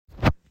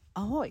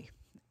Ahoy,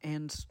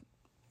 and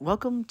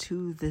welcome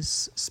to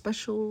this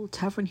special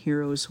Tavern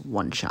Heroes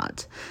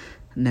one-shot.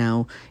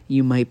 Now,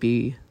 you might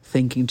be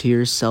thinking to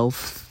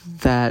yourself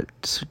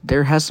that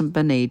there hasn't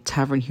been a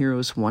Tavern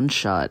Heroes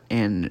one-shot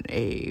in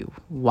a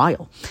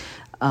while.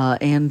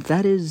 And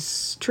that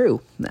is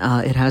true.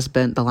 It has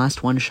been, the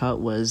last one-shot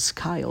was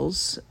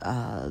Kyle's,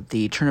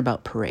 the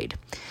Turnabout Parade.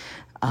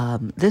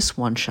 This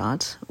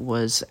one-shot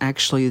was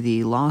actually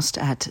the Lost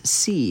at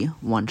Sea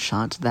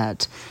one-shot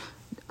that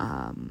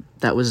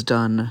was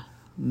done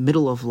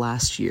middle of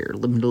last year,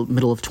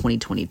 middle of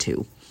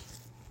 2022.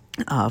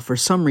 For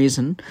some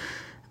reason,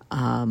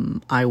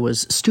 I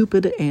was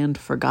stupid and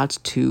forgot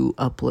to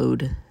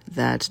upload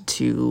that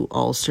to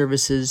all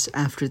services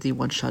after the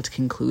one-shot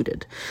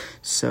concluded.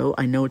 So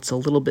I know it's a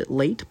little bit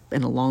late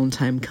and a long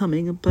time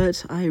coming,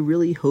 but I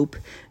really hope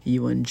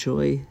you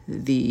enjoy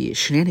the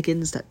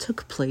shenanigans that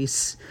took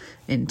place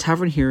in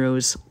Tavern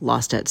Heroes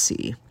Lost at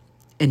Sea.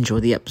 Enjoy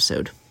the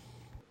episode.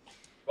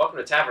 Welcome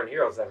to Tavern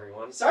Heroes,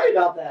 everyone. Sorry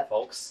about that,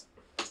 folks.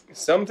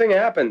 Something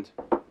happened.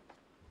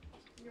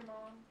 Your mom.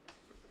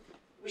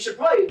 We should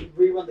probably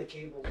rerun the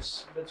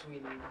cables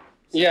between.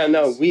 Yeah,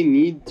 no, we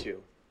need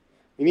to.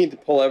 We need to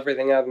pull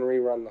everything out and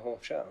rerun the whole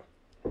show.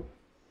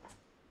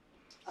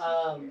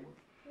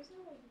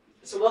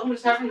 So welcome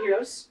to Tavern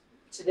Heroes.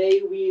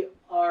 Today we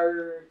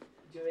are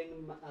doing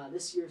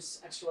this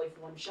year's Extra Life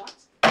one shot.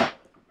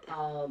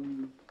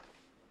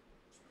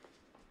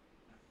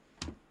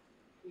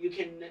 You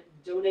can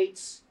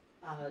donate.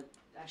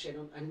 Actually,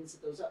 I didn't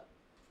set those up.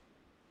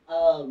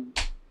 I'll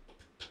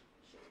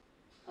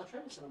try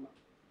to set them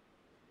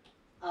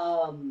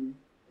up.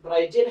 But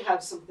I did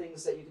have some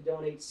things that you could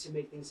donate to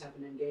make things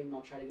happen in game, and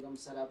I'll try to get them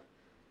set up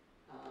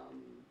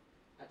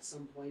at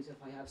some point if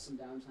I have some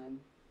downtime.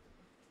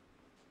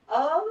 I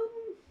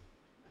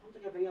don't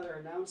think I have any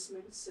other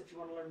announcements. If you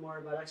want to learn more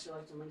about Extra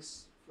Life, the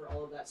links for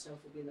all of that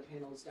stuff will be in the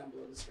panels down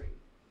below the screen.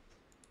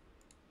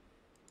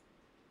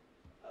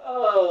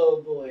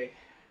 Oh boy.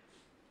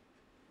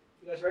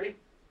 You guys ready?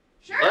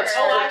 Sure. Let's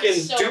I'm fucking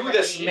so do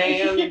this,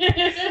 ready. man.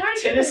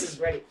 Tennis is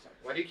ready.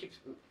 Why do you keep...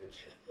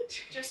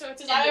 Just so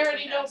it's I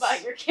already know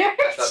about your I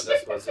character. thought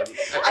this was him.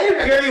 I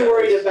am very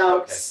worried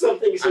about Okay. some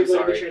things I'm are going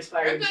to sorry. be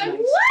transpiring What? tonight. I don't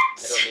mean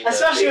to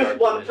Especially be with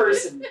one argumentative.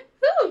 person.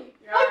 Who?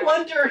 I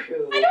wonder who. I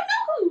don't know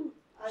who.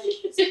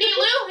 Cindy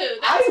Lou Who.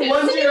 I That's it.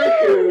 wonder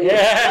who.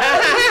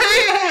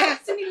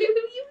 Cindy Lou Who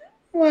you?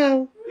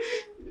 Well,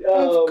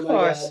 Oh of my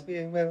course, God.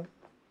 we will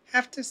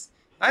have to...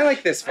 I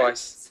like this I'm voice.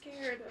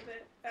 scared of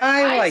it.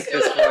 I like still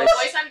this don't know voice.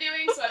 what voice I'm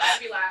doing, so I have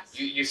to be last.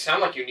 You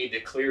sound like you need to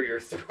clear your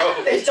throat.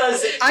 It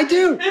doesn't. I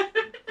do.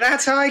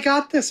 That's how I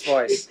got this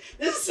voice.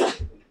 This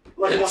is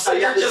like So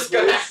you're just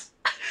gonna...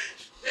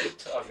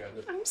 Oh,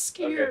 God. I'm Okay,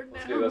 scared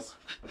let's now. do this.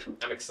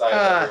 I'm excited,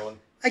 everyone.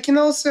 I can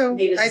also,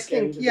 Nate is a I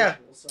scary think, yeah.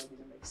 individual, so I think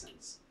that makes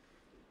sense.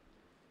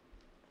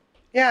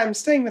 Yeah, I'm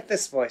staying with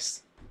this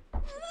voice.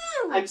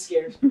 I'm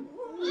scared. I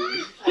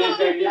am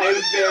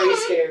very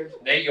scared.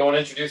 Nate, you want to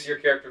introduce your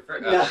character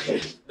first? No.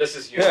 This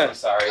is you, I'm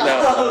sorry.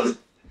 No.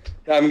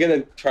 I'm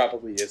gonna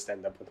probably just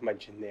end up with my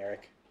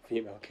generic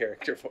female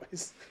character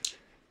voice.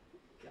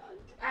 God.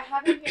 I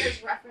have him here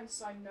as reference,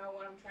 so I know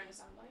what I'm trying to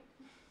sound like.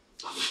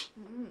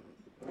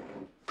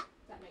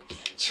 That makes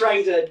sense.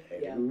 Trying to.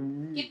 Yeah.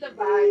 Get the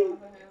vibe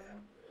off of him.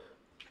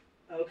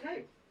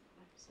 Okay.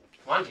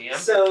 Come on, DM.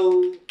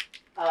 So,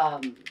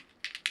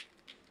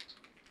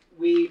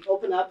 we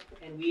open up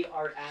and we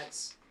are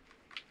at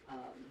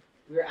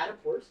a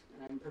port,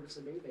 and I'm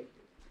purposely being vague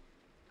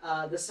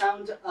here. The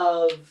sound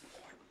of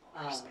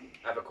I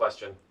have a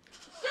question.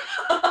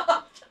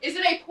 Is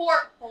it a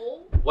port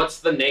hole? What's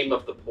the name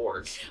of the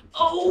port?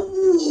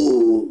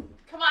 oh,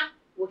 Come on.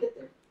 we'll get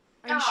there.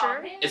 Are you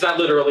sure? Man. Is that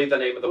literally the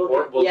name of the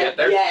port? We'll get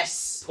there?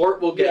 Yes.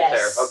 Port will get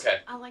Yes. there. Okay.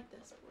 I like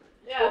this.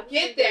 We'll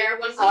get there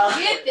when we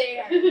get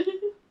there.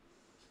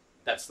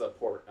 That's the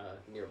port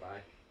nearby.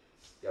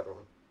 The other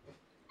one.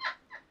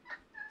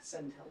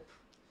 Send help.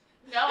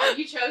 No,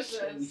 you chose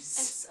this.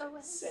 Please.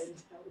 SOS. Send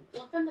help.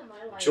 Welcome to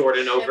my life.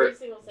 Jordan over- Every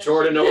single session.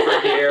 Jordan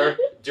over here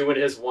doing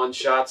his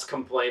one-shots,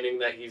 complaining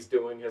that he's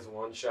doing his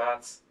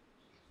one-shots.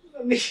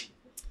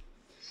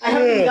 I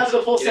haven't even gotten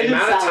the full The sentence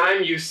amount of out.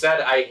 time you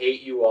said I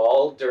hate you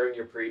all during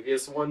your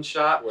previous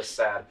one-shot was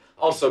sad.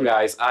 Also,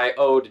 guys, I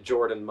owed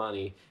Jordan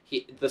money.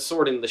 The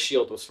sword and the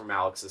shield was from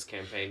Alex's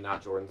campaign,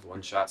 not Jordan's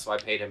one-shot, so I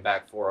paid him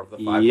back 4 of the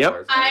 5 Yep.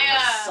 dollars.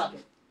 Suck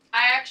it.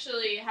 I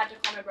actually had to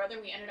call my brother,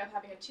 and we ended up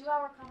having a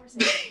 2-hour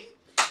conversation.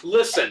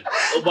 Listen,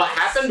 what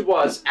happened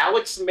was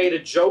Alex made a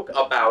joke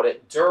about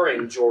it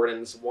during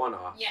Jordan's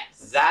one-off.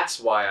 Yes. That's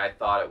why I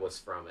thought it was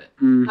from it.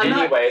 I'm not-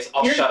 Anyways,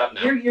 I'll shut up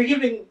now. You're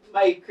giving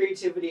my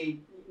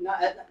creativity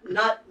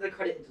not the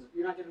credit.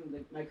 You're not giving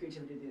my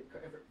creativity the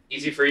credit.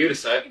 Easy for you to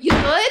say. You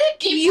good?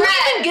 Can you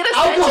even get a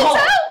sentence Alcohol.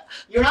 out?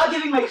 You're not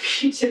giving my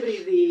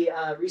creativity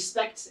the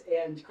respect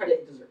and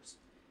credit it deserves.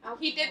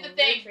 He did the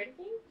thing.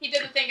 He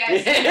did the thing,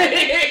 guys.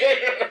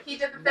 He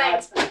did the thing.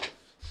 That's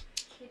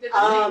He did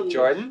the thing.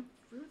 Jordan?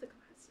 Through the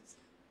glasses.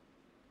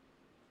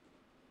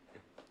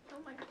 Oh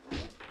my god.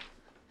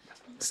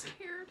 I'm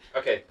scared.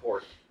 Okay,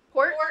 port.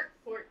 Port?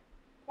 Port.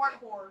 Port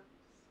whore.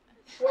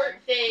 Port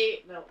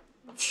they no.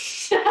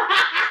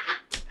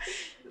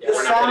 Yeah,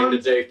 we're not getting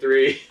to day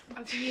 3.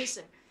 Of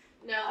music.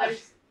 No, there's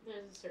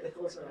a certain The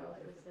closer port I now, like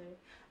I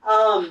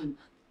would it. say.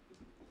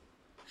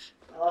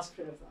 I lost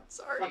train of thought.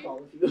 Sorry. Fuck all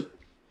of you.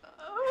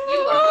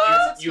 You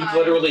lost. It's You fine.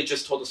 literally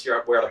just told us you're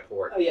at a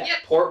port. Oh yeah. Yep.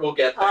 Port will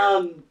get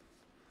there.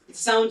 It's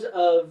the sound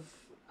of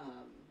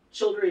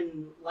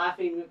children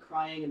laughing,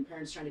 crying, and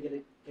parents trying to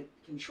get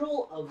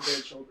control of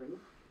their children.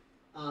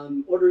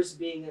 Orders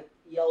being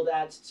yelled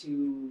at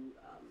to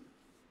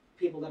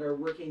people that are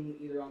working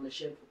either on the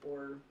ship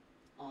or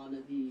on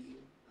the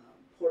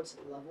port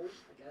level.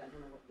 I don't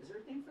know. Is there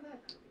a name for that?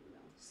 I don't even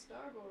know.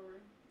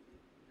 Starboard.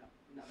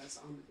 No, that's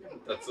on. Never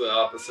mind. That's the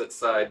opposite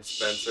side,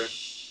 Spencer.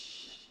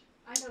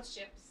 I know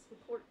ships. The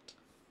port.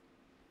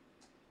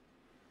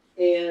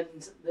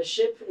 And the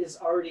ship is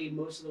already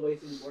most of the way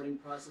through the boarding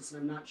process,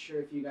 and I'm not sure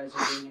if you guys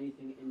are doing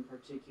anything in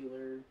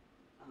particular.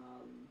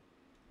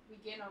 We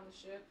get on the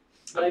ship.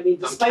 But I mean, I'm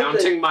despite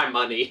counting my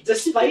money.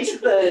 despite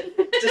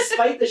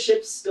the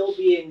ship still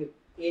being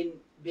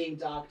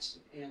docked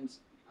and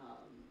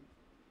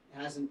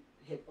it hasn't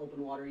hit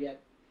open water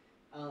yet,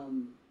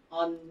 on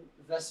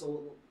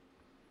vessel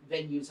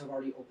venues have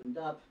already opened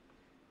up.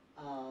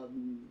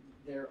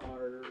 There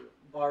are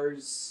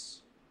bars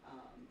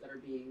that are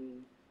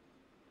being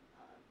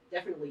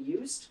definitely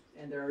used,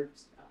 and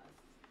there's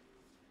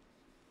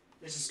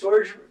a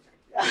storage.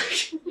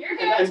 You're I'm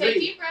good. Take reading-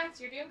 deep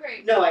breaths. You're doing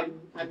great. No,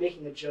 I'm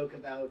making a joke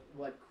about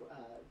what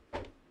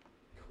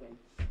Quinn.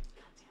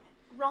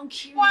 Wrong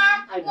cue.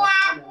 I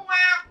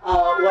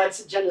know.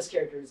 What Jenna's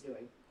character is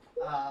doing,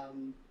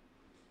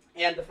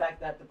 and the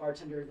fact that the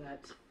bartender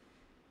that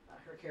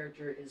her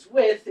character is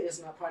with is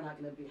probably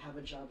not going to have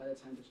a job by the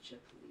time the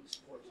ship leaves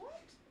port.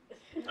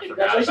 I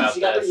forgot about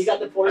this. You got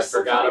the port. I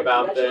forgot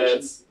about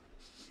this.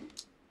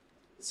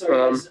 So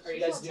are you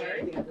guys doing Sorry.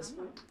 anything at this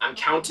point? I'm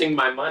counting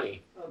my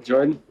money. Okay.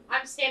 Jordan?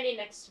 I'm standing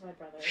next to my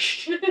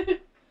brother.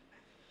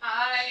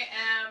 I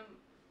am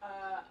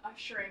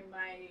ushering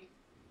my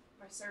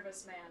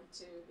serviceman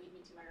to lead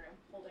me to my room,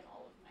 holding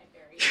all of my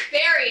very,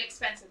 very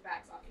expensive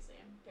bags. Obviously,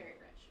 I'm very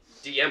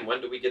rich. DM, when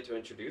do we get to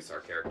introduce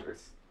our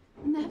characters?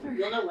 Never.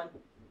 You'll know when.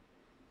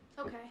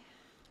 Okay.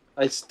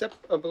 I step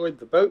aboard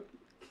the boat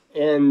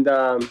and,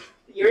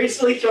 You're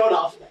instantly thrown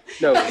off.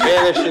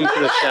 vanish into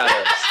the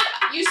shadows.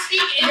 You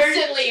speak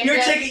instantly. Your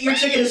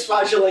ticket is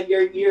fraudulent.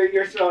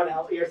 You're thrown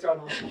out. You're thrown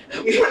off.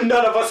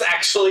 None of us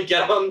actually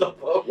get on the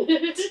boat.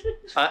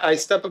 I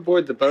step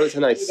aboard the boat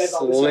and I You guys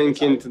always slink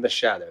have a into the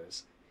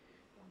shadows.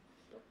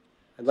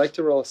 I'd like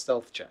to roll a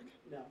stealth check.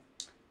 No.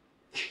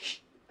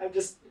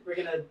 We're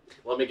gonna.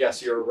 Let me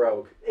guess, you're a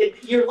rogue.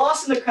 You're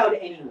lost in the crowd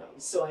anyway,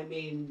 so I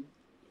mean,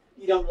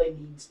 you don't really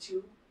need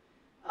to.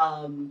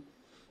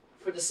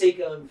 For the sake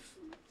of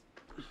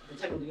the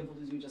technical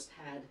difficulties we just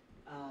had,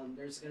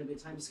 there's going to be a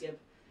time skip.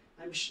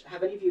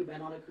 Have any of you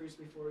been on a cruise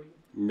before?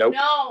 Nope.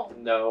 No,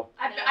 No.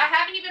 I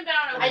haven't even been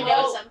on a I boat.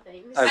 know some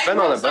things. I've been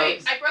on a sorry,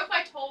 boat. I broke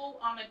my toe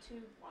on a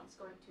tube once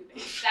going tubing.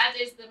 That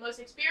is the most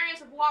experience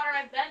of water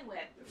I've been with.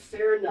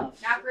 Fair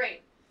enough. Not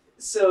great.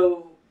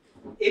 So,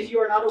 if you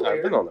are not aware,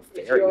 I've been on a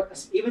if ferry.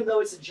 even though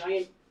it's a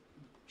giant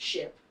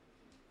ship,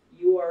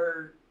 you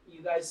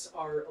guys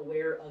are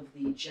aware of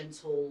the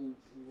gentle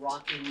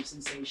rocking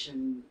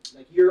sensation.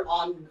 Like you're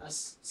on a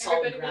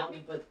solid Everybody with ground,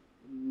 me? but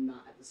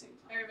not at the same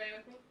time. Everybody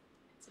with me?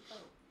 It's a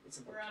boat. It's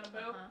a We're on a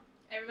boat. Uh-huh.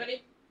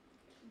 Everybody?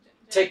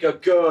 Take a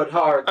good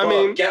hard I look.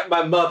 mean- Get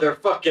my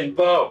motherfucking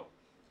boat.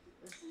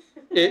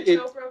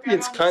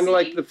 It's kind of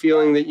like the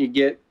feeling that you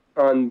get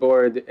on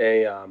board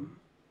a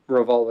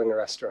revolving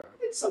restaurant.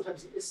 It's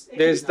sometimes it can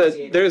There's be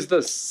nauseating. there's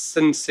the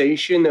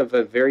sensation of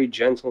a very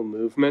gentle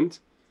movement,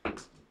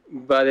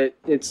 but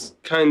it's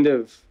kind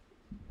of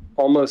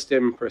almost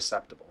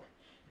imperceptible.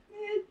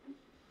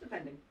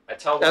 Depending. I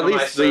tell one At of my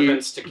least the-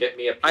 servants to get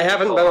me a I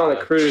haven't been on a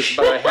colada. cruise,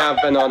 but I have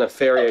been on a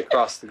ferry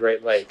across the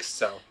Great Lakes,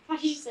 so How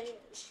do you say it?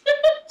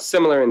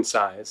 similar in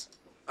size.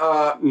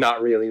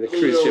 Not really. The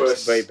cruise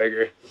Lewis. ship's way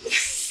bigger.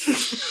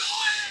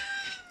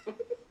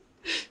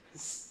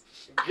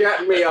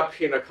 Get me a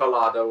pina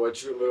colada,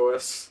 would you,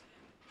 Lewis?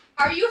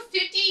 Are you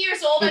 50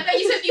 years old? I thought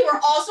you said you were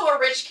also a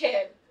rich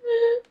kid.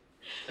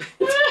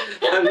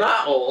 I'm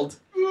not old.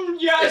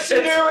 Yes,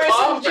 It's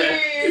pumping.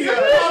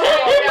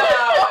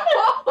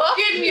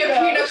 Give me a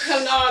pina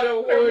colada,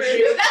 would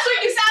you? That's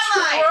what you sound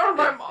like. Where are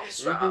my mom's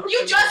from?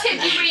 You just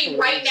hit puberty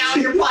right now,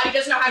 and your body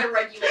doesn't know how to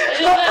regulate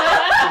it.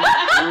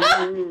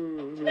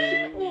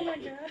 Oh my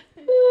god.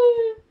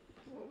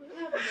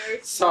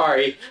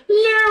 Sorry.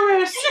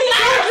 Lewis!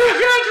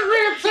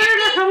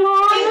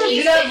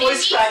 You have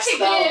voice cracks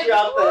now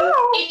throughout the.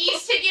 It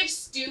needs to give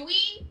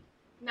Stewie,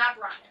 not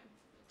Brian.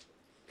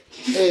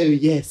 Oh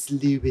yes,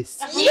 Lewis.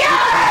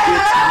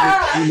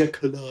 Yeah! Pina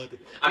colada.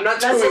 I'm not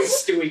That doing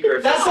sounds- Stewie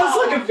Griffin. That sounds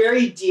like a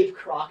very deep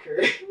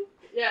Crocker.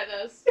 Yeah, it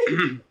does.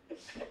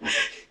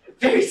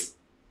 Very.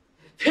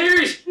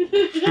 Pierce!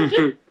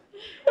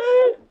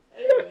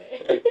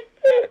 Anyway.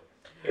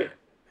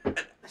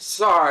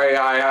 Sorry,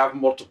 I have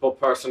multiple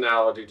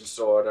personality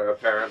disorder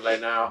apparently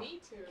now. Me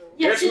too.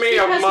 Yes, Get it's me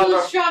a because mother- he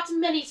was dropped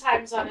many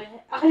times on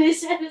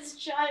his head as a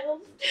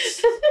child.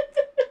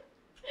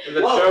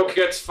 The Whoa. joke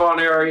gets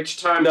funnier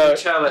each time No, you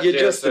tell it, you dear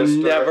just sister.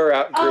 never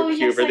outgrew Oh,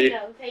 yes, puberty. I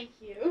know. Thank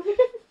you.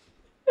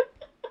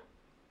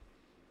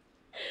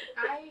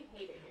 I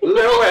hated it.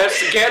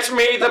 Lewis, get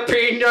me the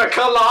pina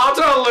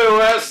colada,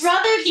 Lewis!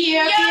 Brother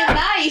dear, Yeah. be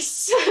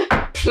nice.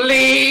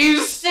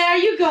 Please! There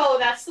you go.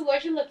 That's the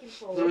word you're looking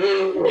for.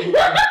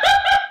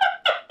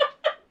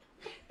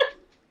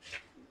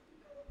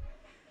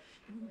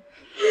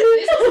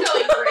 This is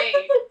going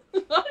great.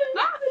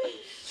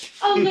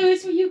 Oh,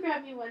 Louis, will you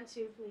grab me one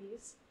too,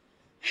 please?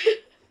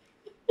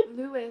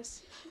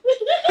 Lewis.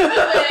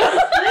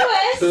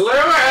 Louis! Lewis!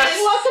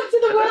 Welcome to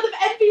the world of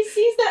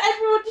NPCs that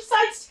everyone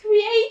decides to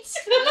create.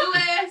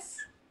 Lewis.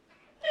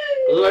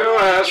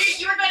 Lewis!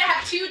 You are going to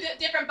have two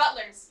different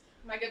butlers,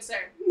 my good sir.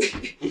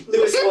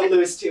 Lewis 1,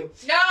 Lewis 2.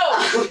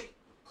 No!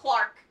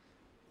 Clark.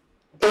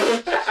 Thanks.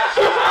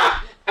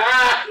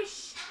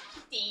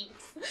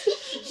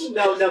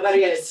 No, better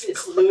yet,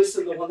 it's Lewis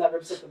and the one that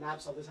rips up the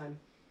maps all the time.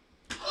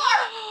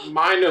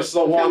 Mine is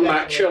the one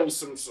that kills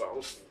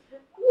himself.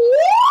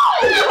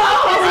 He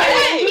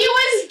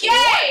was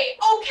gay,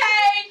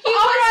 okay? He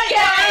was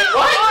gay.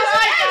 What?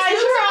 Alright, guys, Yes,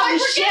 we're on the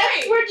we're ship. gay.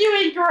 We're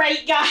doing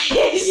great,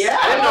 guys. Yeah,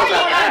 I didn't know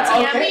that. Oh,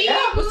 yeah, Okay, damn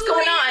yeah. it. What's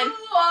going on? You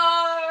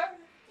are.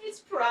 It's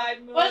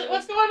Pride Month.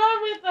 What's going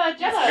on with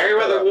Jenna?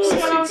 Meriwether Lewis, he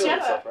What's going on killed with Jenna?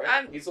 himself, right?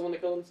 I'm- He's the one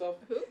that killed himself?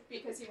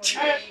 Because he wanted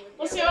Alright, to be with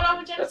what's the going other on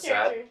with Jenna's That's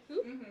sad. character? one.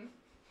 Mhm.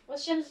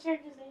 What's Jenna's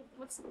character's name?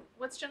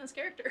 What's Jenna's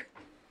character?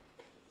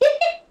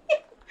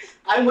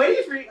 I'm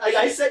waiting for you. Like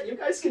I said, you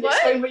guys can What?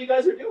 explain what you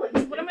guys are doing.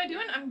 What am I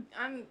doing?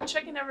 I'm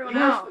checking everyone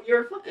You're, out.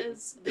 you're fucking.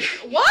 Is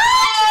what?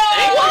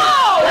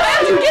 Whoa! I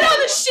have to get on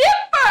the ship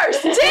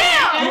first. You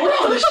Damn. were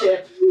on the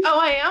ship. Oh,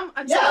 I am.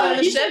 I'm Yeah, still on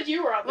the You ship. said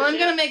you were on the Well, I'm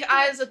ship. gonna make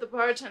eyes at the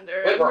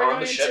bartender. Wait, and we're on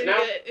going the ship to now?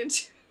 get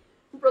into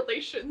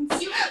relations.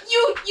 You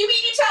mean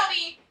you tell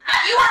me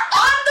you are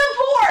on the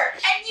port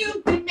and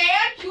you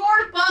demand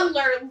your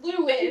butler,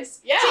 Lewis,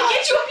 Yeah. to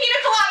get you a pina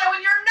colada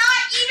when you're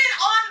not even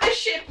on the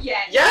ship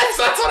yet? Yes,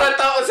 that's what I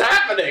thought was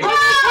happening! Vacation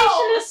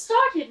has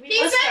started. We He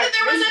must said that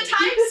start there was a drinking.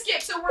 time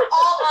skip, so we're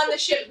all on the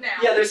ship now.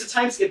 Yeah, there's a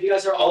time skip. You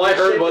guys are All on I the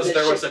heard ship, was and the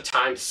there was ship- a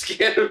time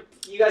skip.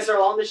 You guys are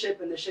all on the ship,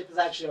 and the ship has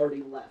actually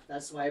already left.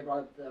 That's why I brought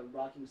up the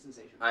rocking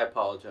sensation. I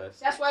apologize.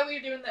 That's why we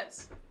are doing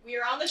this. We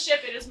are on the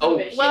ship. It is Oh,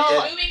 moving.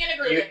 well, It's moving and a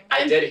You, grooving.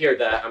 I did hear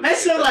that. I'm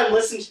That's not what I'm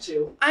listening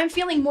to. I'm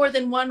feeling more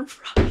than one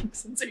rocking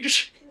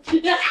sensation. I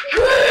want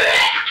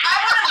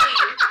to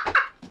leave.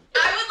 I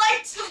would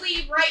like to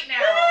leave right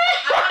now.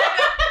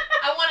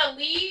 I want to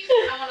leave.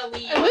 I want to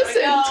leave. I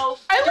listened. No.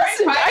 I During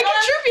listened. Pride I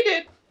Month?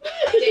 contributed.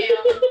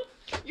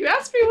 Damn. You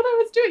asked me what I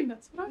was doing.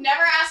 That's what I'm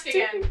Never ask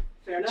again. doing.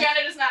 Fair enough.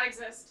 Jenna does not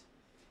exist.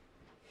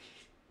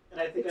 And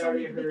I think It's I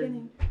already in the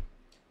beginning.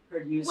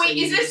 heard you Wait, say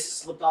is you this-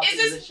 slipped off is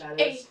into the this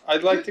shadows.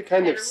 I'd like to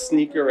kind of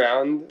sneak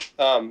around,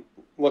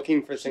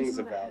 looking for things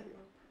of value.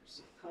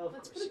 Of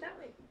Let's put course. it that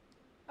way.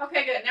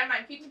 Okay, good. Never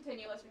mind. Keep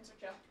continue. Let's make some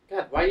show.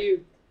 God, why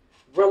you...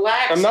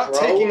 Relax, I'm not bro.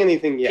 taking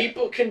anything yet.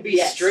 People can be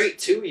Yes. straight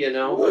too, you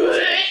know.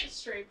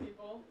 Straight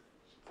people.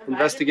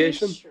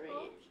 Investigation?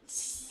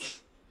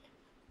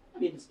 I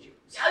mean, it's Jews.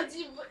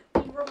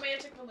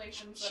 Romantic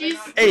relations. that are She's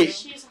not Hey. true.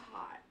 she's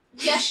hot.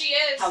 Yes, she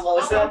is. How low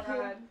is oh that? My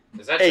God.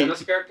 Is that Hey.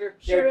 Jenna's character?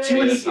 There are Sure too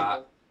many is.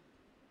 people.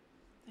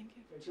 Thank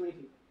you. There are too many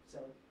people, so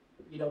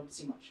you don't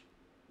see much.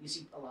 You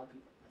see a lot of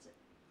people. That's it.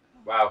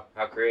 Wow,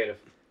 how creative.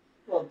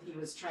 Well, he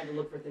was trying to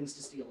look for things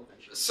to steal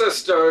eventually.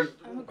 Sister,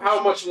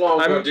 how much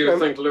longer I'm- do you I'm-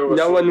 think Lewis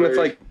No will one with be?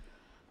 like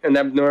an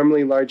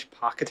abnormally large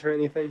pocket or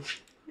anything.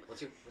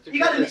 What's your You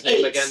got an character's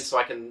name 8. again so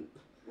I can...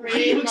 What do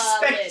you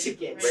expect to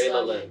get?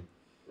 Rayla Lynn.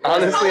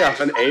 Honestly, Oh, off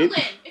an it's 8.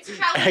 Colin. It's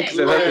Colin.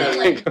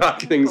 Accidentally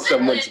pocketing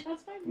someone's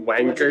That's fine.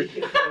 wanker.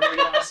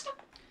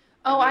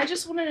 Oh, I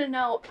just wanted to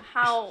know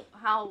how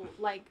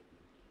like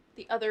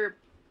the other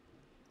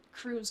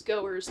cruise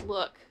goers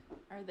look.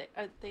 Are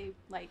they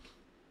like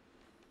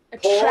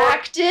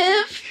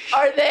attractive?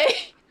 Are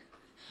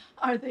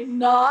they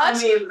not?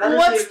 I mean, that is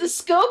What's a- the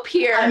scope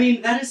here? I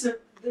mean,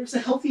 there's a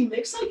healthy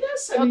mix, I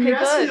guess. I mean, Okay, you're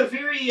asking good. a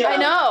very. I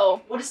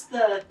know, What is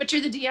the but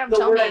you're the DM. the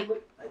Tell word? me.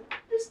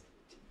 There's-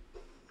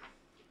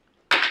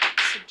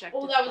 Subjective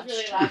Oh, that was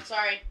really question. loud.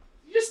 Sorry.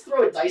 You just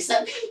throw a dice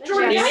at me,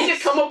 Jordan. You need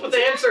to come up with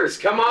answers.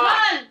 Come on.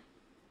 Come on.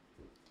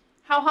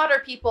 How hot are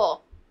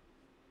people?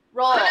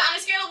 Roll. On a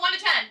scale of 1 to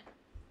 10.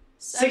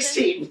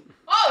 16.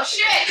 Oh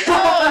shit!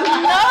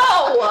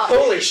 Oh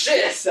Holy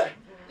shit. This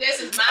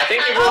is my I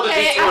think time. you rolled no! a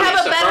Okay, D20, I have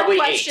so a better probably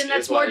question 8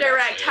 that's is what more it actually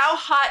direct. is. How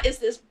hot is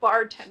this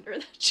bartender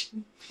that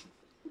you?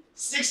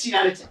 16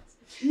 out of 10.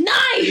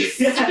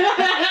 Nice. All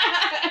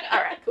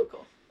right,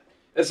 cool.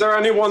 Is there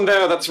anyone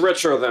there that's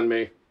richer than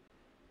me?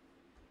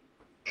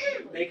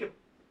 Make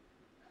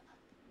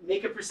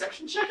a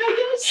perception check,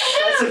 I guess.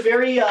 That's a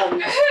very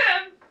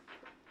I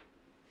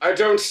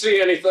don't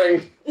see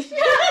anything.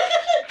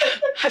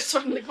 I've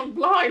suddenly gone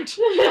blind.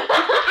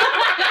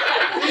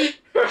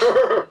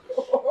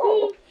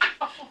 Oh,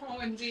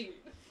 indeed.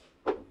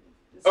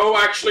 Oh,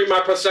 actually, my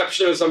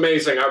perception is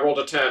amazing. I rolled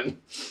a 10.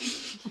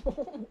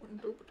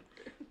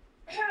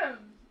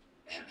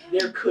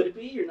 There could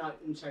be. You're not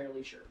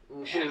entirely sure.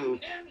 Mhm.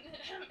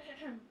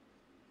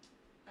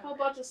 How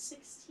about a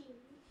 16?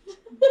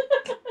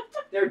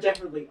 There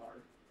definitely are.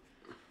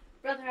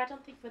 Brother, I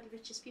don't think we're the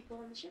richest people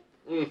on the ship.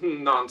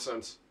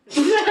 Nonsense. What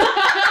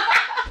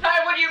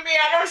do you mean?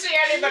 I don't see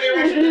anybody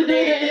richer than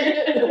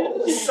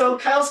me. So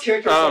Kyle's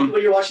character, is like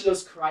when you're watching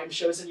those crime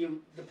shows and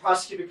the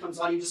prosecutor comes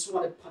on, you just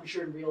want to punch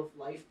her in real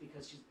life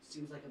because she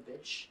seems like a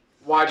bitch.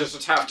 Why does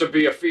it have to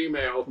be a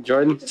female?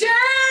 Jordan,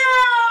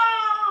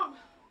 Damn!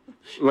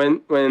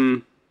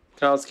 when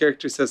Kyle's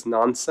character says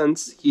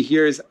nonsense, he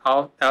hears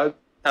out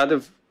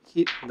of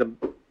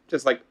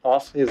just like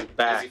off his Easy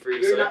back. for you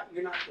to You're say.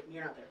 not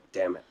there.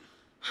 Damn it.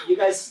 You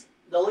guys,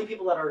 the only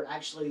people that are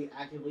actually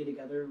actively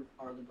together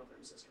are the brother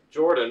and sister.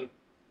 Jordan,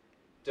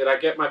 did I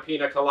get my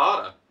pina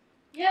colada?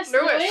 Yes,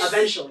 Lewis. Lewis.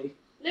 Eventually.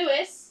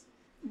 Lewis.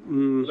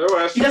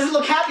 Lewis. He doesn't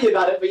look happy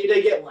about it, but you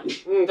did get one.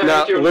 Thank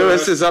Now, you,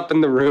 Lewis is up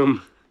in the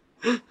room.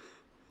 Drinking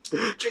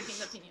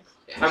the pina.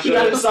 How He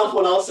got good, himself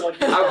one also.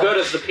 how good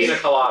is the pina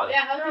colada?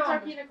 Yeah, how good's our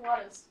pina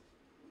coladas?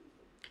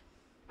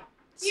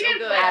 So You didn't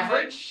good. play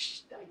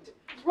Average.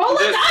 Roll a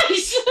This-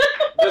 dice!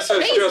 This is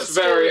Jesus, just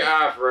very dude.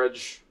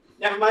 average.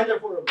 Never mind, they're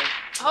horrible.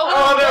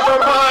 Oh, never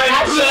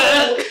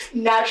mind!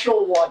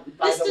 Natural one,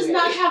 by This the does way.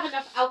 not have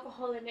enough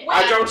alcohol in it.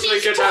 I don't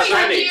think it has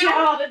any.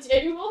 Down on the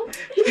table.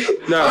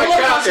 No, I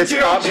can't it's do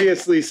it.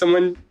 obviously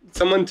someone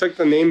took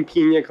the name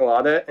Pina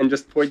Colada and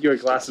just poured you a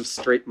glass of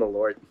straight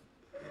Malort.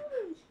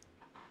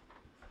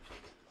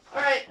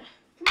 Alright,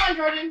 come on,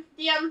 Jordan.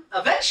 DM.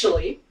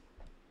 Eventually,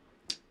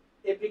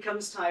 it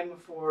becomes time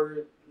for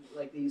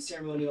like the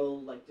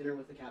ceremonial dinner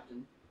with the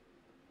captain.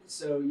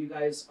 So you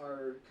guys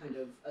are kind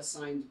of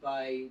assigned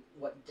by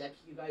what deck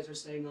you guys are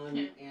staying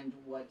on and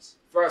what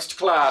First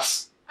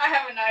class. I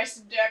have a nice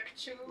deck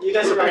too. you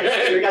guys are right.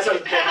 You guys are the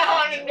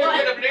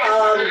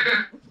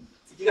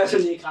you guys are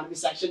in the economy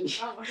section.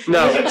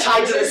 No. You're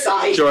tied to the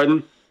side.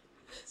 Jordan,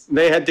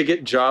 they had to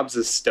get jobs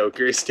as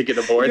stokers to get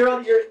aboard. Your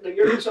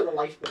rooms are the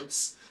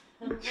lifeboats.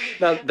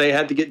 No, they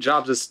had to get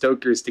jobs as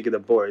stokers to get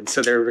aboard,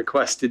 so they're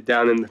requested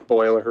down in the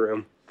boiler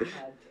room. God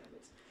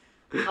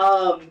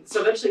damn it.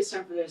 So eventually it's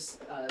time for this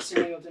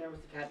ceremonial dinner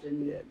with the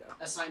captain,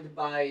 assigned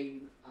by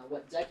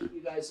what deck you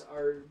guys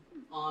are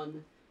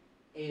on,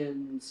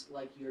 and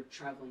your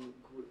traveling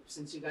group.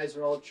 Since you guys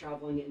are all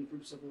traveling in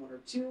groups of 1 or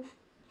 2,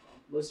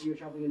 most of you are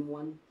traveling in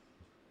 1.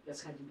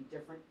 That's had to be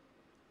different.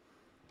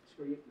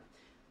 Screw you.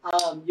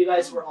 You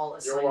guys were all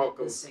assigned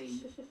welcome. the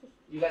same.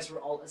 You guys were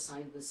all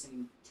assigned the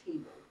same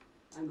table.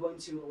 I'm going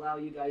to allow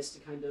you guys to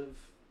kind of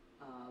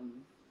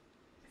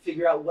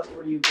figure out what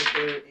order you get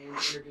there and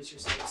introduce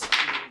yourselves.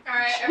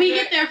 Alright, We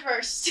get there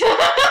first.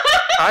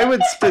 I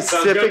would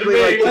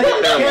specifically like to But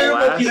get there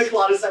terrible pina last.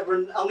 coladas that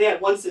were only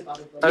had one sip out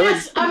of them. I would-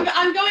 Yes,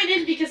 I'm going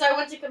in because I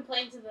went to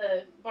complain to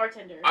the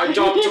bartender. I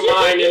dumped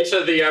mine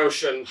into the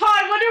ocean. Oh,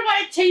 I wonder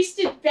why it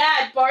tasted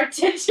bad,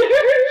 bartender.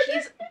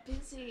 He's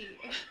busy.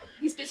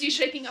 He's busy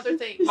shaking other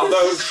things. Are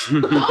those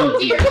Oh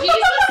dear Jesus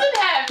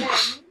in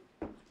heaven.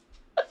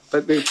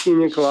 But the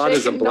Pina Colada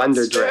is a Shaken, not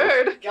blender drink.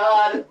 stirred.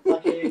 God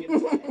fucking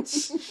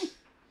it.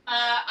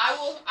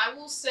 I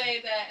will say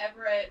that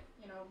Everett,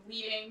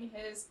 leading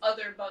his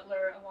other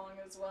butler along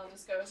as well,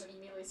 just goes and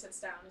immediately sits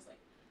down. He's like,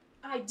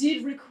 I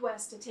did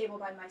request a table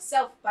by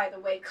myself, by the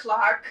way,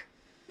 Clark.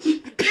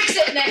 Fix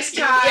it next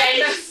time.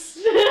 Yes.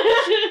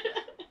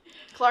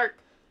 Clark.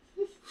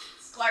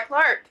 Clark.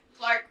 Clark.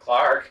 Clark.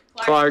 Clark?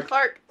 Clark.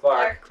 Clark.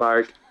 Clark.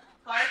 Clark.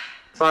 Clark.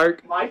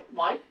 Clark. Mike.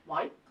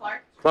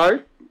 Clark.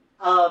 Clark.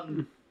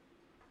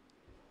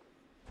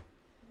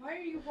 Why are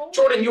you rolling?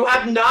 Jordan, you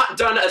have not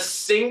done a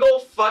single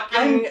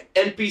fucking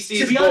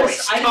NPC's To be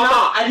voice. honest, Come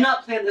on. I did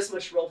not plan this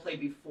much roleplay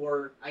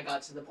before I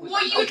got to the point.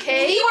 Well, you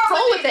Okay, are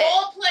roll with with a it.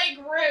 roleplay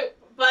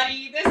group,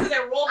 buddy. This is a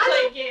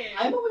roleplay game.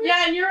 I'm aware.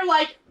 Yeah, and you're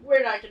like,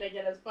 we're not gonna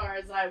get as far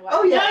as I want.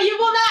 Oh, yeah. No, you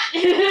will not.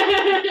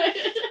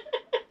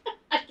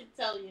 I can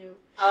tell you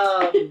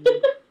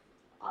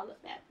all of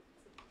that.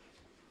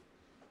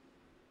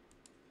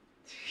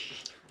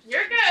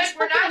 You're good. Just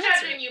We're not fucking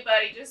answer judging you,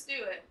 buddy. Just do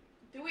it.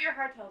 Do what your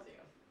heart tells you.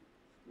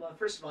 Well,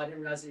 first of all, I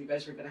didn't realize that you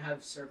guys were going to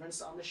have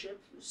servants on the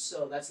ship,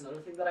 so that's another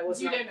thing that I was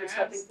You not didn't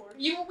expecting ask. for.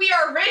 We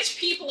are rich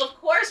people. Of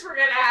course, we're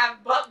gonna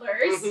have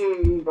butlers.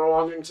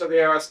 Belonging to the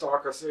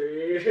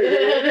aristocracy.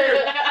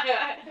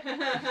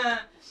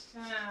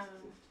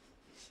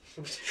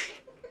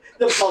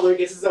 The butler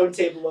gets his own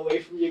table away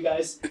from you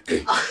guys.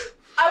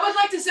 I would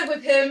like to sit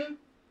with him,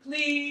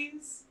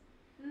 please.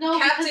 No,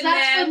 Captain because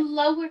that's Man. for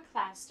lower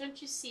class.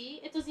 Don't you see?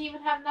 It doesn't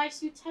even have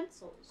nice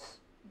utensils.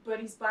 But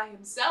he's by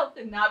himself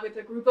and not with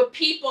a group of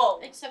people.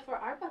 Except for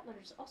our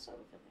butlers also over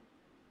there.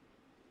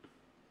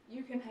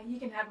 He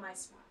can have my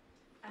spot,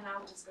 and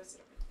I'll just go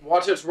sit over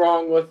What is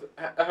wrong with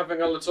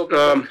having a little bit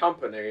of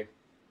company?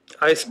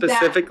 I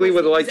specifically That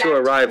was would the like to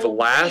exact arrive whole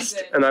last,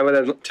 reason. and I would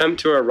attempt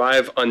to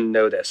arrive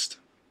unnoticed.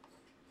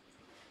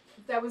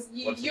 That was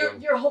What you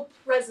doing? your whole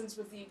presence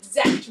was the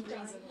exact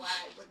reason why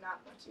I would not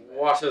want you.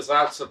 What is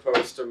that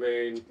supposed to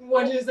mean?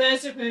 What is that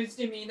supposed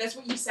to mean? That's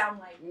what you sound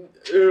like.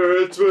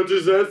 What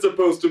is that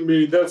supposed to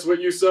mean? That's what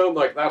you sound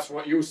like. That's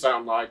what you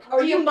sound like.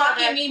 Are you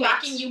mocking Brother, me? wait.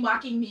 Mocking you?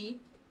 Mocking me?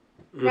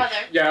 Brother,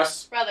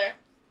 Yes. brother,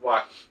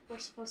 What? we're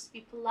supposed to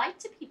be polite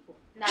to people,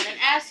 not an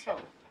asshole.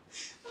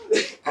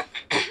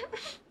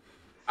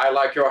 I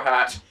like your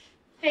hat.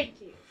 Thank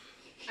you.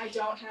 I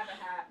don't have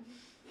a hat.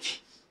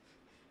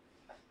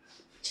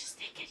 Just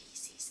take it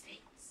easy, Sphinx.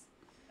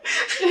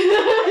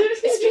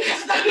 It's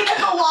because I'm being a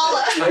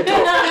koala.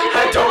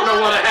 I don't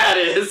know what a hat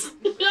is.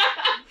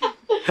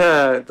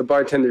 The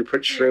bartender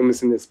put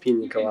shrooms in his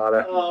pina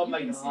colada. Oh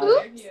my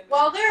god.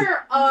 While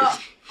they're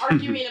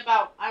arguing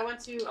about, I want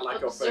to I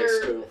like your face,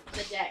 observe too.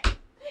 the deck.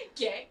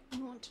 Okay.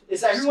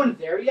 Is everyone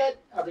there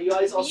yet? Are you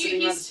guys all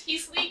sitting around?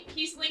 He's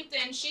linked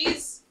in.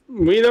 She's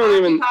We don't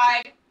even.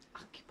 occupied.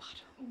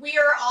 We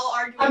are all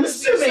arguing I'm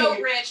because we're so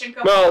assuming- rich and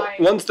Well,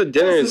 combined. once the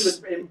dinner's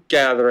Listen,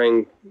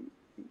 gathering,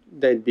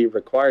 they'd be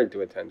required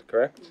to attend,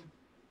 correct?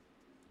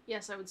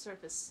 Yes, I would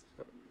surface.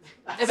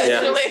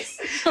 Eventually,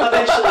 She Um,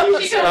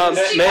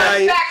 comes may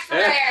I- back for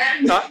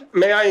air.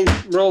 May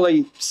I roll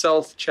a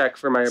stealth check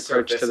for my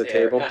approach to the Surface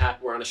air. table,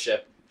 We're on a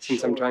ship.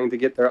 since I'm trying to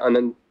get there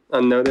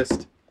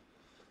unnoticed?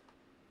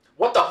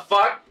 What the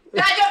fuck?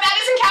 That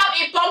doesn't count.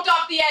 It bumped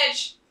off the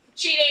edge.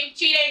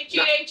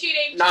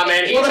 Cheating. Nah,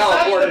 man, he well, the fact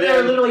that teleported there are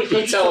in. literally He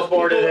heaps of people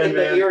teleported in, in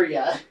the man.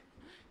 area.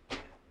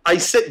 I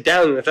sit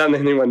down without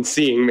anyone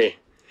seeing me.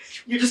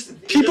 You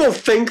just People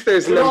think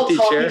there's an you're all empty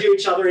talking chair. to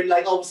each other, and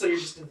like all of a sudden you're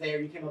just there.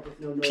 You came up with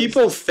no noise.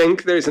 People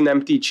think there's an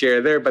empty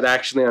chair there, but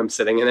actually I'm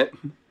sitting in it.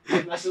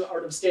 That's the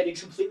art of standing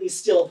completely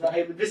still, that I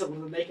am invisible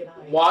to the naked eye.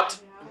 What?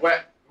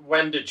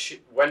 When did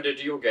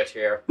you get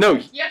here? No,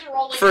 You have to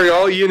roll like For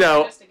all you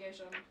know,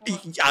 investigation.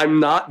 Hold on. I'm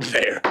not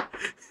there.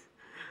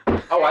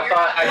 Oh, I thought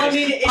Well, I I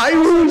mean, just. it's I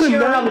also rolled a a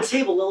chair around nine. the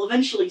table. They'll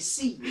eventually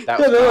see you. That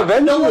Yeah, was they'll not-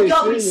 They'll eventually look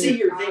up and see see me.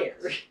 you're there.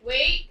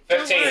 Wait.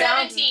 15.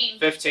 17.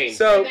 15.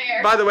 So,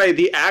 There. by the way,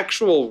 the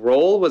actual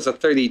roll was a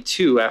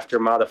 32 after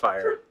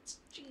modifier.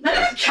 That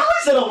doesn't count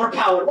as an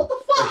overpowered. What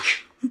the fuck?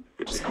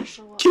 Just gonna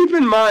show up. Keep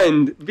in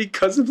mind,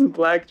 because of the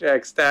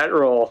blackjack stat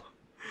roll,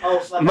 Oh,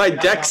 fuck, my I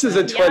forgot dex about is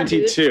a that. Yeah, dude.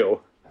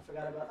 22. I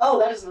forgot about. Oh,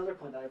 that is another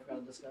point that I forgot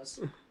to discuss.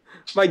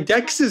 My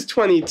dex is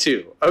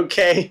 22,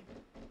 okay?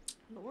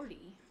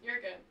 Lordy. You're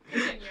good.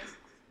 Continue.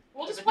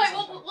 We'll just play.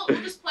 We'll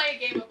just play a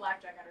game of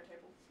blackjack at our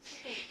table.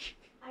 Okay.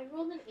 I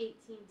rolled an 18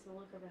 to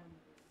look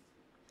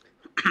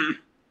around.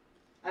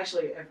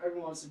 Actually, if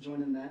everyone wants to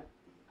join in that.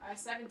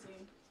 17.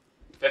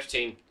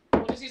 15.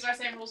 We'll just use our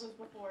same rules as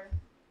before.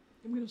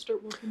 I'm gonna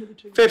start walking to the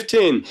table.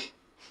 15.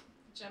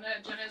 Jenna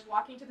is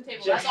walking to the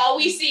table. Jenna- That's all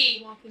we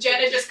see.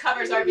 Jenna just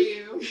covers our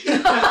view.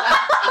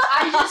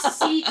 I just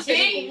see titties.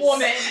 Big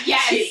woman.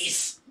 Yes.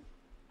 Titties.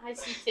 I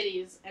see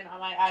titties, and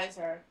my eyes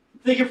are.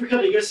 Thank you for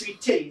coming. You're sweet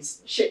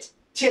titties. Shit.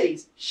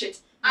 Titties. Shit.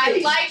 I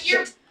titties, like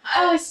your. shit.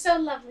 Oh, it's so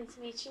lovely to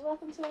meet you.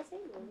 Welcome to our table.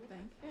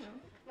 Thank you.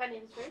 My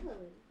name is Ray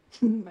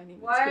Lily. My name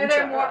Why is are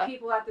there more Quintara.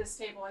 people at this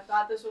table? I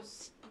thought this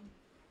was.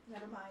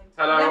 Never mind.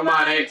 Hello, Never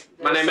my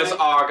mind. name is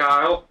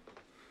Argyle.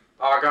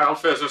 Argyle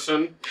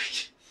Physician.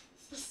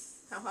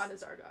 How hot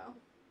is Argyle?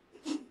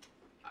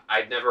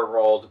 I'd never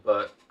rolled,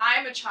 but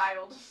I'm a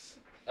child.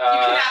 You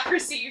cannot uh,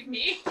 perceive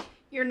me.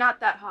 You're not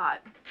that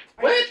hot.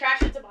 Are you What?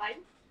 attracted to mine?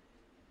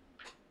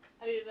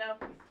 I don't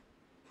know.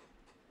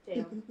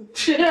 Damn.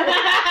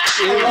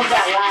 I love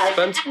that laugh.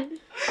 Spencer?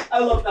 I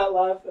love that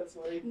laugh. That's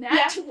funny.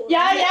 Natural.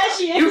 yeah,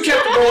 she is. you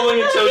kept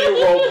rolling until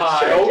you rolled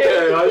high.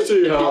 Okay, I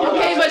see how.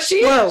 Okay, but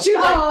she's Well-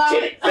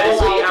 like,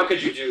 Bessie, how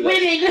could you do that?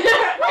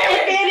 Women.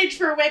 Advantage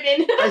for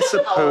women. I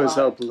suppose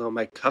I'll blow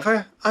my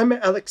cover. I'm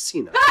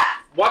Alexina.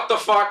 What the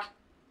fuck?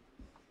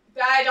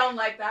 I don't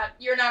like that.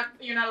 You're not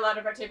allowed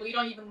at our table. You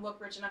don't even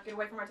look rich enough. Get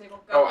away from our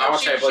table. Oh, Go, our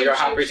shoot, table. shoot, You're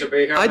shoot, happy shoot. to be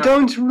here? I now?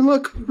 don't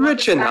look You want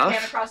rich this backhand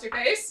enough. across your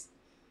face.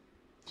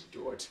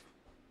 Do it.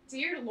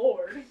 Dear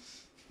Lord.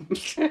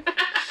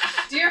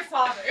 Dear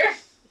Father.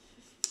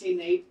 Hey,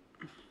 Nate.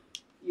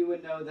 You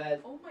would know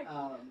that Oh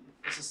my.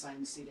 it's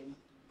assigned seating.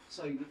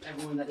 So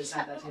everyone that is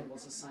at that table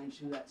is assigned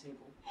to that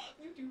table.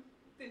 You do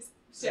this.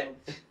 So,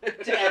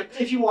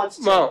 if you want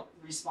to Well,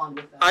 respond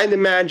with that. I'd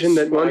imagine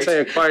that once I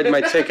Smart. acquired my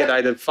ticket,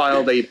 I'd have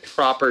filed a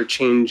proper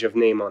change of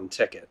name on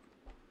ticket.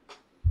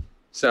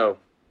 So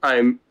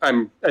I'm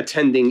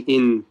attending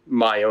in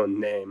my own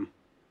name.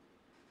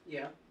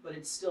 Yeah, but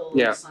it's still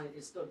Yeah. assigned.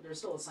 There's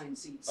still assigned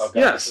seats. Oh god,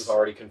 Yes. this is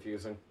already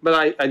confusing.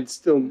 But I'd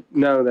still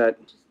know that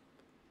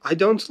I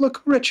don't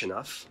look rich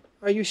enough.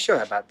 Are you sure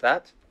about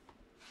that?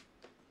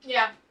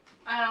 Yeah.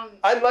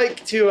 I'd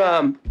like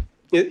to,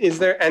 is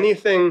there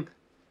anything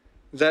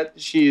that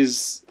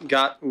she's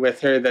got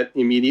with her that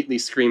immediately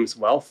screams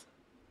wealth?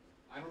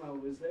 I don't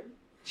know. Is there?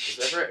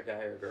 Is Everett a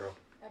guy or a girl?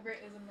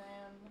 Everett is a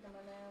man. Look at my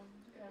man.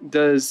 Look at him.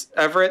 Does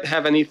Everett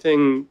have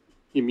anything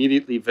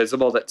immediately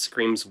visible that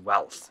screams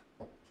wealth?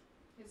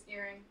 His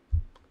earring.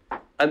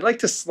 I'd like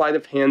to sleight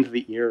of hand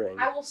the earring.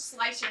 I will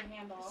slice your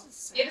hand off.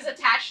 It is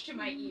attached to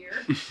my ear.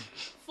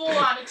 Full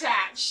on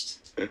attached.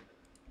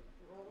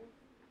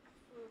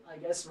 I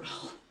guess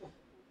roll.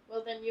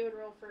 Well, then you would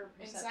roll for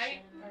perception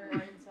Insight, or-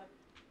 or insight.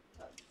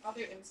 I'll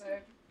do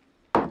insight.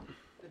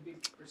 It'd be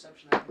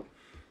perception, I think.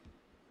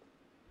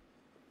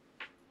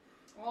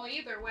 Well,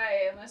 either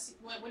way, unless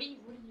what do you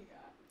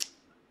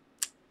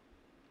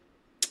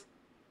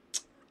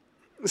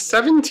got?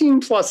 17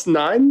 plus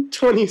 9,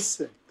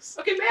 26.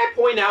 Okay, may I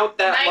point out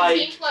that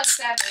 19 plus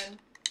 7,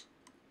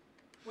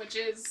 which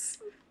is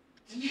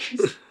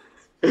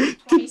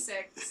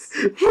 26.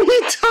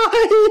 We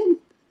died!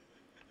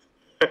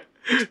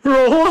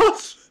 Roll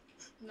off!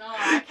 No,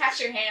 I catch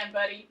your hand,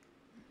 buddy.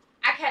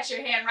 I catch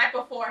your hand right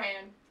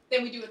beforehand.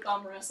 Then we do a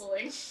thumb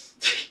wrestling.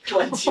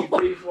 1, 2,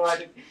 3, 4. I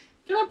think.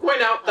 Can I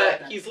point out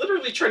that he's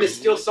literally trying to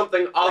steal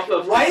something off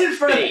of right his in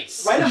front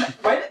face?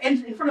 right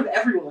in front of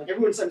everyone. Like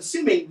everyone's, I'm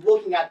assuming,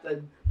 looking at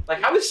the.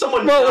 Like, how is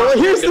someone? Well, not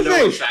here's going the to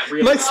thing. notice that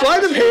really My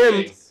sleight of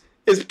hand- thing?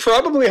 Is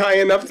probably high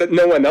enough that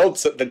no one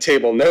else at the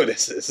table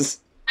notices.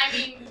 I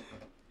mean,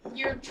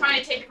 you're trying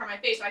to take it from my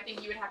face, so I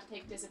think you would have to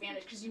take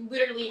disadvantage because you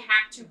literally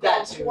have to go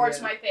That too, towards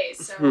yeah. my face.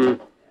 So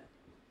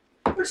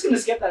We're just gonna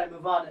skip that and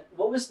move on.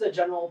 What was the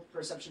general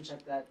perception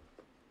check that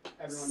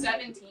everyone? had?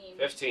 17.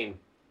 15.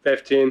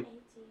 15.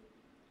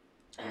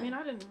 I mean,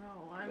 I didn't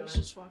roll. I Go was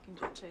ahead. just walking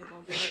to the table.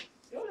 But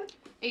Go ahead.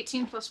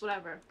 18 plus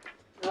whatever.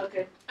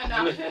 Okay.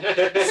 Enough.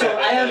 So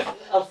I have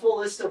a full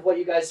list of what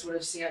you guys would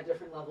have seen at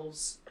different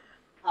levels.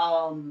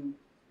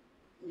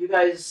 You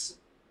guys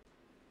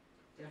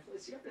definitely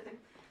see everything.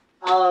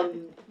 So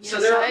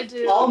Yes, there are I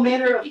do. all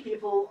manner of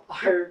people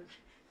are.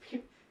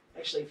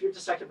 Actually, if you're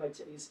distracted by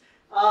titties,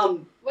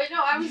 Wait,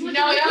 no, I was looking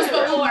No, at it was the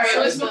room. before. It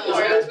was Sorry,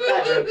 before. it was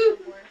bad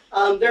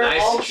joke. They're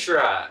Nice all.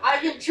 try.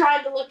 I've been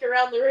trying to look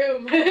around the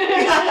room.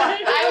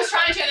 I was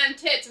trying to, and then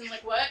tits, and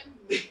like, what?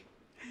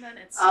 And then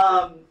it's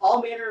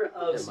All manner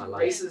of In my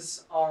life.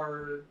 races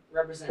are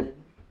represented,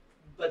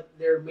 but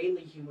they're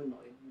mainly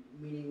humanoid,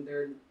 meaning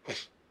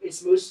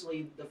it's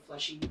mostly the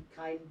fleshy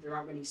kind. There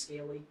aren't many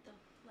scaly. the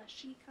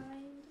fleshy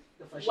kind.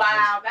 The fleshy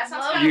Wow, that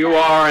sounds kind of You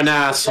are an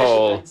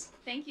asshole. kinds.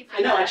 Thank you for I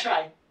know. I that.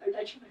 try. I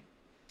try.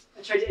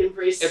 I try to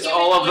embrace. It's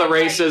Humanoid all of the right.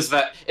 races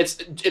that it's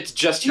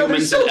just No, they're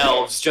humans still and there.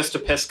 elves, just to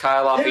piss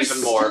Kyle off They're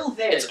even more. still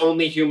there. It's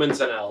only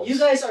humans and elves. You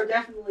guys are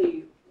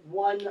definitely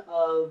one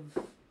of,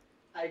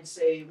 I'd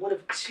say, one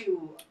of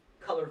two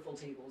colorful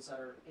tables that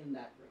are in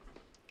that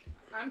room.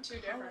 I'm two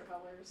different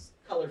colors.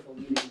 Colorful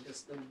meaning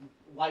just the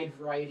wide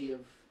variety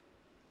of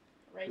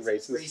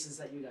Races. races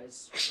that you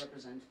guys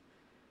represent.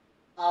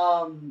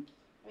 I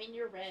mean,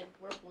 you're red.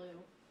 We're blue.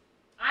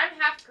 I'm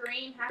half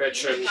green, half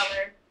Bertrand. human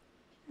color.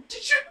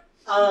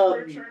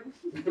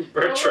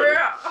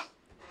 Bertrand.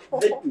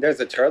 There's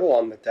a turtle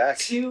on the deck.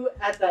 Two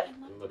at that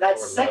Look that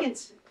toward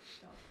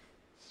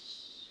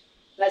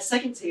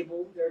second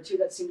table. There are two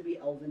that seem to be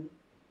elven.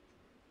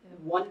 Yeah.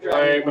 One Lame.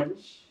 dragon,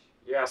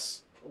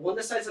 Yes. one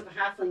the size of a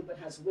halfling but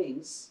has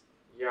wings.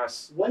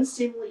 Yes. One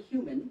seemingly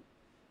human,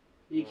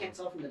 but you can't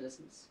tell from the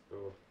distance.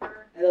 Ooh.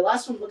 And the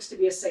last one looks to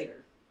be a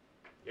satyr.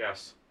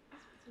 Yes.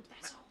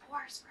 That's a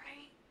horse,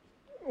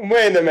 right?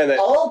 Wait a minute.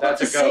 All but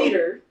That's the a goat.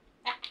 satyr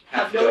have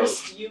Half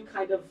noticed you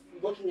kind of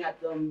looking at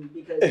them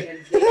because, and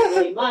they don't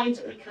really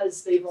mind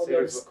because they've all Satyrs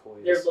noticed look coy.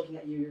 they're looking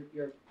at you.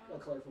 You're a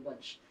colorful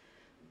bunch.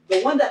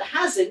 The one that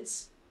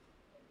hasn't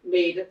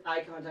made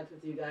eye contact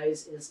with you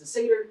guys is the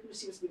satyr, who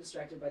seems to be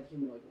distracted by the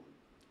humanoid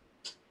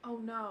one. Oh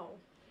no.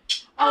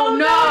 Oh,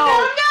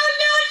 no!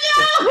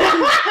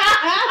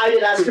 I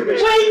did ask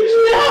permission.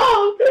 Wait,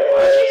 no! Did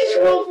you just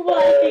roll for what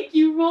I think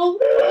you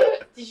rolled?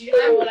 Did you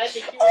roll what I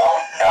think you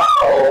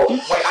rolled?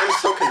 Wait, I'm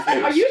so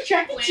confused. Are you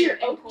attracted to your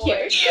Flynn own and Coy.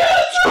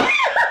 character?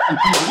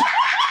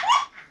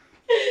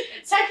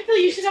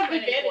 Technically, you should have an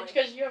Flynn and advantage Coy.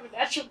 because you have a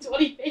natural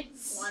 20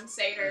 face. One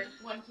satyr,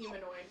 one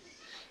humanoid.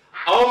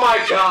 Oh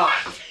my god!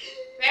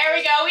 There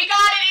we go. We got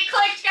it. It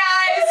clicked,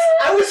 guys.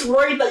 I was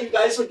worried that you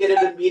guys would get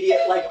an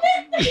immediate, like,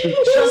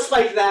 just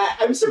like that.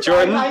 I'm surprised.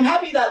 Jordan? I'm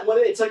happy that one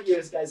it took you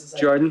guys a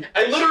second. Jordan.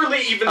 I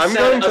literally even I'm said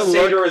going a to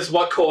satyr is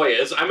what koi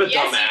is. I'm a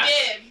Yes, dumbass.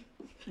 you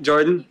did.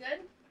 Jordan, You good?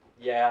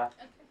 Yeah.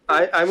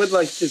 I would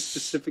like to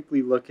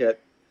specifically look at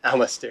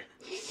Alistair.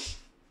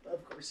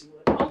 Of course you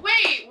would. Oh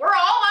wait, we're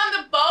all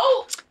on the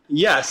boat.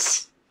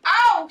 Yes.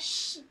 Oh,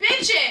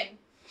 bitchin'.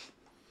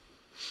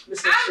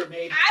 Mr. I'm-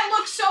 Tremaine. I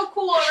look so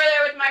cool over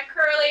there with my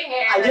curly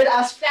hair. I did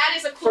ask That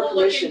is a for cool looking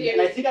permission, dude.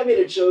 and I think I made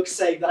a joke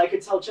saying that I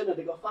could tell Jenna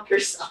to go fuck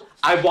herself.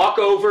 I walk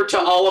over to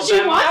all of She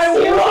them. wants I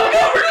to. walk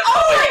over.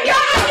 Oh my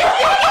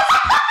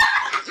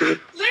god!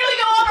 Literally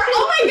go over.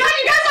 Oh my god,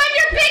 you guys! I'm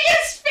your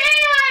biggest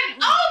fan.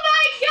 Oh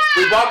my god!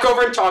 We walk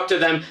over and talk to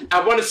them. I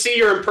want to see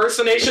your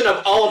impersonation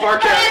of all of our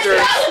characters.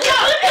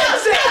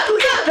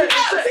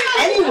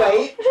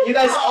 Anyway, you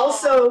guys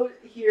also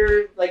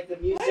hear like the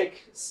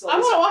music. I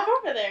want to walk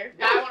over there.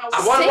 I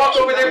I want to walk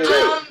over there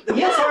too. The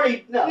meal's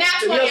already no. Nat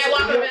the 20, meal's- I walk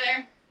the over meal-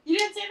 there. You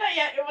didn't say that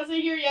yet. It wasn't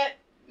here yet.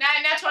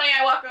 Nat 20,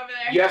 I walk over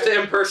there. You have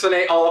to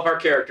impersonate all of our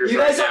characters You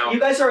right guys, now. you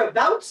guys are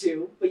about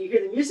to, but you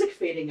hear the music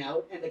fading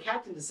out and the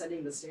captain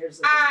descending the stairs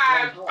of the Ah,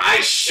 grand hall.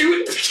 I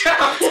shoot the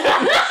captain.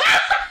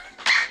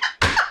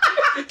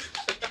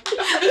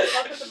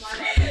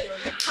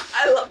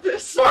 I love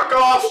this. Fuck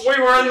off!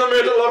 We were in the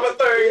middle of a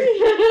thing!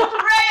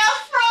 Ray of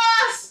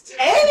Frost!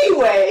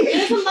 Anyway!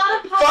 There's a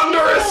lot of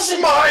Thunderous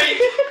smite!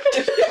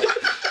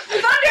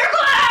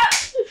 Thunderclap!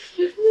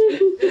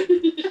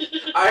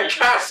 I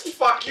cast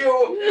fuck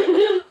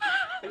you!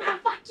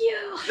 Fuck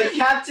you. The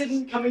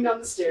captain coming down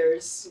the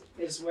stairs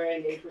is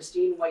wearing a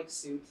pristine white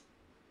suit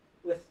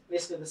with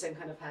basically the same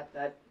kind of hat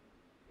that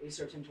a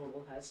certain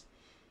turtle has.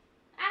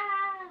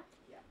 Ah.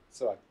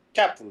 So a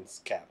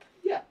captain's cap.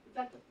 Yeah,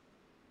 exactly.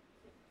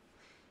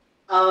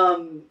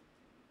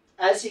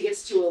 As he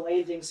gets to a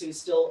landing, so he's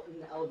still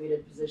in an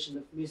elevated position,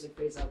 the music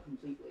fades out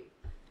completely.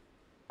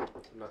 I'm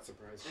not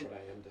surprised, but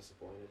I am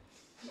disappointed.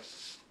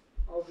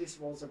 All of these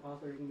rolls are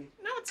bothering me.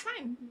 No, it's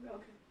fine.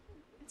 Okay.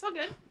 It's all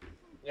good.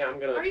 Yeah, I'm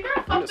Are you gonna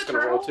I'm fuck just the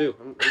gonna roll turtle? too.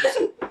 I'm just,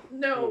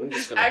 No, I'm just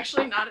he's gonna-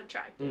 actually not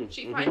attractive. Mm,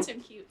 She mhm. finds him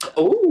cute.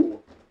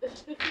 Ooh!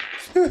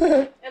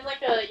 In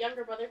like a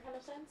younger brother kind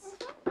of sense.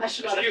 I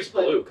should I not should have use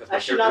blue, 'cause my I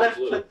should not have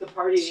character's blue. put the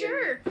party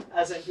Sure. in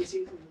as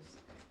NPCs.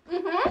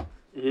 Mm-hmm.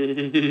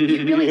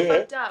 You really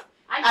fucked up.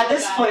 At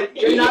this point,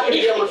 you're not going to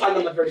be able to find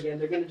them ever again.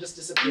 They're going to just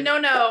disappear.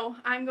 No.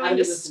 I'm going I'm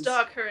to innocent.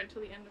 stalk her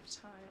until the end of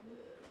time.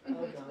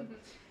 Oh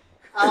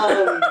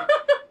god.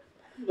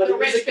 But The it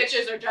was rich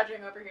bitches are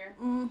judging over here.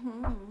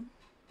 Mm-hmm.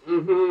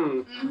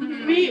 Mm-hmm.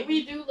 Mm-hmm.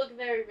 We do look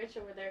very rich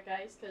over there,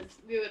 guys, because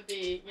we would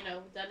be,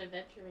 done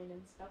adventuring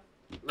and stuff.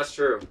 That's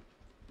true.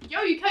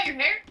 Yo, you cut your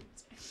hair?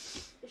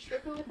 Is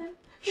Shruka with him?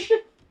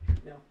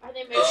 No. Are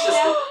they married It's just-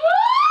 now?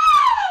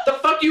 The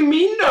fuck you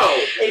mean no?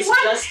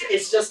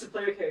 It's just the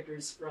player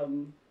characters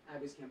from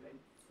Abby's campaign.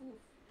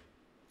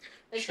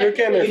 They Shruka and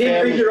technically- her You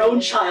didn't bring family. your own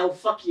child.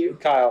 Fuck you.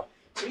 Kyle,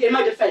 In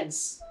my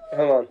defense,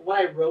 hold on. when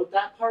I wrote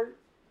that part,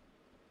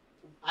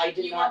 I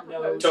did You not weren't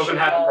know. proposed Tobin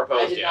hadn't I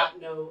proposed did yet.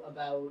 not know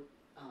about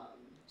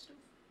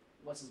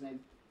what's his name?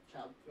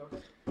 Child.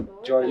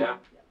 Jordan. Yeah.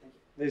 Yeah. Thank you.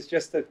 There's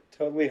just a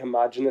totally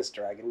homogenous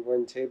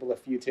Dragonborn table a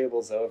few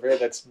tables over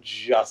that's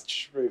just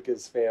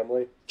Shruka's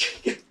family.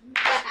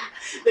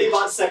 They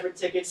bought separate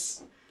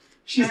tickets.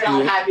 She's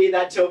not happy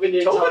that Tobin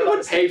didn't tell her Tobin about would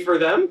this. pay for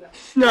them.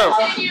 No,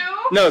 Continue.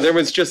 no, there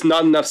was just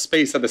not enough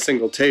space at a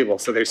single table,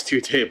 so there's two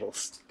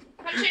tables.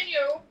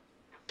 Continue.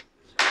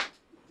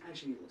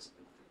 Actually, listen.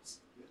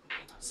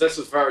 This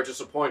is very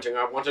disappointing.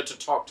 I wanted to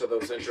talk to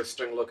those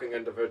interesting-looking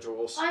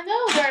individuals. I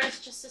know, they're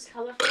just as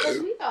colorful as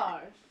we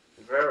are.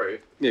 Very.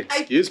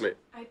 Excuse me.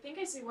 I think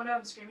I see one of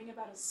them screaming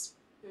about a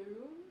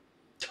spoon.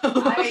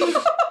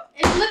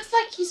 It looks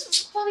like he's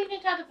pulling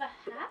it out of a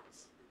hat.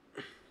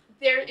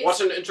 There is. What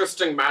an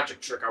interesting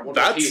magic trick. I wonder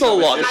if That's he's a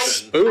lot of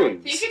magician. I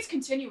spoons. think it's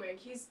continuing.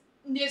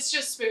 It's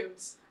just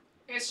spoons.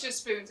 It's just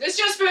spoons. It's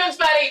just spoons,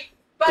 buddy.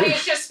 Buddy,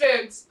 it's just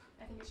spoons.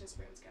 I think it's just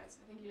spoons, guys.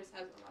 I think he just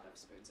has a lot of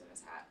spoons in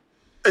his hat.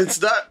 It's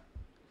that.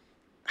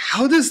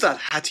 How does that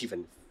hat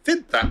even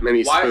fit that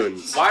many Why-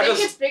 spoons? why I think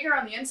does- it's bigger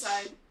on the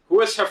inside. Who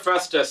is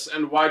Hephaestus,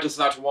 and why does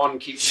that one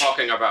keep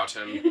talking about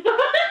him?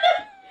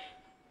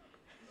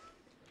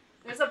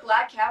 There's a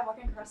black cat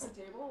walking across the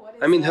table. What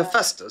is I mean, that?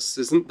 Hephaestus,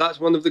 isn't that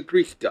one of the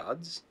Greek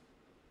gods?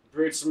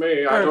 Beats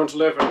me. I don't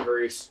live in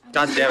Greece.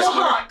 God damn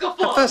it.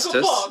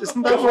 Hephaestus,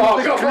 isn't that one Guffaw,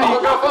 of the guffaw,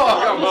 Greek?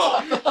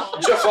 guffaw,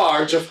 guffaw.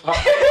 Jafar, Jafar.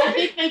 I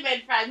think they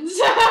made friends.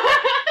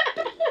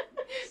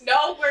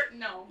 No,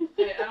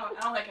 I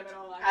don't like him at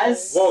all. Actually.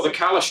 As Whoa, the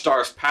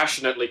Kalishtar's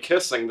passionately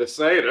kissing the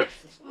satyr.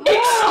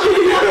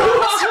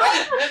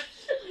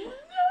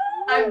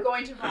 I'm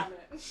going to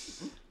vomit.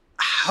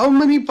 How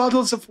many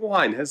bottles of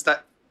wine has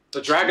that? The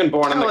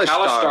Dragonborn and the Kalishtar.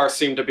 Kalishtar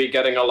seem to be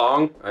getting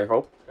along, I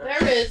hope.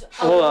 There is a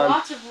Hold on.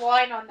 lot of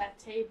wine on that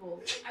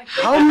table. I think,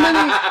 How many?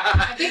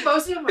 I think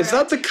most of them are. Is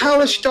that the empty, too.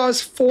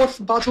 Kalishtar's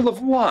fourth bottle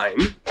of wine?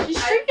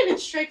 She's drinking it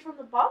straight from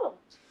the bottle.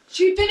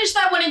 She finished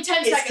that one in 10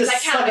 it's seconds. the I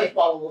counted. seventh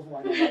bottle of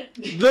wine.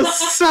 The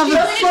seventh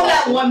Finished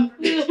that bottle. one.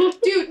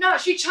 Dude, no,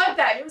 she chugged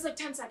that. It was like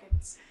 10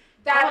 seconds.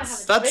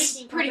 That's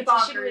That's pretty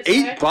competition bonkers. with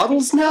 8 her.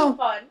 bottles So now?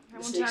 fun. I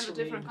want to have a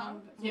different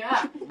conversation.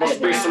 Yeah.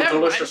 Must be some Never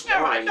mind, delicious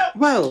never mind, wine.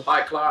 Well,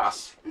 High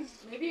class.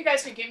 Maybe you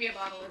guys could give me a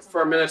bottle or something.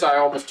 For a minute, I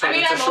almost I turned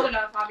mean, into I'm old Sean.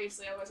 enough,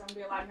 obviously. Otherwise, I'm going to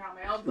be allowed here on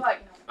my own.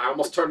 But, I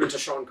almost turned into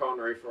Sean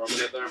Connery for a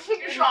minute there.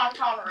 Sean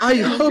Connery. I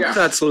hope Yeah.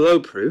 that's low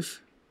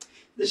proof.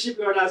 The ship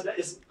we are now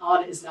is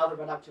now the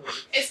Red October.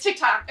 It's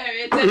TikTok.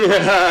 It's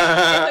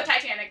the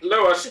Titanic.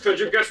 Lewis, could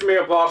you get me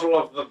a bottle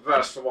of the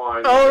best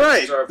wine? All you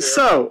right, serve here?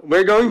 so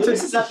we're going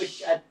Lewis is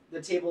to. at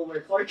the table where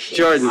Clark is.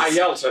 Jordan. I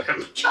yelled at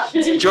him.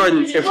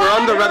 Jordan, if we're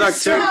on the Red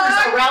October.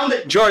 Around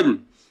it.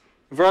 Jordan,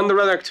 if we're on the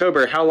Red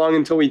October, how long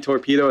until we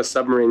torpedo a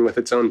submarine with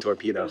its own That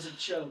torpedo? was a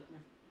joke.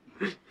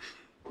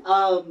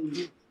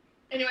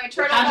 Anyway, The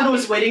turtle. captain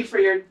was waiting for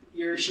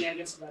your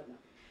shenanigans about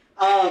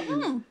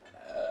now.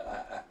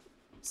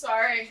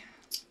 Sorry.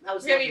 That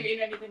was We haven't lovely.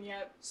 even eaten anything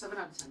yet. 7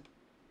 out of 10.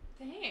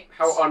 Thanks.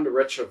 How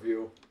unrich of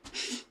you.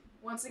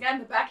 Once again,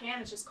 the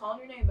backhand is just calling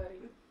your name, buddy.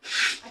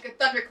 I could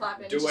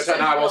thunderclap it. Do just it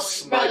and I will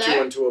start smite you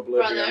Brother, into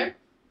oblivion. Brother,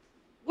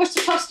 we're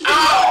supposed to be.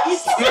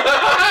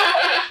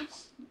 Ow!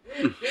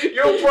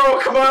 You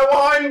broke my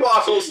wine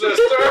bottle, sister! going.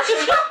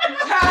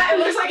 It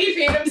looks like he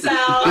peed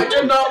himself. I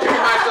did not pee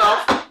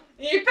myself.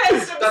 He pissed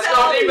himself. That's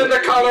not even the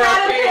color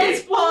Got of a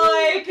piss pee.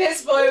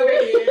 boy over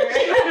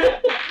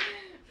here.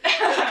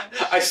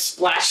 I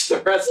splashed the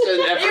rest in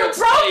You Everett's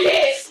broke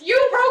face. it.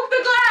 You broke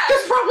the glass.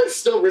 There's probably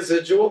still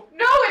residual.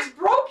 No, it's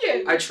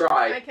broken. I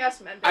tried. I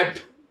cast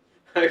Mending.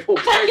 I will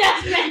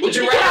break. Would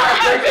you rather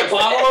I break the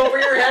bottle over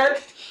your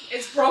head?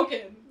 It's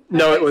broken.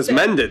 No, it was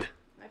mended.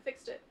 I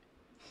fixed it.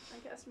 I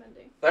cast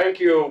Mending. Thank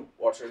you.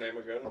 What's your name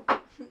again?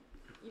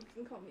 You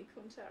can call me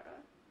Kuntara.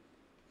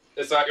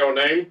 Is that your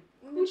name?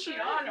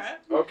 Kuchiara.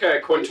 Okay,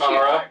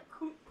 Quintara.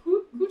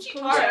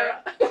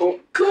 Kuchitara.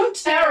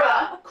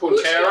 Kuntara.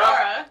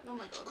 Kuntera? Oh my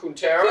god.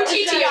 Kuntera?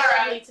 Kuchitiara.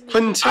 I am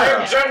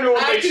Quintera.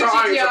 genuinely I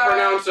trying to Kuchitiara.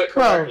 pronounce it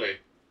correctly.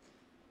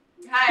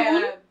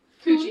 Hi,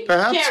 Kuchi.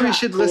 Perhaps we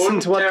should listen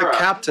to what the Quintera.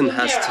 captain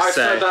has to I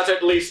said say. that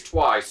at least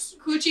twice.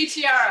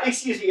 Kuchitiara.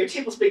 Excuse me, your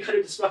table's being kind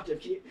of disruptive.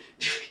 Can you?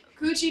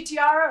 Kuchitiara,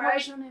 What right?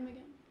 was your name again?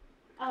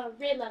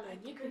 Red Lemon.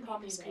 You can call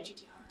me Red.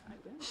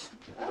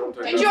 I don't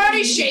think Did you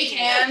already shake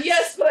hands?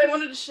 Yes, but I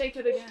wanted to shake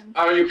it again.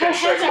 Oh, you can Her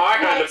shake hands are my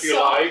quite hand if you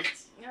soft. like.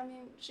 I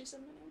mean, she said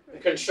my name You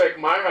correctly. can shake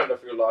my hand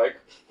if you like.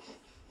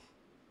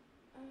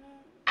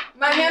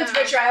 My hand's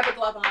richer, I have a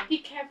glove on. Be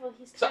careful,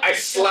 he's So I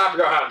slap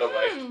your hand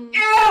away.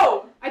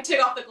 Ew! I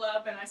take off the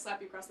glove and I slap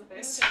you across the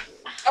face.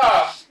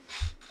 Ah,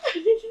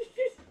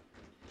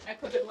 I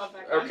put the glove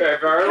back on. okay,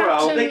 very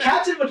well. The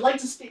captain would like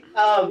to speak.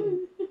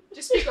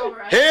 Just speak over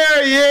us.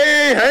 Hear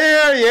ye,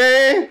 hear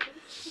ye.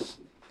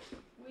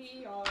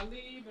 We are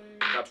leaving.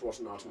 That was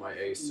not my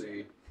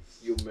AC.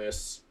 You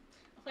miss.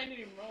 I didn't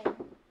even roll.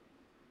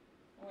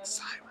 11.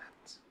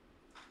 Silence.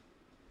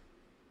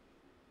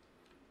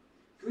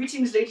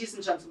 Greetings, ladies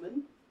and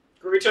gentlemen.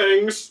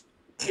 Greetings.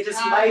 It is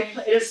Hi.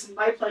 it is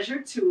my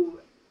pleasure to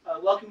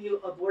welcome you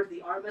aboard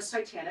the RMS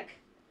Titanic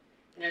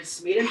in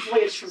its maiden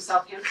voyage from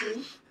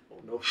Southampton, Oh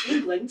no.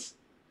 England,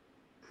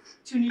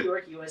 to New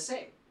York,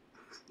 USA.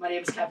 My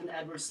name is Captain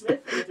Edward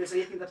Smith, and if there's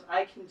anything that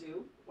I can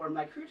do or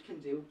my crew can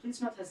do, please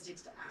do not hesitate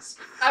to ask.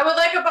 I would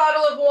like a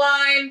bottle of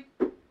wine.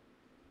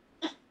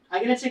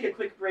 I'm gonna take a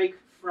quick break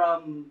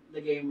from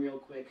the game real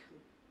quick.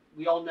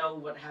 We all know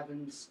what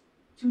happens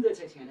to the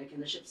Titanic,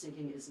 and the ship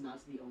sinking is not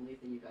the only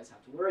thing you guys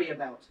have to worry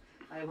about.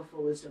 I have a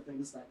full list of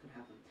things that could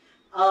happen.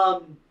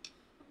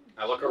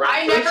 I look around.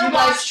 I for, if never you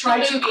guys watched try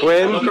the to- movie. I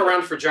Quinn, look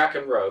around for Jack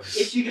and Rose.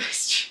 If you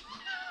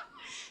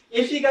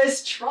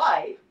guys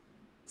try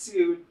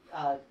to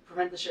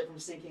prevent the ship from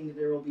sinking,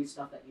 there will be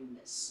stuff that you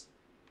miss.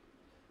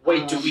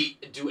 Wait,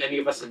 do any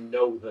of us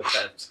know that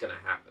that's gonna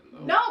happen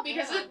though? No,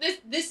 because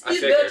this I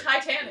is the figured.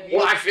 Titanic.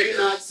 Well, I Do figured.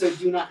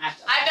 not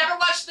act. I've never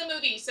watched the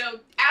movie,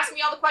 so ask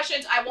me all the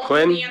questions. I won't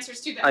Quinn, know the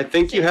answers to them. I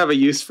think you have a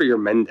use for your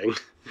mending.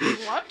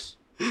 What?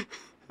 I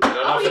don't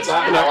know if it's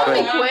yeah. that No, hard.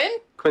 Quinn.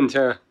 Quinn?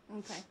 Quintera.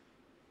 Okay.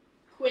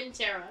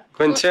 Quintera.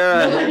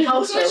 Quintera.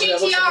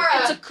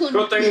 Kuchitiara. It's a kun.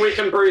 Good thing we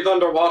can breathe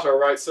underwater,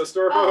 right,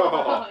 sister?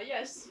 Oh,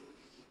 yes.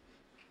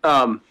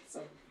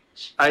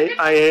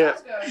 I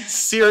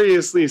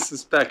seriously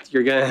suspect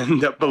you're gonna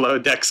end up below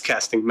decks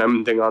casting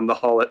mending on the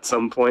hull at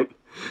some point.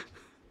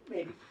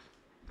 Maybe.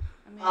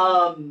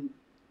 I mean,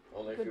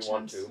 Only good if you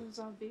want to. chances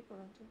of people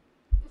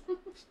into.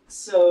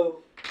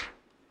 So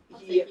I'll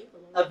he take you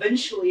below.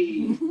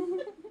 eventually.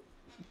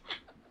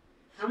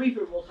 How many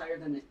people rolled higher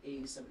than an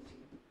A17 on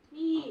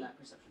Me. that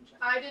perception check?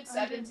 I did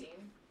 17.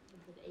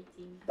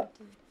 18.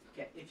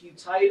 Okay, if you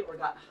tied or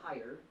got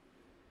higher,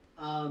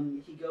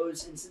 he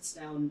goes and sits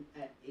down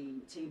at a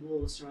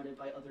table surrounded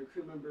by other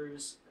crew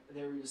members.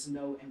 There is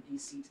no empty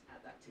seat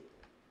at that table.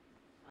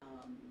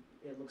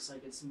 It looks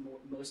like it's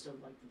most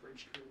of like the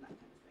bridge crew and that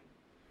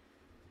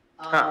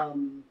kind of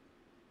thing.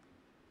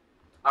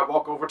 I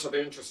walk over to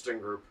the interesting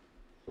group.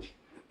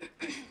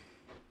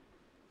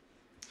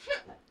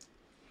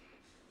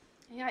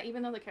 Yeah,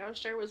 even though the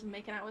couch chair was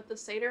making out with the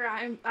satyr,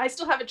 I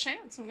still have a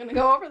chance. I'm gonna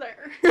go over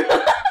there.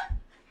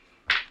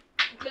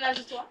 Did I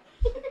just walk?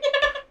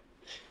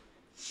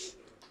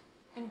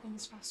 Anything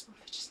is possible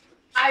if you just.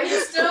 I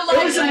would still It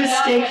like was a to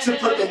mistake to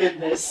put them in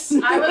this.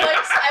 I would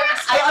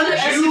I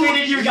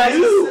underestimated your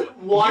guys'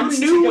 want You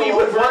to knew go we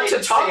would over want to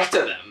and talk say-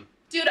 to them.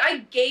 Dude, I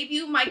gave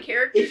you my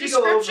character If you go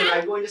over, description.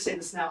 I'm going to say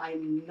this now.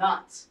 I'm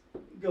not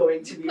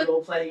going to be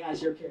role playing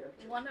as your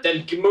character. One of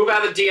Then move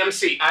out of the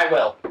DMC. I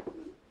will.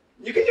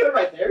 You can do it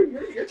right there.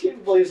 Your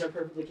capabilities are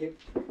perfectly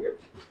capable.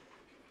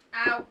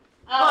 Ow.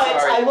 But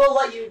Sorry. I will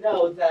let you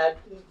know that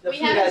the We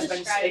food haven't has been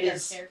described it our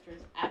is.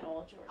 characters at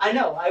all, George. I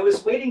know. I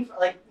was waiting for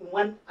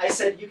when I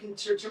said you can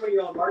determine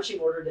your own marching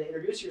order to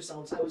introduce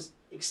yourselves. I was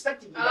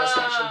expecting you guys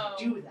to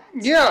actually do that.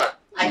 Yeah,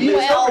 I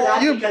moved over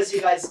that you- because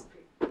you guys.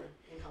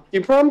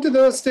 you prompted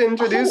us to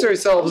introduce Oh,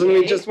 ourselves, and we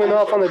okay. just went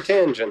off on a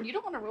tangent. You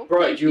don't want to roll.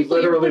 Bro, you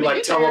literally like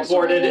introduce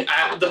yourself.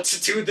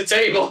 teleported to the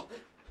table.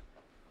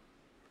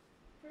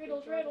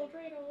 Dreidel, dreidel,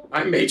 dreidel.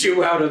 I made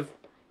you out of.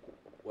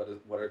 What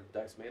are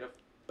dice made of?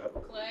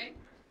 Clay.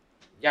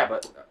 Yeah,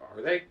 but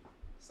are they?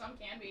 Some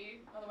can be.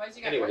 Otherwise,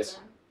 you got Anyways.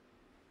 poison.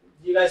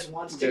 You guys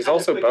want to There's kind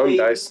also of bone quickly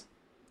dice.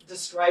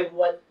 describe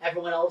what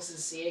everyone else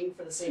is seeing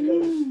for the sake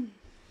of.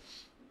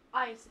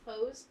 I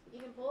suppose you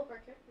can pull up our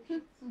character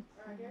sheets.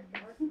 Or our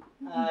character.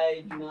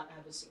 I do not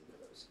have a scene for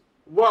those.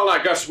 Well,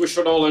 I guess we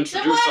should all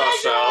introduce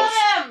ourselves.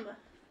 Them.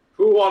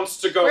 Who wants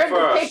to go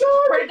first?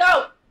 Where'd it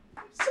go?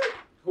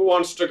 Who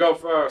wants to go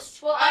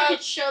first? Well, I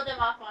could show them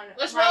off on.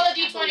 Let's my roll a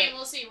d20 tablet. and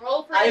we'll see.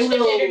 Roll for I initiative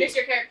to will- introduce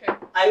your character.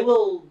 I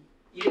will.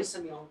 You didn't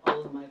send me all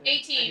of them either.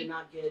 18. I did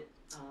not get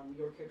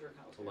your character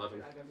account.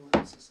 11. I have everyone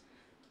else's.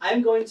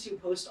 I'm going to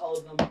post all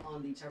of them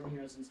on the Tavern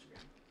Heroes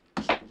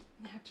Instagram.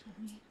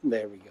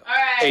 There we go.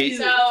 Alright, 8.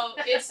 so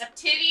it's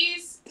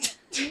titties,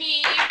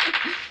 me.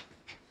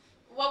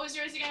 What was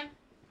yours again?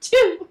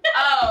 2.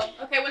 Oh,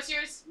 okay, what's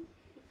yours?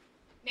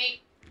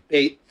 Nate.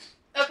 8.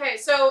 Okay,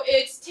 so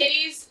it's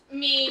titties,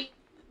 me,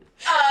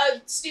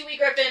 Stewie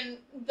Griffin,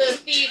 the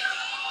thief,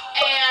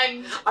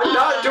 and I'm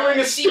not doing a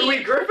the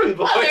Stewie Griffin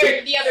voice.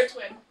 the other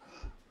twin.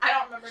 I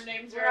don't remember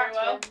names We're very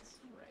not well. twins.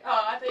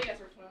 Oh, I thought you guys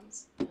were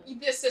twins.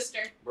 The sister,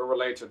 We're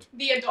related.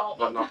 the adult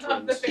But not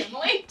of the twins.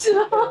 family.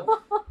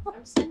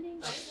 I'm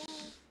sending. Right now.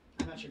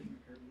 I'm not sure if you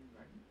heard me.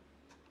 Right?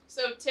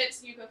 So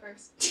tits, you go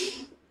first.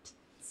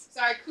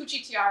 Sorry,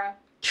 Coochie Tiara.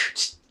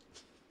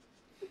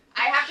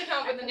 I have to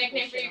come up with a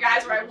nickname for you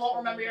guys, or I won't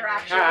remember your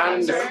actual Can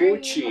names.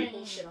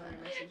 Coochie.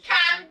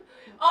 Can.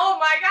 Oh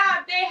my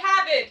God, they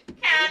have it.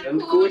 Can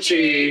And Coochie.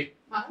 Coochie.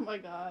 Oh my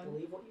god.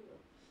 Believe what you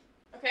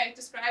will. Okay,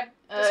 describe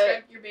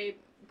your babe.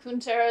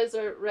 Kuntera is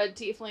a red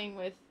tiefling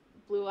with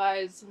blue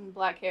eyes and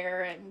black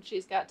hair, and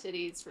she's got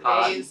titties for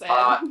Hot, days.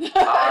 hot, and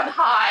hot. and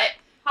hot.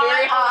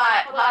 Very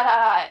hot.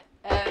 Hot.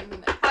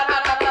 And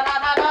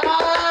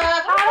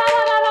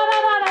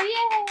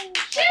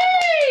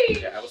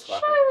yay! Yeah, I was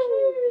clapping.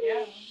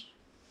 Yeah.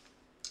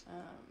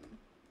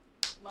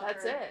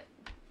 That's it.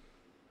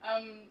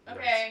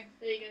 Okay.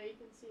 There you go. You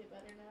can see it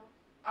better now.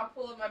 I'll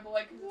pull up my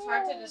boy because it's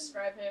hard to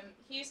describe him.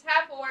 He's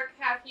half orc,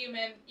 half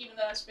human, even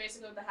though that's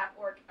basically what the half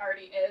orc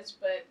already is.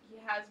 But he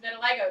has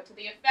vitiligo to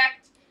the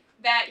effect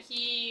that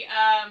he,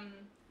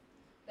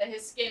 that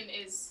his skin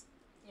is,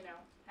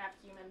 half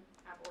human,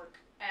 half orc.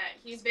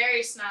 He's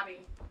very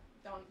snobby.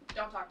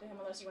 Don't talk to him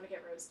unless you want to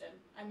get roasted.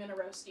 I'm in a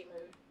roasty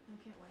mood. I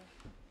can't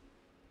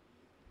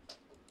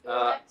wait.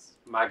 Uh,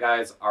 My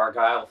guy's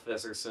Argyle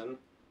Fisserson.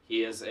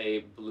 He is a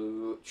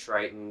blue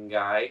Triton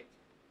guy.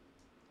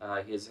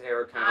 His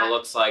hair kind of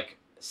looks like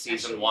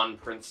season 1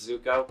 Prince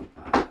Zuko.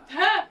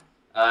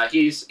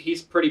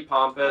 He's pretty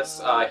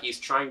pompous. He's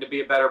trying to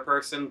be a better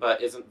person,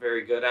 but isn't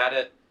very good at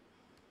it.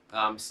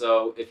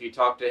 So if you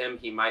talk to him,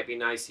 he might be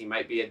nice. He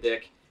might be a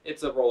dick.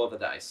 It's a roll of the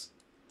dice.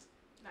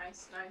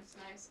 Nice.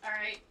 All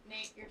right,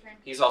 Nate, your turn.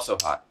 He's also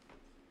hot,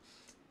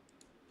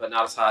 but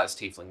not as hot as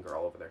Tiefling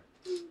Girl over there.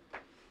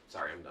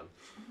 Sorry, I'm done.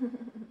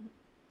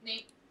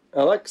 Nate.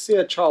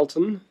 Alexia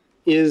Charlton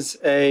is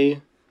a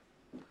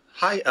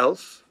high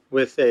elf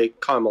with a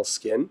caramel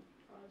skin,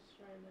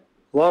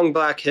 long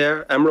black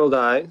hair, emerald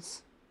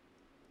eyes,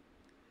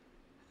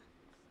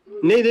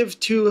 native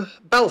to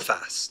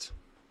Belfast,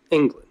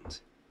 England.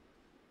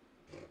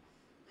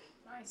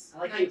 Nice. I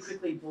like how you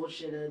quickly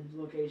bullshitted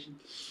location.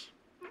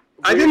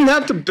 I didn't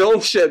have to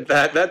bullshit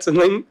that. That's a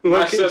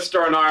My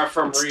sister and I are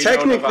from It's Reno,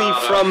 technically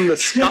Nevada. from the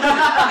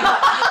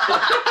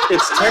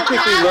It's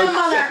technically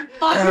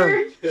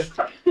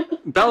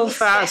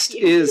Belfast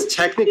is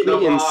technically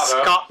in Nevada.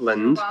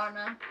 Scotland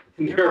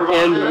Nirvana.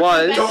 and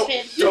was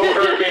Don't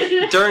hurt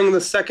me. during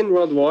the Second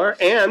World War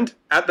and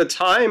at the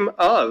time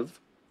of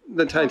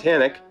the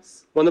Titanic,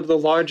 one of the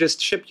largest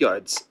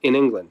shipyards in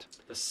England.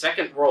 The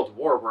Second World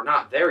War, we're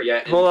not there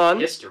yet in Hold on.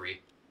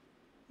 history.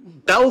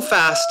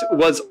 Belfast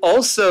was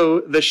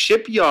also the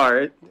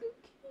shipyard,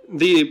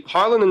 the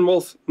Harlan and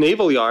Wolff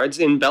naval yards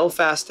in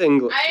Belfast,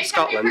 England, I come here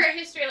Scotland, for a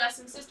history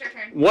lesson. Sister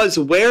turn. was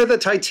where the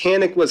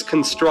Titanic was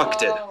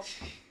constructed. Oh.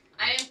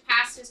 I didn't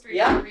pass history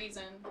Yeah. for a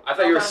reason. I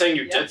thought you were saying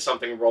you Yeah. did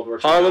something in World War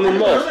II. Harlan and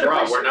Wolff.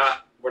 Bro,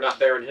 we're not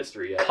there in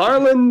history yet.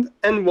 Harlan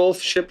and Wolff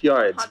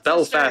shipyards, Hot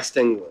Belfast,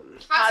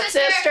 England. Hot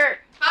sister.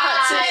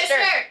 Hot sister.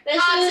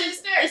 Hot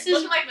sister. This is-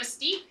 Looking like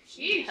Mystique.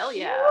 Sheesh. Hell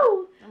yeah.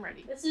 Woo. I'm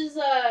ready. This is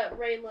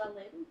Ray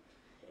Lelin, and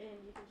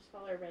you can just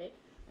call her Ray.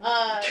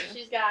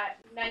 She's got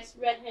nice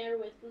red hair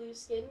with blue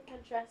skin,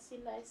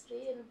 contrasting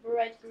nicely, and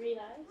bright green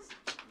eyes.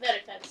 Very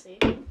fancy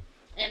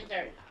and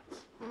very hot.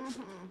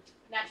 Mm-hmm.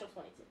 Natural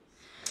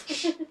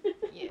 22.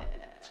 Yeah.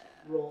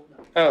 Roll.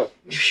 No. Oh,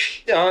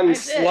 I on did.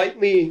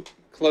 slightly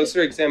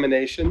closer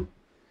examination,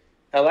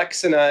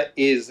 Alexina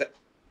is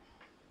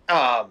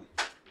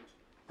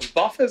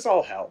buff as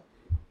all hell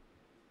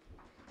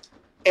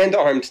and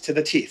armed to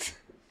the teeth.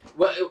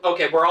 Well,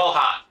 okay, we're all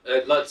hot.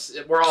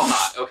 We're all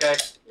hot, okay?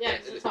 Yeah,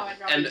 'cause that's how I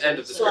dropped End it.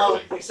 of the So-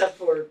 Well, except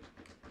for.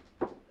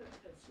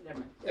 Never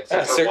mind.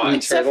 Except for certain what?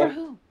 Except for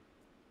turtle. who?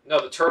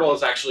 No, the turtle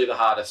is actually the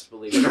hottest,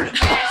 believe it or not.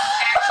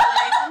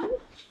 Yes, actually.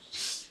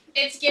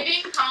 It's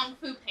giving Kung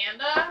Fu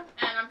Panda,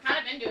 and I'm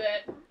kind of into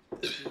it.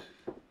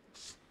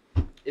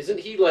 Isn't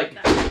he like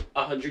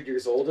 100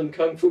 years old in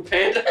Kung Fu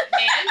Panda?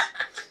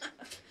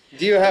 And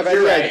Do you have any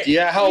You're right.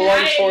 idea how long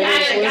I 4 gotta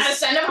days was?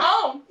 send him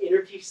home.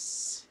 Inner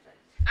peace.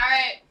 All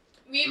right,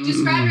 we've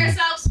described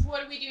ourselves.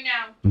 What do we do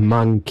now? Give us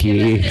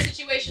Monkey. in a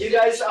situation. You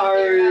that we guys can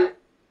figure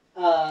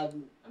are. out.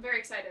 I'm very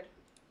excited.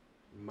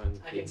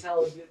 I can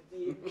tell.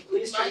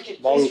 Please try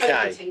to Monkey.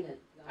 contain it.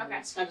 All Okay.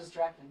 It's kind of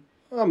distracting.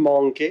 A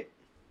monkey.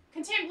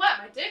 Contain what?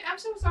 My dick? I'm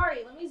so sorry.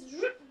 Let me.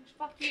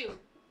 Fuck you.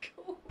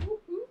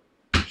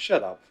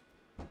 Shut up.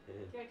 Yeah,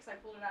 because I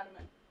pulled it out of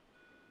it.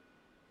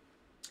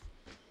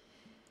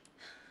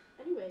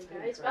 Anyway,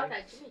 guys, about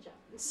that Jimmy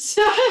John's.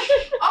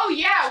 Oh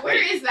yeah, where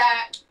is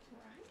that?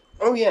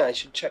 Oh yeah, I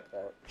should check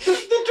that. The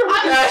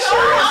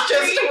DoorDasher is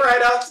just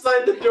right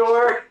outside the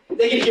door.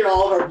 They can hear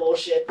all of our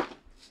bullshit.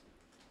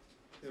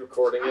 He's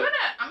recording I'm it.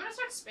 gonna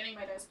start spinning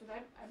my dice because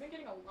I've been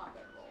getting a lot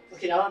better rolls.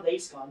 Okay, now that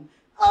they's gone.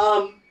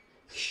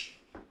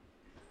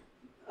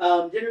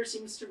 Dinner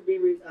seems to be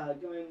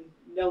going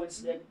no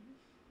incident.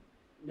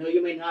 No,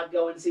 you may not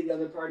go and see the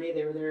other party.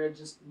 They were there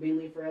just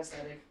mainly for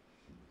aesthetic.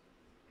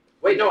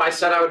 Wait, no, I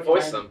said I would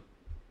voice them.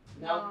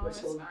 No,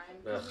 it's we're still. fine.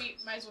 Yeah. We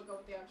might as well go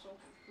with the actual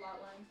plot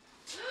line.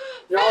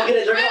 They're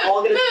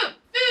all gonna.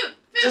 Food.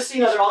 Just so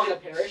you know, they're all gonna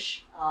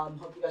perish.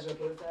 Hope you guys are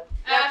okay with that.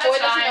 Yeah, That's boy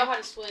doesn't fine. know how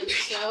to swim,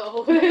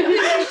 so.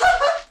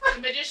 The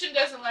magician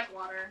doesn't like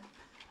water.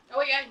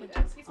 Oh yeah, he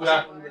does. He's Yeah.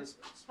 like water.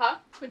 Huh?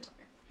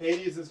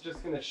 Hades is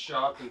just gonna show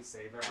up and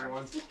save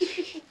everyone. They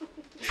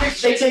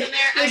Chips take- in there.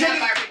 I they got take-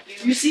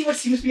 barbecue. You see what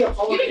seems to be a You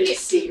polymer didn't get-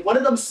 seed. One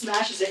of them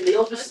smashes it, and they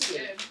all That's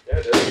disappear. good. There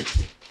it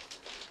is.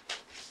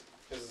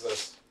 This is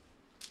this.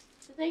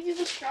 Did they give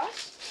us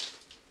straws?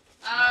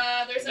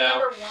 There's a No.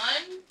 number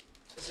 1.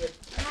 Is there-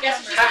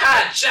 Yes.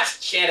 Haha,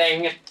 just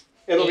kidding.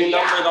 It'll be Yeah.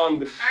 numbered on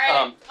the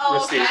Alright. Oh,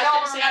 receipt. I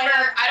don't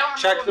remember.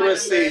 Check what the my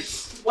receipt. number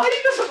is. Why do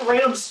you just have a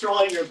random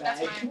straw in your bag?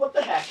 That's fine. What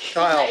the heck?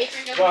 Kyle,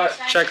 What?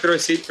 check the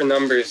receipt for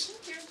numbers.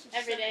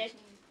 Every day.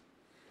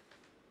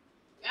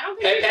 I don't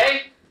think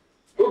Pepe?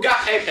 Who got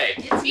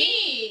Pepe? it's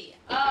me.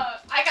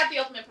 I got the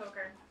ultimate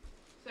poker.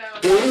 So.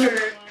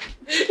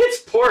 It's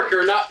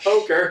porker, not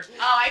poker.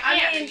 Oh, I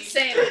can't. I mean, read.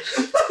 same.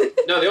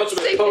 No, the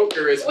ultimate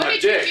poker is What my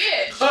did dick. you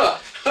get? Huh,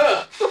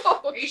 huh.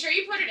 Are you sure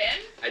you put it in?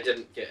 I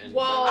didn't get anything.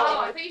 Whoa.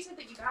 Oh, I thought you said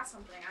that you got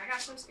something. I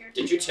got so scared.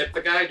 Did you tip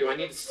the guy? Do I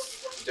need to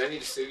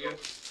sue you?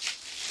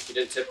 You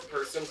didn't tip the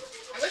person?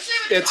 I wish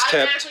they would It's just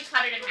tipped. automatically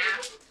cut it in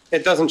half.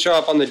 It doesn't show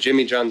up on the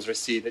Jimmy John's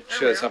receipt. It There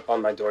shows we up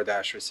on my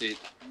DoorDash receipt.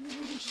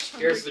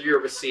 Here's your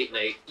receipt,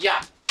 Nate.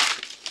 Yeah.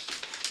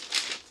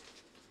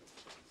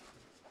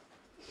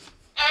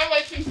 I'm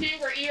like confused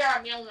for eating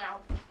our meal now.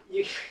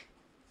 You...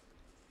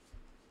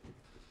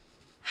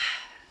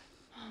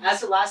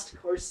 As the last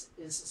course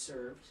is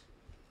served,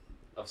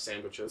 Of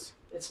sandwiches.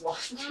 it's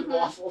Mhm.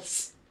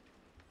 waffles.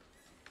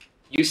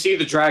 You see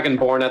the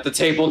Dragonborn at the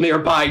table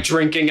nearby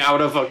drinking out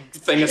of a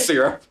thing of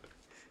syrup.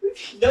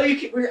 No, you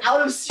can, we're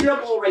out of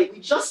syrup already. We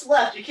just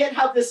left. You can't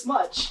have this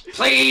much.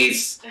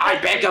 Please! I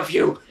beg of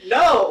you!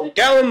 No!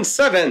 Gallon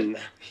 7.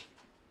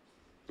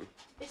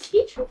 Is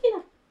he drinking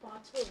a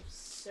bottle of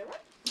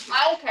syrup?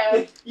 I don't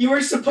care. You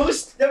were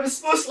supposed. That was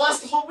supposed to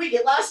last the whole week.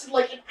 It lasted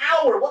like an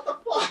hour. What the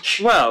fuck?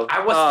 Well, I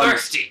was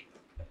thirsty.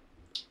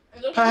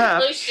 It looks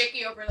Perhaps. really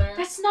sticky over there.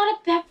 That's not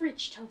a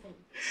beverage, Tobin.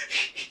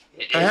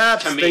 It is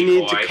perhaps to me, they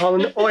need boy. to call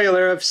an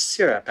oiler of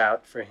syrup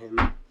out for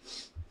him.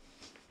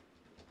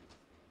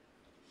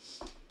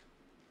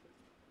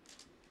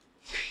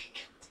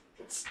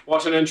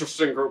 What an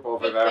interesting group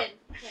over Wait, there. wait.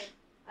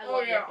 I Oh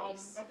love yeah, your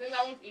face. I think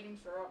that one's eating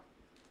syrup.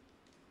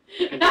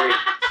 Agreed.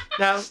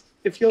 Now,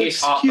 if you'll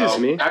He's hot, excuse though.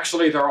 me,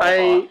 Actually, they're all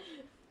I,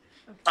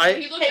 hot.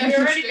 He looks Hey, extra you're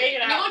already sticky. making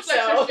He out, looks so-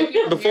 extra sticky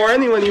from before here.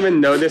 anyone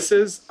even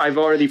notices, I've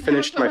already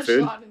finished my I haven't food.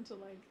 put much thought into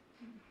like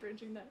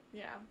bridging that.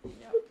 Yeah.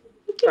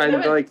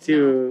 I'd like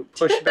to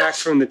push back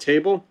from the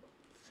table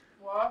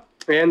What?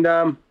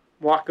 and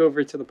walk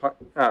over to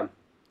the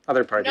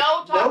other party.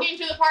 No talking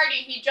to the party.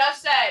 He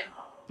just said.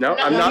 No,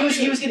 No, I'm No, not.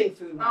 He was getting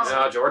food. Oh.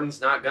 No, Jordan's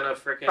not gonna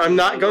freaking. I'm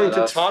not going let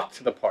to us- talk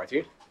to the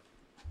party.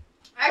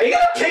 Are you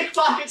gonna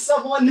pickpocket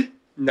someone?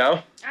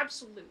 No.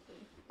 Absolutely.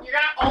 You're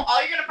gonna.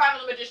 All you're gonna find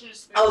with the magician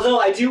is food. Although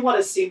I do want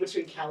to see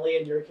between Callie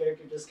and your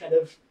character just kind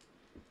of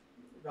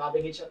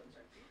robbing each other.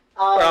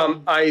 I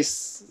No, you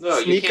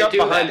sneak can't up do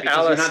that behind because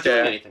you're not doing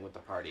Alistair anything with the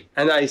party.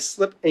 and I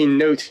slip a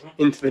note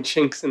into the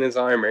chinks in his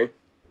armor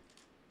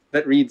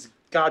that reads,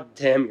 "God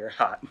damn, you're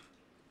hot."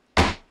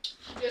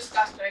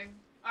 Disgusting.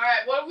 All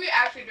right, what are we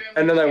actually doing?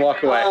 And then I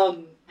walk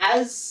away.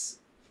 As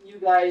you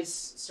guys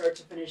start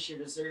to finish your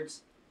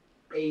desserts,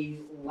 a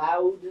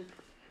loud,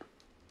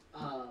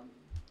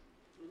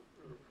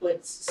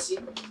 but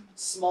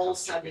small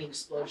sounding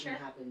explosion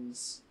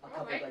happens a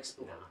couple Alright. decks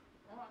below.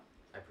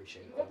 I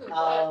appreciate it.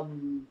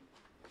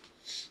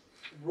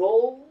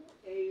 Roll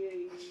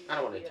a. I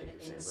don't wanna take an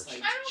your insight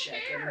sandwich. I don't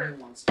check. care. Everyone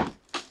who wants to.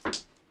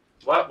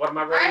 What am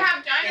I I rolling?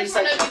 have giant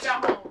Insight nuggies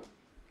check. at home.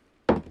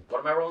 What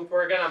am I rolling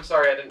for again? I'm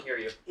sorry, I didn't hear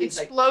you.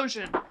 Insight.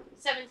 Explosion.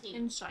 17.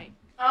 Insight.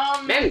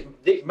 Man,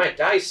 my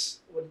dice.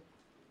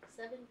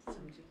 17.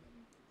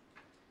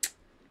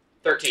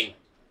 13.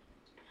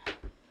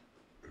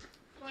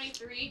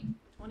 23.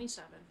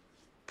 27.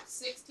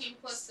 16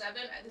 plus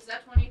 7. Is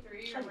that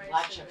 23 or am I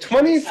Blackjack.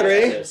 assuming? 23.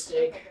 That's a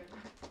mistake. Okay,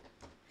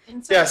 good.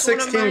 Insight's Yeah, one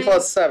of 16 my-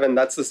 plus 7.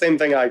 That's the same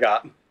thing I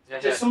got.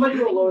 Did somebody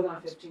roll lower than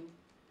a 15?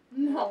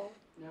 No.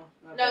 No.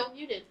 Okay. No,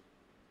 you did.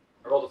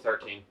 I rolled a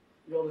 13,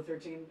 You rolled a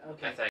 13? I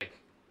Okay. think.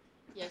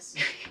 Yes,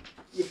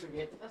 You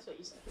forget. that's what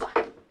you said.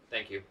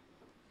 Thank you.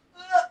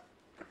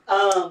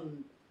 I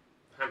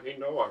mean,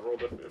 no, I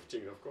rolled a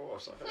 15, of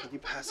course. Can you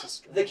pass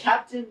us? The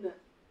captain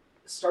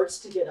starts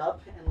to get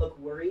up and look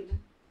worried,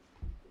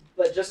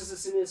 but just as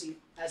soon as he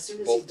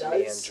Both to me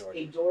and does,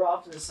 Jordan. a door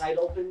off to the side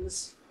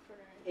opens,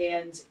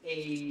 and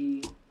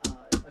a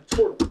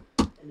turtle,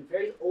 and a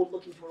very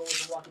old-looking turtle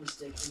with a walking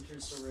stick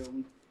enters the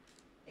room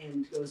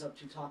and goes up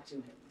to talk to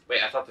him.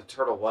 Wait, I thought the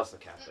turtle was the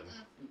captain.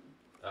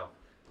 Oh.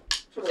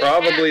 Turtle-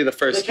 Probably the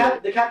first one.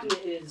 the captain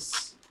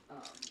is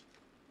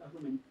a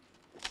human.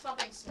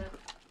 Something Smith.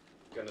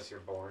 Goodness, you're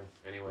boring.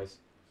 Anyways.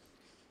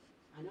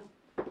 I know.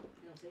 I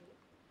don't take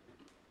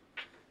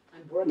it.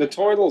 I'm bored. The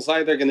turtle's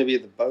either going to be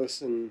the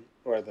bosun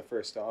or the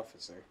first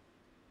officer.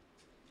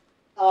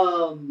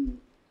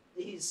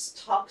 He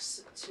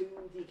talks to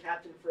the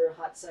captain for a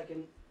hot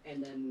second,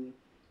 and then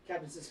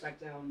captain sits back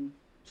down.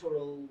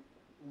 Turtle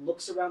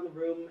looks around the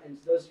room, and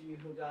to those of you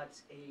who got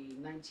a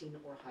 19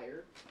 or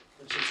higher,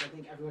 which is I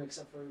think everyone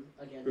except for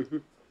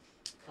again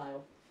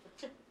Kyle.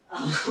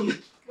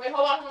 Wait,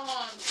 hold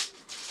on.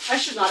 I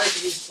should not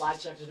have used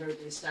blackjack to note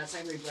these stats.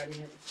 I'm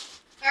regretting it.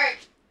 Alright,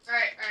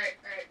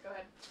 go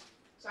ahead.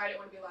 Sorry, I didn't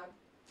want to be loud.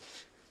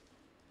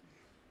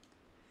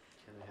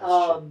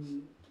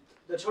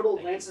 The turtle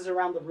glances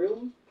around the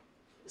room,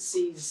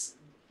 sees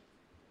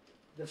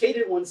the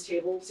faded one's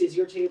table, sees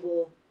your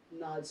table,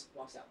 nods,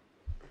 walks out.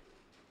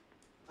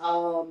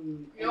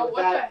 Yo, what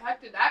the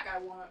heck did that guy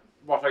want?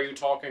 What are you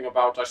talking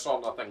about? I saw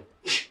nothing.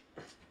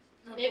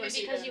 Of Maybe course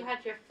he because did. you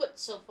had your foot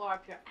so far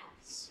up your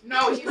ass.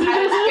 No, he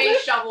had his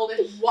face shoveled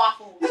and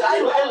waffled.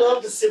 I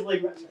love the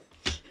sibling.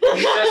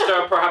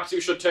 Sister, perhaps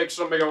you should take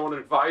some of your own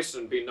advice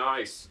and be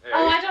nice. Eh?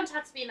 Oh, I don't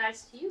have to be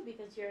nice to you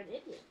because you're an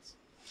idiot.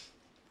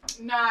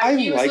 Nah, I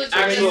he was like legit.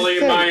 Actually,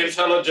 Thanks. my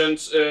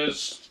intelligence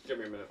is... Give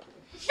me a minute.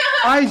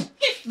 I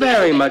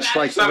very much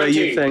like the way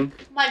you 17.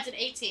 think. Mine's an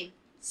 18.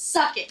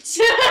 Suck it.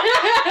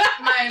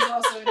 Mine's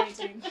also an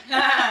 18.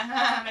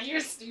 You're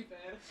stupid.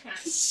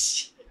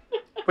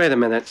 Wait a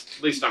minute.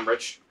 At least I'm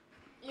rich.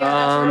 Yeah,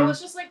 that turtle Um,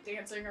 was just like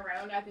dancing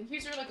around. I think he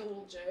was doing like a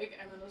little jig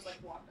and then just like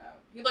walked out.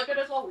 He looked at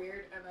us all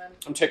weird and then.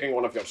 I'm taking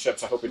one of your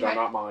chips. I hope you do Right.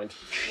 not mind.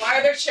 Why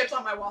are there chips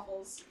on my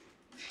waffles?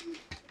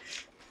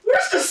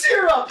 Where's the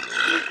syrup?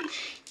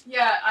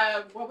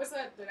 Yeah, what was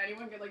that? Did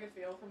anyone get like a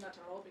feel from that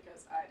turtle?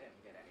 Because I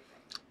didn't get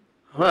anything.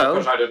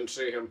 Because Well, I didn't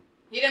see him.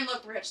 He didn't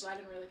look rich, so I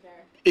didn't really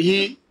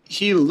care.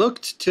 he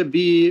looked to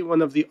be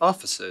one of the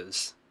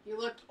officers. He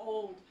looked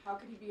old. How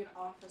could he be an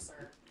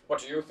officer?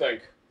 What do you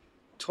think?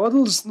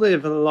 Turtles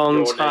live a long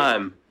Your name.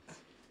 time.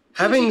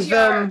 Having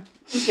them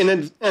in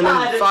an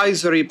God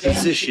advisory damn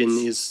position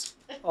it. is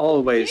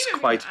always Maybe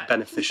quite not.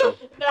 beneficial.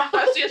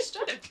 How's he a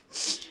student?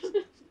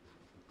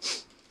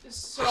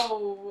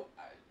 So,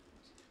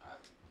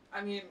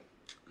 I mean,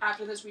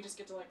 after this we just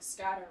get to like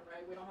scatter,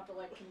 right? We don't have to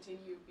like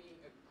continue being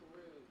a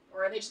group.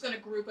 Or are they just gonna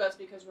group us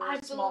because we're I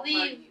small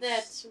believe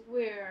parties? that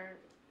we're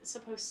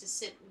supposed to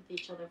sit with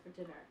each other for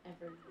dinner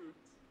every night.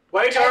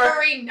 Waiter!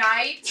 Every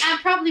night? And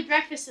probably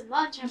breakfast and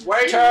lunch. I'm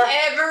Waiter! assuming.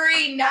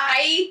 Every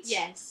night?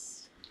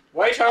 Yes.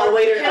 Waiter! A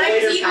waiter, Can I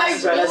see my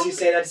passes right as room? you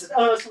say that. and says,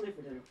 "Oh, it's something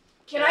for dinner."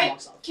 Can And I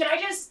walks off.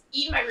 just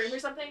eat in my room or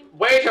something?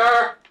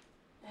 Waiter!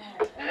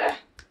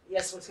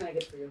 Yes, what's can I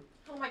get for you?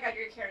 Oh my god,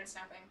 you're Karen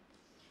snapping.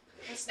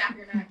 I'll snap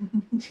your neck.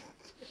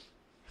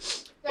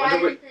 When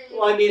do we-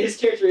 Well, I mean, his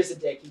character is a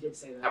dick. He did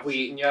say that. Have we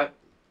eaten yet?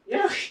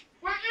 Yeah.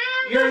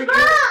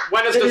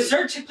 When is The this?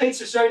 dessert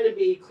plates are starting to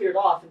be cleared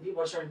off, and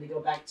people are starting to go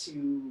back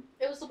to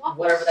It was the waffles.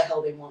 whatever the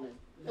hell they wanted.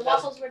 The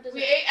waffles were dessert.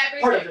 We ate Part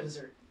of the everything.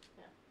 dessert.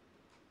 Yeah.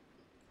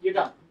 You're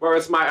done. Where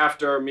is my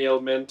after meal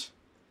mint?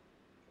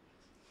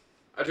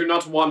 I do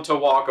not want to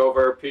walk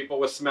over people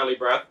with smelly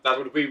breath. That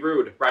would be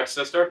rude, right,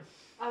 sister?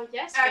 Oh,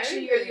 yes.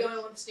 Actually, very you're the good. only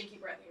one with stinky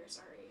breath here,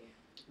 sorry.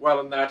 Well,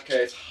 in that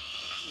case,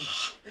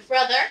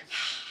 Brother.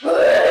 What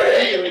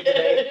are you doing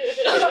today?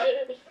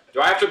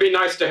 do I have to be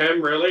nice to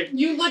him, really?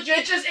 You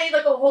legit just ate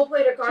like a whole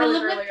plate of Kill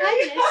garlic him with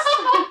earlier.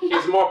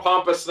 kindness. He's more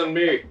pompous than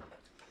me.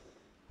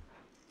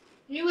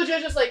 You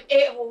legit just like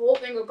ate a whole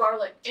thing of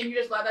garlic and you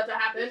just allowed that to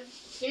happen.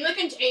 Can you like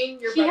contain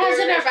your He brother has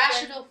an or something?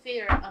 irrational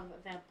fear of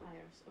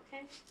vampires,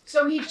 okay?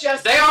 So he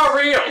just They are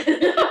real!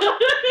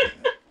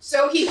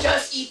 So he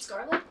just eats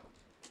garlic?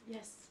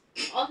 Yes.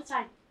 All the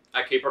time.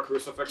 I keep a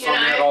crucifix Can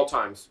on me I- at all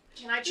times.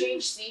 Can I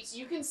change seats?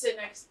 You can sit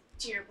next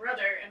to your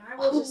brother and I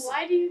will just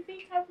Why do you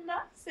think I'm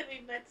not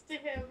sitting next to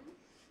him?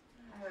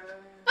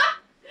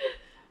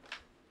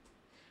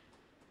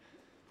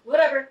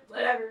 Whatever.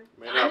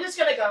 Man, I'm just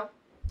gonna go.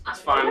 It's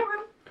I'm gonna go fine. to my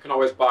room. I can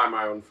always buy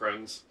my own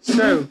friends.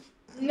 So,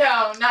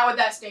 No, not with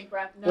that stink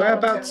breath. No,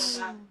 Whereabouts-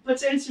 one's But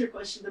to answer your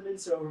question, the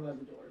mints are over by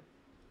the door.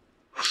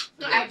 gonna want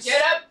that. I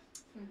get up.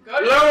 Go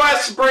to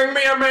Lewis, bring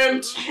me a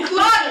mint!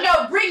 God,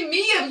 no, bring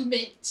me a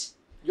mint.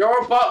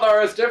 Your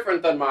butler is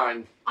different than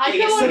mine. I They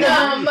get don't sick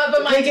of- know.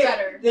 But mine's they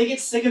better. They get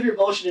sick of your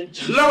bullshit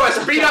and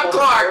Lewis, beat up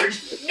Clark!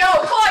 No,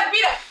 Claude,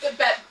 beat up the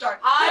bed. Darn.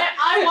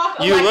 I walk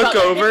You over look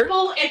the over-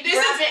 nipple and This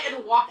grab is- it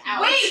and walk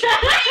out. Wait,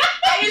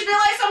 I just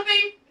realized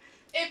something.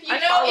 If you I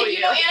know, follow if you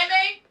know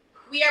anime,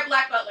 we are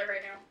Black Butler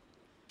right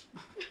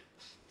now.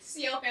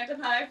 CL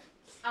Phantom Hive,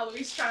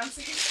 Alois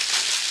Chauncey.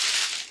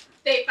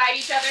 They fight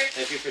each other.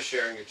 Thank you for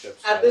sharing your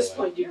chips. At by this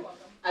the way. point, You're welcome.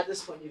 At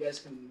this point, you guys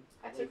can.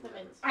 I took them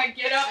in. I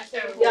get up to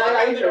Yeah, walk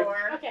I out the heard. door.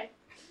 Okay.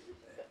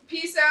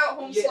 Peace out,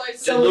 home Yeah,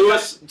 slices.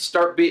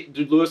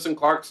 Did Lewis and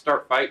Clark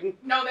start fighting?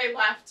 No, they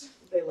left.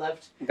 They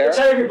left. There? They're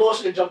tired of your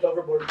bullshit and jumped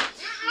overboard.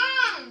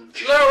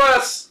 Mm-mm.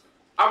 Lewis!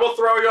 I will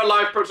throw your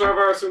life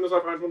preserver as soon as I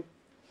find one.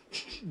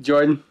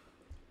 Jordan,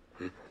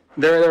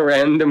 they're in a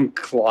random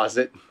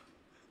closet.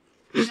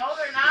 No,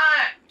 they're not.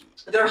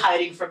 They're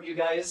hiding from you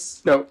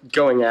guys. No,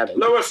 going at it.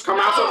 Lewis, come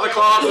out of the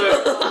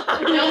closet!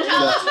 Don't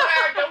tell us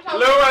where. Don't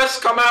tell us. Lewis,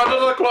 come out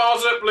of the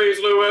closet, please,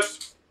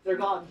 Lewis! They're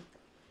gone.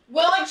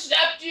 We'll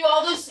accept you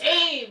all the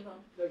same.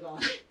 They're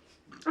gone.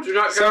 I do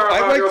not So care I'd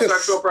about like your to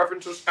sexual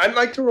preferences. I'd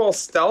like to roll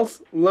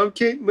stealth,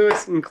 locate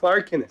Lewis and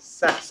Clark, and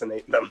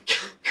assassinate them.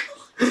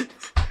 Okay,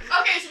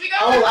 so we go.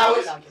 I'll allow to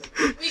it. No, I'm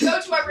kidding. We go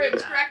to our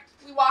rooms, correct?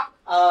 We walk.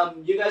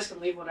 You guys can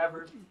leave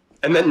whenever.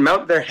 And then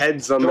mount their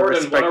heads on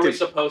Jordan, the what are we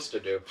respective supposed to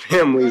do?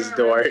 families'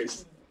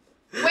 doors.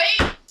 Wait.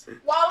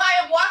 While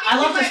I am walking I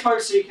to love my, this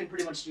part so you can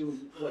pretty much do what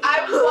you while want.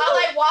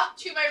 I walk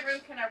to my room,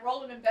 can I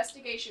roll an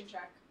investigation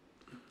check?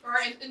 Or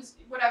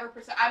whatever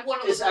percent. I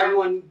want to Is look around.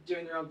 everyone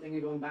doing their own thing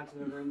and going back to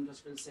their room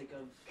just for the sake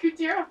of...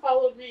 Kutira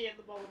followed me in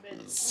the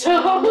moment,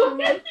 so...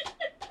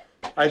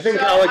 I think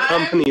So I'll I'm-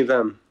 accompany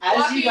them. As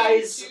Walking you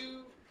guys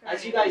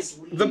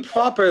to- leave... The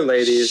proper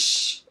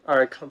ladies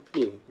are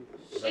accompanying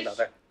one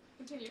another.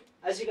 Continue.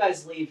 As you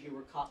guys leave, you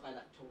were caught by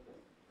that total.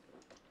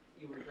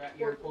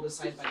 You were pulled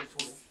aside by the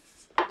total.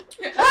 That's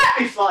gonna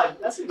be fun.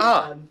 That's gonna be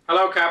fun.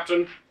 Hello,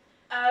 Captain.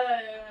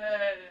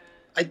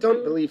 I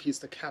don't believe he's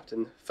the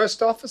captain.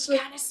 First officer?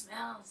 Kind of Or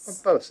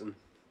smells. bosun?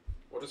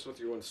 What is with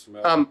you and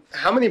smell?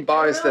 How many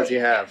bars does he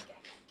have?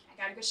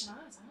 I got a good schnoz. I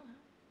don't know.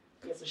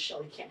 He has a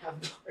shell. He can't have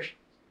bars.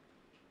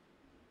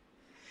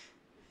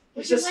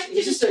 Would He's you just, like to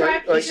he's just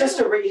describe a, his he's just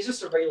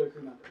a regular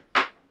crew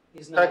member.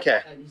 He's not.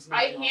 Okay. He's not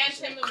I an hand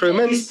officer. him a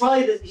Crewman? He's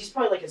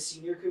probably like a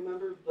senior crew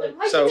member, but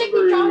Why'd So- you take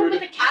the job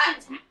with a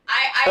captain's hat?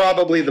 I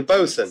Probably the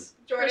bosun.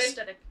 Jordan.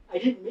 Prosthetic. I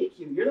didn't make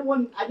you. You're the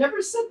one. I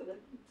never said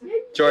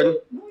that. Jordan?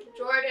 No, I didn't.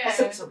 Jordan. I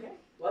said it's okay.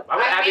 What? Why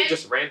would I Abby hand-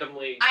 just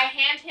randomly... I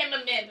hand him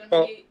a mint.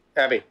 Oh.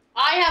 Abby.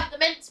 I have the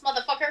mints,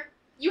 motherfucker.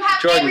 You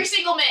have Jordan. every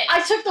single mint.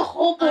 I took the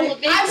whole bowl of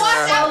mints. I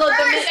walked out Swallowed the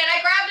first mint. and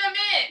I grabbed a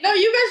mint. No,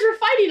 you guys were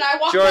fighting. I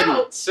walked Jordan.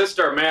 out.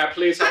 Sister, may I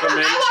please have a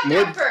mint? I walked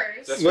Would- out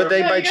first. That's- Would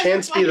they No, by you guys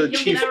chance were be the fighting.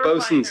 You'll chief never find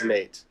bosun's her.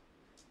 mate?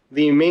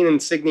 The main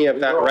insignia of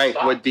that Girl, rank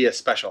stop. would be a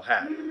special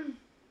hat.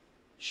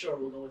 Sure,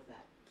 we'll go with that.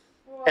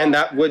 And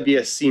that would be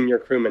a senior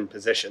crewman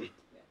position.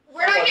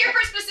 We're not here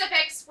for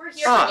specifics. We're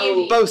here Ah, for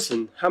beauty.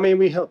 bosun, how may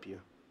we help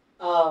you?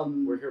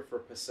 We're here for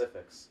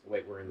Pacifics.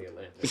 Wait, we're in the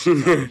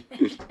Atlantic.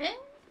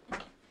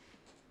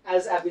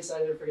 As Abby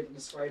decided to forget to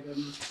describe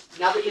him,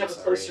 now that you have a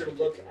Sorry, closer I'm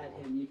look taking at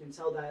a him, you can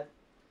tell that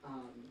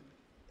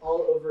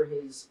all over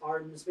his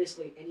arms,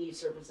 basically any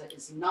surface that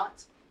is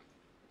not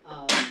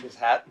His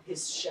hat?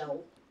 his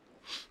shell,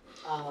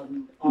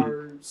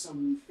 are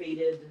some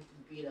faded,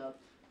 beat up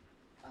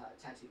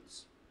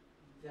tattoos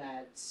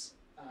that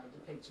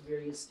depict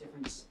various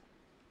different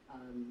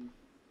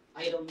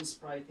items,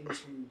 probably things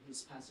from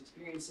his past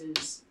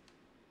experiences.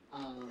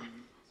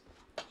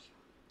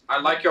 I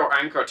like your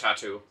anchor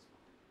tattoo.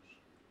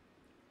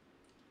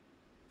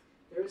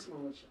 There is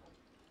one shell.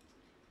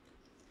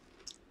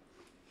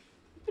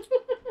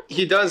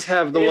 He does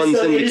have the It is ones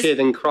the- it is-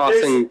 indicating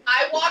crossing.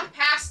 I walk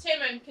past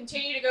him and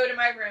continue to go to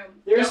my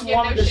room. There's Don't give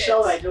one no of the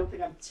shell shits. I don't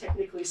think I'm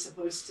technically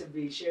supposed to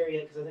be sharing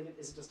it because I think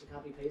it is just a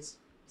copy paste.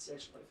 It's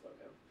actually a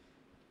photo.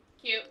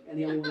 Cute. And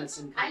the only one that's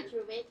in I color.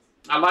 drew it.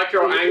 I like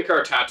your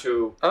anchor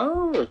tattoo.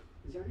 Oh. Is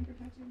there an anchor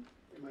tattoo?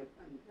 There might-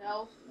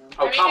 No.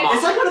 Oh, I mean, come It's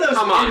on. like one of those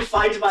Come on. weird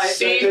find by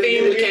Same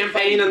thing in the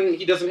campaign and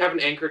he doesn't have an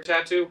anchor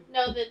tattoo?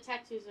 No, the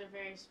tattoos are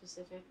very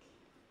specific.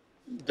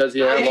 Does he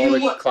have If all you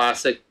the look-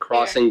 classic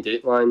crossing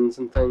date lines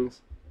and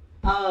things?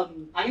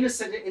 I'm gonna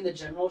send it in the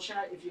general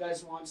chat if you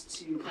guys want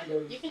to kind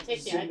of You can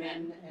take the zoom iPad.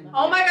 in and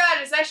Oh my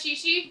god, is that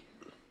Shishi?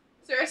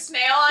 Is there a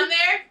snail on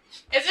there?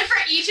 Is it for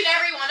each and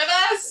every one of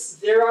us?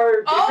 There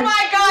are Oh different-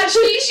 my god,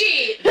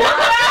 Shishi!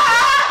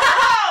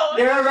 Wow!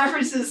 There are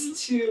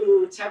references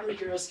to Tavern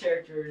Heroes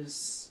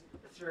characters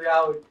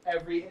throughout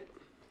every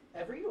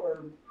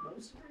or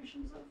most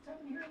iterations of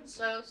Tavern Heroes.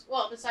 So,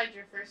 well, besides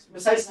your first one.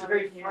 Besides the not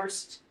very in here.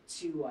 first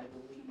two, I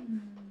believe.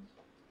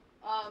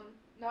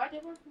 No, I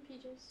did one from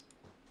PJ's.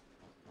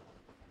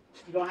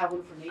 You don't have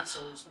one for Nate's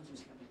or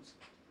Spencer's campaigns.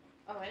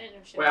 Oh, I didn't know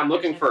shit. Wait, I'm about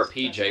looking for a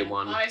PJ's. PJ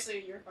one.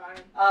 Honestly, you're fine.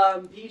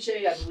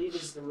 PJ, I believe,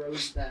 is the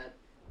rose that.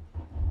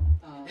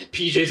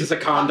 PJ's is a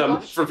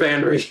condom for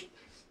Vanry.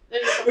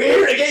 There's We're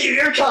here to get you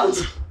your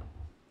cons!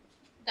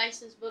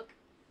 Dice's book.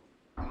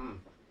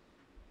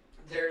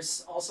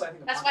 There's also, I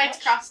think, a That's pocket why it's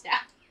watch. crossed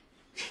out.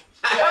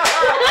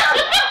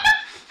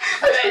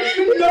 I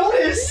didn't even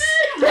notice!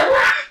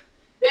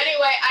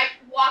 Anyway, I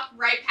walk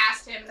right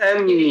past him. And-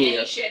 Not giving any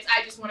shits.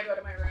 I just want to go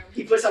to my room.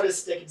 He puts out his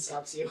stick and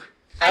stops you.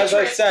 As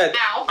I trip. said,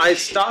 Ow. I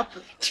stop.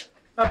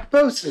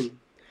 Bosun,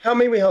 how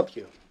may we help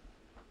you?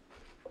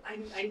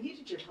 I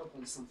needed your help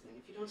on something.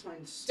 If you don't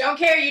mind. Don't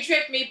care, you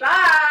tricked me.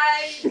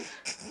 Bye!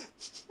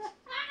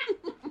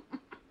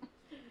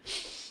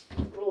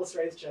 Roll a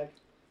strength check.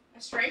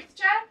 A strength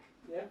check?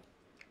 Yeah.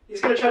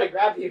 He's gonna try to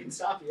grab you and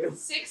stop you.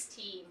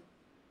 16.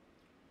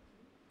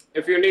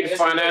 If you I need guess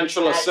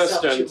financial it adds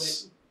up to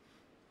assistance,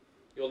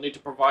 you'll need to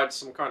provide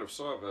some kind of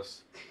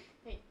service.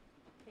 Hey,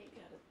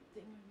 got a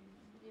thing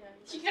on your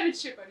nose. You got a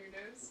chip on your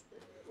nose.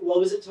 What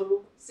was it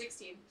total?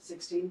 16.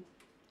 16.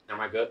 Am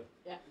I good?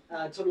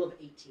 Total of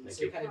 18. Thank So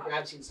he you. kind of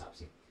grabs you and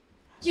stops you.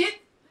 Get...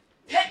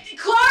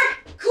 Clark!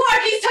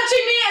 Clark, he's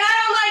touching me and I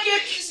don't like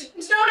it!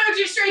 No,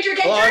 you stranger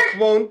danger! Clark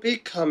won't be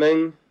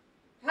coming.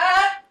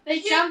 Huh?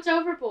 They jumped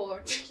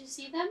overboard. Did you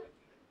see them?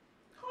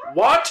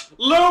 What?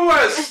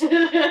 Lewis! And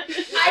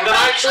then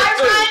I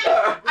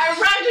tripped I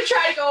run to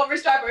try to go over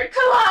starboard.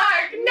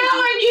 Clark! No,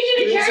 I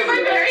need you to carry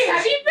my very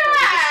heavy To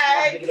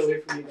bag! get away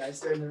from you guys.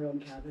 They're in their own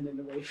cabin and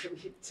away from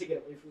you. To get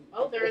away from you.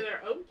 Oh, they're in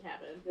their own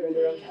cabin. They're in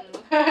their own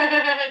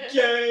cabin.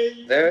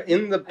 Yay! They're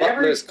in the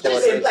butler's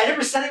quarters. I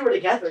never said they were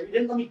together. You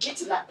didn't let me get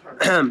to that part.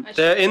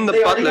 They're in the They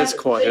are butler's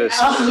together. quarters.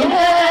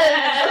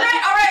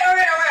 Yes!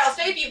 Alright. I'll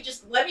stay with you.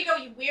 Just let me go,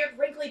 you weird,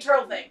 wrinkly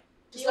turtle thing.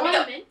 Do Just you let me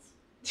want go. a mint?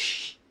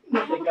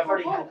 Nothing. I've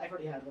already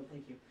had one.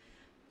 Thank you.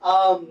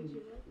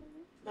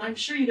 But I'm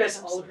sure you guys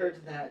all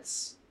heard that.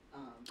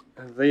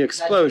 The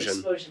explosion. That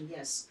explosion.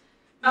 Yes.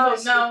 Oh,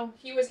 Yes. no.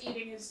 He was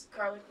eating his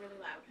garlic really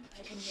loud.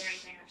 I couldn't hear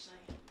anything, actually.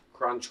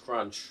 Crunch,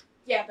 crunch.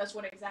 Yeah, that's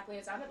what exactly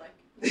it sounded like.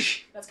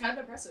 That's kind of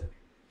impressive.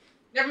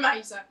 Never mind,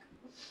 you suck.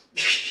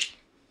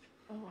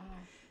 Oh, wow.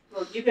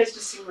 Well, you guys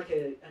just seem like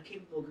a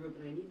capable group,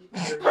 and I need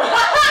your.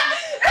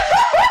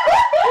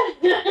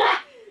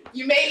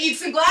 You may need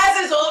some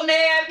glasses, old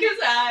man, because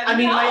I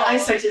mean, my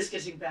eyesight is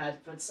getting bad,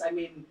 but I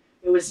mean,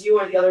 it was you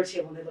or the other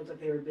table, and they looked like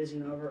they were busy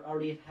and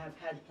already have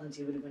had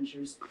plenty of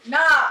adventures. Nah,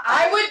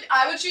 I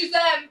would choose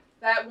them.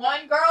 That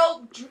one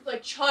girl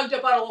chugged a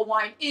bottle of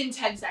wine in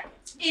 10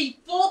 seconds. A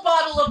full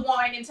bottle of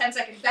wine in 10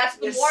 seconds. That's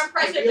Yes, more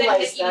impressive I than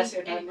realized eating that,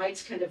 and that anything.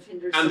 might kind of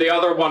hinder. And some the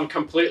other people. one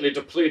completely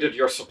depleted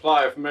your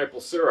supply of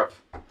maple syrup.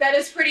 That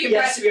is pretty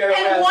Yes, impressive. we are aware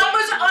And of one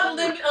that.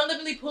 was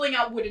unlimitedly pulling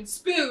out wooden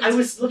spoons. I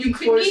was looking You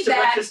could forward need to that.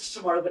 breakfast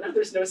tomorrow, but now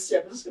there's no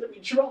syrup. It's gonna be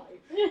dry.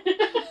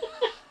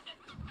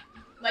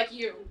 Like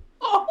you.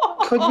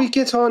 Could we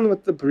get on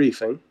with the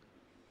briefing?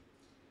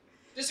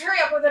 Just hurry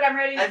up with it. I'm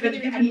ready. I've been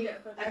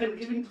I've given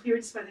given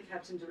clearance by the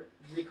captain to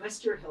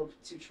request your help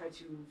to try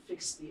to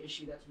fix the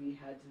issue that we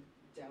had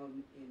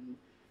down in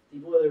the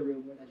boiler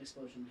room where that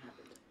explosion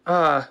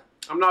happened.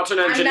 I'm not an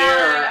engineer.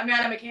 I'm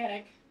not a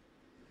mechanic.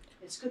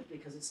 It's good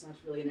because it's not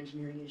really an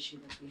engineering issue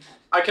that we had.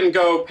 I can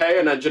go pay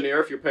an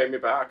engineer if you pay me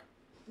back.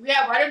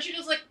 Yeah, why don't you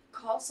just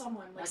call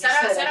someone? Like I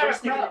Set said, out I a was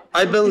thinking pro. of-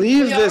 I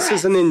believe Yeah, this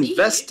is an alright, see?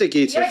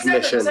 investigative Yeah, exactly.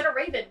 mission. Set a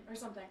raven or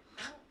something.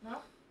 No.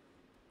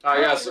 Ah, Oh,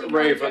 yes, really?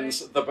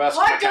 Ravens, the best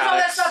Clark does all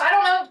that mechanics. stuff. I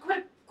don't know.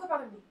 Quit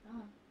bothering me.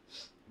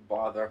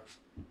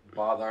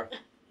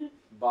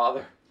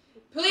 Bother.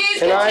 Please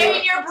Can I-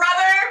 contain your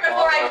brother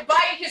before I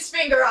bite his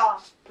finger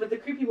off. But the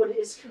creepy one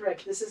is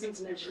correct. This isn't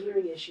an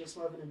engineering issue. It's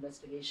more of an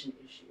investigation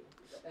issue.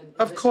 An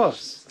Of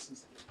course. investigation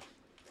assistance.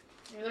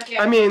 You're lucky I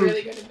I have mean- a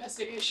really good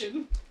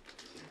investigation.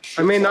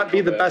 I may not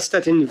be the best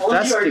at All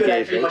of you are good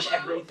at pretty investigating. much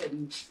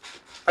everything.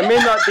 I may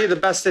not be the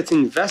best at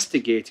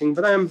investigating,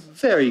 but I am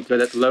very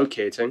good at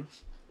locating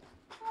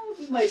Well,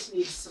 we might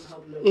need some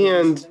help locating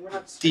and something. We're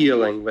not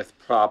dealing with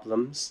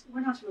problems.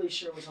 We're not really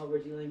sure what all we're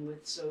dealing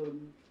with, so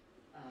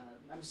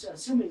I'm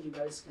assuming you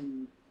guys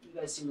seem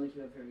like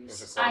you have various.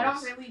 There's I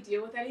don't really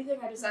deal with anything.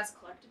 I just ask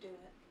Clark to do it.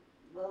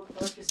 Well,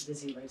 Clark is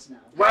busy right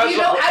now.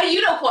 How do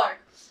you know Clark?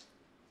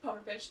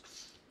 Pufferfish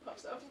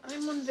pops up.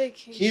 I'm on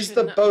vacation. He's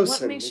the What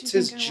bosun. makes you It's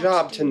his think I want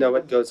job to do know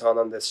what goes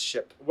on this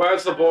ship.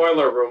 Where's the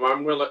boiler room?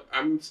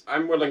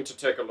 I'm willing to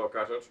take a look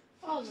at it.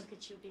 Oh, look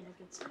at you being a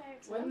good Samaritan.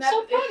 Wouldn't I'm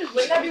so proud of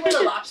wouldn't that be you. where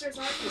the lobsters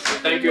are?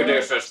 Thank you,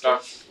 dear sister.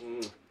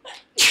 Mm.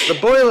 The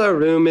boiler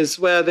room is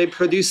where they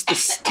produce the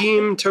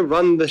steam to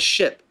run the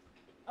ship.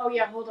 Oh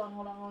yeah, hold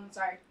on.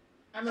 Sorry.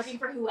 I'm looking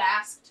for who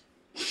asked.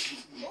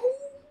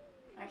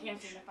 I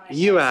can't seem to find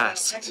You it.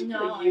 asked.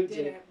 No, you I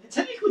didn't.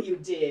 Technically, you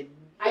did.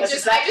 I Yes,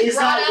 just that is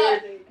brought not where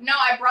up. they- No,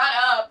 I brought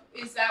up.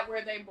 Is that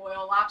where they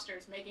boil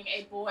lobsters? Making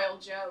a boil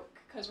joke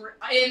because we're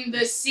in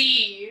the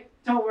sea.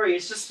 Don't worry.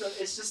 It's just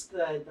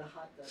the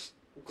hot.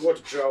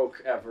 Good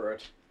joke,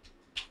 Everett.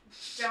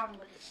 Don't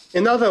look at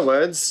In other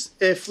words,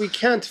 if we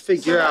can't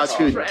figure So out that's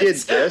who all did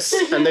friends.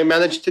 this and they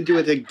manage to do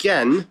it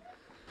again,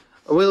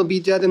 we'll be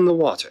dead in the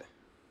water.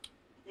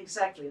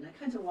 Exactly, and I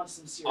kind of want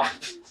some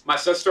serious. My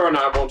sister and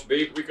I won't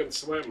be. We can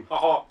swim. Ha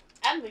ha.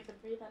 And we can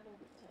breathe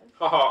underwater.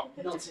 Ha ha.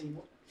 Not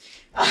anymore.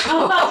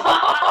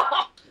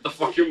 The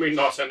fuck you mean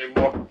not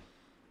anymore?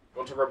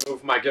 Want to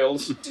remove my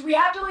gills? Do we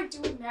have to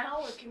do it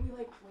now, or can we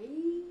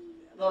wait?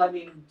 Well, I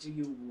mean, do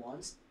you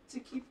want to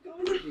keep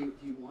going, or do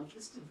you want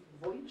this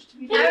voyage to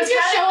be Can I you was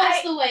just show kinda-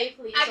 us the way,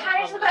 please? I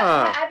kind of Apollo?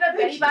 I have a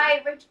Betty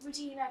Thank Bye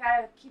routine. I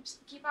gotta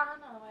keep on,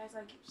 otherwise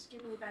I just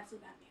get really bad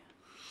sleep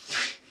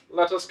apnea.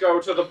 Let us go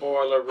to the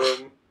boiler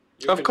room.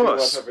 You Of can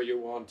course. do whatever you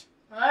want.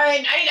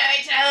 Alright,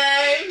 night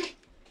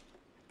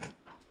time.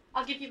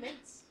 I'll give you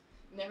mints.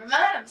 Never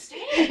mind, I'm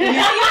staying. We need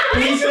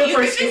to go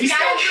for a Scooby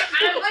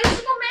I'm a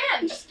single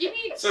man. Just give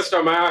me.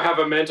 Sister, may I have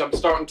a mint? I'm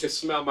starting to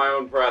smell my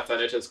own breath,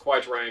 and it is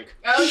quite rank.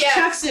 Oh He yeah.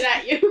 chucks it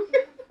at you.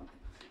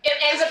 It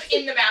ends up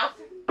in the mouth.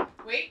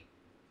 Wait.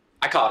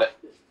 I caught it.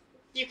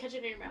 You catch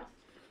it in your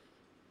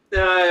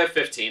mouth.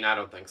 15. I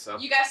don't think so.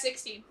 You got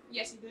 16.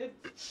 Yes, you did.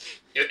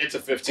 It's a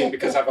 15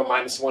 because I have a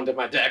 -1 to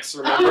my dex.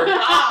 Remember?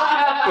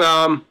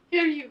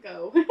 Here you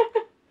go.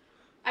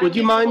 Would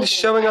you mind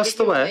showing us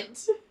the way?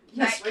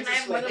 Yes, Can I right have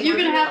this way. one of You're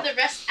gonna have the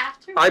rest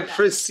after? I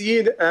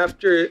proceed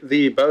after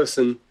the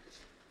bosun,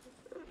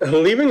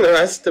 leaving the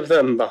rest of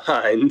them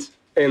behind,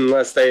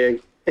 unless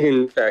they,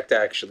 in fact,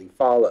 actually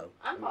follow.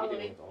 I'm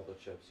following. all the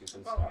chips. You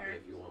can stop me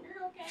if you want.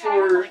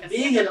 You're okay. For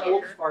being an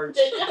old fart,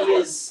 he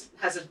has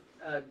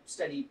a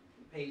steady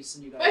pace,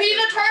 and you guys. But he's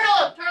are- a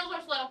turtle. Turtles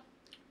are slow.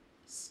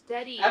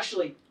 Steady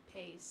Actually,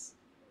 pace.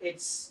 he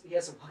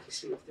has a walking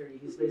speed of 30.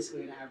 He's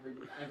basically an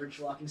average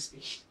walking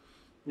speed.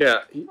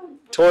 Yeah,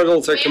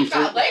 turtles are Man's got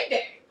complete. leg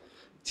day.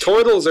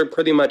 Turtles are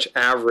pretty much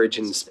average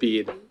in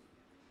speed.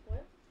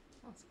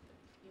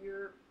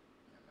 You're.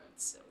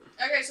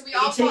 Okay, so we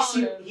all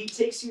follow him. He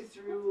takes you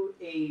through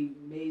a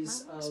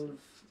maze of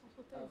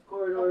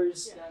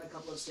corridors, Yeah. down a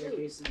couple of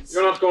staircases.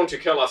 You're not going to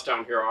kill us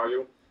down here, are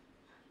you?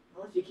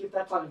 Well, if you keep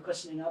that line of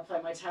questioning up,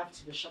 I might have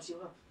to shut you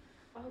up.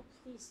 Oh,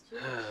 please do.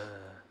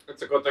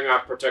 It's a good thing I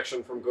have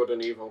protection from good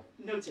and evil.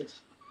 Noted.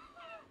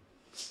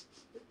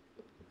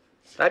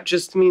 That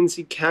just means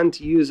he can't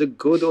use a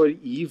good or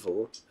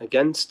evil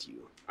against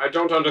you. I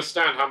don't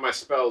understand how my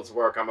spells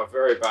work. I'm a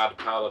very bad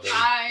paladin.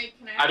 I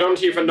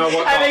don't even know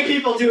what I god. make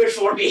people do it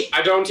for me.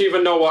 I don't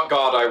even know what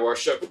god I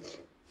worship.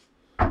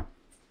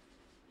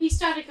 He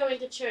started going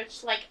to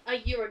church like a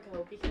year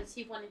ago because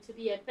he wanted to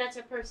be a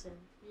better person.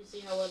 You see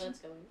how well that's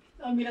going?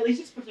 I mean, at least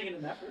he's putting in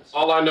an effort.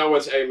 All I know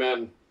is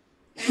amen.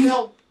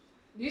 No.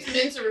 These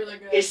mints are really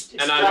good. It's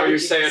And I know you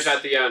say it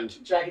at the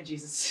end. Dragon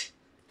Jesus.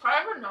 I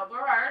have another.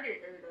 I already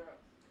ate it.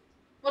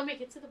 When we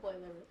get to the boiler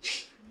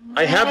room.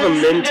 I have a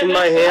mint in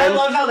my I hand.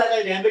 love how that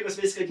dynamic was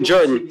basically doing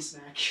Jordan. a sleepy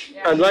snack.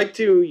 Yeah. I'd like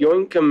to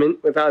yoink a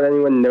mint without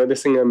anyone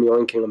noticing I'm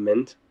yoinking a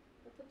mint.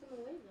 I'll put them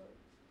away though.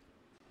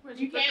 Where'd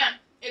you can.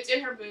 It's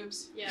in her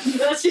boobs. Yeah.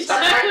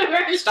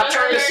 Stop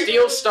trying to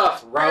steal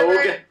stuff,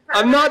 rogue.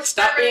 I'm not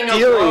Stop being a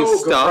stealing rogue,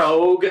 stuff.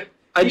 rogue.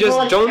 I People just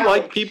like don't cows.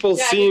 like people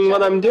Yeah, seeing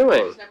what I'm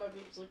doing. Now my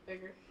boobs look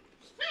bigger.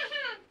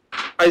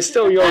 I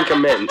still yoink a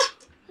mint.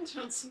 I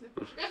don't see the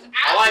Just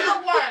add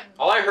the one.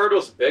 All I heard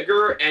was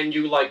bigger, and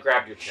you like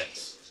grabbed your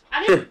tits.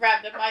 I didn't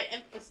grab them, I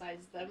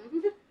emphasized them.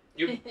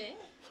 You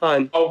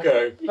Fine.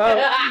 okay?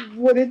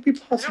 Would it be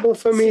possible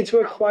for me to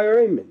acquire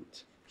a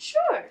mint?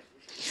 Sure.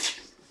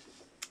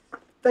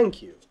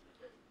 Thank you.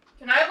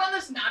 Can I have one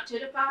that's not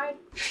titified?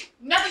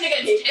 Nothing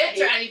against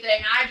tits or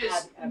anything. I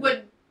just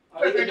would.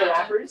 Are they the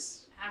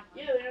rappers? Have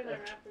one. Yeah, they're the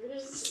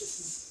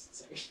rappers.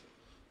 Sorry.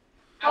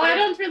 Oh, I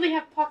don't really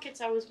have pockets.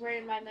 I was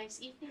wearing my nice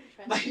evening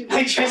dress.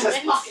 My dress has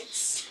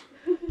pockets.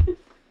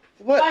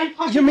 What? My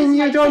pocket You mean is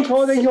you my don't tits.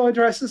 order your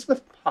dresses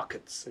with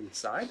pockets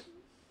inside?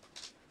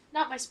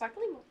 Not my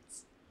sparkling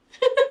ones.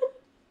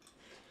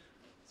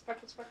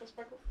 Sparkle, sparkle,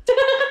 sparkle.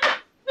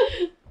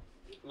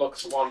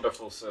 Looks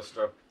wonderful,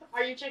 sister.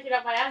 Are you checking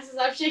out my ass as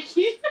I'm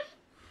shaking?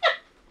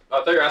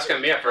 I thought you were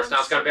asking me at first. Now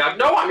it's gonna be like,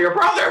 no, I'm your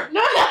brother.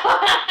 No.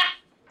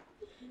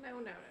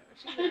 No.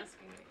 She's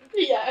asking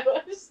me. Yeah,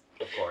 I was.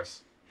 Of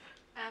course.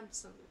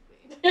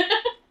 Absolutely.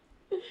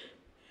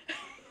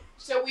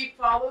 So we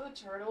follow the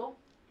turtle,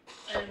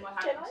 and what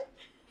Can happens?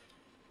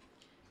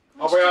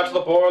 I? Are we out to the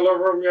boiler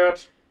room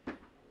yet?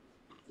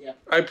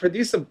 I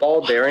produce a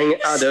ball bearing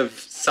out of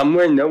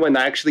somewhere no one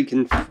actually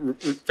can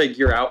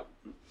figure out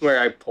where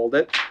I pulled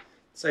it.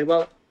 Say,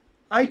 well,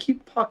 I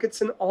keep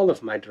pockets in all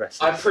of my dresses.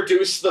 I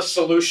produced the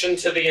solution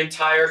to the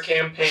entire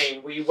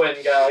campaign. We win,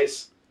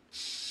 guys.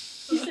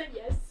 He said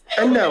yes.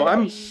 And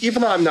no,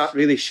 even though I'm not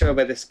really sure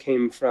where this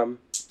came from,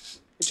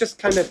 it just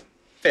kind of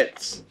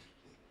fits.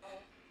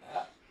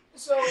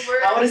 So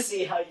we're. I want to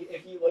see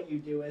what you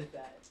do with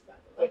that.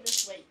 Oh,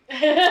 just wait.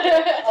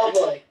 Oh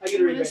boy, I I'm get to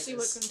gonna regret see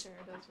what this.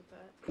 Quintera does with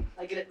that.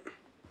 I get it.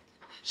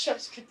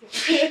 Shush, continue.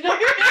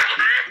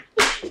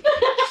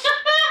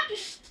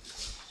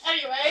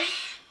 Anyway,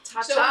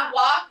 So we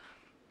walk.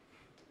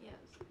 Yes.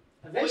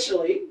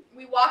 Eventually,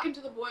 We walk into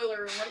the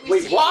boiler room. What do we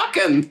Wait, see?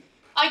 walking.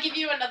 I'll give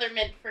you another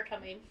mint for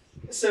coming.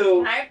 so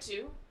Can I have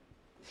two?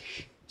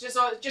 Just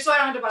so I don't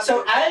have to buy. so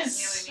the boiler,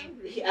 as you know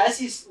what I mean? as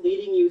he's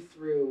leading you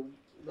through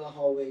the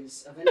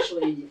hallways,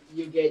 eventually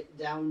you get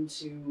down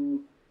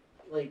to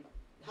like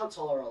how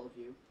tall are all of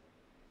you?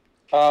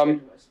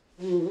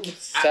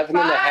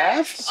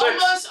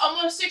 7.5?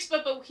 Almost 6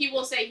 foot, but he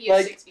will say he is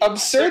Like 6 feet.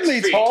 absurdly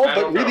 6 feet, tall, I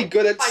but don't really know.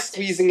 good at 5'6".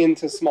 squeezing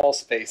into small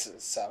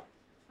spaces. So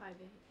 5'8".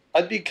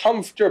 I'd be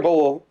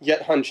comfortable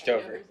yet hunched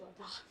over.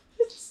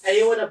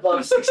 Anyone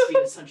above 6 feet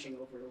is hunching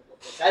over.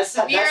 That's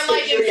We are the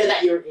like area in-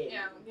 that you're in.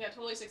 Yeah,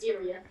 totally 6 feet.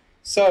 Area.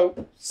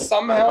 So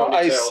somehow My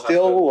I ponytail has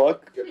still to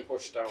look Get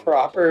pushed down.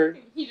 proper,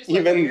 He just like,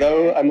 even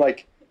though I'm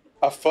like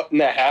a foot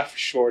and a half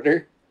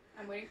shorter.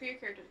 I'm waiting for your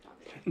character to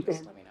talk.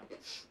 Just let me know.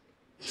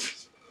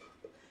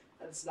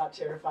 That's not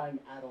terrifying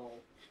at all.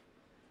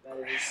 That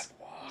is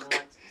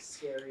not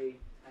scary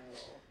at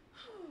all.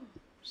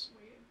 Just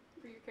waiting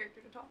for your character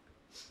to talk.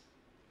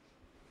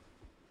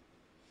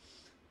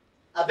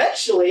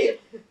 Eventually,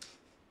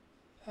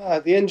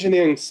 The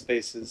engineering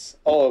space is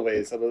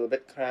always a little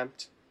bit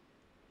cramped.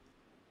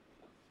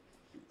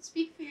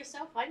 Speak for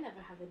yourself. I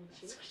never have an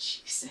that's issue. what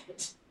she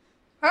said.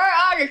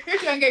 You're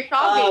gonna get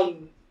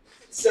soggy.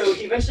 So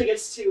he eventually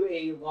gets to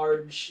a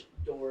large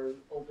door,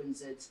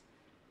 opens it,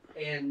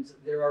 and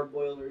there are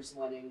boilers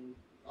lining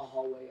a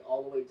hallway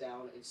all the way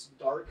down. It's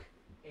dark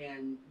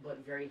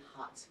but very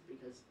hot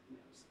because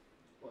it's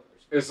boilers.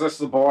 Is this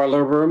the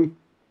boiler room?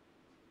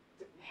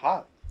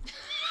 Hot.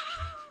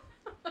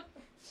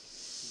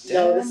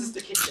 No, this is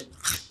the kitchen.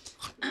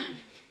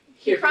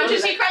 He Here,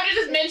 crunches go to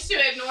his mints to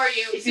ignore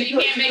you, If so you you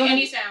go- can't if you make go to-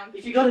 any sound.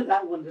 If you go to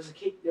that one, there's a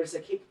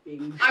cake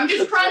being. I'm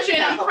just cooked right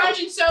crunching. I'm now.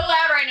 crunching so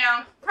loud right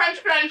now.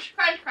 Crunch, crunch,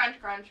 crunch, crunch,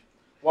 crunch.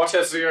 What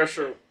is the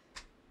issue?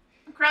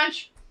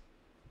 Crunch.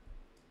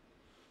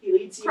 He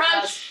leads you Crunch.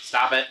 past.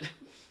 Stop it.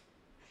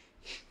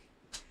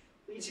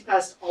 Leads you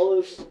past all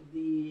of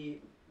the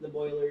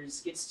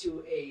boilers. Gets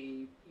to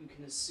you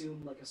can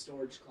assume like a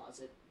storage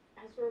closet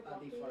As we're at the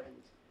walking, far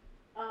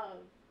end.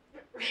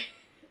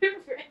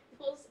 Red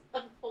pulls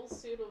a full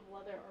suit of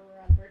leather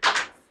armor on her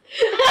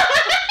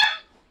chest.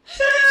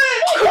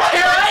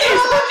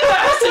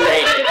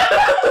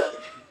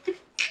 And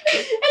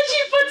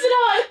she puts it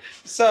on.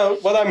 So,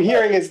 what I'm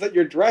hearing is that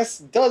your dress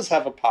does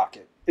have a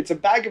pocket. It's a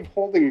bag of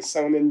holding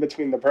sewn in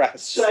between the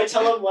breasts. Should I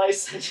tell him why I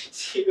sent it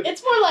to you?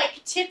 It's more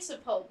like tits of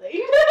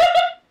holding.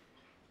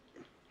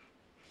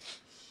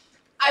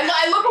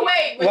 I look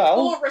away with Well-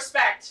 full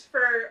respect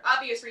for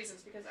obvious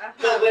reasons because I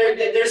No,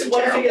 there's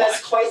one figure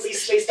that's quietly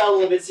spaced out a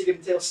little bit, so you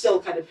can still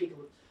kind of peek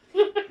a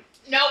little.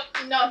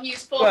 No,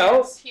 he's full Well,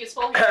 hands. He is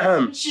full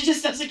hands. She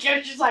just doesn't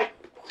care. She's like,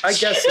 I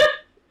guess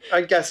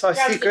our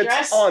Grabs the secrets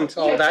dress. aren't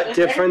all that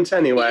different He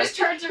anyway. just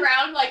turns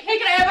around like, hey,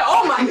 can I have it?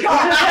 Oh my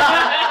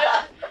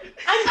god!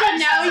 I'm done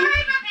now.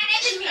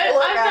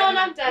 Sorry,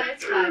 I'm done.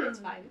 It's fine. It's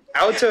fine.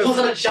 Out Pulls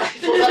of out a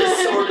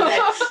sword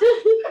next.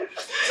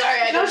 Sorry,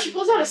 I No, know she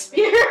pulls out a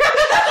spear.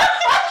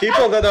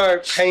 people that are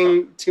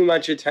paying too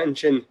much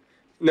attention,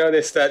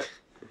 notice that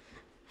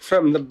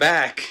from the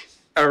back,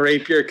 a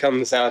rapier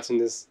comes out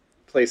and is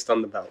placed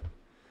on the belt.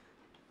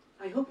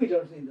 I hope we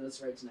don't need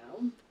those right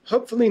now.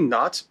 Hopefully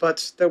not,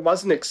 but there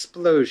was an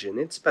explosion.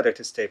 It's better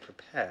to stay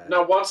prepared.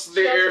 Now, what's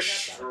the Doesn't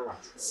issue?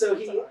 So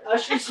he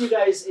ushers you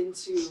guys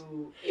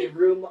into a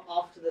room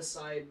off to the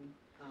side,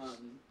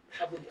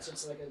 so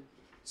it's like a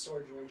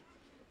storage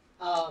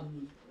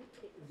room.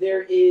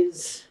 There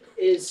is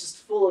just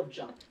full of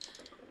junk.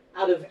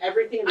 Out of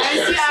everything in the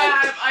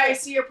I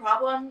see your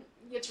problem.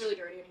 It's really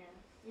dirty in here.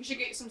 You should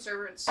get some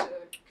servants to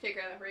take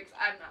care of that for you, 'cause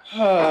I'm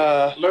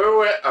not.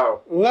 Louis.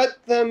 Oh.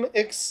 Let them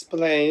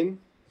explain.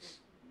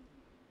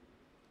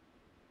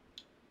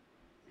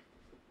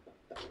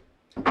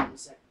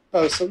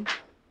 Bosun,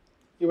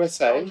 you were Oh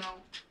saying? no.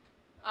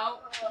 Oh,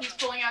 he's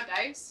pulling out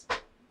dice?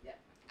 Yeah.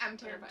 I'm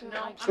terrified. don't No,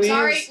 like I'm Please,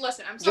 sorry.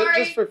 Listen, I'm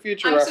sorry. Just for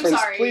future I'm so reference,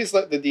 sorry. please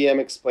let the DM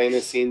explain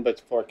the scene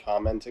before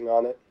commenting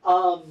on it.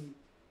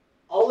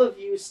 All of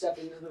you step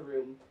into the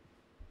room,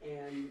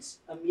 and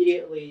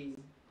immediately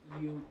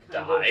you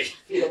kind Die. of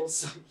feel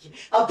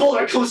a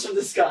boulder comes from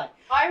the sky.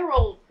 I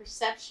roll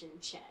perception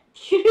check.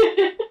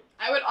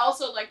 I would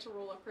also like to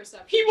roll a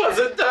perception. He check.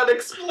 wasn't done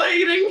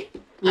explaining.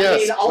 Yes, I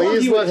mean, all of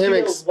please you let would him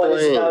feel what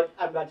is explain.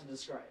 I'm about to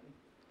describe.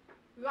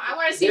 I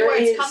want to see There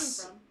where it's is- coming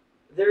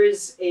from. There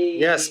is a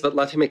Yes, but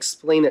let him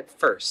explain it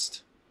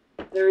first.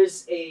 there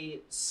is a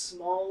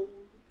small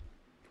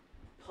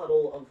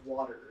puddle of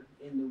water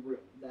in the room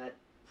that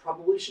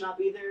probably should not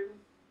be there,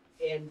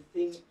 and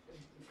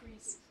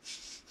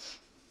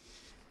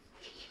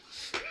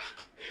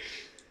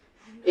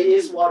it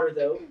is water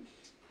though,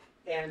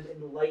 and in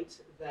the light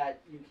that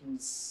you can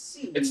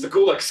see, It's the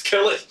Gulaks.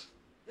 Kill it.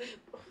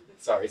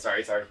 Sorry.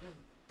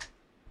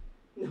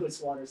 No,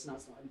 it's water. It's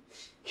not slime.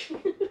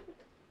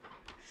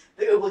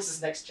 The Obelix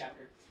is next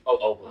chapter.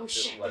 Oh,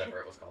 shit. whatever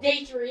it was called.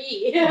 Day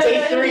 3.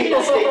 Day 3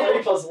 is Day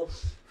 3 puzzle.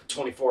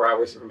 24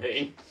 hours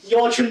remain. You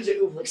all turned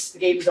into Obelix. The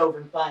game's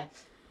over. Bye.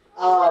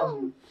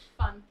 Fun.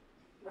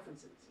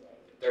 References.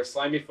 There's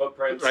slimy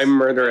footprints. I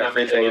murder and I'm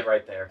ending everything it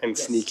right there. and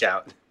Yes. sneak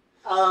out.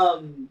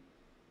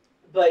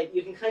 But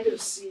you can kind of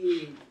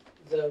see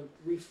the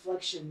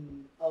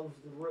reflection of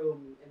the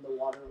room in the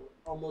water,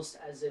 almost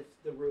as if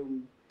the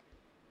room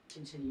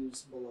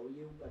continues below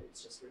you, but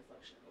it's just a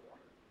reflection in the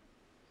water.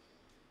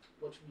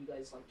 What would you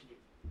guys like to do?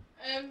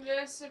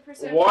 Just a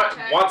perception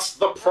check. What's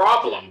the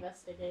problem?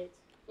 Investigate.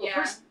 Well,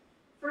 Yeah.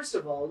 first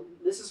of all,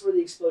 this is where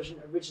the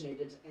explosion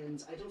originated,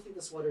 and I don't think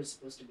this water is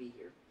supposed to be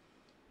here.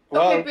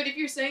 Well, Okay, but if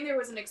you're saying there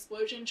was an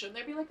explosion, shouldn't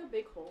there be like a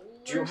big hole?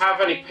 Do you or have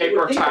any something? You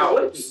would paper think there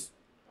would towels?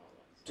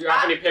 Do you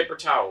have any paper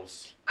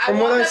towels? from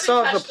what walk I up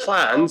saw and of the touch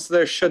plans,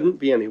 there shouldn't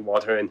be any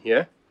water in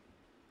here.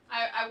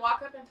 I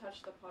walk up and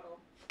touch the puddle.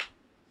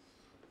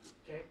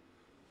 Okay?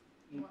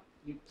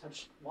 You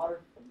touch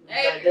water.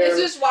 Hey, There- it's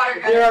just water,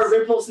 guys. There are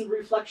ripples and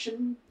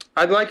reflection.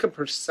 I'd like a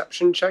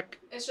perception check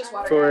It's just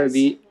water. for guys.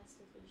 the.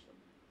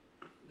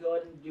 Go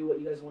ahead and do what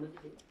you guys wanted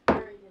to do. I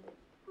already did it.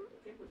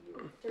 Okay, what do you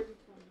want?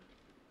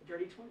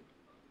 Dirty 20.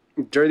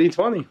 Dirty 20. Dirty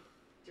 20.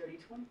 Dirty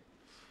 20.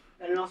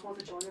 Anyone else want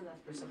to join in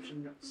that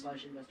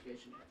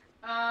perception/investigation check?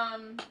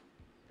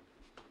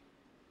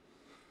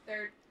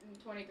 They're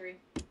 23.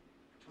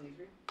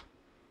 23.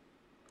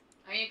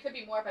 I mean, it could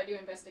be more if I do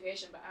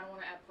investigation, but I don't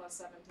want to add +7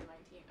 to 19.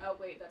 Oh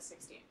wait, that's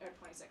 16 or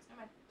 26.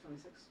 Never mind.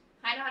 26.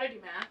 I know how to do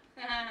math.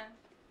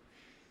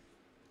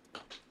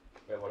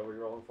 Wait, what are we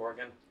rolling for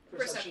again?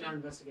 Perception or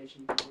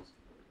investigation.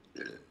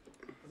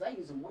 Because I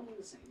use them one and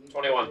the same.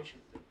 21.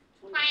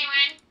 21.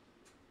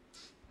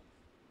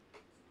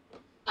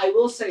 I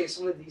will say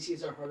some of the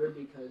DCs are harder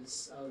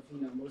because of,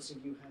 most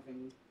of you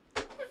having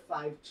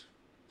 5 20s.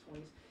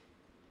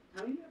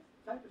 How many do you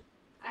have? 5?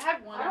 I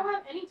have one. I don't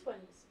have any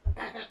 20s. I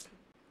thought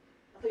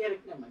you had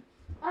never mind.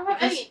 I don't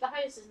have any. The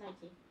highest is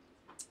 19.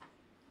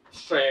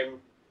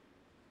 Shame.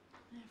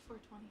 I have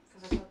 420s.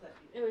 Because I thought that.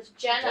 It was What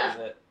Jenna. is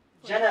it?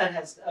 Jenna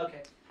has.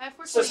 Okay. I have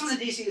 420s. So some of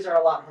the DCs are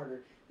a lot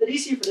harder. The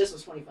DC for this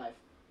was 25.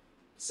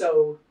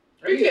 So.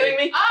 Are you kidding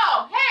me?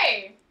 Oh,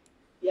 hey.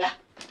 Yeah.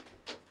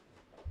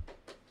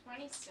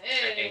 26. I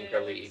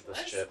angrily eat this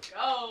Let's chip.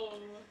 go.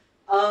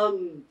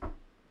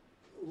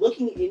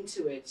 Looking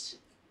into it,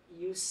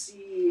 you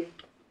see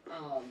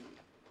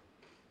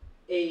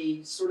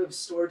a sort of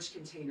storage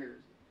container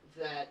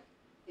that,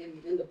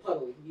 in the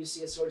puddle, you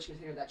see a storage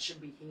container that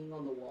should be hanging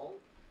on the wall.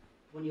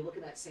 When you look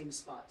in that same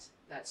spot,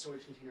 that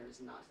storage container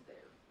is not there.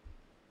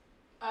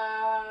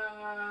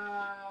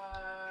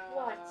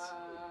 What?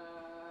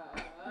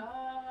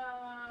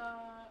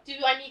 Do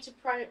I need to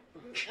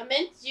a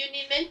mint? Do you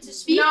need mint to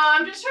speak? No,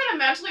 I'm just trying to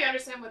mentally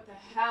understand what the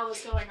hell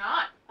is going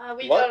on.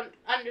 We What? don't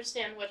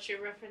understand what you're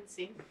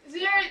referencing.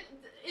 There,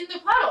 in the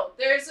puddle,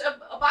 there's a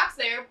box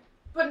there,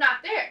 but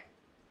not there.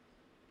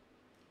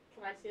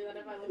 Can I see that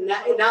if I look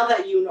at the Now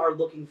that you are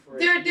looking for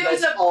it, you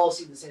There's guys all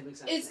see the same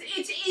exact It's thing.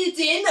 it's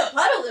in the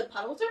puddle. The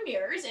puddles are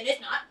mirrors, and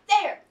it's not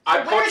there. So I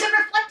where put- is it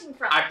reflecting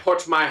from? I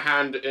put my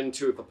hand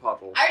into the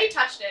puddle. I already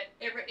touched it.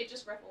 It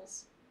just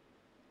ripples.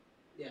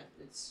 Yeah,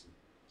 it's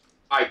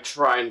I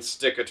try and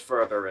stick it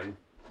further in.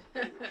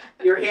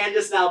 your hand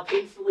is now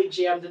painfully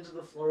jammed into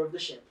the floor of the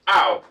ship.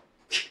 Ow!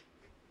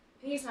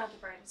 He's not the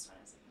brightest one,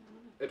 is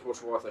he? It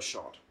was worth a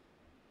shot.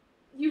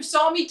 You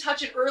saw me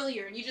touch it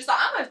earlier, and you just thought,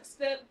 I'm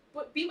gonna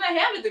beat my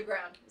hand to the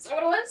ground. Is that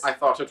what it was? I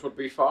thought it would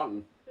be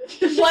fun.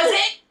 Was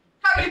it?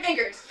 How are your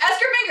fingers? Ask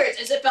your fingers.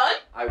 Is it fun?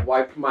 I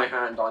wipe my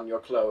hand on your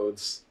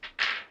clothes.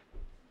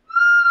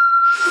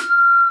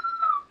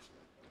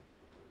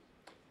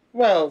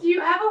 Well, Do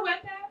you have a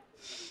wet pad?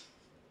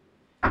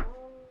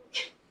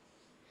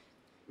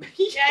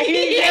 Yeah,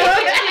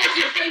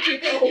 Thank you.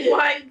 Oh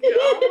my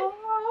god.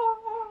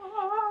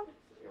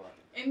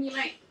 And you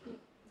might,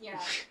 yeah.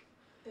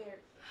 There.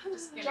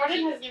 Just gonna Jordan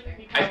keep has it given there.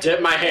 me I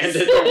dip my hand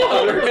in the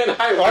water and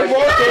I I wipe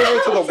walk it.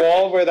 over to the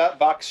wall where that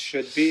box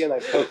should be and I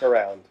poke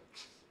around.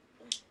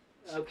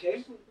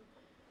 Okay.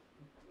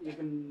 You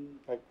can.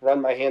 Like,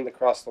 run my hand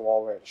across the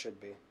wall where it should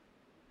be.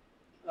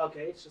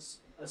 Okay, it's just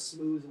a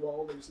smooth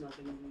wall. There's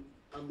nothing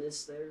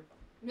amiss there.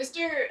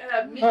 Mr.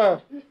 Huh.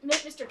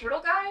 Mr.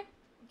 Turtle Guy,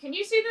 can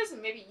you see this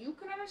and maybe you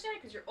can understand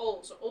it because you're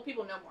old, so old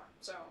people know more.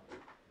 So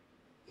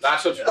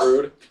That's what's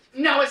rude.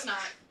 no, it's not.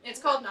 It's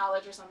called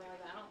knowledge or something like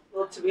that. I don't.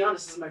 Well, to be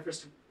honest, this is my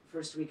first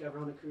week ever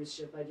on a cruise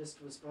ship. I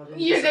just was brought in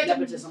You for did-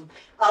 nepotism.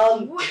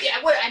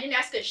 Yeah, what? I didn't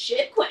ask a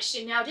shit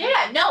question now, did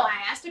I? No, I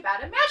asked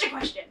about a magic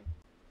question.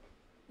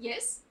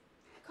 Yes?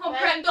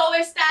 Comprendo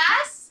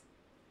estas?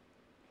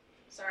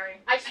 Sorry.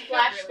 I feel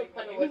splashed really the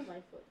puddle mean. with my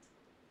foot.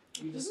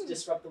 You just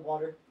disrupt the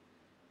water.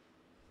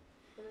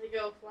 Does it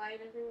go flying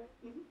everywhere?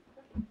 It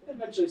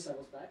eventually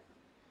settles back.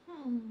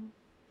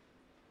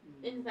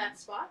 In that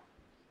spot?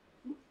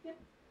 Yeah.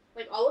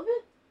 Like all of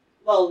it?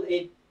 Well,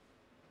 it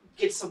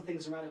gets some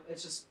things around it.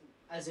 It's just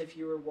as if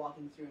you were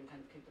walking through and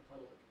kind of kick the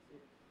puddle. It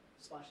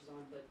splashes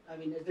on, but I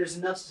mean, there's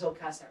enough to still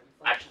cast that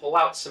I reflection. pull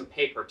out some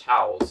paper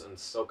towels and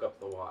soak up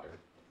the water.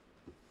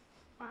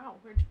 Wow,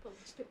 where'd you pull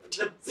this paper?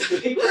 The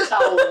paper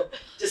towel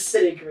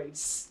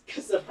disintegrates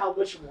because of how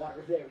much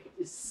water there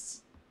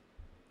is.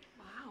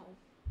 Wow.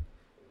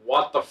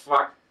 What the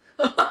fuck?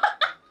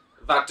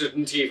 That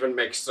didn't even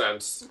make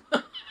sense.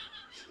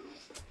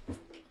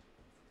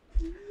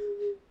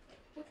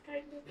 What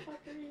kind of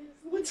fuckery is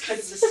What kind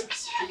of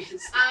sorcery is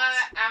this?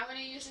 I'm gonna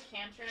use a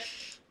cantrip.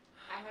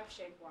 I have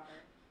shape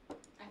water.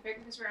 I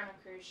figured because we're on a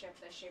cruise ship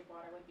that shape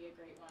water would be a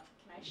great one.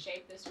 Can I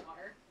shape this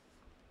water?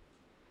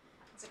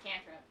 It's a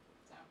cantrip,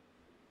 so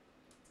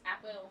it's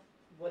at will.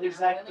 What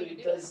exactly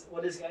does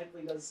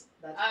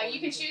that? You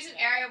can choose an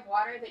area of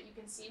water that you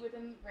can see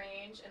within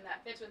range and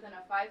that fits within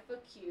a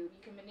 5-foot cube.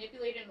 You can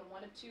manipulate it in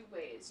one of two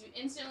ways. You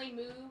instantly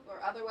move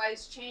or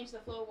otherwise change the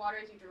flow of water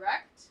as you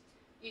direct.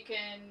 You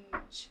can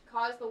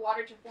cause the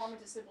water to form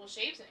into simple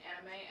shapes and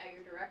animate at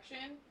your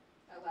direction.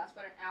 That lasts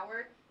about an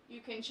hour. You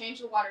can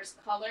change the water's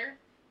color,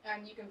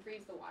 and you can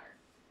freeze the water.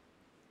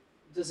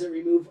 Does it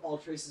remove all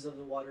traces of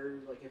the water?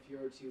 Like if you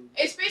were to.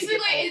 It's pick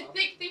basically all up?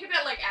 think of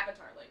it like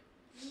Avatar, like.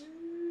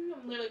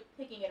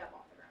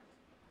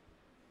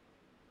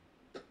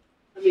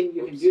 I mean,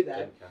 you can do that,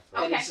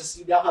 and Okay. it's just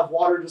you now have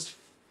water just.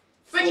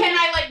 But can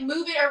I like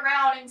move it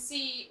around and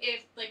see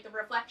if like the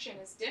reflection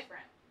is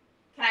different?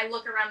 Can I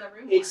look around the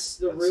room? more? It's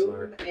the That's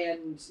room,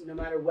 and no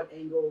matter what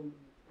angle,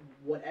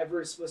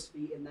 whatever is supposed to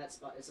be in that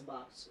spot is a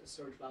box, a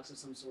storage box of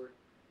some sort.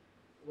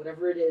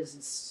 Whatever it is,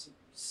 it's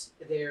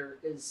there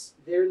in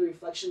the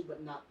reflection,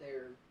 but not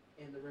there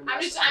in the room.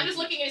 I'm just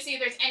looking to see if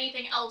there's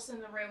anything else in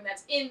the room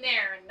that's in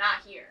there and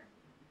not here.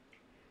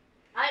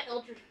 I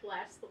Eldritch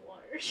Blast the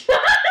water.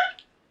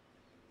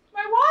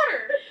 My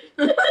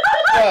water.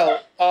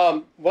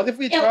 Well, what if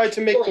we tried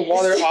to make the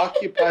water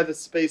occupy the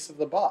space of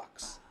the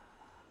box?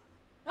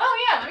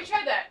 Oh yeah, let me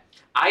try that.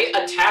 I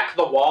attack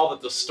the wall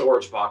that the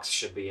storage box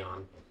should be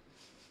on.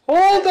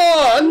 Hold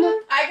on!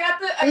 I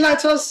got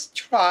Let us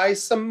try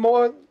some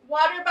more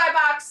water by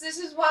box.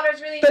 This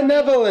water's really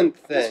benevolent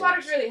heavy. This things.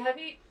 water's really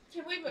heavy.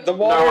 Can we move? The No,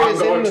 water I'm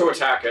is going in to the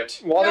attack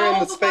it. water No, in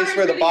the the space water's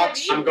where the really box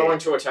heavy. should I'm be. going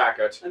to attack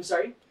it. I'm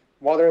sorry.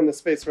 Water in the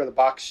space where the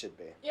box should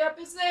be. Yep,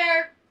 it's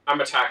there. I'm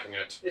attacking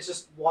it. It's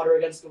just water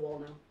against the wall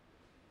now.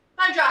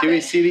 I drop Do it. we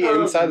see the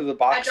inside of the I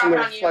box drop in it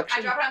the on you. I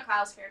reflection? drop it on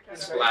Kyle's character.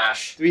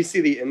 Splash. Do we see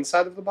the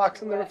inside of the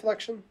box in the What?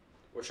 reflection?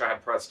 Which I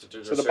had pressed to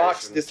do. So the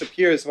box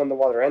disappears when the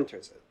water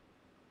enters it.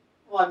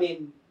 Well, I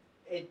mean,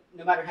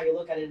 no matter how you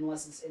look at it,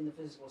 unless it's in the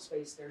physical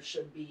space, there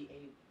should be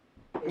a.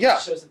 It Yeah.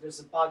 shows that there's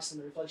a box in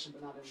the reflection,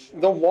 but not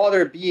in The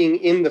water being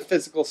in the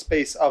physical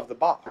space of the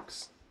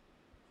box.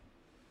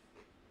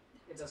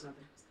 It does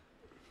nothing.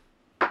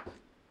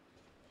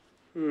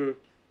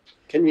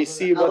 Can we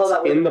see Although what's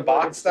that would've in the been very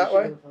box that good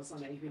way? to plus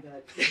on anything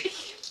that-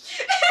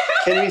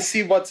 Can we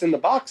see what's in the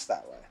box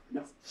that way?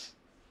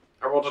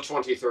 I rolled a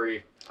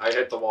 23. I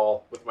hit the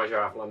wall with my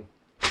javelin.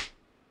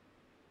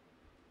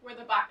 Where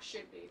the box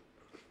should be.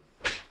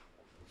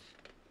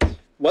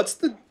 What's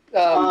the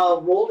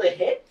roll to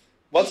hit.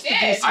 what's the You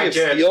did. DC I of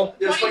did. steel?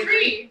 There's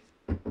 23.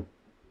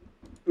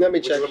 Let me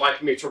Would check. you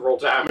like me to roll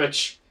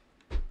damage?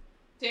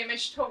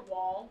 Damage to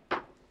wall.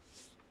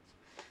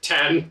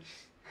 10.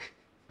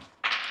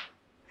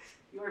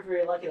 You are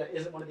very lucky that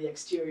isn't one of the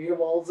exterior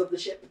walls of the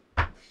ship.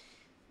 I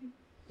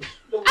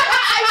would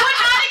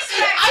not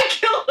expect. I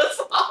killed us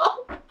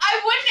all.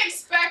 I wouldn't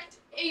expect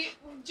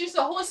just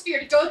a whole sphere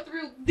to go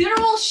through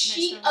literal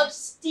sheet of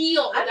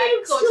steel. I That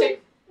mean, go still- to-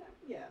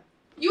 Yeah.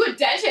 You would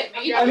dent it,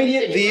 maybe. I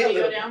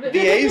mean, The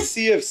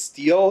AC of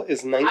steel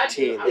is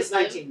 19. It's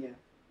 19. Yeah.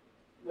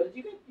 What did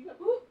you get? You got.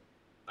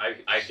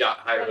 I got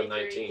higher than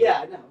 23. 19.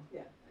 Yeah. No.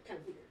 Yeah. I kind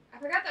of figured. I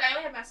forgot that I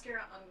only have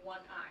mascara on one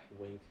eye.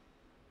 Wink.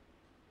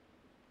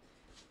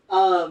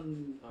 Oh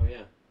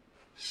yeah.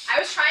 I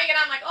was trying it.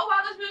 I'm like, oh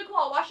wow, that's really cool.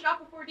 I'll wash it off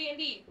before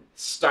D&D.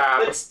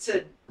 Stab. But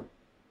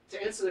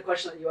to answer the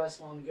question that you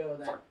asked long ago,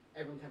 that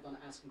everyone kept on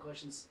asking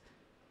questions,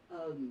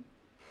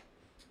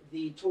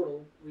 the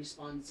turtle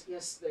responds,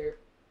 yes,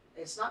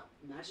 it's not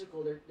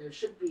magical. There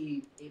should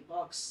be a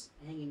box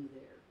hanging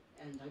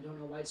there, and I don't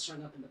know why it's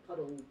showing up in the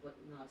puddle, but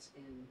not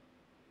in.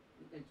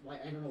 Why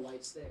I don't know why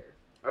it's there.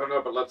 I don't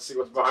know, but let's see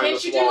what's behind Can't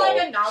this you wall. do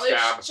like a knowledge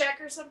Stab.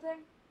 check or something?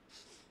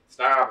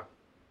 Stab.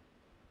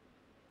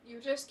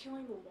 You're just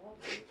killing the wall.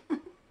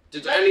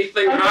 Did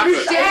anything happen?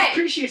 I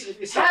appreciate it if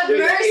you stop Have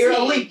doing that. You're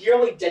mercy.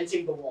 only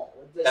denting the wall.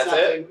 It's That's not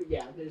it? doing-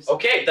 yeah. there's-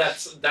 Okay,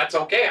 that's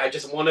okay. I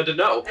just wanted to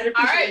know. And I appreciate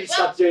Alright, if you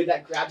stop doing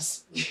that.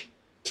 Grabs.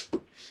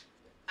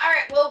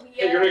 Alright, well,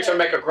 Hey, you need to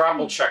make a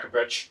grapple check,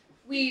 bitch.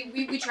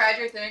 we tried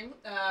your thing.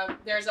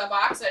 There's a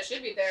box that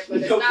should be there, but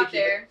it's Nope, not we can't.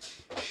 there.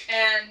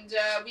 And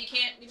we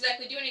can't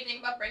exactly do anything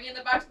about bringing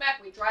the box back.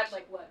 We tried,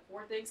 like, what,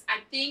 4 things? I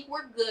think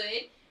we're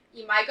good.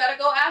 You might gotta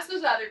go ask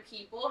those other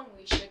people, and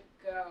we should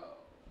go.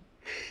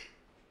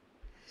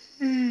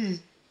 Yeah?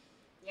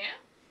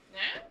 Yeah?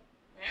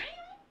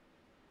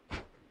 Yeah?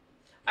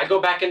 I go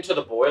back into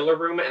the boiler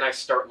room and I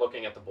start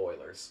looking at the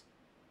boilers.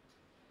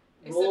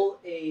 Is Roll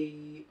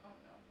a Oh,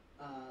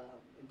 no.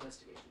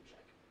 investigation check.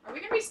 Are we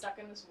gonna be stuck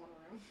in this one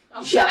room?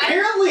 Oh, Yeah,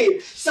 apparently.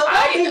 So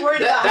I'll be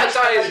worried about that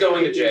how guy is much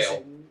going to you're jail.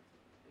 using.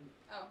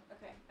 Oh,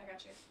 okay. I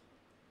got you.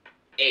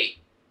 8.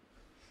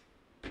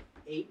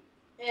 8.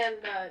 And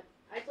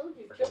I told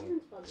you, Freaking-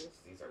 children's puzzles.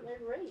 these are- They're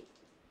great.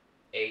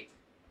 8.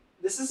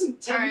 This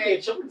isn't technically a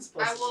Alright. children's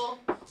puzzle.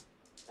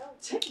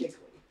 Technically.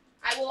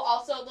 I will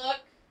also look.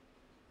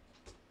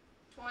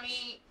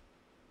 20.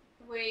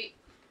 Wait.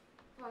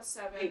 Plus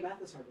 7. Hey,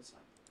 math is hard this time.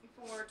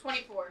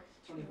 24.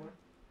 24.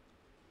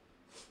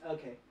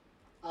 Okay.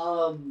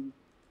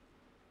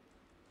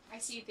 I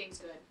see things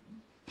good.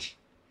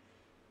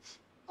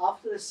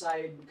 Off to the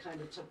side, kind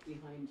of tucked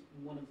behind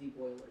one of the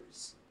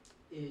boilers,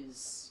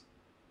 is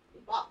a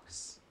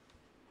box.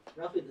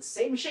 Roughly the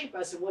same shape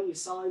as the one you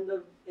saw in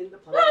the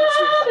puddle.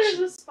 Ah, there's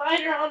a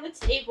spider on the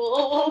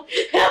table.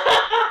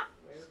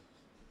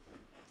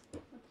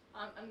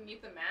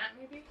 Underneath the mat,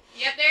 maybe?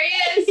 Yep,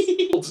 there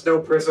he is! Holds no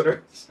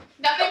prisoners.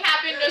 Nothing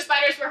happened. No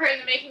spiders were hurt in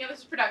the making of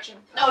this production.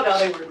 No,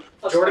 they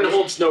were. Jordan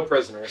holds no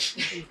prisoners.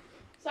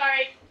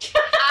 Sorry.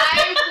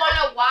 I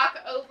want to walk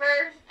over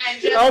and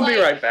just I'll be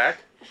right back.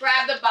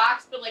 grab the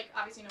box, but like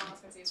obviously no one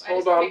else can see. So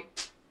Hold I on.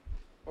 just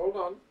Hold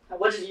on.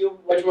 What did you?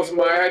 It was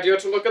my idea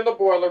to look in the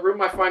boiler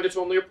room. I find it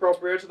only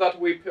appropriate that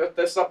we put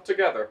this up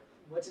together.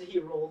 What did he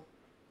roll?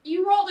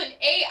 You rolled an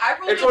 8. I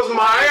rolled. It was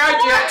my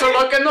idea to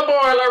look in the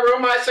boiler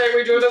room. I say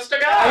we do this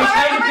together. Are you All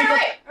trying to pick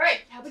up-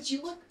 right. How about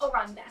you look over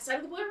on that side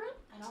of the boiler room,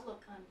 and I'll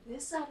look on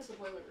this side of the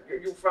boiler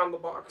room. You found the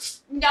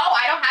box. No,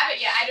 I don't have it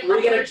yet. I didn't Were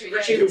want you to gonna retrieve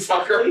retrieve it. it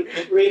stealthily?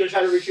 Were you gonna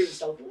try to retrieve it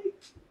stealthily?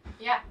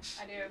 Yeah,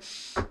 I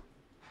do.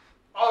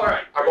 All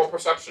right. I roll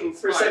perception.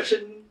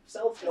 Perception,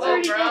 stealth. It's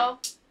already bro.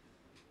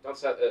 Don't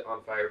set it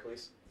on fire,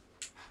 please.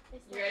 You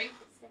ready?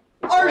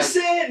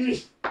 Arson!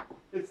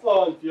 It's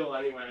low on fuel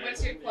anyway.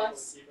 What's your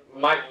plus?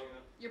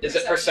 Your Is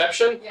it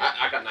perception? Yeah.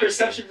 I got 19.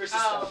 Perception versus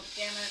Oh, stealth.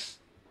 damn it.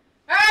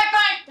 Alright,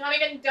 fine. Don't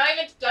even look at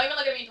me. Don't even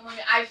look at me.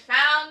 I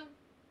found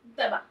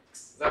the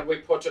box. Then we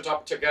put it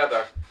up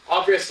together.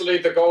 Obviously,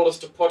 the goal is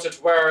to put it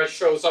where it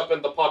shows up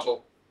in the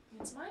puddle.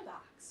 It's my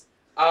box.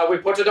 We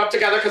put it up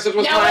together because it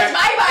was No, my. it's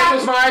my box. It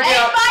was my idea.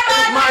 It's my box.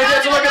 It was my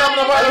idea to look it up in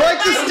the boiler. I'd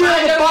like to steal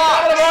the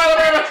box.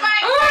 It's mine.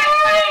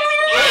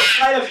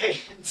 Sleight of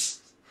hands.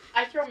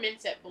 I throw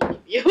mints at both of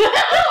you. Here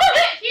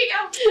you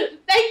go.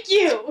 Thank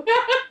you.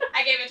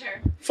 I gave it to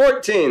her.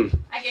 14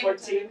 I gave it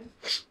to her. 14.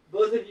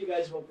 Both of you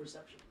guys roll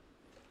perception.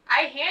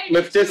 I handed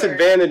with it to her.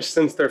 disadvantage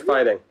since they're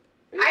fighting.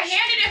 I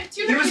handed it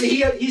to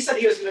her. He said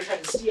he was going to try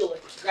to steal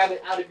it, grab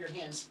it out of your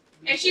hands.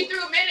 And she threw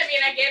a mint at me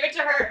and I gave it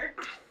to her.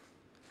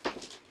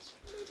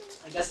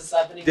 I guess it's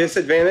happening.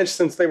 Disadvantage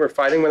since they were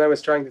fighting when I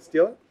was trying to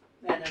steal it?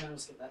 No,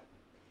 skip that.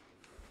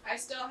 I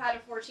still had a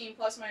 14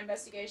 plus my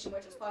investigation,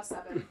 which is plus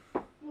 7.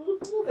 We'll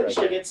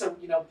eventually get some,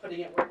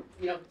 putting it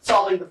where,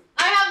 solving the.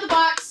 I have the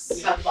box.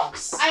 You have the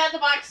box. I have the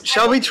box.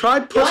 Shall we try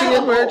putting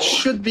it where it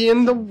should be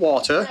in the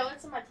water? No,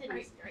 it's in my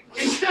titties.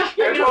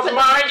 It was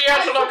my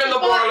idea to look in the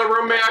boiler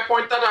room. May I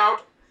point that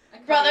out?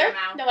 Brother,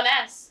 no one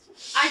asked.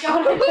 I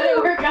don't know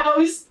where it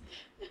goes.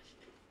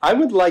 I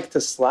would like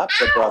to slap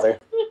the brother.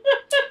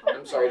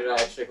 I'm sorry, did I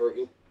actually hurt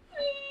you?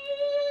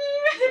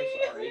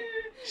 I'm sorry.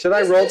 Should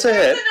I roll to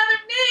hit? There's another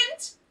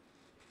mint.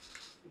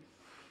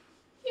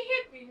 He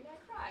hit me and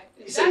I cried.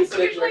 You That's said you put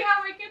it usually where-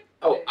 how I get.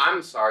 Oh,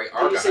 I'm sorry.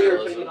 Did you say you were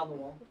Argyle putting is it on the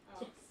wall?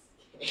 Oh.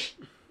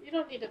 You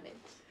don't need a mint.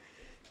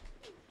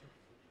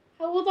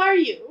 How old are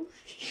you?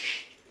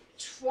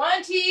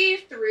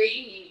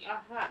 23.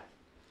 Uh-huh.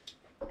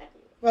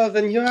 Well,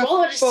 then you have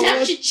Roll a full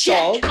deception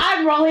check. assault.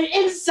 I'm rolling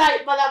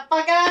insight,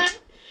 motherfucker.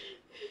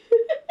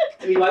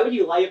 I mean, why would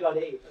you lie about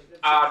 8?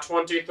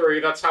 23.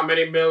 That's how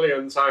many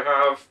millions I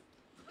have.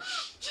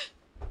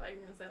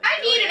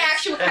 I need an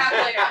actual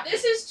calculator.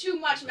 This is too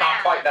much Not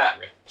math. quite that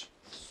rich.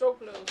 So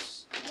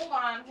close. Hold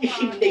on.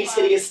 Nate's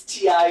hitting his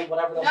TI,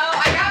 whatever the No,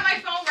 I got my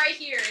phone right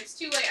here. It's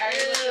too late. I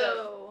already looked it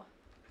up. Ew.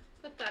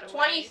 Put that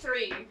away.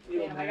 23.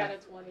 Damn, I got a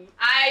 20.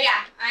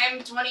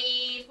 I'm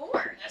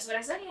 24. That's what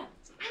I said, yeah.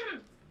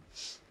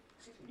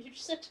 You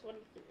just said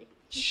 23.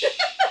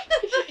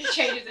 It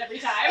changes every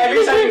time.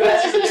 Every time you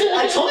ask,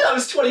 I told you I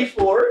was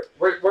 24.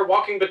 We're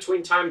walking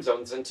between time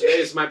zones, and today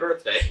is my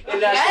birthday.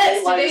 And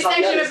Yes, that's today's the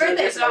actually my other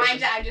birthday, so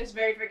information. I'm just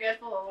very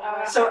forgetful.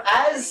 So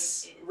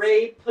as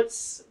Ray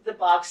puts the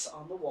box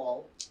on the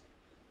wall,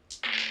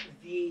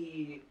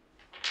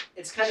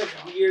 it's kind of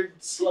weird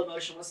slow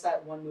motion. What's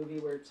that one movie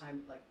where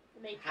time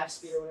half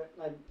speed or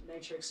whatever?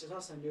 Matrix. There's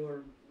also a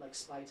newer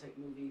spy type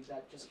movie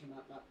that just came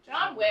out. Not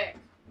John Wick.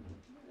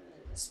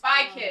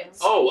 Spy Kids.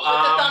 Oh,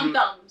 with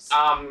the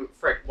thumb-thumbs.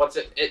 Frick, what's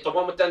it? The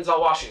one with Denzel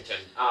Washington.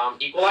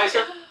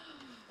 Equalizer?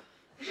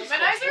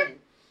 Womanizer?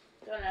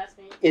 Don't ask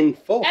me. In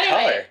full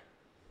Anyway.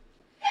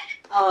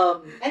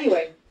 color.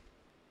 Anyway,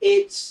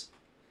 it's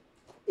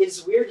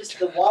weird. Just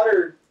the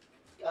water,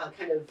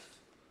 kind of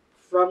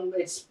from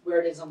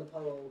where it is on the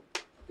puddle,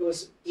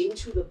 goes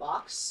into the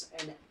box,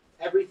 and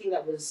everything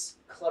that was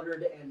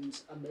cluttered and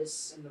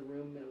amiss in the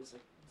room, it was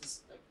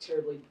just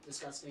terribly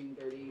disgusting,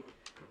 dirty.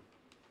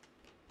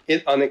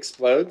 It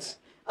unexplodes.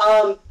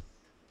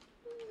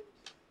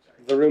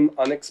 The room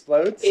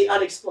unexplodes. It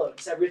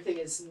unexplodes. Everything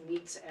is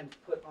neat and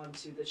put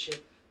onto the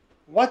ship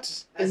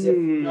What? as if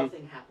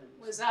nothing happened.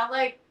 Was that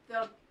like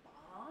the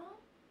bomb?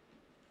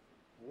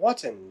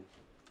 What in?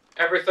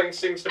 Everything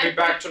seems to be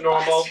back to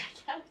normal.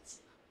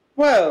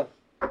 Well,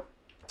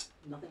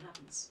 Nothing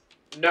happens.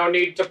 No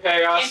need to pay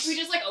Can't us. we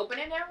just open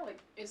it now?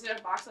 Is it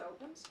a box that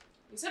opens?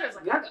 You said it was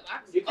Yeah. a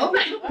box. You can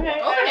Open open it. it.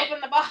 Okay, Open it.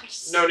 open the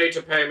box. No need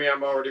to pay me.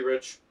 I'm already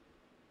rich.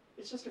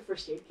 It's just a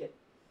first aid kit.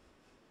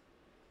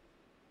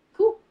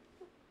 Cool.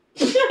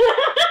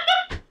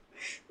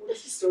 What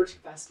is the storage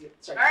capacity?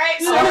 Sorry. Alright,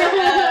 so,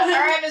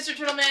 alright, Mr.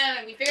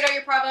 Turtleman, we figured out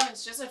your problem.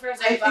 It's just a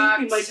first I aid box.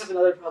 think we might have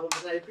another problem,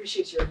 but I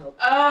appreciate your help.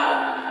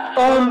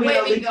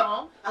 Wait, we can go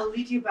home? I'll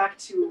lead you back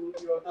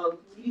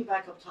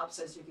up top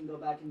so you can go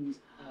back and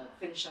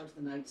finish out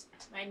the night.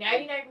 My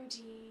nighty-night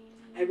routine.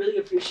 I really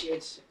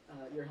appreciate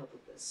your help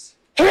with this.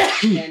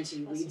 And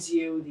he leads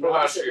you the Bless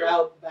opposite you.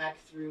 route back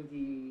through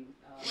the.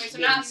 Wait, so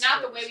main not the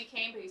stairs. way we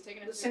came, but he's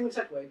taking The us same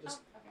exact way, just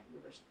Oh, okay.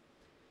 reverse.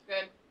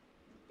 Good.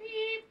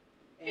 Beep.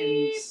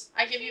 And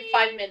I give you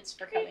 5 minutes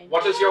for coming.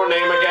 What is your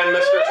name again,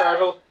 Mr.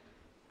 Turtle?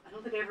 I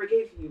don't think I ever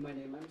gave you my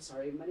name. I'm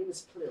sorry. My name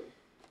is Plill.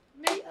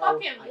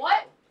 Fucking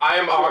what? I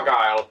am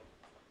Argyle.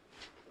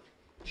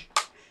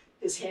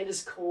 His hand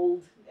is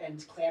cold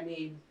and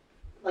clammy,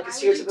 like a Why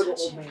would you stereotypical touch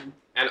old him? man.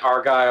 And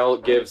Argyle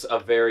gives a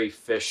very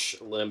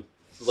limp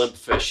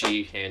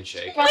fishy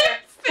handshake.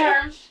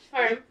 Firm.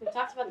 We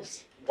talked about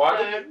this. What?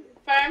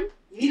 Firm.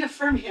 You need a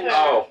firm hand.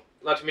 Oh,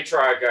 let me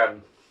try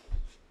again.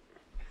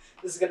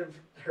 This is gonna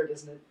hurt,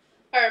 isn't it?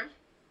 Firm.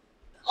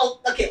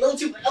 Oh, okay, a little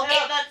too. Okay. No,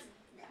 that's.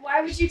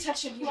 Why would you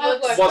touch him? He Well,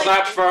 looks Was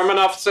that firm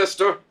enough,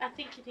 sister? I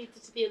think you need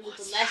to be a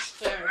little less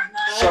firm.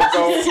 So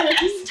go.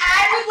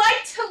 I would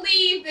like to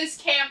leave this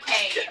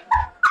campaign.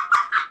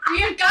 We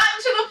have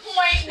gotten to the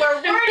point where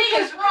wording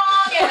is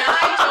wrong and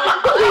I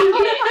don't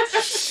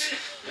like it.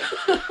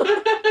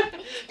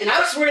 And I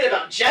was worried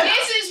about Jenna.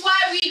 This is why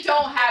we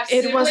don't have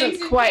It siblings wasn't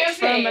in quite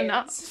campaigns. firm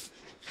enough,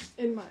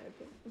 in my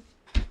opinion.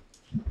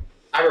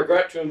 I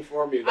regret to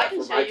inform you I that can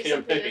for show my you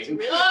something that's campaign.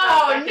 really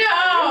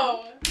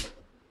Oh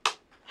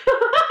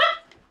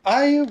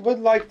I would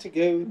like to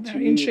go I'm to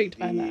very intrigued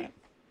by the that.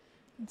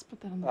 Let's put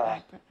that on the Ah.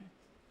 back burner.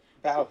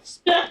 bow.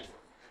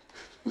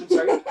 I'm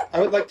sorry. I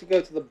would like to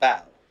go to the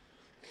bow.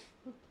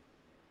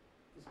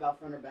 It's about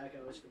front or back.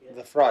 I always forget.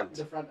 The front.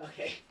 The front.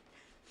 Okay.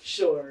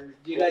 Sure.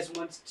 Do you guys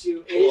want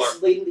to? It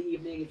is late in the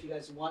evening. If you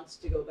guys want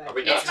to go back, Are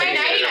we no! not It's my taking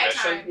an nighty-night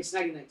intermission? time. It's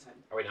night time.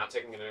 Are we not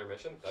taking an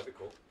intermission? That'd be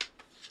cool.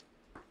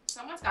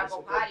 Someone's got to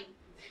go potty.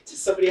 Does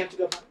somebody have to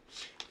go?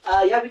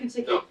 Yeah, we can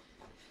take No.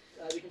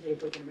 we can take a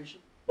quick intermission.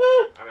 I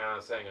mean, I'm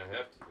not saying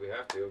we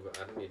have to, but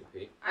I don't need to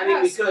pee. I mean,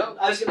 have we could. smoke.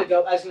 I was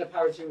gonna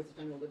power through with the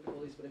technical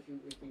difficulties, but if we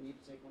need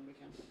to take one, we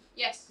can.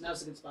 Yes.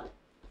 Now's a good spot.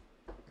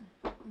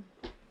 So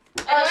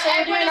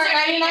we're doing our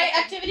nighty night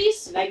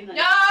activities. Night.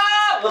 No!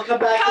 We'll come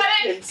back Cut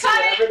it! and see Cut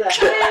whatever it! the Cut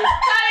hell. it!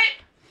 Cut it!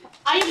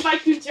 I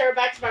invite Kuntera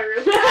back to my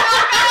room.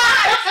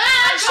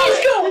 She's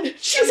gone.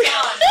 She's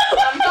gone.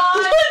 I'm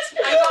gone.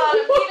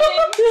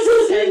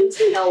 I'm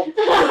Send help.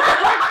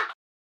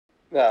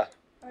 Ah,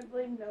 I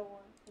blame no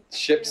one.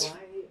 ships. Why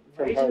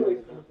From do we home.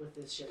 put up with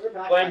this shit? We're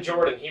back. Blame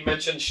Jordan. He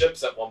mentioned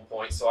ships at one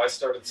point, so I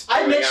started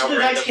I spewing mentioned out the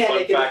random Titanic fun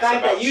and the facts fact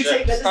about that you ships.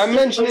 take this. I'm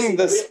mentioning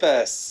the Real-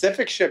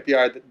 specific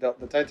shipyard that built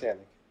the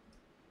Titanic.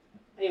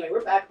 Anyway,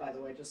 we're back, by the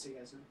way, just so you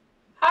guys know.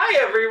 Hi,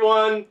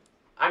 everyone.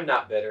 I'm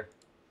not bitter.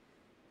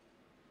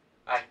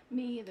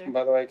 Me either.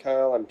 By the way,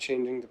 Kyle, I'm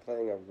changing to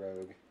playing a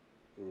rogue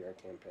in your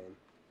campaign.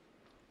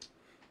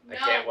 I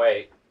can't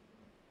wait.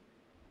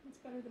 It's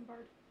better than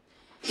Bard.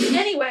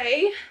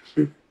 Anyway.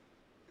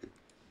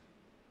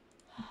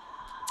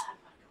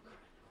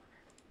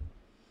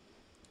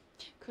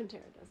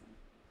 Kuntera doesn't.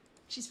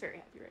 She's very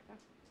happy right now.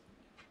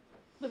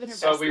 Living her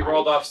So best we life.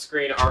 rolled off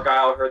screen.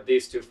 Argyle heard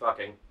these two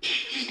fucking.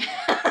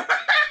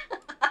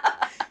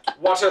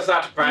 What is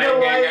that You know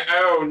banging? what?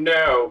 Oh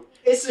no.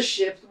 It's a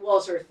ship. The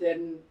walls are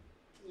thin.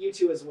 You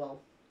two as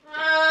well.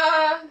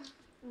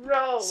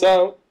 Roll.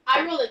 So,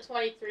 I rolled a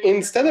 23.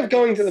 instead of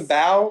going to the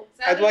bow, Is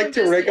that I'd an like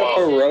to rig up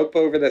a investigation? rope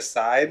over the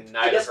side I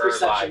Night of guess her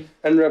perception. life.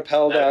 and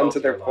rappel That down both to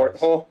their your lives.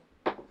 porthole.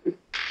 Is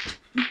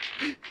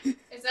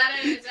that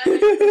a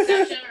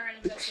perception or an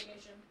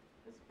investigation?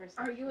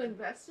 Are you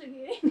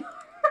investigating?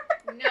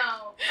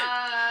 No.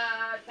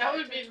 That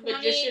would be the 20,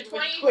 magician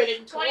 20, with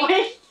quitting 20.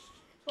 toy.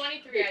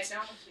 23, I don't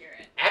hear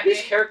it. Abby's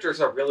Okay. characters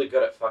are really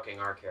good at fucking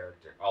our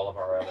character, all of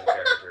our other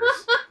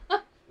characters.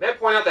 May I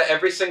point out that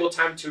every single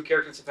time two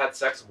characters have had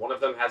sex, one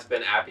of them has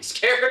been Abby's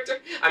character?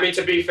 I mean,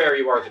 to be fair,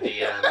 you are the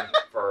DM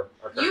for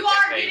our current You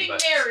are campaign, getting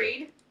but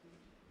married.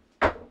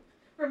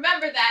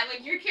 Remember that.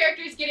 Like, your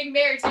character is getting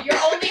married, so you're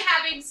only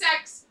having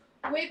sex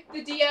with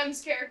the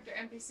DM's character,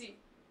 NPC.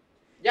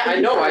 Yeah,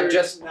 I know, I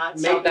just Not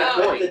made that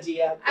talking point. about the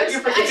DM. I was-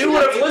 You're I- forgetting You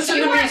would have that.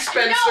 listened to You me, were-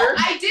 Spencer. No,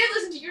 I did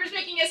listen to you. You're just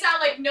making it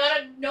sound like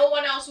no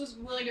one else was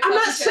willing to I'm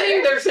fuck not each saying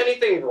other. there's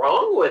anything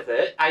wrong with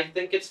it. I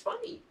think it's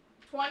funny.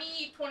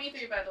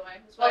 23, by the way.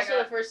 That's what Also, I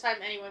the got. first time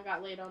anyone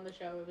got laid on the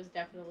show, it was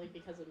definitely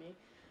because of me.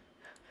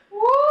 The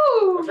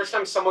Woo! first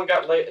time someone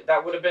got laid,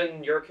 that would have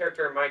been your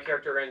character and my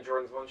character and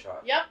Jordan's one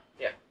shot. Yep.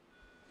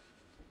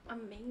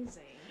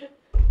 Amazing.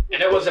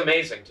 And it was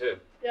amazing, too.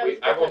 Yeah,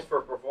 I rolled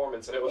for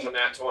performance and it was a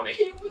nat 20.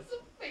 It was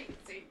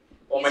amazing.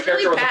 Well, He's my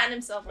character really was batting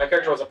himself. my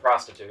character was a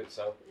prostitute,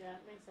 so Yeah, it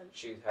makes sense.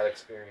 she had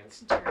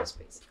experience. Kuntera's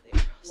basically.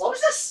 What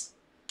was this?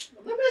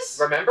 What was this?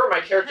 Remember,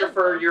 my character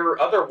for your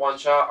other one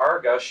shot,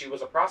 Arga, she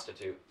was a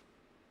prostitute.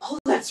 Oh,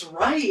 that's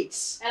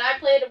right. And I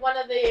played one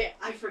of the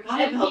I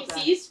forgot about that.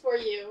 NPCs for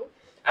you.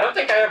 I don't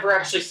think I ever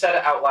actually said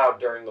it out loud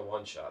during the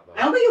one shot,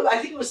 I though. don't think. I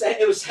think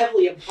it was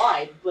heavily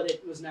implied, but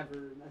it was never.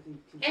 I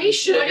think. Hey,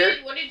 sugar.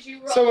 What did you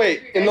roll? So wait,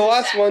 for your in the guys'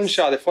 last sex? one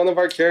shot, if one of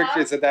our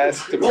characters had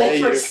asked to Roll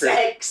pay for you for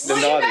sex. the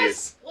Well, you naughties.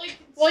 guys, like,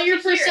 Well, your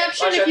hear it.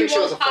 perception, Actually, I if you think she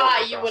was rolled a former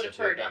high, you would have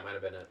prostitute. heard it. That might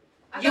have been it.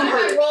 I You thought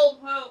heard I it.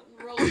 rolled low.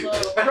 Rolled You low?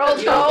 know, No,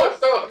 if you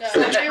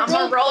I'm a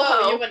rolled roll low,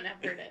 hoe. you wouldn't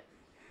have heard it.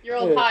 You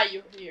rolled high,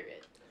 you would hear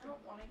it. I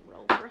don't want to.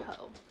 Roll for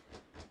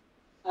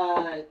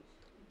hoe.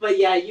 But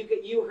yeah,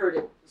 you heard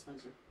it,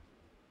 Spencer.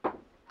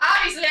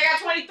 Obviously, I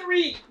got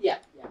 23. Yeah.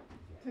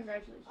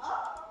 Congratulations.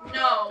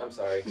 No. I'm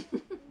sorry.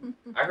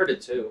 I heard it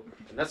too,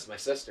 and that's my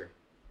sister.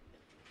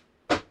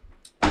 You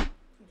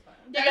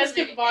guys That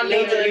could bond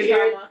Nate, over did the you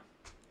hear it? trauma.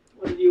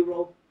 What did you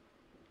roll?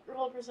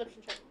 Roll a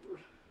perception check.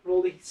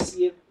 Roll to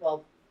see if,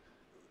 well,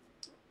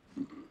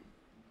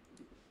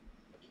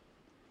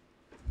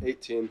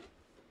 18.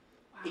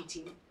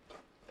 18.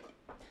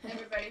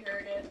 Everybody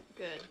heard it.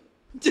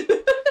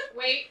 Good.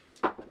 Wait,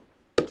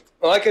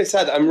 Well, like I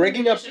said, I'm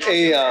rigging up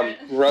a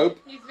rope,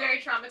 he's very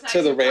traumatized.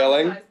 To the and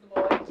railing. traumatized the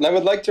boy. and I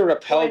would like to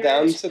rappel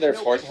down to their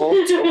porthole.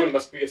 Tobin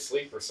must be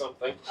asleep or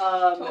something.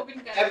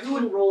 Tobin got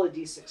Everyone roll a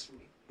d6 for me.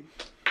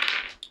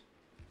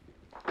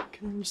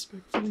 Can I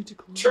respectfully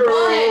decline? 2,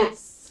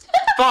 Yes.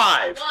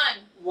 5.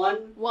 1.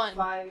 1.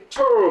 5.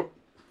 2.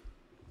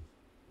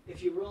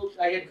 If you rolled,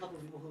 I had a couple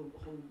of people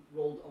who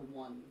rolled a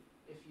 1.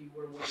 If you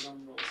were one of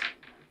them, roll a second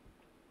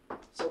one.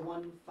 So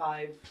 1,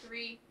 5,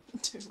 3.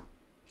 2.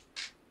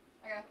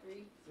 I got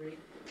 3. 3.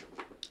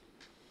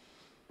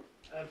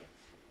 Okay.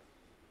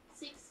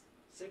 6.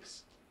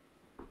 6.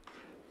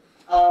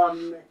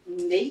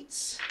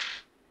 Nate,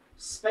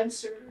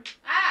 Spencer,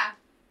 Ah!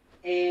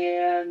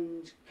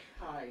 and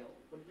Kyle.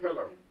 What did you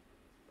Hello. roll?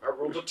 I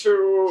rolled a 2.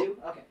 2?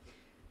 Okay.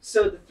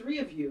 So the three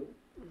of you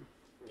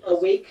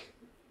awake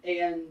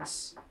and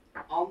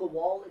on the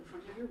wall in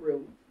front of your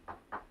room.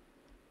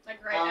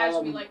 Like right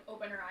as we like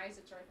open our eyes,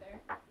 it's right there.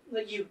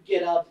 Like you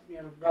get up,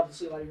 rub the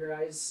sleep out of your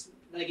eyes.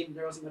 Then again,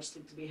 there wasn't much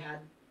sleep to be had.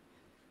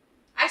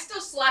 I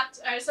still slept.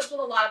 I slept with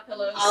a lot of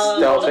pillows.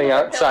 Stealthing All the pillows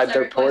outside I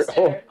their requested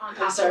porthole. are on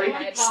top of sorry? my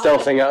head.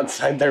 Stealthing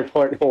outside their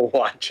porthole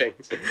watching.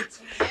 Ew.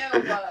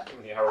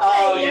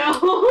 Yeah,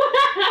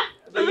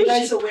 But you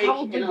guys awake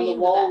Probably and on the mean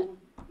wall,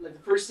 like the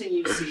first thing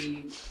you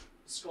see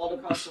scrawled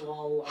across the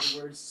wall are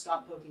the words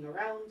 "Stop poking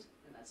around,"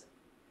 and that's it.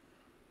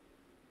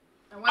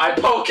 I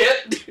poke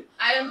it.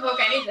 I didn't poke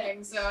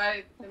anything, so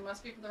it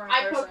must be for the wrong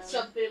I person. poked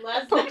something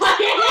last night.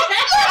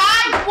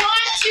 I want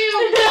to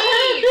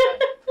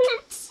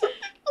leave.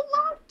 A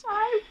long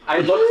time. I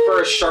look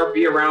for a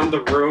Sharpie around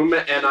the room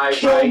and I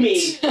Kill write.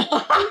 me.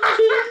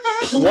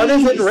 What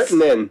is it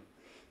written in?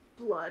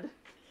 Blood.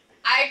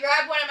 I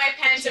grab one of my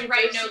pens and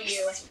write "No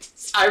you."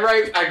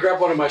 I grab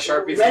one of my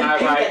Sharpies Red and I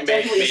pink write that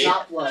 "Make definitely is me."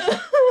 not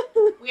blood.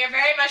 We are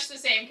very much the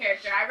same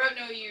character. I wrote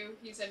 "No you."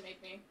 He said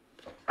 "Make me."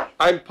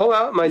 I pull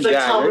out my It's like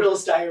Tom dagger.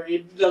 Riddle's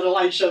diary. Another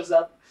line shows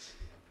up.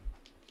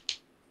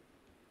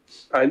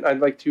 I'd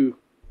like to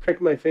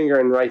prick my finger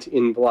and write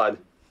in blood.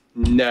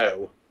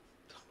 No.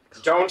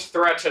 Don't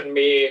threaten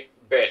me,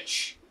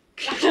 bitch.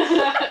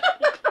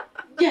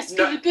 Yes,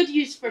 No. give a good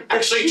use for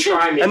Actually,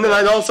 try me. And then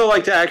I'd also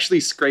like to actually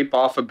scrape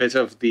off a bit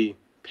of the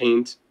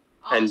paint.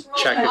 I'll And just roll-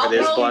 check if I'll it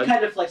is roll- blood.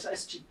 Kind of like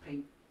it's cheap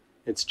paint.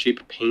 It's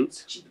cheap paint.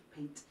 It's cheap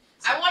paint.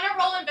 I want to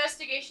roll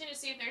investigation to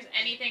see if there's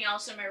anything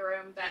else in my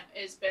room that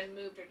has been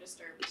moved or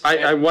disturbed.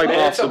 I wipe Man,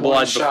 off it's a the blood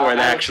one-shot. before it I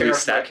don't actually care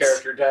if my sets.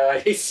 character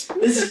dies.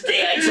 This is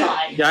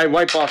anti. Yeah, I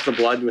wipe off the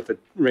blood with a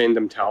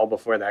random towel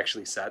before it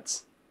actually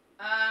sets.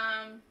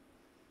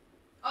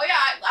 Oh yeah,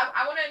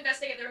 I want to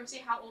investigate the room, see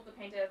how old the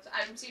paint is. I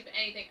want to see if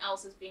anything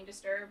else is being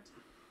disturbed.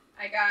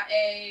 I got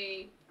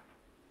a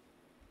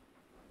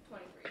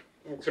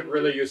 23. Could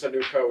really use a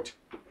new coat.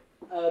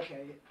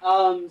 Okay.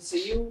 So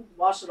you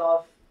wash it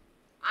off.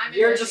 I'm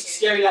You're just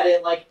investigating. staring at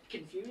it like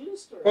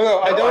confused. Or? Well,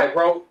 no, I No, don't. I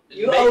wrote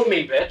You "Make owe-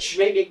 me, bitch."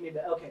 Make me.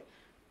 Okay.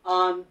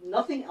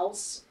 Nothing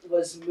else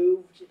was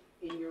moved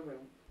in your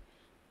room.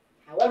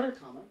 However,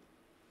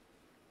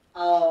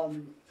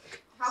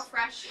 How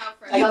fresh, how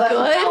fresh. I got that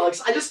from good?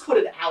 Alex. I just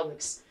quoted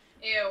Alex.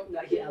 Ew. No,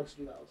 Alex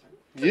do that all the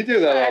time. You do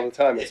that all the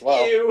time as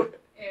well. Ew.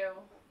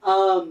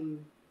 Ew.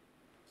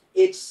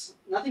 It's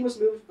nothing was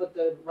moved, but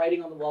the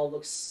writing on the wall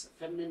looks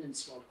feminine and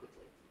scrawled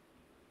quickly.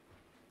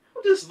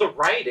 How does the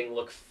writing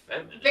look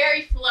feminine?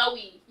 Very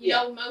flowy. You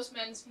Yeah. know, most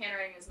men's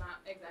handwriting is not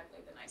exactly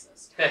the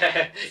nicest.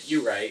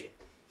 You right.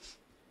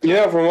 You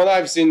know, from what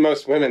I've seen,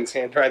 most women's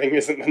handwriting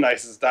isn't the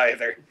nicest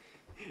either.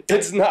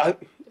 It's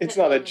not. It's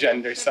not a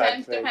gender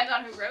side thing. Depends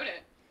on who wrote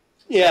it.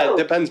 Yeah, So- it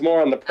depends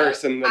more on the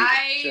person than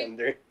I- the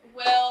gender.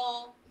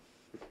 Will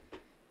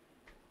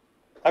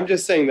I'm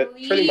just saying that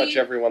pretty much Leave-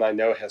 everyone I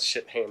know has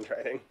shit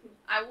handwriting.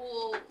 I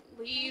will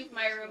leave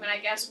my room and I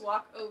guess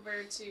walk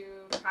over to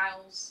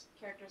Kyle's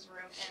character's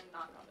room and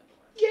knock on the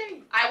door.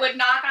 Yay! I would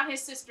knock on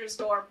his sister's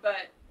door,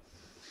 but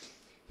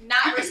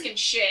not risking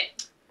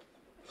shit.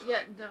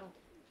 Yeah, no.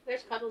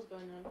 There's cuddles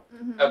going on.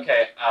 Mm-hmm.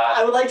 Okay.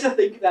 I would like to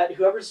think that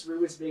whoever's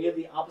room is being in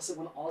the opposite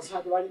one also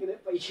had the writing in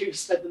it, but you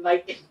spent the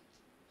night in.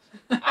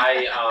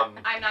 I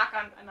I knock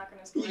on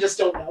his door. You just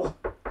don't know.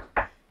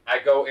 I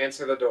go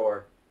answer the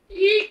door.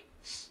 Yeet.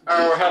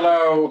 Oh,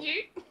 hello,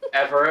 Yeet.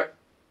 Everett.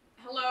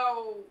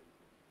 Hello,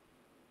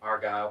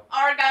 Argyle.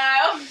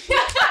 Argyle.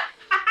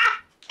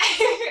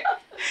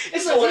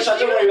 It's a one shot.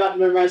 Don't worry about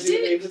memorizing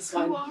the names. It's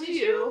fine. Who are Did you?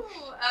 you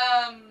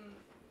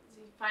did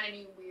you find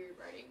any weird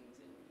writings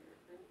in your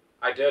room?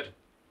 I did.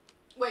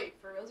 Wait,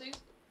 for realsies?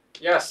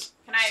 Yes.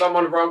 Can I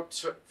Someone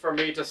wrote for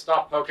me to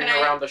stop poking Can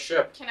I- around the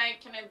ship. can I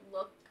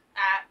look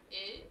at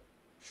it?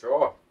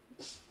 Sure.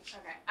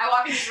 Okay. I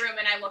walk in his room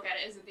and I look at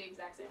it. Is it the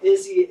exact same? It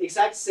is the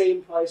exact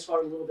same, probably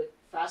scrawled a little bit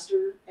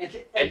faster, and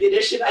the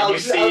addition And of you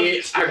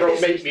see, I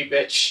wrote "Make me,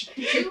 bitch."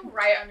 Did you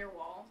write on your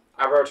wall?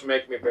 I wrote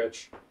 "Make me,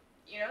 bitch."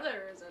 You know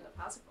there is a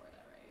deposit for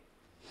that,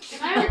 right?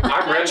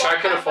 I'm rich, I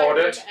can afford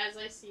it. As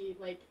I see,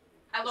 like,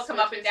 I look him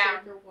up and down.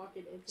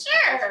 walking into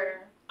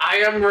Sure. I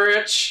am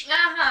rich.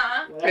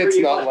 Uh-huh. Whatever It's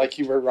you not want. like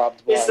you were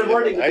robbed blind. It's the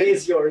morning. The right? day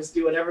is yours.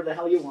 Do whatever the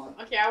hell you want.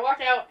 Okay, I walk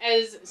out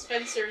as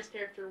Spencer's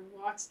character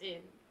walks in.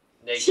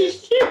 Naked.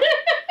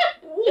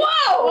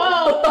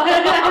 Whoa!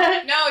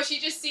 No, she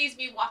just sees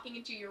me walking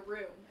into your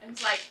room and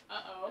it's like,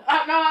 uh-oh.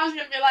 No, I was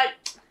gonna be like,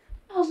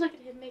 oh, look at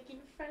him making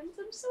friends.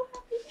 I'm so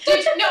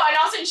happy. No, and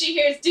all of a sudden she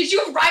hears, did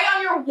you write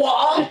on your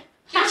wall?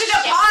 Here's a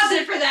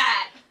deposit for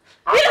that.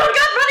 We don't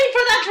got money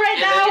for that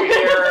right And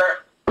then you hear,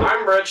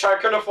 I'm rich, I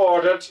can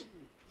afford it.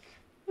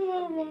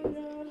 Oh my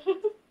god.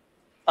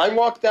 I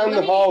walk down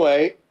the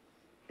hallway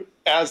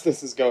as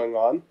this is going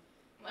on.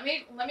 Let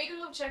me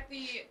go check the.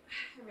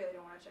 I really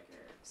don't want to check your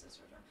sister's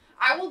room.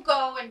 I will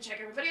go and check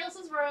everybody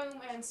else's room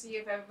and see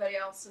if everybody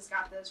else has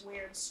got this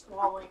weird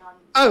scrawling on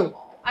the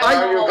wall.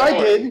 I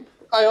did.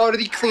 I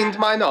already cleaned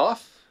mine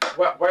off.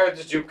 Where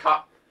did you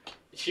cop?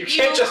 You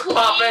can't just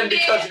pop in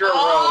because you're a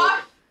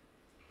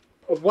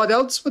rogue. What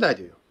else would I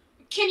do?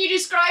 Can you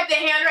describe the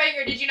handwriting,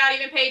 or did you not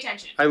even pay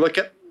attention? I look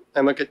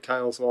at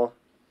Kyle's wall.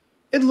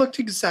 It looked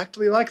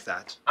exactly like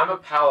that. I'm a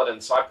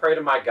paladin, so I pray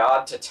to my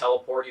god to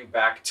teleport you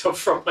back to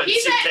from whence He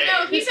you said came.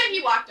 no. He said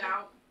he walked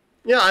out.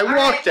 Yeah, I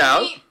walked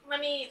out. Let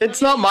me.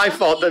 It's not my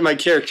fault that my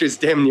character's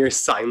damn near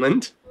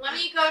silent. Let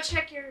me go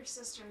check your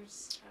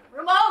sister's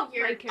room. Oh,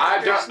 your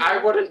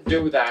I wouldn't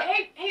do that.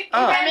 Hey,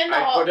 Ah. I'm in the I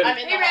hall. wouldn't- I'm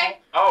in the Hey, hall. Ray.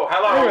 Oh,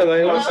 hello. Hi, Elaine.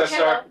 Hello, Hello, sister.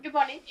 hello. Good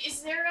morning.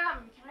 Is there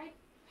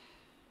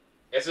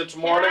Is it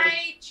can morning?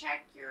 I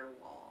check your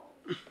wall?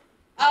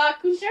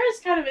 Kuntera's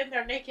kind of in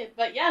there naked,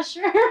 but yeah,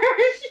 sure.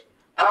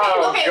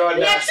 Oh, Okay. goodness.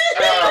 Next,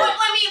 Oh.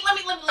 let me.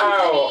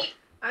 Oh.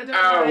 I don't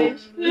Oh.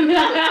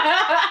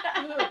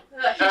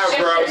 Oh,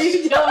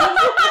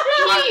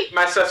 gross.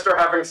 My sister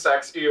having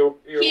sex. Ew.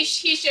 He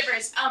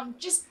shivers.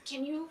 Just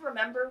can you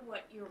remember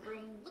what your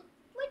room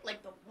looked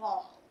like the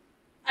wall?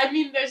 I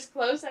mean, there's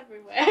clothes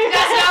everywhere. That's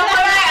not what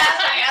I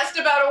asked. I asked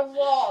about a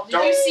wall.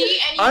 Did you see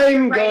any?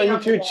 I'm writing going on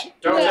the to. wall?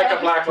 Don't take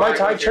a black line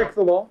Might I with you. check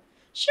the wall?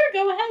 Sure,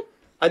 go ahead.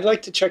 I'd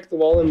like to check the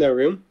wall in their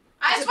room.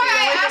 That's why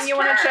I asked you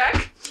want her. to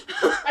check?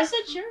 I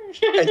said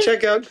sure. I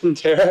check out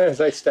Kuntera as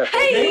I step in.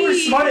 Hey! They were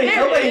smart and there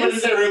nobody it went in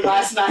is. their room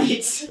last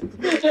night.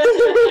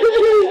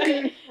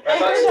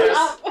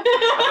 I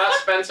thought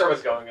Spencer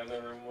was going in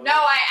the room. No,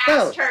 I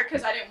asked her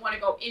because I didn't want to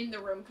go in the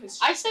room because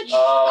I said.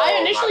 Oh, I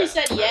initially my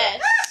said bad.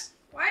 yes.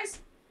 Why is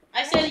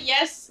I said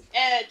yes,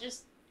 and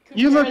just.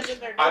 You look- Kuntera's in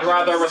there I'd naked,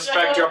 rather so-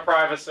 respect your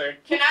privacy.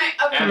 can I?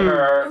 Okay. And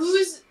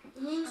hers.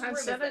 Whose I room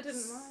said is I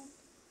this? didn't mind.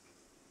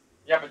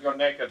 Yeah, but you're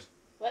naked.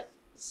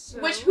 So,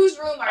 Whose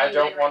room are I you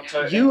don't in want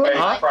right to You invade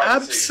are privacy.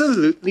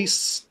 absolutely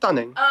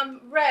stunning. now?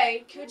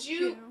 Ray, could you?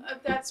 You.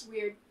 That's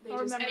weird. They I'll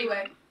just remember.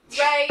 anyway.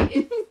 Ray,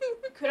 if,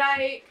 could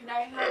I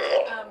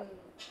have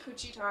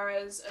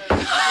Kuchitara's room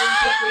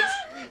key,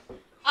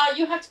 please?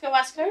 You have to go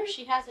ask her.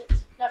 She has it.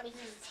 Not me.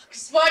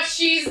 But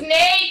she's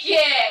naked.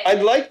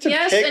 I'd like to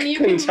Yes, pick and you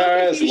can look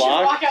Kuntera's You should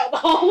lock. walk out the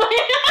hallway.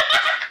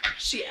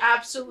 she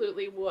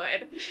absolutely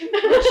would. She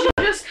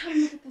just come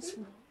look at this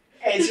wall.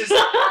 Answers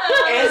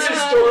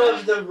door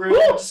of the room.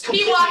 Just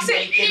He completely walks in.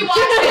 naked. He walks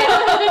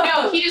in.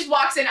 No, he just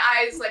walks in,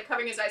 eyes like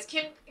covering his eyes.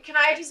 Can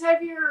I just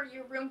have your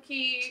room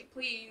key,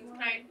 please?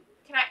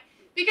 Can I?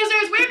 Because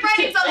there's weird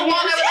writings on the wall,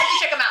 and I would like to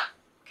check them out.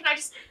 Can I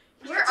just?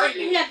 Where are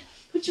you? Yeah.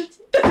 Put your.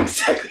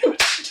 Exactly what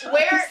she does.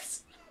 Where?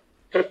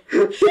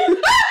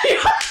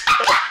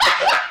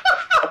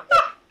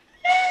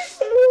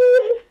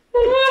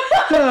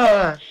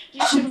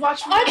 You should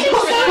watch me. Aren't you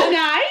so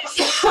nice?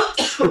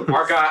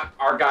 Argyle.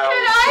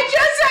 Can I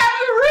just have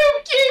the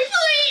room key,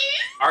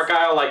 please?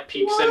 Argyle like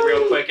peeks in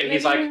real quick and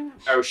he's like,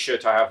 "Oh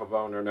shit, I have a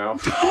boner now."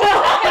 Can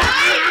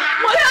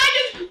I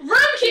just room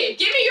key?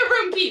 Give me your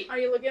room key. Are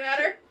you looking at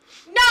her?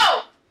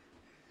 No.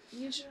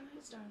 Use your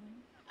eyes, darling.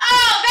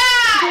 Oh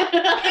God! No!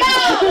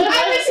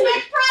 I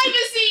respect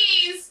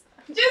privacies.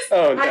 Just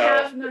Oh no. I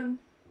have none.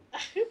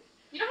 you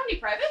don't have any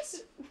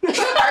privates?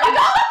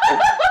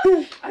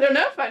 I don't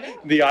know if I know.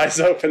 The eyes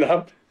open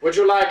up. Would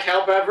you like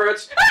help,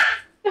 Everett?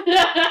 I look.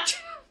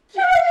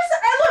 Can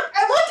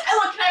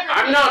I have your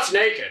I'm key? not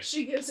naked.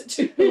 She gives it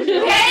to me.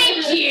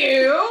 Thank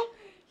you.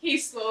 He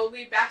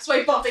slowly backs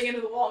away, bumping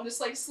into the wall, and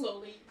just like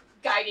slowly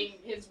guiding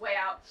his way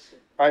out.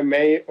 I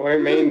may or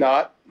may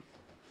not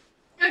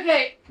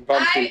Okay,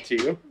 bump I- into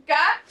you.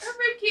 got her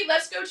room key.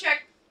 Let's go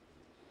check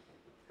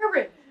her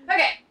room.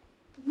 Okay.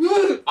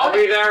 I'll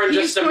be there in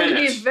He's just a going to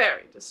be minute.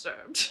 very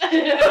disturbed.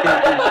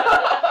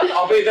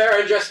 I'll be there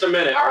in just a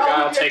minute. Are all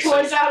Argyle of your takes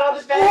toys it. out on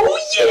the bed? Oh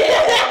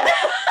yeah!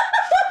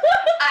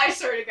 I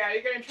swear to God,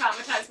 you're gonna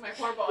traumatize my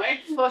poor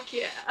boy. Fuck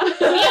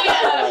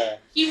yeah.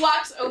 He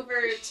walks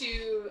over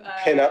to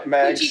Pin up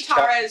mags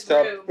Kuchitara's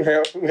chopped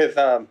room. up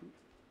with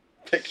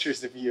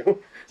pictures of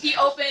you. He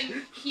opens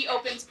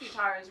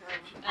Kuchitara's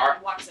room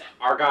and walks in.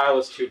 Argyle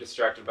is too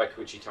distracted by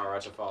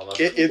Kuchitara to follow.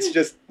 It's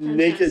just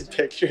naked Fantastic.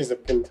 pictures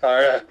of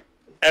Kuntara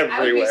I would be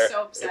everywhere.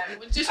 so upset.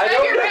 I Describe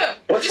don't your know. room.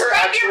 What's her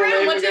Describe actual your room.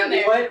 name What's in again?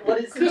 there?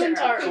 What is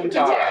Kuntara.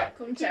 Kuntara.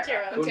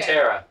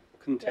 Kuchitara.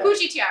 Kuntara.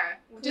 Kuchi tiara.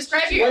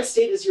 Describe your What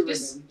state is your room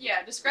in?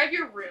 yeah. Describe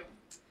your room.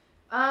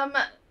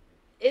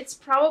 It's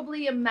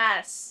probably a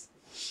mess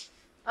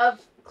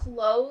of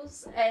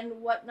clothes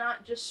and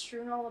whatnot just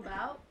strewn all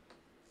about.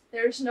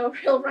 There's no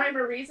real rhyme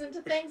or reason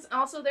to things.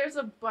 Also, there's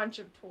a bunch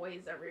of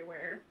toys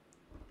everywhere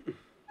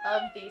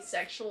of the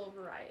sexual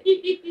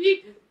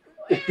variety.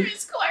 Where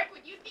is Clark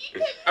when you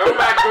need him? Oh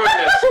my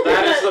goodness,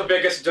 that is the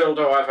biggest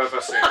dildo I've ever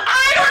seen.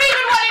 I don't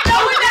even want to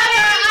know what that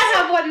I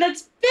have one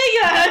that's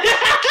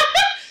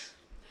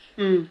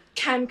bigger.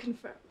 Can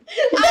confirm.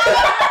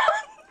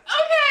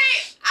 Okay,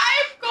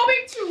 I'm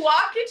going to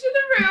walk into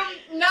the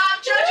room,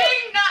 not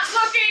judging, not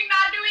looking,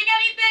 not doing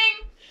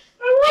anything.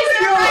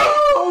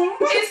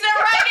 Is there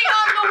writing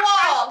on the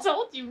I wall?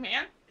 told you,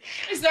 man.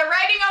 Is there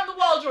writing on the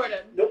wall,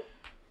 Jordan?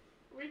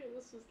 We knew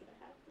this was gonna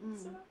happen.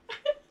 So.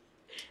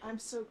 I'm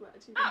so glad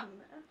you did that.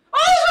 Oh,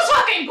 this was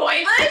fucking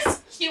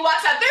pointless! He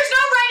walks out. There's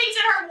no writings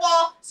in her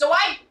wall, so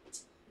I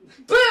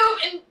boo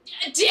and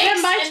dicks.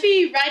 There might and...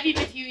 be writing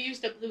if you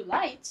used a blue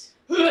light.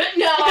 No.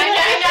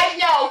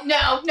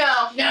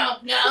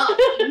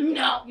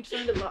 You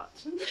turned a lot.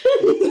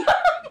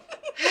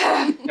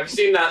 Have you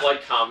seen that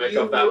like comic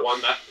of that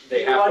one that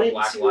they have run the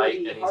black into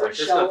light the and he's hard like,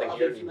 there's shell nothing of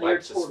here, a and he familiar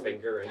wipes his turtle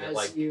finger and it as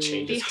like you- The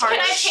changes hard Can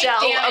I take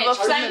shell damage? of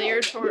a Can I-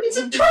 familiar tortoise. It's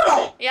a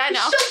turtle! Yeah, I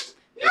know.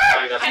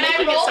 Can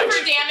I roll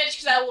for damage?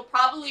 Because that will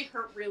probably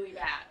hurt really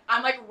bad.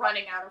 I'm like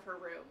running out of her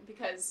room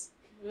because.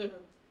 I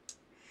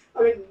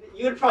mean,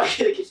 you would probably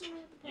get a...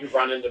 You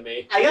run into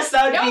me. I guess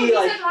that would No, be he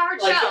like... said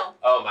hard like- shell.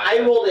 Oh my I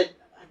god. rolled it.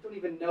 I don't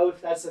even know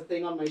if that's a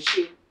thing on my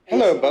sheet.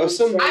 Hello, It's-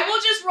 bosun. I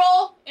will just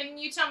roll and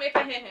you tell me if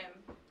I hit him.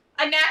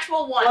 A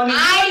natural one. Well, I mean,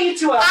 you don't need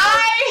to,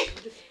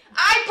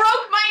 I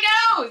broke my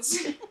nose.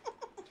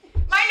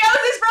 My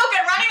nose is broken.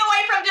 Running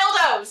away from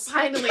dildos.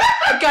 Finally,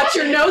 I got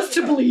your nose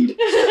to bleed.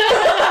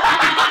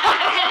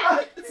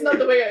 It's not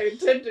the way I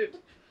intended.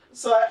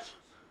 So I...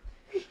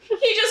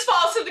 He just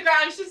falls to the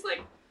ground. He's just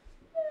like.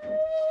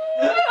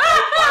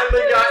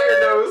 Finally got your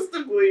nose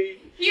to bleed.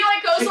 He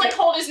like goes to like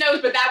hold his nose,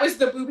 but that was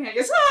the boob hand. He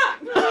goes,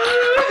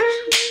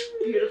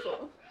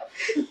 Beautiful.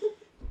 Take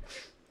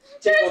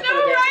There's one no point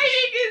of damage.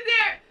 writing in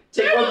there.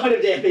 Take 1 point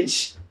of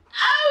damage.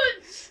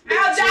 Ouch! Make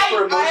Ow, it two for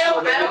I emotional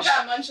don't damage.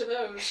 got much of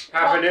those.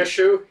 Have an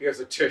issue? Here's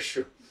a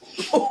tissue.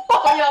 For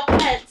your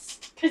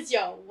pets, because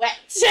you're wet.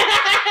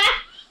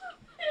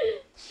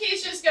 He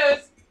just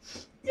goes,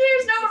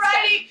 there's no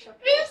writing.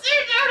 Mr.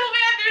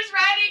 Turtleman, there's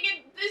writing in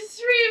the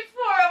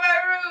 3-4 of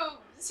our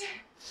rooms.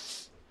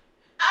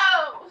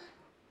 Oh.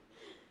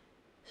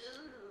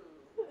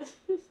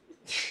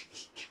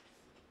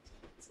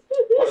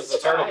 What does the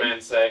turtle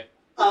man say?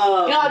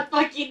 God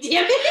fucking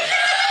damn it.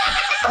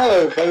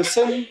 Hello,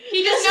 bosun.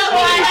 He just This is knows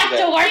what I have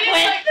to work he,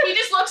 with. he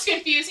just looks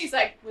confused. He's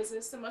like, was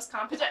this the most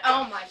competent?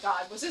 Oh my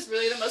god, was this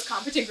really the most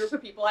competent group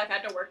of people I've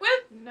had to work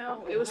with?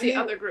 No, it was the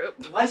other group.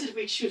 Why did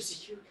we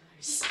choose you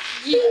guys?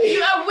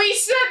 We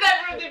said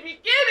that from the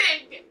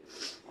beginning.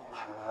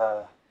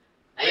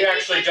 We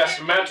actually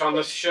just met on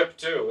this ship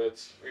too.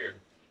 It's weird.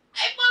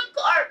 I want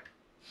Clark.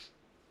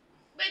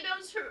 My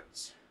nose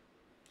hurts.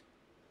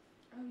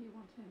 Oh, you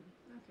want him?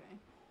 Okay.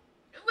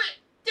 Wait,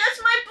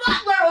 that's my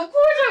butler. Of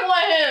course I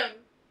want him.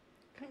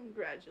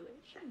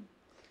 Congratulations.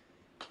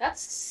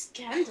 That's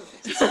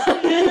scandalous.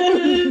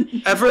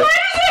 Everett? Why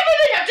does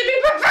everything have to be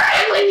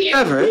perverted with you?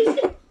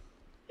 Everett?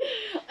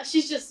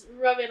 She's just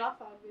rubbing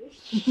off on me.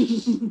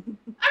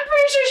 I'm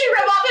pretty sure she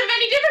rubbed off in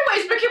many different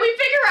ways, but can we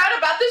figure out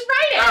about this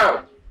writing?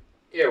 Oh!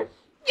 Ew.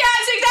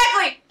 Yes,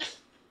 exactly.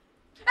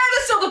 And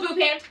that's still the boob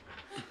hand.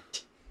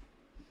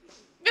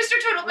 Mr.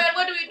 Turtleman,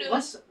 what do we do?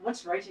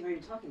 What's writing are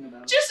you talking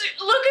about? Just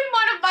look in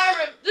one of my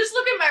room. Just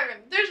look in my room.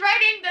 There's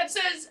writing that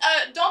says,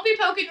 don't be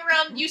poking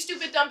around, you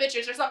stupid dumb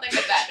bitches, or something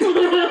like that.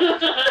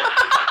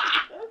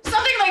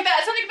 Something like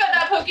that. Something about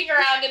not poking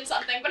around and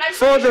something, but I'm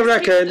For pretty the sure some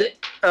people record,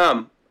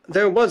 did.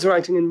 there was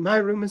writing in my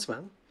room as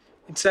well.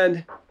 It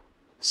said,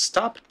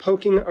 "Stop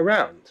poking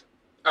around."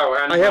 Oh,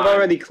 and I have mine.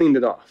 already cleaned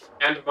it off.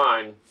 And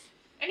mine.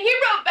 And he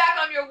wrote back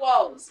on your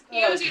walls.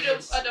 He owes you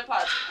a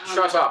deposit.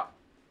 Shut up.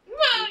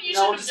 Well, you No,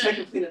 should we'll have just done make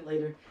him it. clean it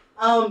later.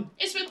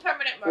 It's with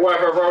permanent marker.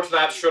 Whoever wrote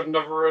that shouldn't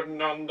have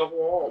written on the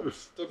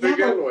walls to Yeah,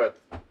 begin but- with.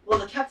 Well,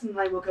 the captain and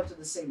I woke up to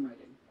the same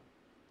writing.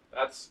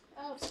 That's.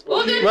 Oh,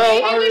 Well, then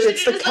Well, maybe we should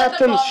it's the just let the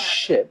captain's ball happen.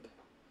 ship.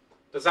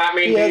 Does that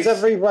mean He has he's...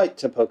 every right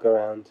to poke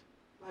around.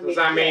 I Does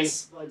that mean-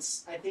 yes, but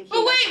I think he But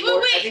meant wait, more,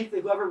 but wait. I think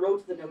that whoever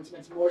wrote the notes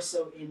meant more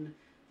so in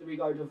the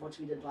regard of what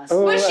we did last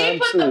Oh, But night. she put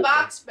the absolutely.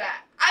 box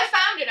back. I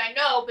found it, I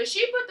know, but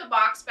she put the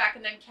box back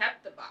and then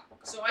kept the box.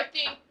 So I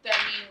think that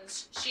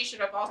means she should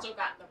have also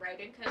gotten the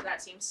writing, because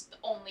that seems the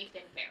only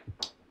thing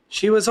fair.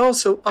 She was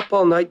also up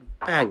all night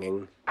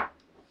banging.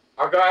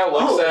 Argyle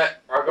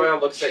Oh.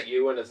 looks at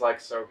you and is like,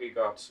 so he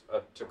got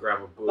to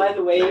grab a boob. By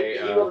the way, They,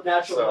 he rolled a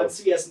natural so- one,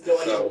 so he has no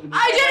idea what you mean.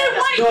 I didn't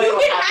want He has no idea you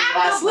what to happened have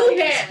last the blue night.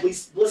 band.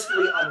 He's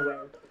blissfully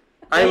unaware.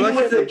 I Even look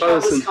with at the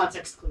countless bosun.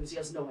 context clues, he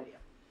has no idea.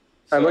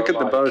 I look so, at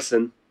the like,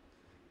 bosun.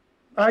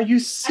 Are you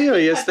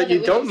serious I've that done you it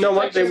with don't know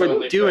what they were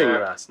instructions. doing Only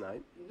last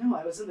night? No,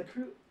 I was in the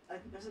crew. I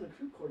was in the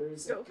crew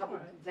quarters, a Go couple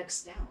for it.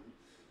 decks down.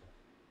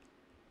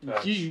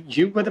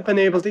 You would have been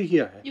able to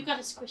hear it. You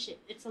gotta squish it.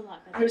 It's a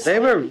lot better. They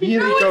were really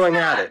going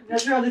at it.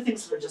 There are other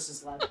things that are just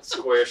as loud.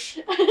 Squish.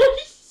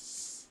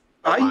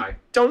 I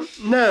don't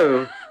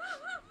know.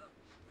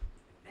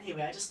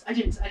 Anyway, I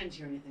didn't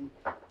hear anything.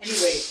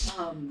 Anyway,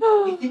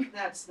 we think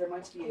that there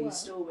might be a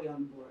stowaway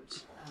on board.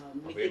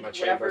 We Be in think my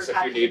whatever chambers if you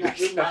happened in need that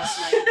me. room last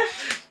night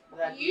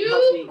that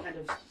helped me kind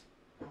of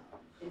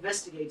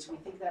investigate. We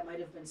think that might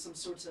have been some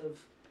sort of,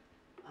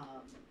 I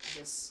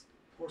guess,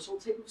 portal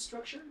type of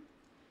structure.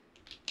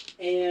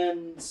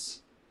 And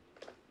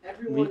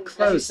everyone,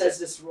 as he says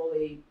this, do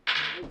a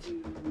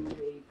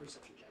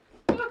perception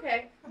check.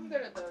 Okay, I'm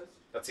good at those.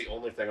 That's the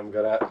only thing I'm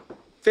good at.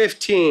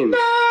 15.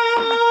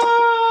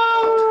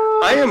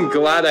 I am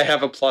glad I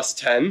have a plus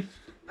 10.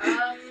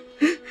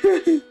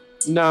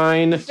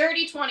 9.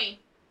 Dirty 20.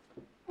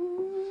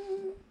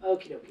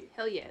 Okie dokie.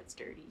 Hell yeah, it's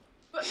dirty.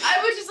 But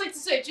I would just like to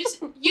say,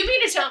 you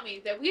mean to tell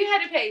me that we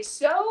had to pay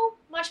so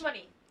much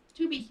money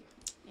to be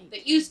here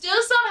that you still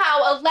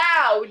somehow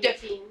allowed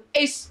 18.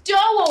 a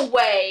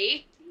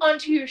stowaway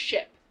onto your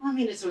ship? I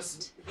mean, it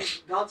was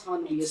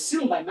Galton, we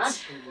assume by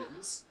magical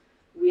means.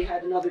 We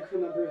had another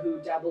crew member who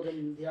dabbled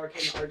in the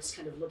arcane arts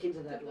kind of look into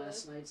that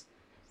last night.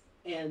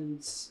 And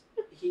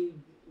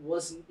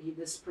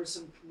this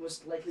person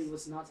most likely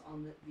was not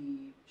on the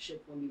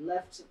ship when we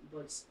left,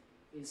 but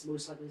is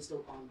most likely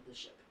still on the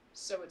ship.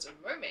 So it's a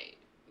mermaid.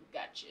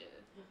 Gotcha.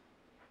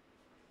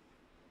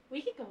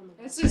 We could go on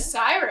the It's a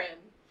siren.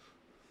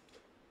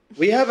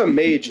 We have a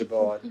mage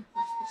aboard.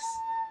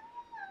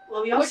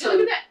 Well, Would you look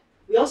at that?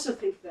 we also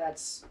think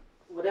that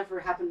whatever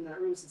happened in that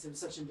room, since it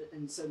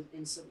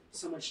was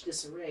so much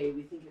disarray,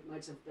 we think it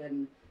might have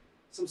been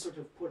some sort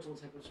of portal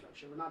type of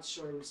structure. We're not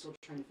sure. We're still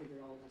trying to figure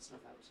all that stuff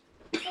out.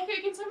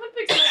 Okay, can someone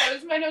fix my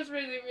nose? My nose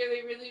really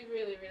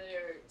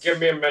hurts. Give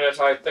me a minute.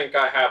 I think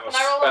I have a Can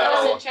I roll a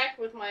spell. medicine check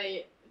with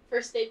my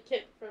first aid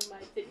kit from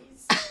my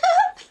titties?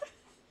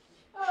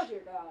 Oh dear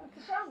God.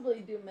 Could probably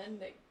do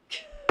mending.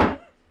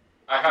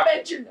 I have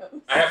Bend your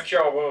nose. I have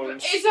cure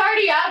wounds. It's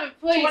already out of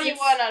place. 21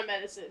 on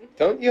medicine.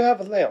 Don't you have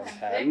a lay on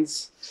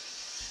hands?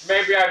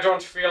 Maybe I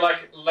don't feel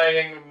like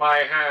laying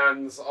my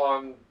hands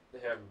on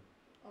him.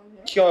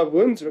 Cure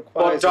wounds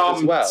requires it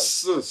as well.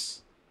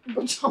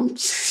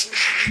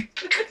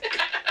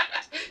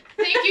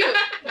 Thank you.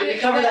 Can you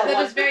cover that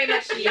one? is very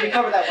much Can you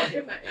cover that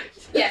one?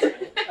 Yes.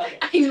 Okay.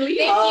 Thank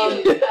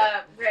you,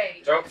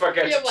 Ray. Don't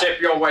forget You're to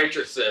tip your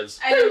waitresses.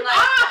 I didn't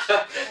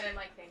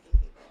like thanking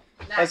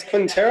people. Not Has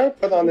really Quintera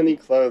put on any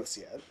clothes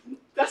yet?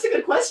 That's a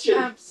good question.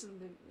 Absolutely.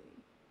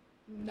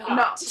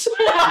 Not. Just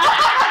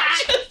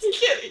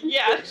kidding.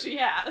 Yeah, she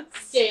has.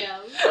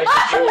 Damn. Like,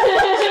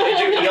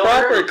 did you heal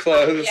Proper her?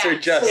 clothes or Yeah.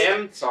 just...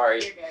 Him?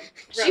 Sorry. You're good.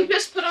 She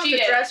just put on She the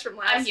did. dress from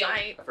I'm last healed.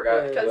 night. I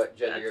forgot Because what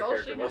gender that's your all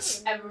character she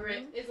was. knows.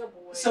 Everett is a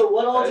boy. So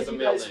what all That did is a you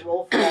male guys name.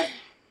 roll for that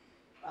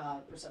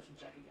perception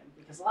check again?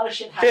 Because a lot of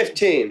shit happened.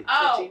 15.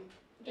 Oh,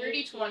 15?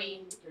 dirty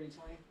 20. Dirty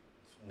 20.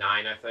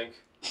 9, I think.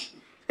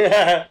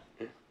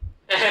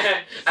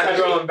 I've been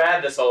rolling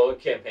bad this whole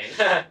campaign.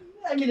 I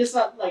mean, it's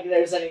not like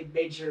there's any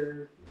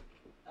major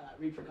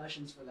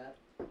repercussions for that.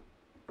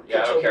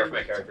 Yeah, I don't care if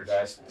my character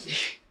dies.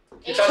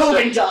 He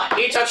Tobin touched, died!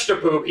 he touched a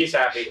boob, he's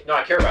happy. No,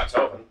 I care about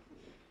Tobin.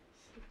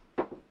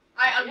 I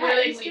Yeah,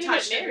 unwillingly he's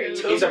touched gonna get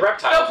it. married. He's a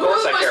reptile, of The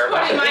course boob I care was put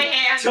about in my him.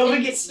 hand.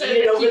 Tobin gets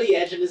yeeted over the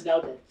edge and is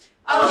now dead.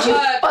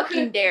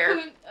 fucking dare.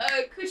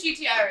 Coochie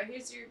Tiara,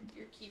 here's your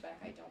key back.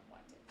 I don't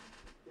want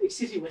it.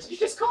 Excuse me, what you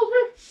just called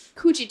her?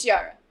 Coochie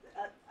tiara.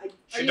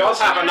 She does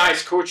have a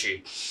nice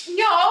coochie.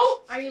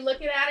 No! Are you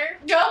looking at her?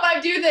 Nope, I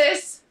do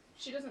this.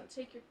 She doesn't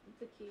take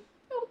the key.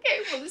 Okay,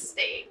 well, it's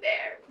staying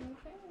there.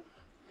 Okay.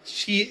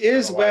 She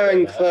is Oh, I wearing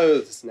did that.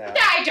 clothes now.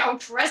 I don't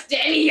trust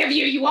any of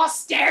you. You all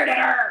stared at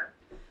her.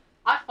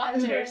 I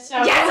fucked her,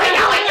 so. Yes, I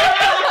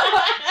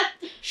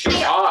know She's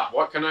hot,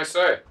 what can I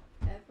say?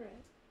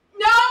 Everett.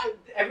 No!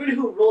 Everyone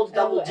who rolled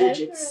double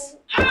digits.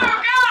 Oh, God!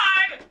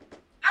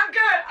 I'm good.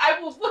 I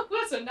will look.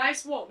 That's a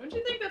nice wall. Don't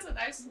you think that's a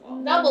nice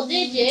wall? Double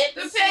digits.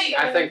 The pay.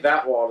 I think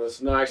that wall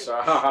is nicer.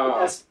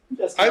 That's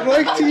I'd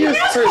like to use You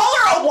just call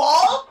her a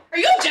wall? Are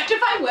you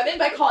objectifying women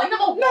by calling them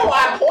a wall? No,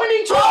 I'm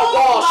pointing to Oh a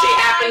wall she my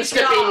happens to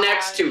be gosh.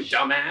 next to,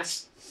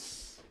 dumbass.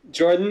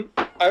 Jordan,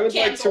 I would like to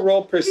Cancel.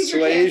 roll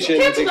persuasion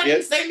to Cancel, I didn't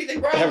get say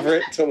anything wrong.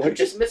 Everett to look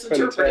just at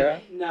misinterpreting. Quintera.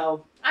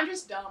 No, I'm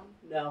just dumb.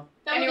 no.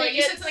 Double Anyway, you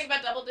digits. said something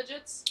about double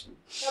digits?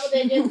 Double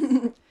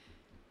digits.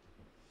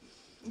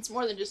 It's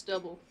more than just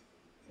double.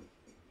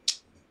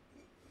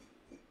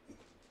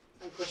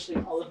 I'm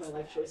questioning all of my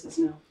life choices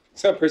now.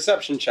 So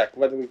perception check,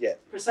 what do we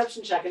get?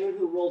 Perception check. Anyone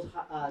who rolled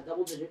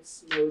double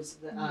digits knows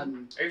that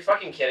Are you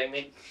fucking kidding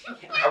me?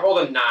 I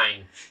rolled a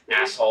 9, Yeah.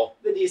 asshole.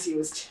 the DC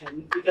was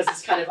 10 because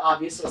it's kind of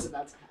obvious what's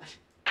about to happen.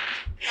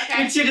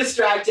 Okay. You're too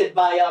distracted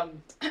by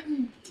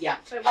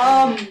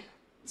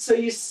So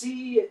you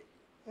see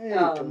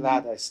I'm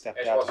glad I stepped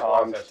It out was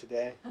armed worth it.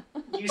 today.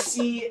 you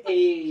see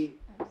a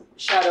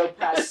shadow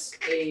pass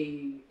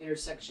a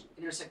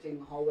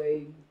intersecting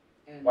hallway.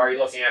 And Why are you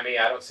looking at me?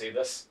 I don't see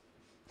this.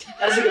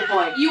 That's a good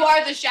point. You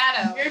are the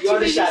shadow. You're You're too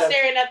the busy shadow.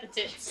 staring at the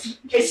tits.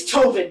 It's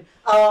Tobin.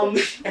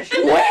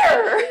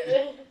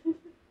 Where?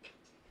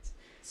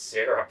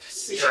 Syrup.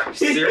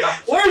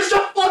 Where's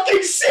the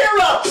fucking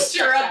syrup?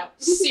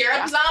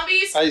 Syrup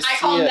zombies. I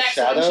call see a next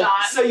shadow. one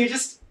shot. So you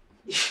just.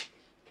 You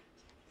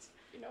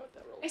know what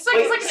that roll? It's like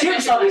Wait, it's like syrup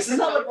an zombies. Isn't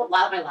adventure that like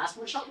what my last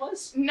one shot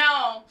was?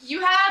 No,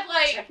 you had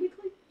like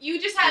Technically? you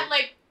just had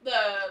like the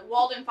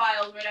Walden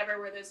files, whatever,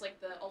 where there's like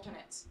the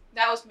alternates.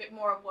 That was a bit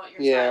more of what your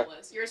Yeah. style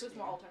was. Yours was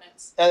more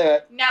alternates.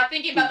 Anyway, Now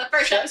thinking about the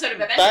first episode of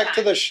Adventure back to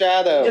Time, the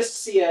shadow. You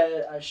just see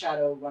a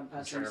shadow run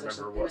past I'm him. trying to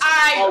so remember it's-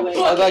 what- I hallway.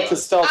 book I'd like it. to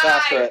stealth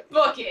after I it.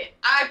 book it.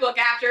 I book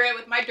after it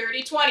with my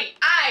dirty 20.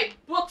 I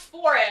book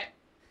for it.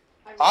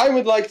 I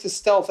would like to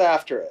stealth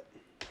after it.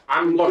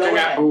 I'm looking Go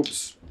at ahead.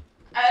 boobs.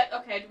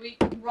 Okay, do we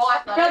roll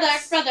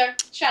athletics? Brother,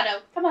 Shadow,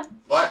 come on.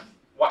 What?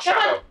 What Come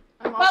on. shadow?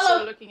 I'm also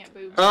Follow. looking at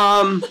boobs.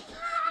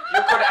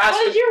 You could ask.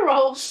 What did you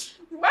roll?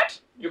 What?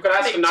 You could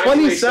ask a nicely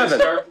 27.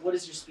 sister. What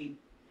is your speed?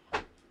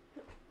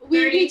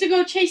 We 30. need to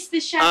go chase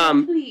this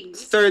shadow,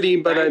 please. 30,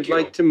 but Thank I'd you.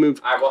 like to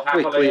move I will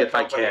happily quickly if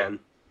I accompany.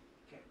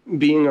 can.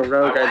 Being a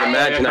rogue, I I'd will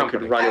imagine I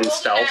accompany. could run I in rolled a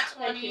stealth. nat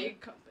Thank 20. you.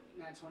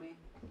 Nat 20?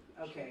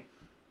 Okay.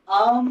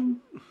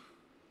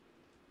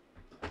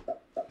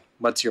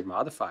 What's your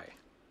modifier?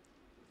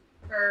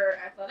 For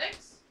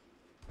athletics?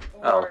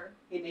 Oh. Or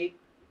Innate.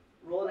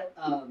 Roll it.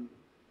 I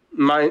rolled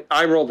a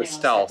Hang on a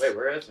stealth. Wait,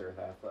 where is her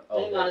athletics?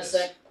 Oh, Hang there on it a is.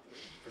 sec.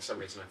 For some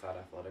reason, I thought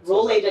athletics.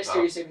 Roll was a at the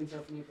dexterity top. saving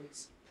throw for me,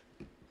 please.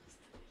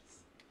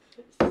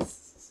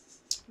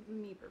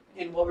 Me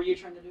burping. And what were you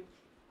trying to do?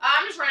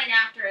 I'm just running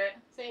after it.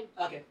 Same.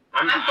 Okay.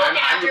 I'm booking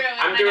after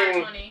it with my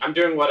nat 20. I'm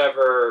doing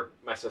whatever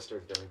my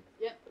sister's doing.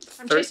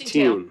 I'm chasing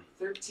tail. 13.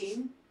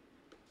 13.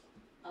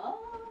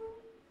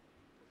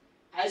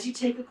 As you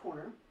take a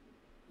corner,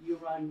 you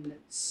run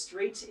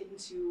straight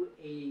into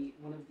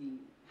one of the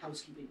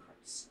housekeeping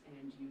carts,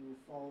 and you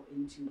fall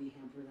into the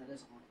hamper that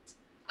is on it.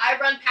 I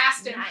run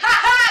past him. Nice.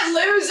 Ha ha!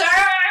 Loser!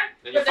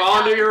 And you With the fall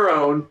into help. your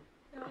own.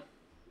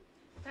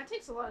 That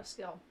takes a lot of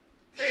skill.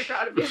 Very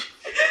proud of you.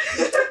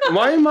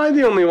 Why am I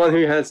the only one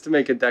who has to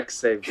make a dex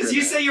save? For Because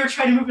you that? say you were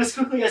trying to move as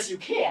quickly as you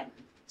can.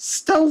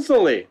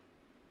 Stealthily.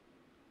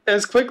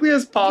 As quickly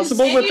as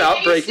possible And you- without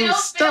you breaking still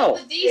failed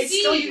stealth. the It's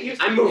still DC.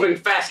 I'm moving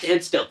fast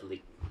and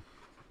stealthily.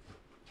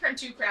 Turn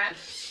 2 crap.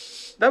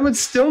 That would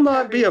still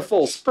not be a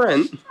full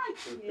sprint.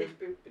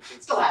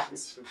 Still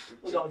happens.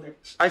 We'll go with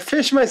it. I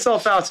fish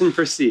myself out and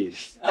proceed.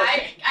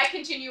 Okay. I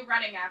continue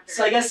running after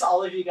So I it. guess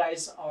all of you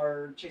guys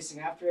are chasing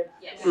after it.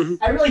 Yes. Mhm.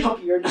 I really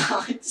hope you're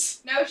not.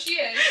 No, she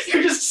is.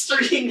 You're just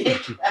streaking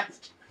naked.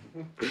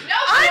 No,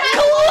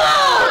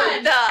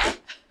 I'm come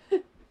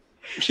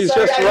She's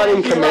Sorry, just I running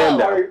know you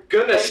commando. are-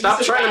 Goodness, stop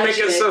Use trying to make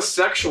it magic. so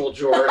sexual,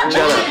 Jordan.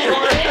 Jenna,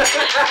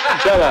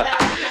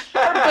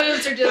 Her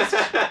boobs are just.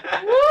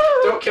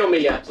 Don't kill me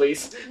yet,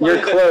 please.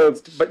 you're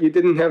clothed, but you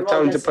didn't have Roll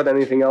time to this. put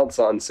anything else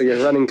on, so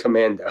you're running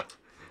commando.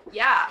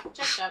 Yeah.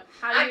 Checked up.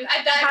 How do you,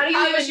 I how do you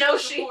probably even know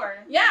was she? before.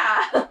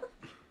 Yeah.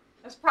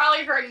 That's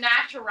probably her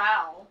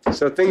natural.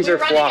 So things are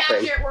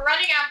flopping. We're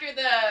running after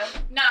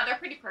the. No, they're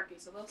pretty perky,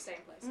 so they'll stay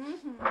in place.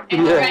 Mm-hmm.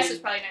 And the Yeah. dress is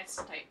probably nice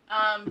and tight.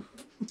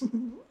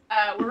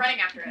 We're running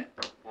after it.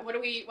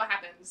 What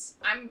happens?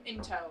 I'm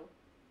in tow.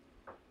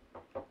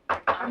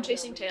 I'm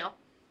chasing tail.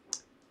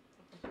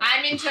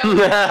 I'm in tow.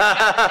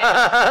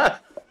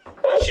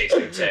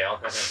 Chasing tail.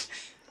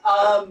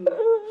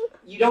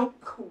 You don't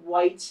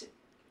quite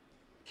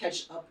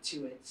catch up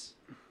to it,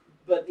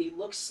 but it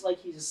looks like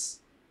he's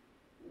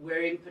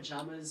wearing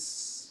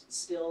pajamas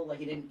still, like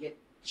he didn't get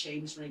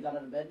changed when he got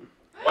out of bed.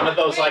 One of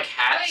those like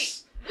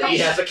hats. He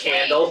has a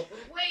candle.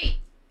 Wait.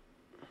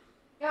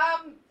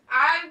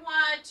 I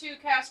want to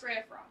cast Ray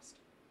of Frost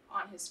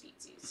on his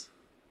speetsies.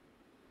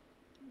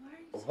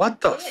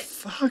 What the Good.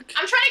 fuck? I'm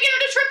trying to get him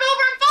to trip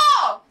over and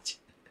fall.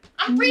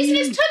 I'm freezing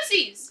his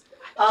tootsies.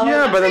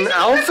 Yeah, but an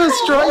alpha roll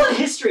strike? a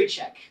history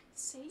check,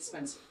 See?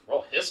 Spencer.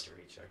 Roll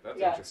history check. That's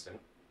Yeah. interesting.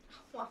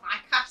 Well, I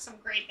got some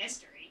great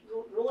history.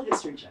 Roll a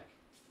history check.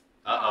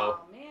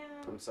 Uh-oh. Oh man.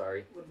 I'm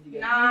sorry. What did you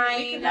get? 9.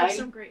 We can Nine. have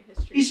some great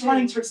history. He's too.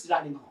 running towards the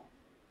dining hall.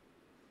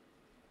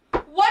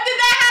 What did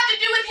that have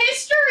to do with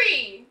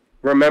history?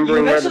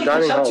 Remembering You where the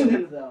eventually dining catch up hall to is.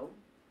 him, though.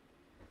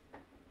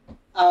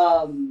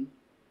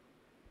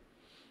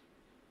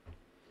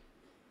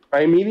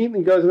 I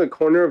immediately go to the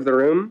corner of the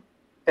room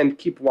and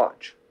keep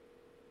watch.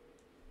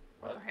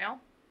 What the hell?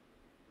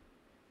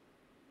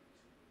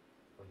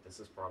 Wait, this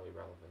is probably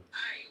relevant.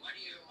 Hi, what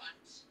do you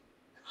want?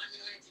 I'm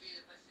going to be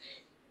the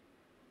buffet.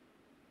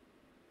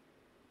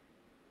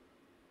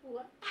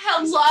 What?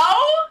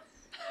 Hello?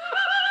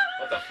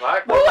 What the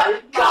fuck?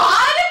 What? God?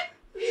 Hi!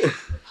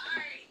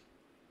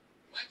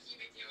 What you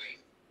been doing?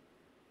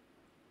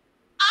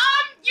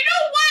 You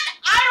know what?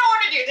 I don't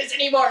want to do this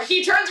anymore.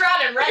 He turns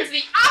around and runs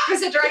the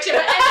opposite direction,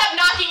 but ends up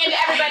knocking into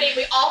everybody, and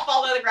we all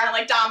fall to the ground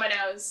like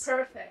dominoes.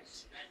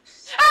 Perfect.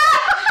 I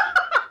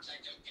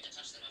don't get to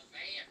touch the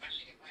buffet. I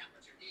finally get my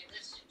opportunity in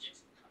this. It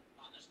just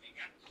bothers me.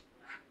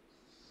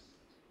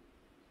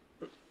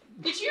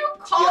 Did you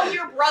call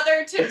your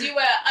brother to do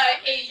a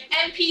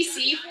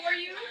NPC for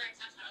you?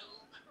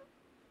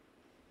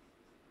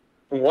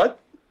 What?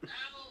 No.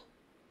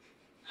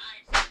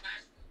 Pass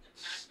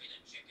me the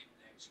chicken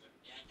legs.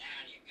 There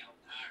you go.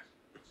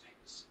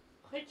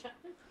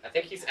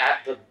 think he's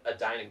at a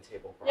dining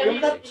table. Yeah, Probably.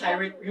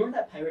 Remember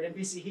that pirate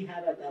NPC he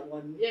had at that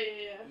one? Yeah.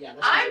 Yeah,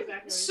 that's I'm exactly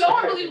right. so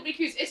unbelievably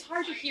confused. It's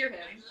hard to hear him.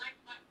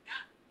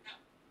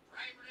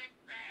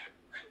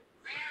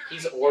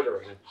 He's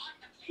ordering.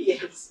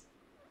 Yes.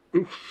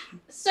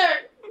 Sir,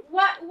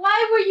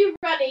 why were you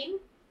running?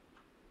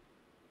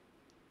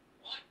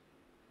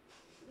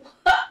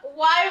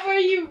 Why were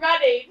you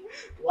running?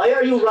 Why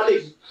are you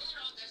running?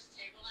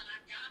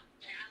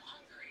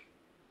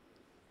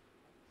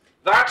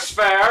 That's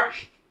fair.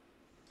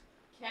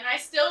 Can I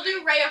still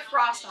do Ray of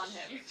Frost on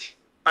him?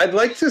 I'd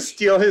like to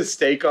steal his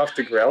steak off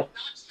the grill.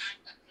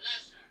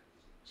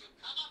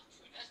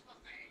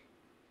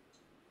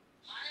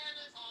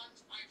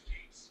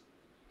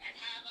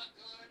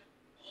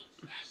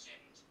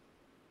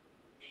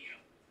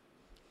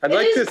 I'd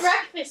like It is to.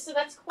 breakfast, so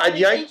that's quite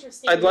I'd an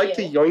interesting I'd like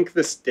to meal. yoink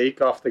the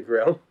steak off the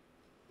grill.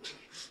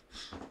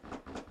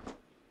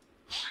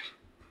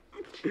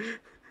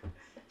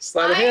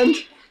 Sleight of hand?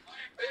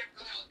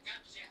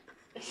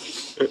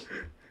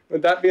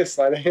 Would that be a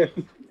sleight of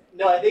hand?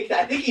 No, I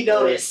think he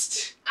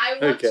noticed. I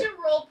want Okay. to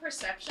roll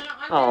perception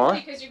on Aw.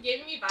 him because you're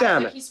giving me vibes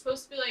Damn like it. he's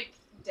supposed to be like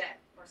dead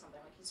or something.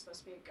 Like he's supposed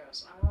to be a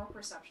ghost. I want to roll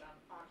perception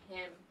on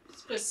him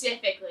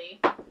specifically.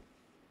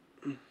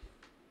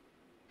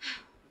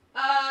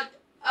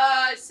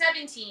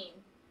 17.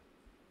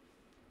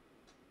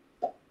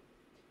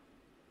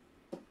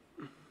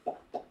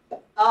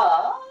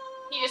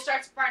 He just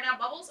starts farting out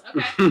bubbles.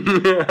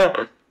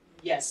 Okay.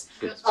 Yes.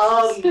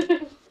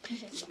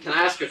 Can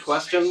I ask a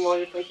question while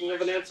you're thinking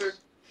of an answer?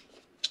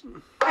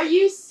 Are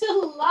you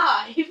still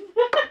alive?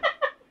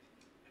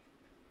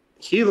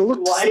 He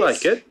looks What?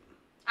 like it.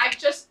 I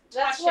just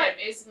That's touched what-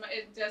 him.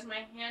 Does my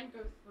hand go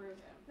through him?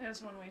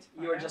 There's one way to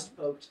find You were out. just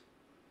poked.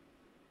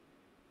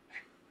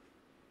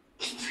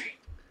 Don't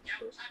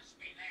touch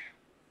me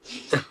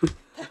there.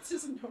 That's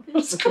his normal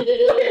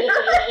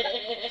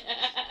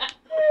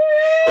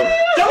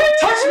Don't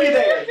touch me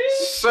there!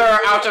 Sir,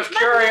 out of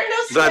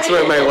curiosity. That's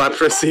where my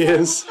leprosy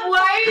is.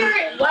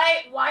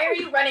 Why are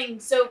you running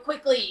so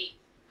quickly?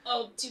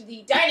 Oh, to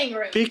the dining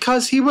room.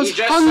 Because he was He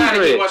just said he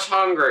hungry. was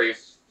hungry.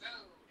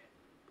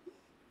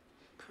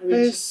 I mean, to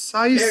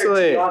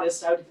Precisely. be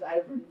honest, I would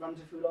run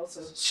to food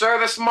also. Sir,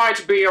 this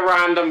might be a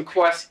random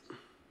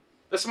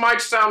This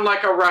might sound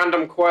like a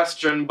random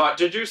question, but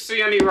did you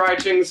see any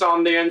writings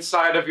on the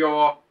inside of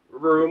your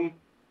room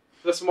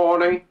this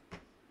morning?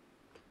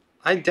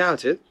 I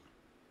doubt it.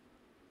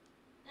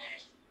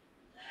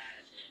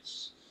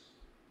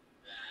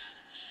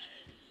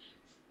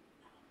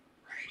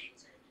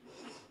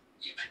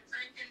 You've been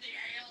drinking the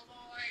ale,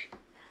 boy?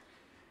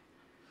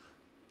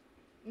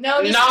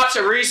 No, he's Not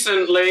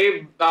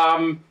recently.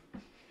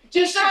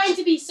 Just trying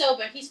to be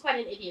sober. He's quite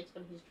an idiot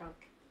when he's drunk.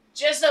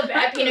 just a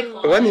bad pina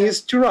colada. When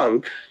he's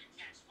drunk,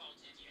 Cat's faulted,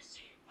 you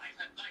see. My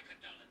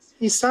condolences.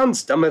 he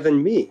sounds dumber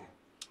than me.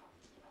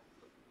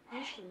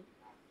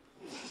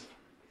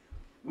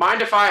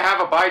 Mind if I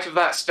have a bite of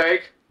that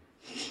steak?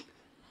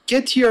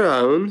 Get your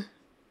own.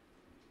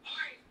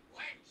 Oi,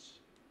 wench,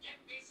 get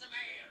me some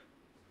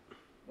ale.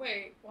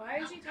 Wait, why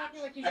is he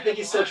talking like he's? I think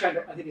he's still trying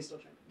to. It's with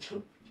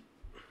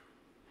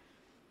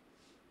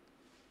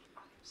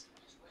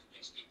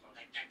these people.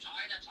 They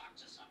try to talk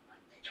to someone.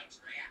 They don't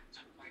react.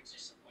 I'm quite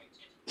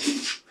disappointed.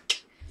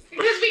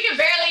 Because we can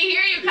barely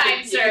hear you,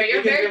 kind sir. you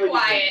You're can very barely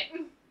quiet.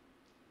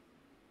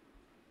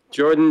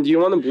 Jordan, do you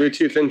want to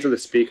Bluetooth into the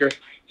speaker?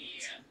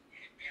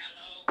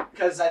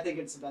 Because I think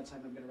it's about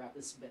time I'm going to wrap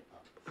this bit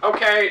up.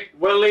 Okay,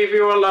 we'll leave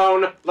you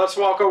alone. Let's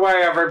walk away,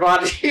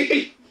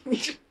 everybody.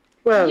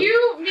 Well,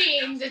 You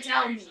mean to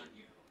tell me?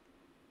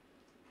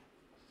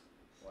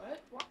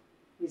 What?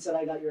 He said,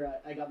 "I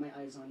got my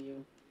eyes on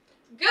you."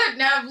 Good.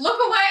 Now look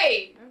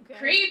away, Okay.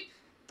 creep.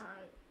 Now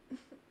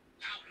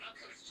look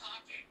who's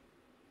talking.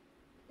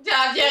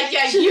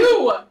 Yeah,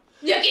 you.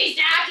 Yucky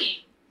stacking.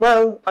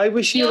 well, I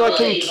wish you You luck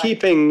in bully.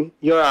 keeping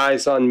your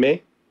eyes on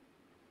me.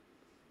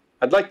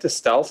 I'd like to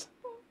stealth.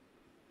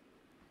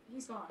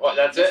 He's gone. Well,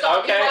 that's He's it?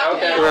 gone. Okay, We all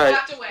okay. Right.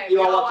 walked away. You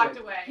We all all walked walked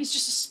away. He's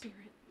just a spirit.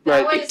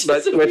 That Right, was-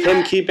 but with him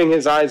yeah. keeping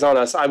his eyes on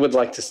us, I would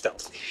like to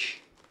stealth.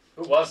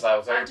 Who was that?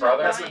 Was that your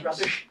brother? That's my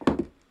brother.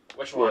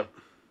 Which one?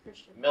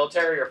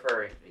 Military or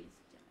furry?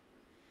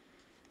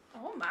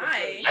 Oh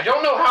my. I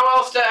don't know how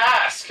else to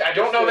ask. I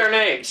don't know their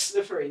names.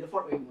 The furry, the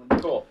Fort Wayne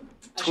one. Cool.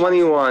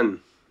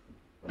 21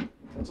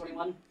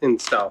 21. in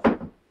stealth.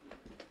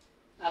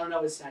 I don't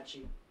know his stat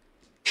sheet.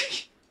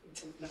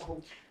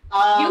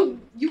 No.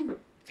 You.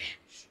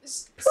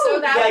 So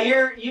that.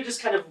 Yeah, you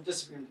just kind of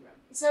disappear in the ground.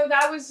 So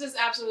that was just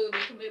absolutely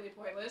completely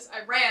pointless.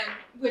 I ran,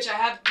 which I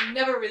have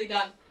never really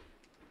done,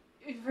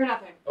 for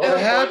nothing. Oh,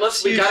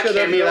 pointless. We got a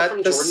cameo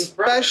from Jordan's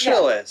brother.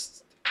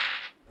 specialist.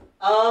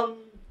 I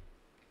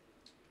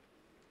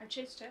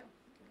chased tail.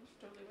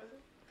 Totally with it.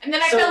 And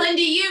then I So- fell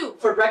into you.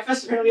 For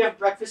breakfast, apparently we have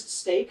breakfast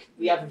steak.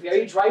 We have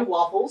very dry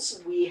waffles.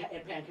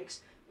 And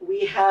pancakes.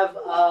 We have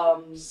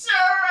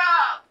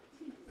Syrup.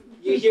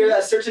 You hear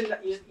a certain.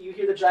 You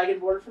hear the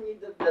dragonborn from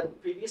the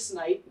previous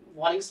night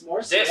wanting some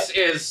more syrup. This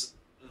is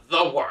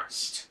the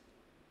worst.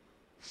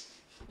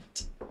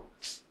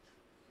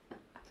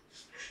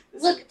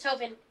 Look,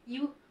 Tobin,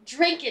 you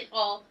drank it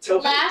all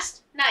Tobin?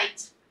 last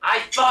night. I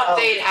thought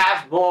they'd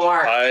have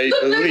more. I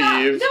Look, no,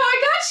 believe. no,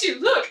 I got you.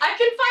 Look, I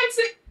can find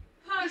some.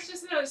 Oh, it's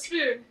just another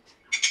spoon.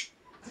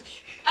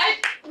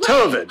 Look,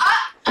 Tobin,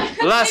 I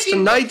last maybe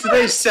night look for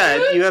they a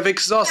said spoon. you have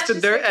exhausted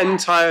That's their just like that.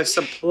 entire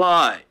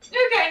supply.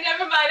 Okay,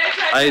 never mind. I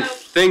tried I to help.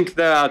 think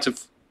they're out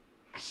of.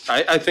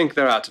 I think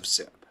they're out of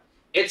syrup.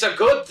 It's a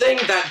good thing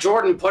that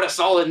Jordan put us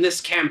all in this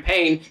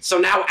campaign, so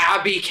now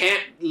Abby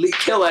can't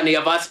kill any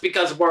of us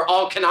because we're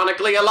all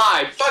canonically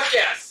alive. Fuck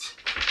yes!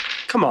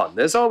 Come on,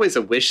 there's always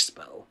a wish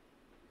spell.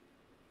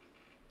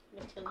 I'm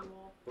gonna kill them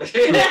all.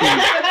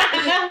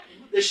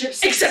 The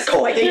ship's Except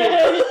Quinn.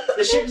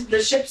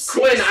 The ship's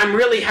Quinn, I'm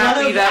really none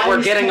happy of that we're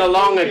Abby's getting campaign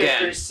along again.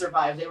 characters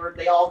survived.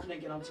 They all couldn't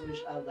get onto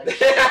like.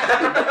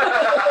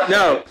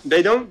 No,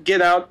 they don't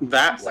get out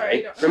that I'm sorry,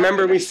 you way. don't-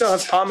 Remember, we still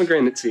have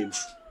pomegranate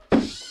seeds.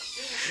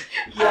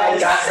 I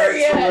got hurt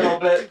a little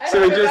bit. I So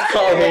we forgot just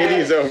call that.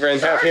 Hades over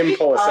and have him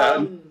pull us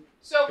out.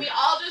 So we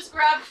all just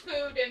grab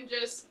food and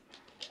just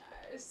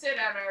sit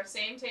at our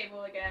same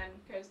table again,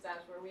 because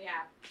that's where we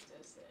have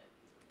to sit.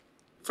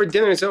 For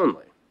dinners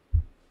only. Yeah.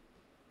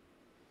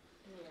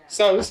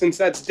 So, since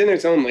that's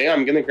dinners only,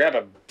 I'm gonna grab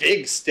a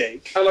big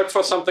steak I looked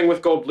for something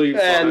with gold leaves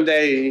on and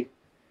it.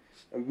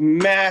 a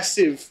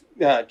massive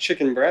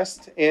chicken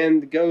breast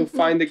and go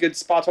find a good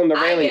spot on the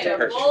I railing get to a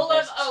perch. bowl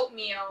of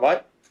oatmeal.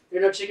 What? There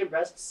are no chicken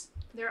breasts.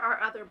 There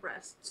are other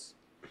breasts.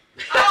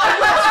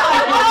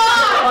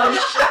 I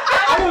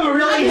am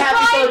really happy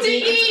I'm to trying to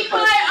be eat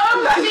my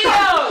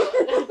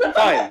oatmeal!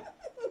 Fine.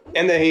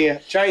 And a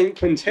giant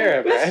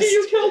Quintera breast.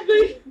 killed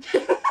me.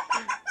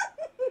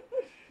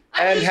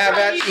 I'm And just have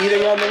trying at to eat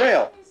eating my- on the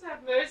rail. Please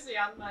have mercy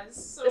on my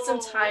soul. This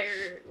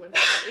entire winter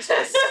is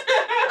just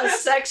a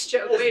sex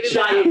joke waiting to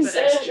Giant happen.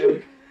 sex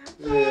joke.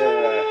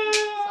 Yeah.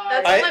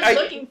 That's I- all I'm I-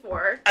 looking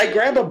for. I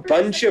grab a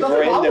bunch of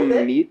Nothing wrong with random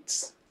it.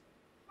 meats,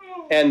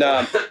 and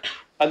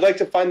I'd like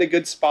to find a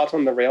good spot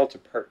on the rail to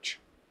perch.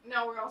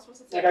 No, we're all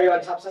supposed to sit. Like, are you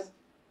on top side?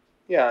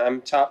 Yeah,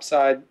 I'm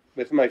topside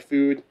with my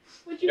food,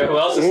 Would You know who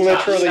else is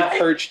literally topside?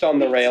 perched on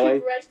the railing.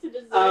 Breast to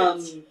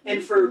dessert.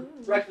 And for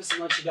breakfast and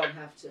lunch, you don't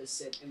have to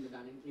sit in the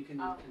dining. You can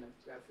Oh. kind of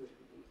grab food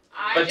and eat.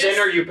 I But just-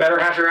 dinner, you better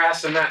have your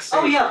ass in that seat.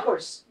 Oh yeah, of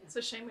course. It's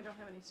a shame we don't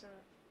have any syrup.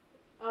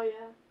 Oh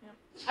yeah.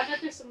 I bet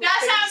there's some. That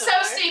cream sounds so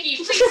somewhere. sticky.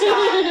 Please stop.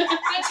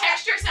 The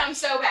texture sounds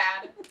so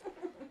bad.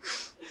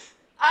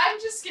 I'm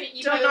just gonna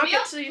eat Don't my knock oatmeal,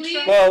 it till you please.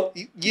 try. Well,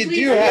 you Please do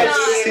do have not.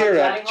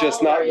 syrup,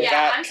 just not Yeah,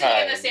 that I'm sitting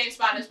kind. in the same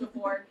spot as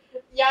before.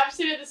 Yeah, I'm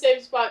sitting in the same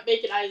spot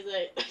making eyes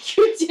at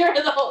you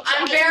the whole time.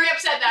 I'm very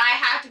upset that I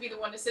have to be the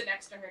one to sit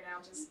next to her now.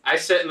 Just I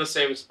sit in the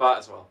same spot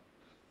as well.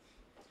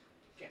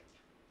 Okay.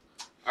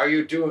 Are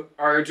you doing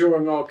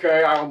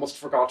okay? I almost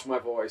forgot my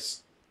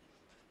voice.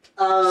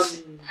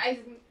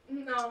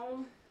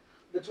 no.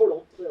 The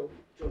turtle will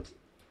join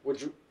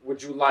you.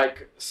 Would you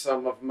like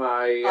some of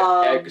my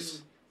Um,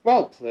 eggs?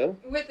 Well, Plil,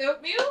 With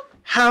oatmeal?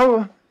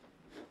 how,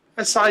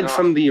 aside No.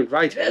 from the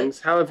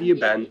writings, how have you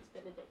been?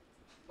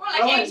 More like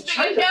Well, I'm eggs, but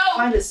trying you to know.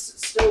 find a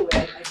stowaway.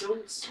 I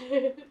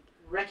don't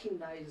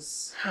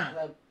recognize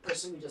the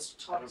person we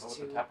just I don't talked know what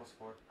to. the tap was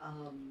for.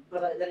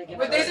 But then again,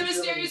 But there's a I really-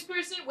 mysterious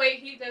person. Wait,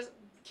 he does.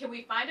 Can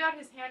we find out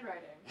his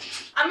handwriting?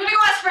 I'm gonna go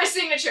ask for his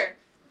signature.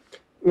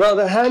 Well,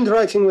 the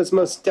handwriting was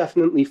most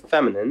definitely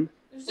feminine.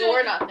 So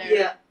we're not there.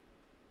 Yeah.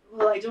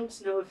 Well, I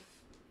don't know if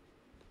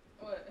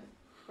What?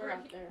 We're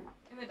not there.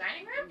 In the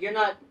dining room? you're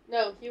not.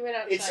 No, he went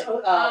outside. It's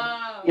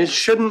Oh. It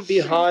shouldn't be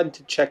hard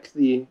to check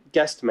the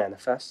guest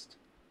manifest.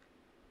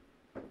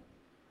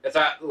 Is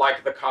that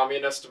like the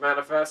Communist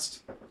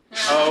Manifest?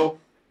 Oh,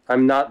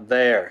 I'm not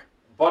there.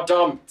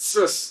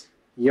 sis.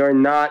 You're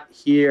not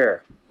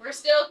here. We're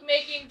still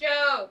making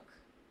joke.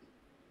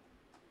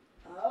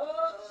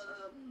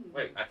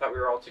 Wait, I thought we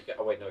were all together.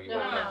 Oh wait, no, you No,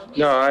 weren't. No, he's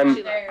No, I'm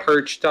not there.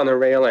 perched on a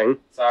railing,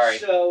 Sorry.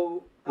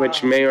 So.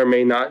 which may or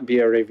may not be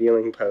a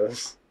revealing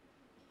pose.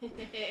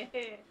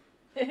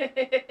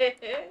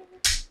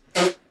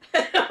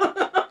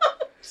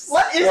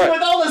 What is What?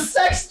 with all the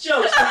sex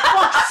jokes? For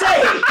fuck's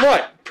sake!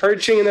 What?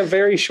 Perching in a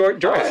very short I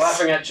was dress.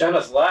 laughing at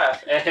Jenna's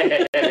laugh.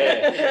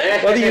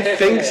 What do you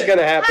think's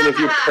gonna happen if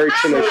you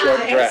perch in a So,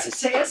 short to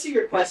dress? answer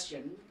your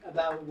question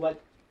about what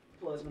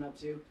Flo has been up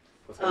to,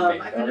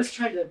 I've been just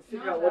trying to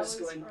figure No, out that what's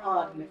was going from-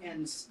 on,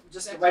 and just the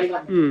That's writing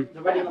on Hmm.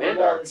 the writing on the Yeah,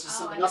 wall Mandark. is just Oh,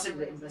 something I else I never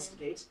need to read his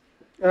name.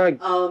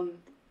 investigate.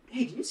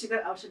 Hey, do you see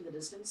that out in the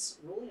distance?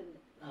 Roll in.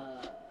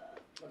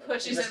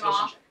 Pushes him investigation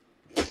off.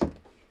 check.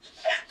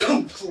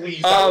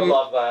 Please, I would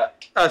love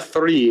that. A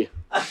 3.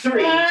 A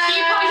 3.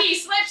 He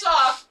slips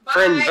off. Bye.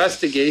 For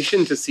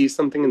investigation to see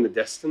something in the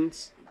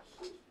distance?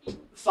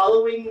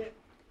 Following.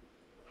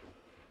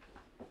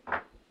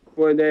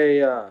 Would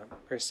a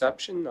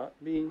perception not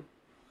be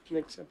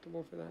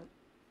acceptable for that?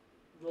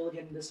 Roll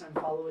again this time.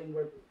 Following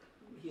where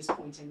he's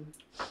pointing.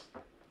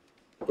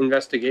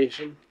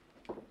 Investigation.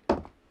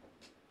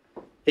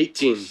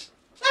 18.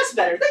 That's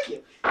better. Thank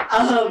you.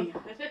 Out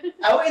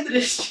in the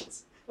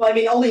distance. Well, I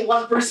mean, only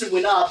one person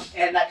went up,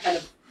 and that kind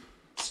of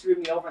screwed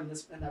me over in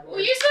that Well, roll.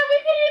 you said we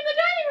could eat in the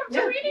dining room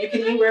Yeah, reading you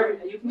can the eat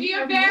wherever. You can We eat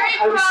are wherever you very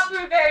want. I was-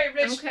 proper, very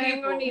rich Okay, I'm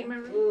people. going to eat my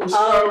room.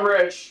 So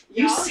rich.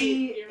 You Y'all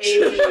see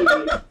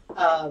eat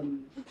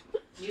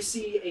you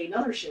see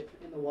another ship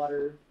in the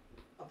water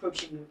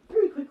approaching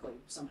very quickly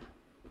somehow.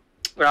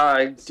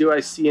 Do I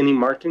see any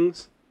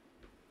markings?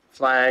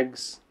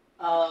 Flags?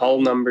 Hull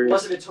numbers?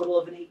 Was it a total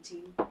of an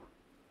 18?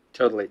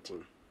 Total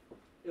 18.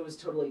 It was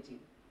total 18.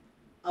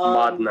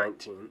 Mod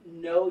 19.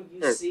 No,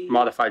 you Or see.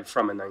 modified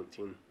from a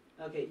 19.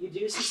 Okay, you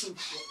do see some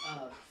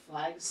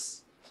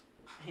flags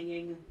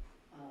hanging.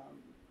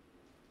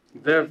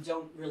 They're You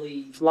don't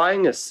really.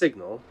 flying a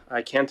signal.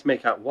 I can't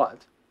make out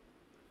what.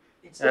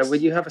 It's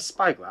Would you have a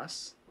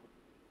spyglass?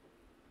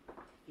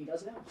 He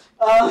does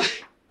now.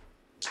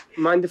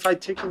 Mind if I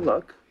take a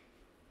look?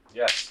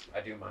 Yes,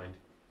 I do mind.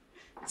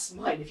 It's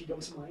mine if you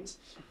don't mind.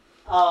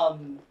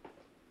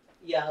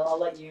 Yeah, I'll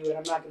let you, and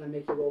I'm not going to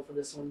make you roll for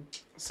this one.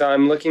 So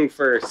I'm looking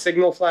for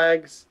signal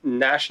flags,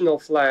 national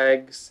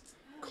flags,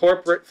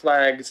 corporate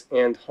flags,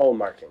 and hull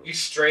markings. You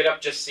straight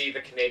up just see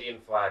the Canadian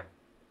flag.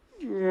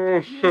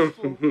 Useful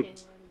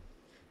Finland.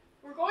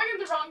 We're going in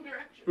the wrong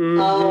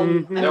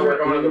direction. No, we're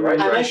going in the right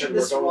I direction. mentioned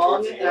this We're going wrong,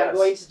 towards the and I'm yes.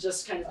 going to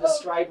just kind of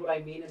describe what I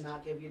mean and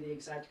not give you the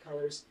exact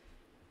colors.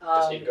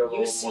 Just need to go a You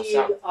little more see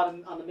south.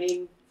 on the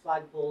main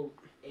flagpole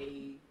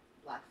a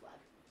black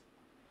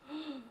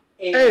flag.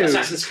 Hey.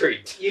 Assassin's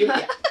Creed.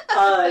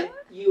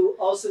 You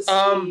also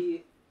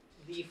see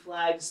the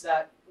flags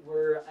that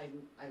were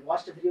I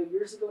watched a video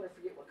years ago and I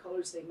forget what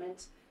colors they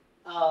meant.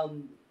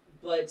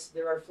 But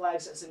there are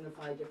flags that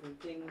signify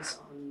different things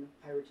on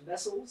pirate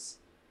vessels.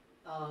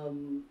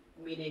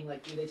 Meaning,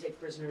 like, do they take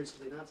prisoners?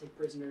 Do they not take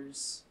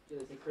prisoners? Do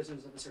they take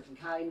prisoners of a certain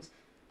kind?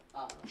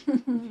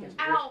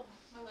 Ow!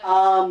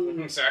 My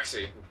leg.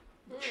 Sexy.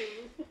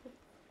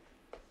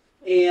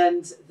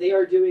 And they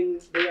are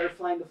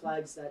flying the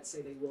flags that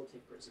say they will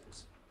take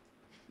prisoners.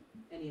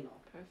 Any and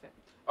all. Perfect.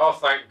 Oh,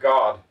 thank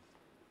God.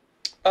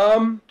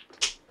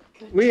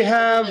 We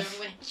have Another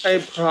witch. a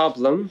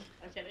problem.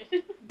 I'm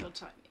kidding. Don't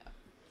tie me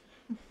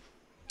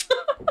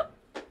up.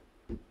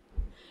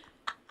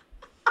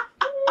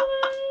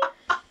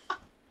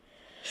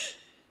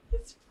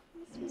 This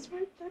was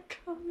right that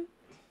comment.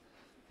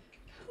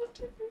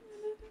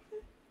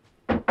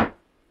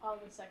 All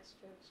the sex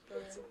jokes.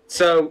 Brilliant.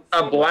 So a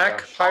Oh my black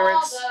gosh.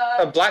 pirates, All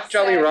a the black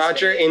Jolly sex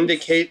Roger jokes.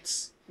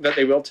 indicates that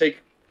they will take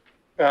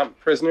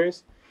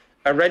prisoners.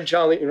 A red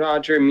Jolly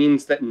Roger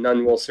means that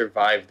none will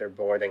survive their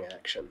boarding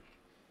action.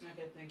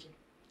 Okay, thank you.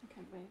 I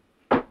can't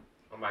wait.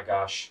 Oh my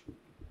gosh.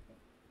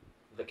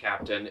 The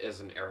captain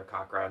is an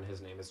Aarakocra and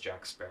his name is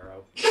Jack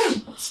Sparrow.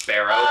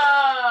 Sparrow.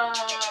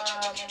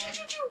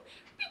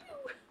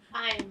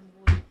 I'm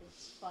weak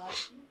as fuck.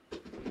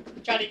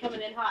 Johnny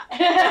coming in hot.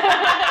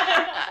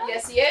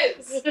 Yes, he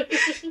is.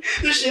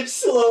 The ship's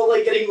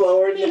slowly getting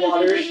lower in the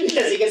water as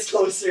he gets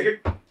closer.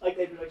 Like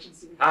the introduction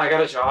scene. I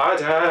got a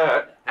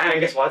charger, and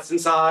guess what's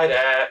inside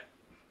it?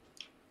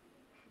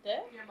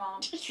 Your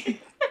mom.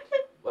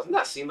 Wasn't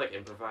that scene like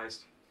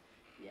improvised?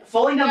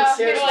 Falling down the Yeah,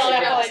 stairs. yeah, was yeah,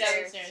 not- falling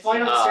down the stairs. Falling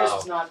down the stairs Oh.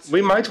 was not.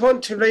 We might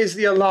want to raise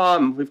the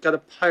alarm. We've got a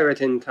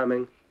pirate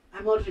incoming.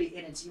 I'm already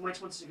in it, so you might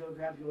want to go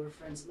grab your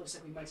friends. It looks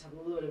like we might have a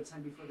little bit of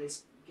time before they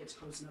get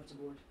close enough to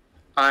board.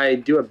 I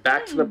do a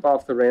backflip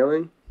off the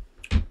railing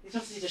You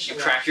don't need to show You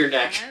crack your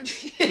neck.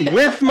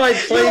 with my You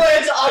plate.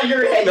 land on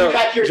your head. No, you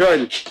crack your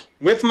Jordan.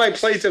 With my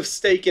plate of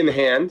steak in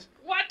hand.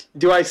 What?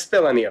 Do I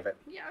spill any of it?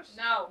 Yes.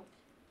 No.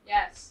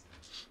 Yes.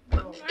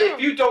 No. If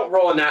you don't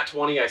roll a nat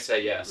 20, I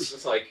say yes.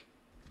 It's like,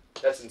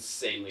 that's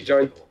insanely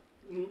Jordan.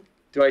 difficult.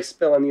 Do I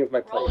spill any of my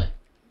Roll plate? it.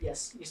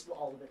 Yes, you spill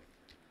all of it.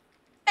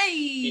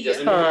 He Hey!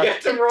 doesn't Uh, even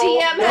get The to roll.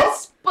 DM Nope.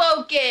 has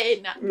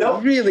spoken!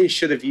 Nope. Really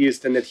should have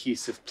used an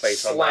adhesive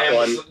plate on that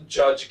one. Slams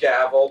Judge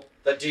Gavel.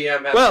 The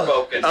DM has Well,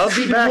 spoken. I'll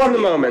be back in a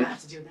moment. I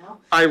have to do now.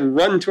 I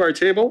run to our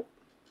table.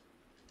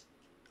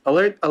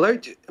 Alert,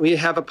 alert, we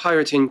have a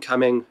pirate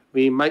incoming.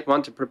 We might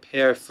want to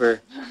prepare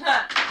for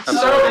a So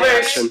boarding they,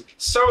 action.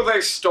 so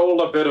they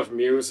stole a bit of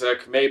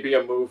music, maybe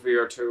a movie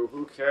or two.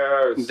 Who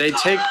cares? They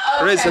take Okay.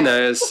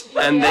 prisoners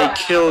and they Yeah.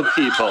 kill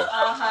people.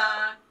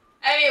 Uh-huh.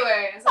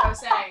 Anyway, as I was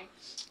saying,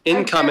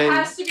 Incoming, There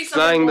has to be something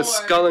flying the more.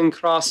 skull and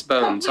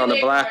crossbones on a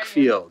Completely black ignoring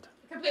field.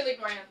 completely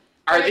ignoring him.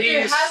 Are There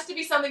these? has to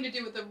be something to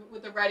do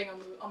with the writing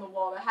on the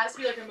wall. That has to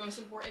be like the most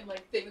important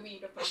like thing that we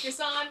need to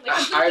focus on. Like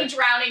completely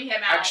drowning him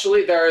out.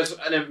 Actually, there's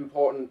an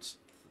important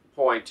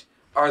point.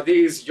 Are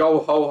these yo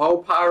ho ho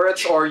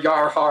pirates or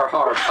yar har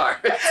har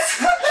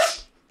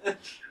pirates?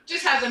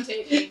 Just have them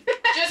take me.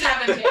 Just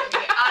have them take me.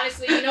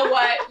 Honestly, you know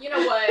what? You know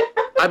what?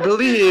 I I'm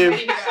believe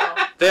ready to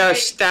go. they are Right.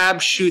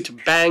 stab,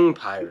 shoot, bang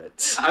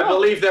pirates. I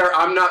believe they're.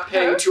 I'm not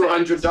paying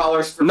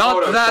 $200 for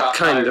Not Photoshop that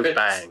kind of pirates.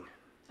 bang.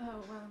 Oh,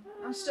 well.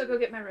 I'll still go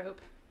get my rope.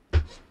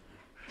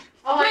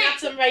 Oh, I got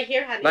some right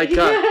here, honey. Like,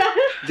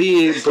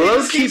 The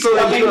blow keeps people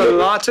coming. into a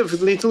lot of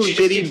little She just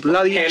bitty keeps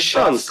bloody handcuffs,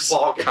 chunks.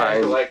 ball gag,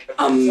 Kind. like,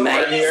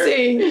 somewhere here.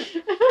 Amazing!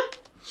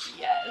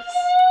 Yes.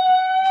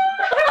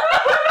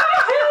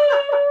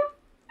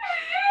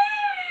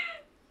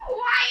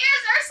 Why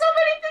is there so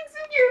many things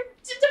in your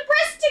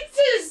depressed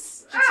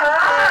tixes? It's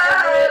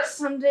okay, Everett.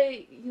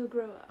 Someday you'll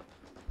grow up.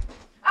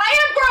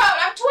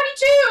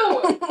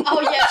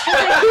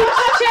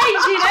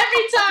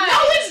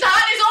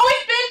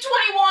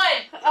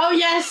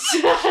 Yes.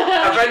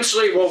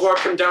 Eventually, we'll work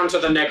him down to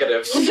the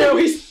negatives. No,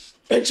 he's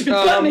Benjamin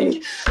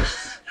Buttoning.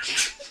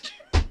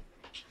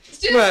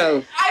 Just,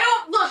 Well. I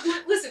don't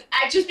look. Listen,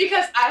 just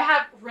because I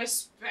have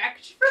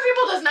respect for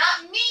people does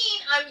not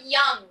mean I'm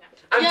young.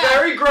 I'm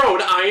very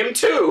grown. I am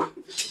too.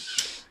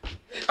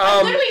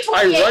 I'm literally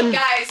 28, I run.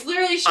 guys.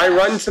 Literally. I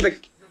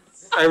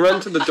run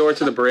to the door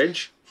to the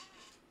bridge,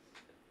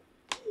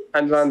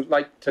 and I'd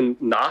like to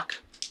knock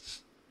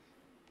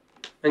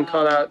and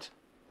call out,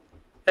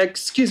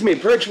 "Excuse me,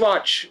 Bridge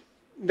Watch.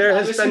 There I'm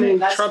has been assuming a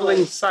that's troubling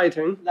what-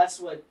 sighting." That's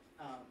what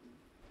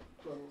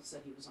Quill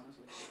said he was on his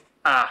way to.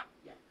 Ah,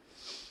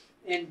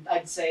 And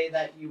I'd say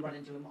that you run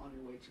into him on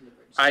your way to the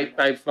bridge.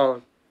 I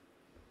follow.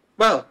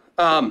 Well,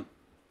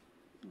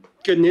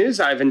 good news.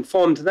 I've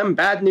informed them.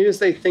 Bad news.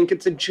 They think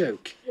it's a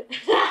joke.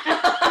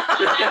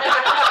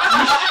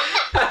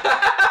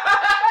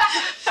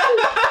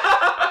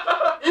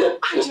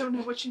 I don't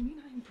know what you mean.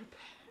 I'm prepared.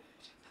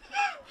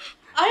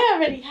 I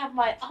already have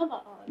my armor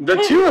on. The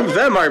two of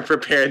them are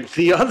prepared.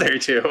 The other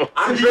two.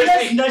 I'm Did you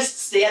guys busy. just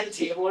stay at the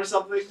table or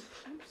something?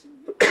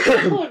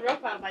 I'm pulling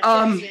rope out of my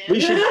chest, man. We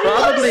should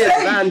probably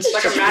advance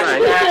Like to a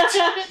magic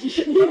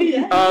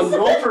flank. act.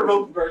 Roll for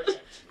rope burn.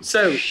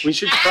 So we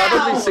should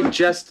probably Ow!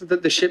 suggest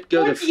that the ship go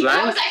to That was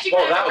flank. actually Whoa,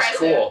 kind of that was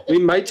impressive. cool. We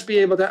might be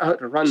able to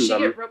outrun Did she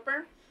them. get rope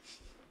burn?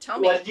 Tell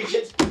me. What did you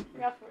get?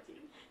 Got 14.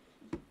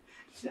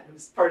 Yeah, I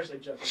was partially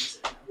joking. So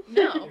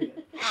No. You're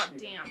good. Oh,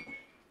 damn.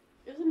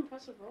 It was an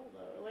impressive roll,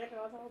 though. Like,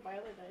 I was all my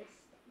other dice.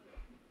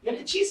 You have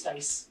the cheese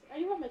dice. I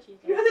do have my cheese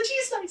You dice. have the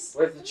cheese dice.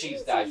 Where's the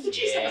cheese dice? The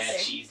cheese Yeah,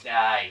 dice. cheese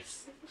dice.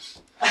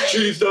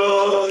 Cheese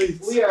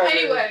dice! We are.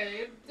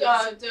 Anyway,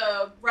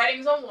 the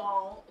writings on the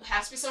wall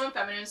has to be someone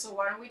feminine, so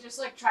why don't we just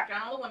like track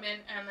down all the women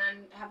and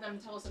then have them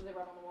tell us if they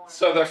wrote on the wall?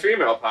 So they're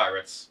female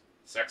pirates.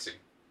 Sexy.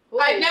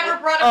 I never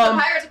brought up Um,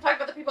 the pirates. I'm talking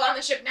about the people on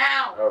the ship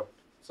now. Oh,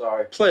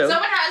 sorry. Plil,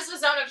 Someone has the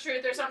zone of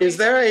truth or something. is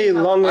there a I have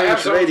long-range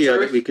some radio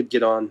truth. that we could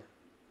get on?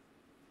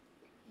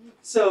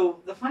 So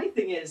the funny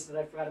thing is that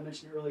I forgot to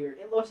mention earlier.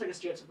 It looks like a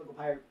stereotypical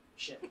pirate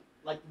ship,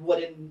 like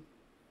wooden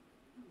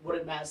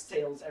mast,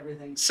 tails,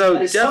 everything. So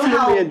That is somehow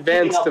definitely keeping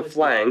advance up to with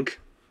flank.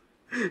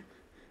 It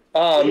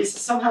Um, is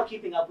somehow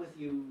keeping up with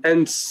you.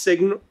 and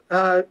signal.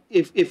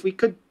 If we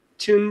could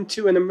tune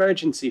to an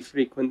emergency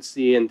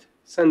frequency and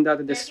send out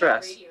a There's no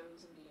distress.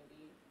 radios in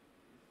D&D.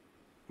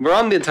 We're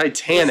on the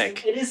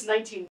Titanic. It is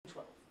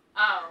 1912.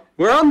 Oh.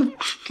 We're on the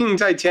fucking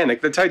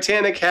Titanic. The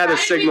Titanic had How a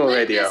did signal we live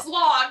radio. This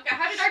long?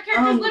 How did our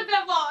characters live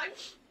that long?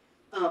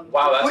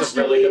 Wow, that's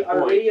a really unfortunately, good our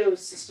point. radio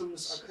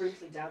systems are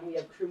currently down. We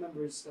have crew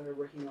members that are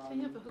working I on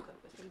have a hookup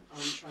with him.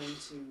 trying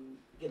to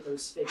get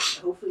those fixed.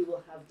 Hopefully,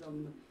 we'll have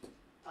them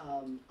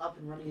up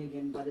and running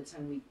again by the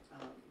time we,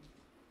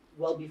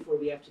 well before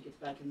we have to get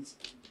back in,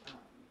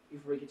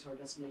 before we get to our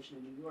destination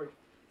in New York.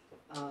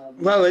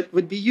 Well, it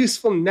would be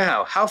useful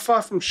now. How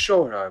far from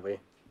shore are we?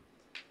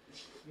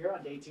 You're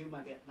on day 2, my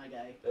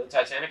guy. Did the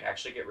Titanic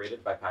actually get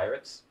raided by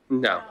pirates?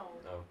 No.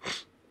 No.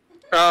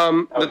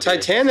 The That would be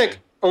Titanic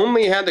interesting.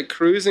 only had a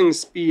cruising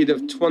speed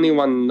of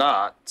 21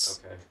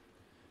 knots. Okay.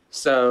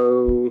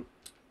 So,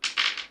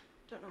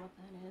 Don't know what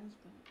that is,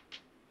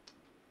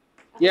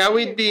 but. Yeah,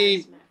 we'd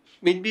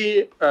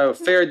be a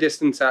fair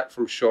distance out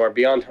from shore,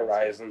 beyond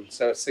horizon,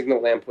 so a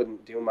signal lamp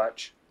wouldn't do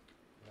much.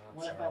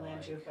 What if I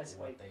land you if I say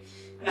what wait? they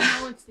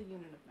use. No, it's the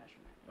unit of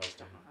measurement. I Okay.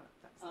 don't know how to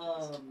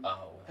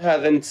that's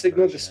Oh. Then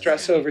signal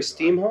distress over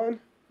steam horn?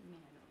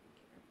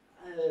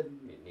 Neither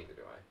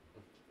do I.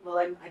 Well,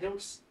 I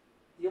don't.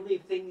 The only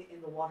thing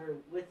in the water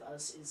with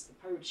us is the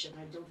pirate ship,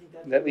 and I don't think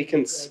That would we be a can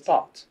good idea.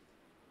 spot.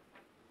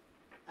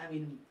 I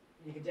mean,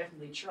 you could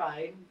definitely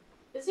try.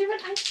 Is there an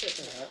ice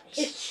shaker?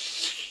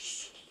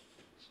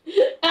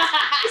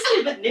 It's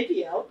a bit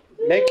nippy out.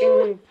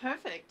 Making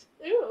Perfect.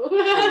 Ew.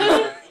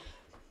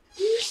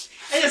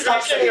 I just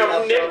stopped setting it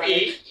up.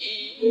 nippy.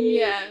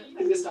 Yeah.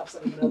 I just stopped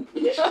setting it up.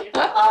 Yeah.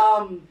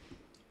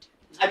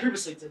 I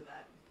purposely did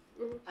that.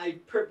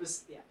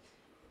 Yeah.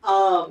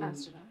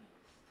 As did I.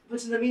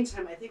 But in the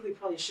meantime, I think we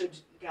probably should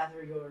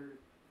gather your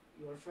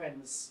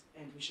friends,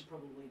 and we should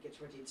probably get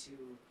ready to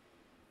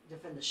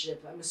defend the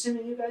ship. I'm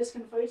assuming you guys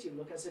can fight. You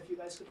look as if you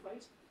guys could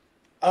fight.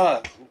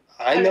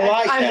 I know I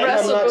I've can. I'm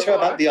wrestled not sure before.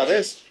 about the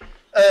others.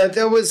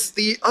 There was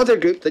the other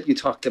group that you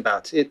talked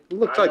about. It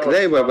looked I like know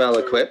they it's were not well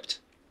true. equipped.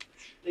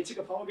 They took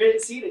a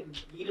pomegranate seed and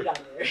yeeted out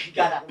of there.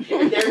 Got out of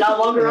there. They're no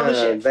longer on the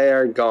ship. They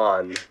are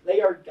gone. They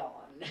are gone.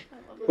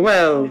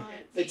 Well,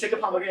 They took a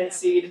pomegranate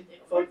seed.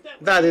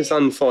 that is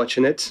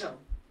unfortunate. No.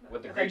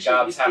 Would the Greek Eventually,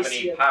 gods have they see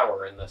any it.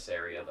 power in this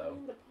area, though?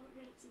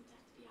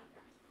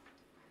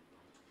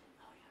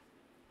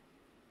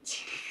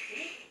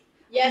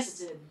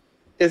 Yes. It did.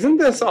 Isn't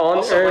this on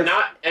Also, we're Earth?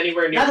 not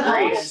anywhere near Not the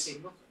pomegranate Greece.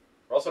 seed.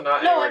 We're also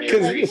not No, anywhere I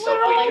near mean, Greece, so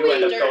we're if we do only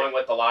end up dirt going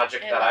with the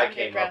logic and that I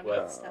came up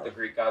underground with, stuff. the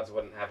Greek gods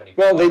wouldn't have any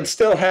Well, power. they'd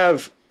still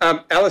have.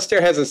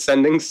 Alistair has a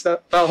sending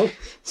spell,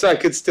 so I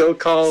could still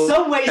call.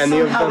 Some way, any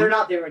of somehow, them? they're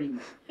not there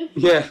anymore.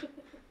 Yeah.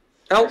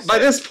 Oh, by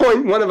this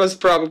point, one of us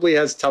probably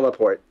has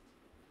teleport.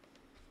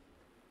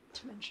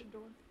 Dimension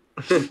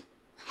door.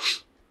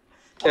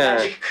 A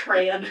magic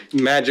crayon.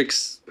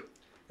 Magic's.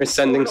 Or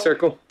sending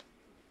circle.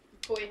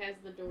 Koi has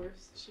the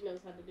doors. She knows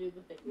how to do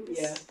the things.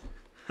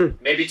 Yeah.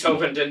 Maybe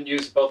Tovin didn't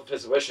use both of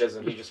his wishes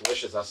and he just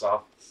wishes us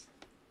off.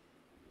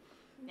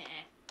 Nah.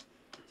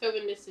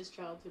 Tobin missed his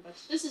child too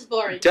much. This is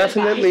boring.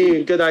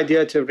 Definitely a good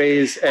idea to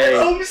raise a...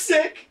 I'm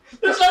sick.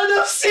 There's not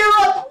enough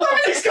syrup.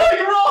 Everything's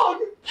going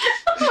wrong.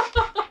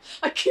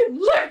 I can't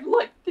live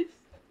like this.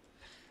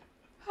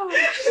 Oh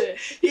shit.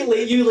 You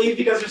leave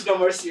because there's no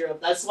more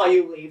syrup. That's why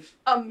you leave.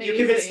 Amazing. You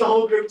convinced the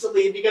whole group to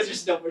leave because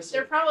there's no more They're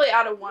syrup. probably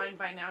out of wine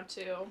by now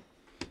too.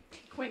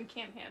 Quinn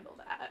can't handle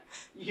that.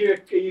 You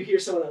hear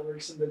someone that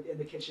works in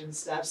the kitchen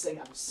staff saying,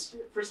 "I'm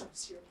syrup. First I'm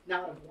syrup,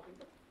 now I'm wine. What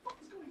the fuck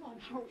is going on?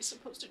 How are we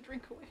supposed to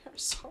drink away our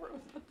sorrow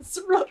without the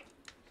syrup?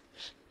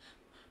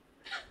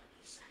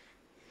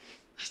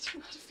 I do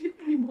not feel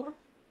anymore.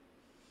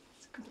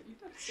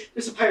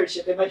 There's a pirate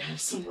ship. They might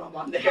have some rum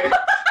on there."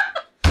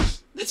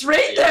 Let's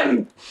raid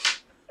them!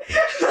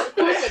 Koi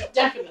would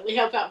definitely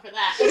help out for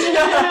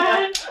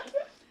that.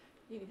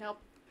 You need help?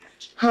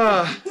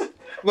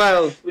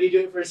 Well, Would you do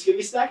it for a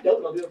Scooby snack?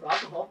 Nope, I'll do it for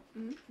alcohol.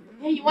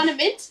 Hey, you want a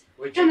mint?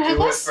 Would Come you have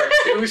do it us. for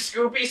 2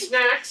 Scooby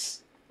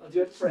snacks? I'll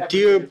do it for do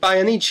you by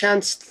any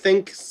chance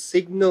think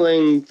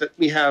signaling that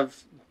we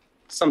have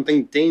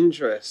something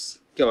dangerous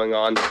going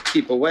on to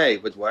keep away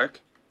would work?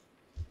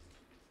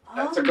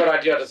 That's a good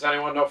idea. Does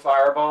anyone know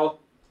Fireball?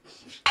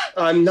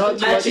 I'm not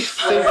much Magic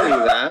thinking flare.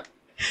 that.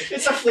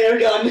 It's a flare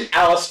gun.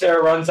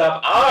 Alistair runs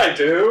up. I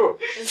do.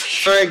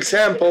 For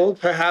example,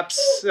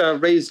 perhaps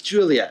raise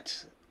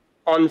Juliet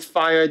on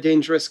fire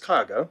dangerous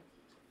cargo.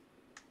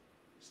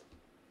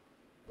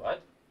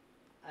 What?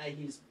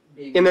 He's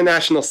being...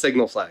 International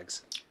signal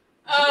flags.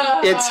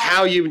 It's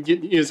how you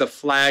use a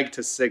flag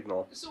to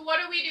signal. So what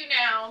do we do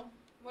now?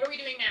 What are we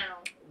doing now?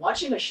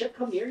 Watching a ship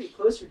come near you,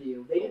 closer to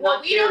you. They did Well,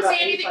 not we care don't about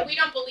say anything. any We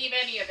don't believe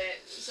any of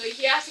it. So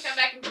he has to come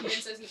back and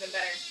convince us even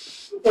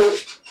better.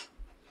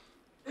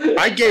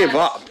 I gave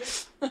up.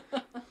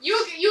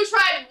 You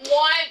tried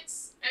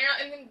once,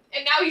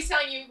 and now he's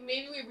telling you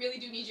maybe we really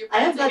do need your. I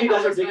am glad you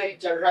guys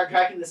are right.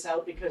 cracking this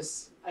out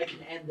because I can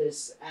end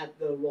this at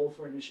the roll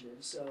for initiative.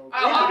 So.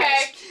 Oh,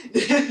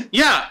 okay.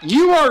 Yeah,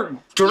 you are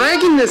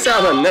dragging this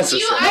out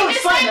unnecessarily. I No, just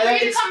it's fine. said for you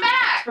to It's come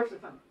back. perfectly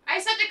fine. I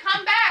said to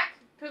come back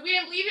because we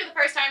didn't believe you the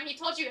first time. He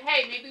told you,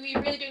 hey, maybe we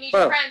really do need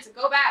Well. your friends.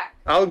 Go back.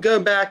 I'll go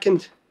back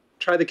and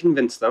try to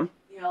convince them.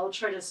 Yeah, I'll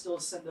try to still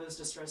send those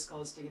distress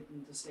calls to get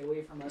them to stay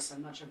away from us.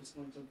 I'm not sure if it's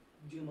going to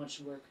do much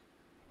work.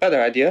 Better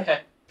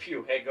idea.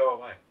 Pew, hey, go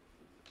away.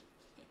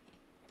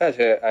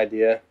 Better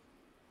idea.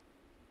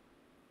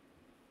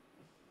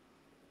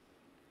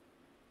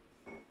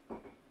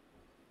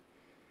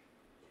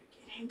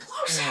 Getting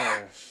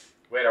closer.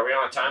 Wait, are we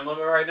on a time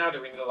limit right now?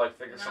 Do we need to like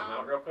figure something No.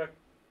 out real quick?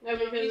 No,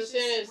 because as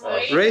soon as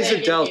Wait. Raise they a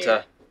get delta.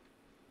 here-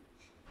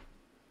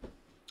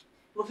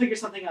 We'll figure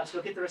something out.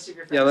 Go get the rest of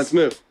your friends. Yeah, let's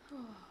move.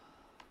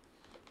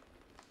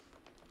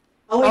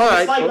 Oh wait, All the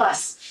right,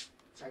 spyglass.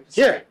 Sorry.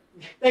 Here.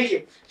 Thank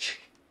you.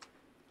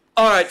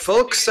 All right,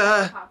 folks.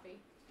 Coffee.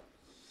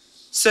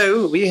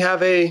 So we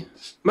have a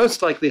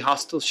most likely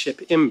hostile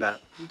ship inbound.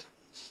 I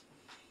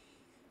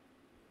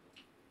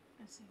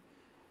see.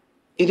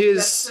 It That's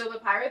is, still the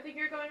pirate thing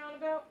you're going on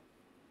about?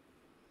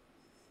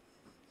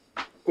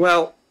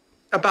 well,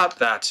 about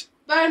that.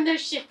 Burn their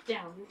ship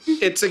down.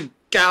 It's a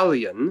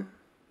galleon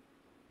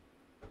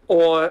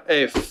or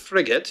a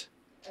frigate.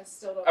 I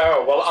still don't.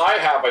 Oh, well, I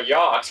have a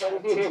yacht.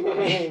 And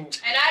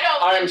I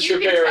don't. I'm and you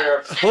can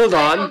superior. tell- Hold and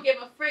I on. don't give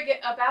a frigate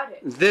about it.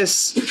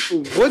 This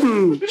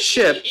wooden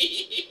ship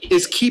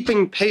is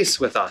keeping pace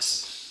with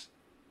us.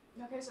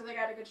 Okay, so they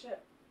got a good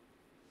ship.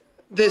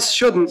 This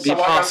shouldn't be So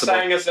what possible. I'm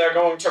saying is they're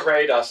going to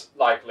raid us,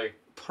 likely.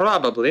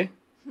 Probably.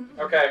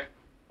 Okay,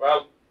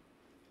 well,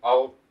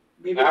 I'll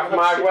Maybe have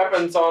my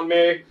weapons on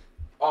me,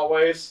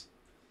 always.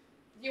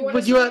 You want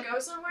Would us you to at go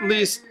somewhere?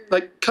 least, or-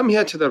 like, come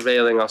here to the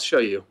railing, I'll show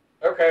you.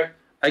 Okay.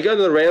 I go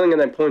to the railing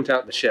and I point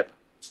out the ship.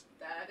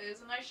 That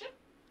is a nice ship.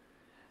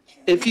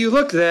 If you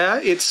look there,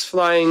 it's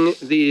flying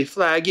the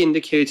flag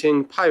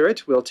indicating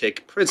pirate will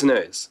take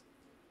prisoners.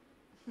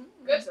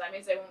 Good, so that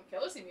means they won't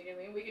kill us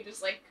immediately. We could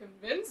just like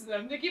convince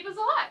them to keep us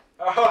alive.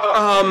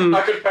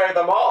 I could pay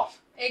them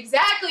off.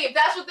 Exactly. If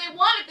that's what they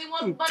want, if they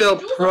want money, They'll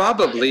to do it.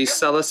 probably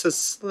sell us as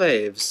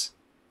slaves.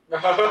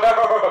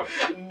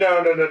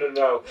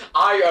 No.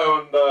 I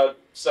own the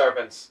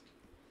servants.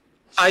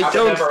 I I've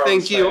don't never owned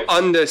think you slaves.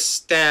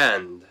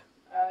 understand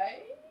I...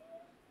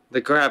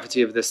 the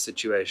gravity of this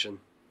situation.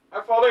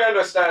 I fully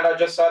understand. I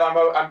just said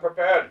I'm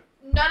prepared.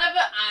 None of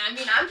it. I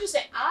mean, I'm just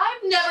saying.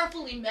 I've never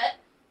fully met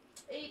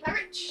a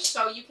pirate,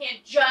 so you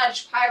can't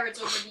judge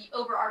pirates over the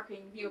overarching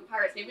view of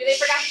pirates. Maybe they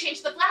forgot to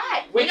change the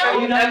flag. We You know?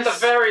 can, you guys- at the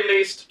very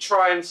least,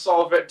 try and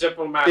solve it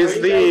diplomatically. Is Are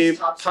you the guys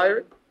top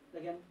pirate...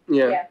 again?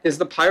 Yeah. Yeah. Is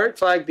the pirate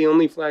flag the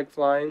only flag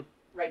flying?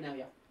 Right now,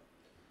 yeah.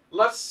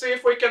 Let's see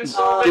if we can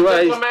solve Do it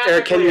I, diplomatically.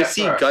 or can you at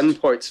see first. gun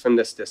ports from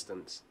this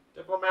distance?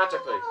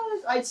 Diplomatically.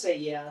 I'd say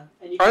yeah.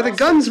 And you Are can the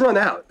also- guns run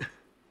out?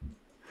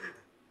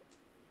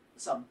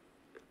 Some.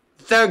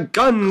 Their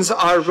guns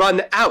are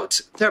run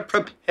out. They're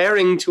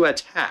preparing to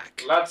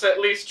attack. Let's at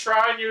least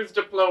try and use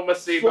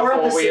diplomacy 4 of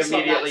the before we 6 on that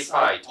immediately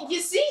side. fight. You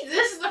see,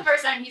 this is the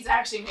first time he's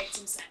actually made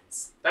some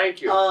sense.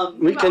 Thank you.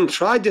 We can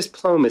try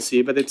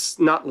diplomacy, but it's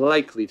not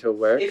likely to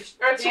work. If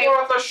It's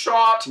worth a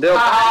shot. They'll-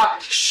 Ha!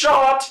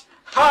 Shot!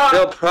 Ha!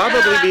 They'll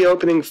probably be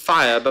opening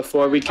fire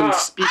before we can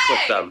speak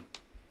with them.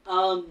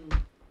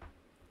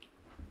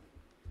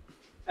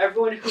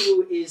 everyone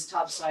who is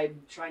topside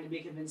trying to be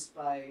convinced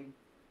by.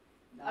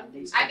 I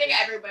think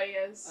everybody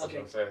is. Okay.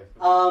 Okay.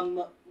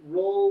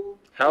 Roll.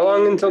 How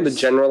long until the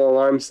general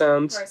alarm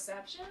sounds?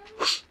 Perception?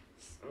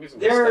 I'm using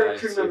There this are die,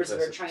 crew see members if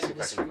that are this- trying see to if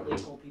I can discreetly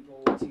find- pull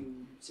people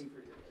to safer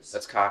areas.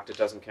 That's cocked. It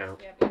doesn't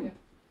count. Yep.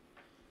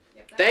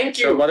 Yep. Thank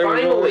you. So what are we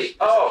finally. rolling?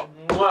 Oh,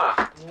 mwah,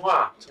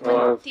 mwah.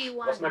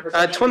 21. What's my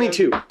perception?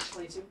 22.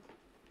 22.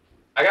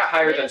 I got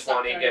higher than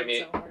Stop 20. trying Give me.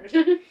 so hard.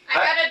 I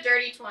got a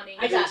dirty 20.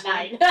 I got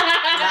 9. Nine.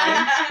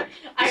 I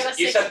got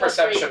a You 6 said plus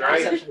perception, 3.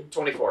 right? Perception.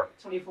 24.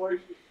 24.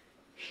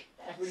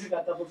 Everyone who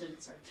got double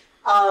digits, sorry.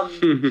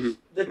 Hmm.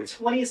 The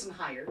 20s and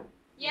higher.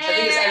 Yay! Which I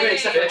think is everyone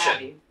except for Bitchin'.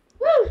 Happy.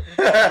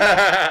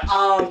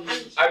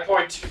 Hmm. I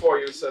point for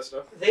you,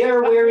 sister. They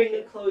are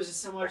wearing clothes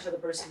similar to the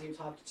person you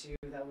talked to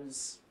that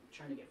was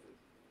trying to get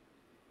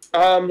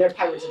food. They're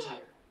pirates attire.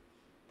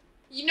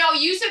 You know,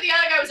 you said the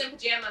other guy was in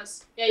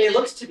pajamas. Yeah, They you,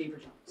 looked to be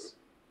pajamas.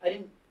 I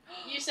didn't.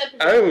 you said Oh,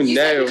 pajamas. You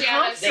no. said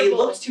pajamas. They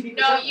looked to be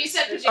No, pajamas. you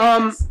said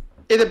pajamas.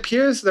 It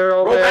appears they're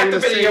all Roll back wearing the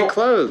the same video.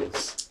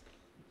 clothes.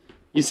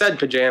 You said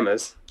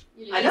pajamas.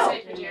 You I didn't know.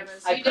 say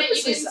Pajamas. I You didn't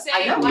purposely say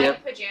I know. white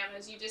Yep.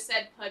 pajamas. You just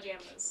said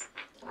pajamas.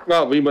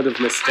 Well, we would have Are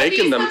these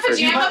mistaken them the for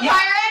pajama Yeah.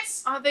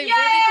 pirates? Are they Yay!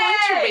 really going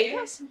to raid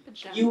us in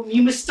pajamas?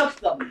 You mistook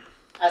them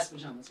as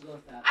pajamas. We'll go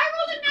with that. I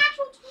rolled a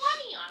natural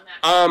 20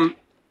 on that.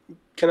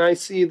 Can I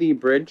see the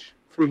bridge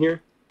from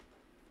here?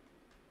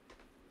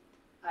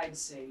 I'd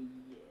say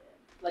yeah.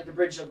 Like the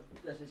bridge of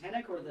the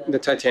Titanic or the. The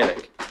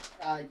Titanic.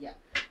 Yeah.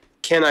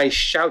 Can I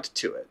shout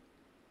to it?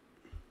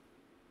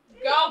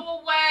 Go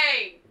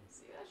away!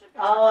 See, that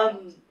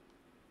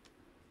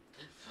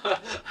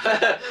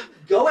should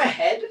be Go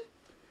ahead. You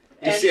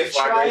and see a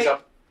flag try, raise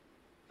up.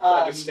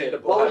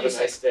 Understandable. what would Have you a say?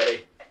 nice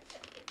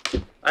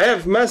day. I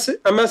have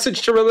a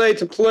message to relay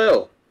to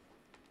Plil.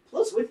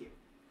 Close with you.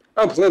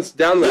 Oh, Plil's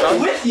down the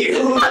With you.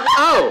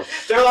 Oh!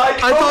 They're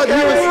like, I thought he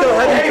was still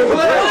heading to the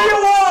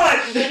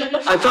What do you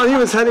want? I thought he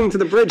was heading to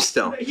the bridge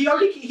still. He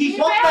Get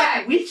walked back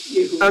back. with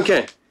you.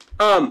 Okay.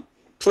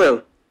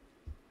 Plil.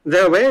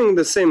 They're wearing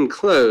the same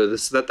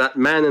clothes that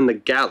man in the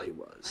galley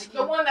was.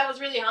 the one that was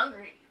really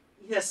hungry.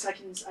 Yes, I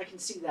can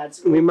see that.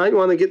 So We might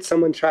want to get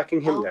someone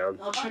tracking him I'll, down.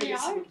 I'll try Oh, to they get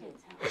are? I someone.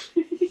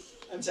 can't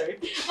tell. I'm sorry.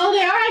 Oh,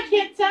 they are? I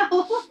can't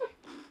tell.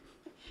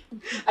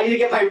 I need to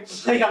get my.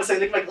 I gotta say,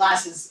 look at my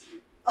glasses.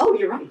 Oh,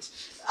 you're right.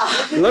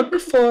 Look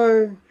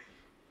for...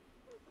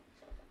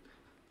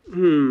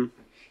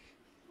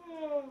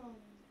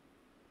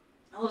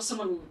 I'll have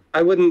someone.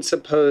 I wouldn't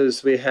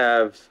suppose we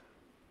have...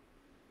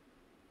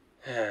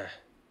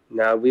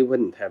 No, we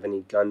wouldn't have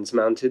any guns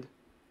mounted.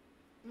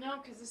 No,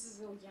 because this is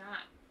a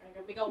yacht. Like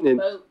a big old It-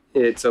 boat.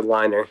 It's a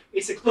liner.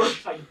 It's a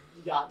glorified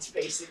yacht,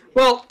 basically.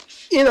 Well,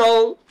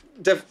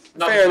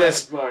 Not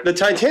fairness, the best the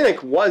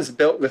Titanic was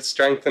built with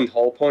strengthened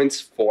hull points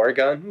for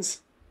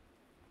guns,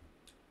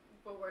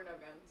 But we're no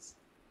guns.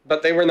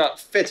 but they were not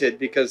fitted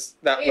because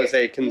that was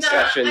a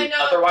concession. No, I know.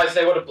 Otherwise,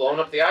 they would have blown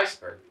up the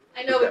iceberg.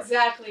 I know Yeah.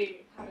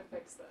 exactly how to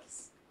fix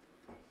this.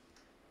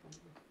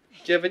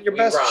 Give it your We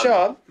best run.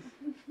 shot.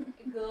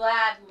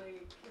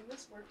 Gladly. Can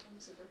this work from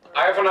super far?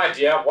 I have an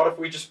idea. What if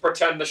we just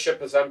pretend the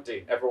ship is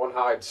empty? Everyone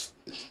hides.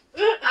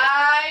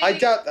 I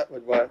doubt that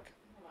would work.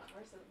 Hold on,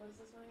 what is this one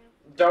again?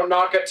 Don't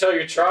knock it till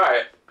you try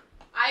it.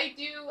 I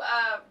do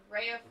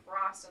ray of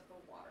frost of the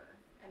water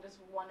and just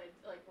wanted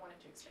to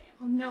expand.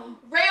 Oh no.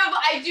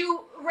 I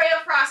do ray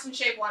of frost and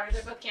shape water.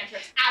 They're both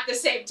cantrips at the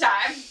same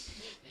time.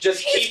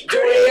 Just keep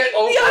doing it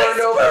over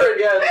and over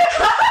again.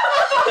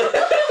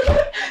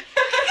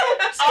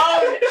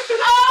 Oh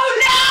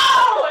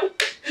no!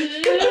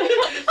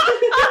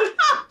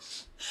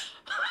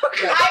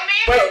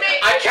 Wait,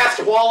 I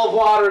cast wall of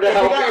water to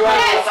help you out.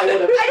 Yes! I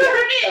would have. I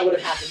turned it. That would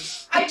have happened.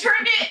 I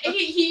turned it.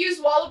 He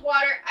used wall of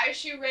water. I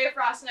shoot ray of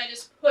frost, and I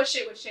just push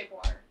it with shape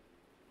water.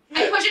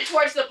 I push it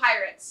towards the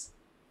pirates.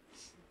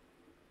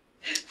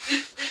 Do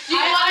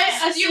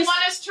you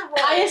want us to roll?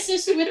 I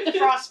assist with the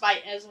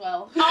frostbite as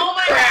well. Oh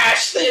my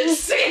Crash gosh!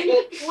 this thing.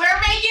 We're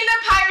making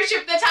the pirate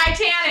ship the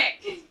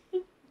Titanic.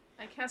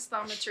 I cast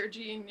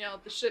thaumaturgy and yell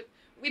at the ship.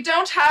 We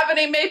don't have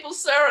any maple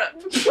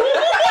syrup.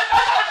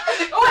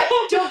 Oh,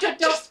 wait, don't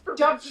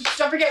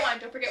forget one.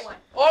 Don't forget one.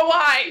 Or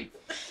wine.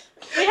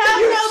 We have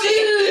no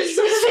Booze.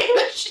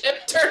 the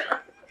ship turn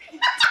around. They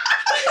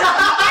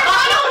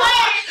run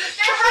away.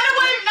 They run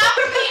away not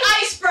from the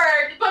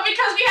iceberg, but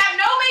because we have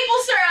no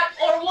maple syrup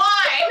or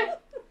wine.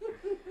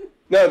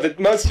 No, the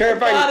most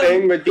terrifying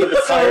thing would be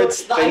the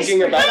pirates the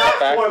thinking iceberg about is not the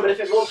fact. formed, but if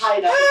it rolled high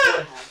enough, it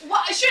would have.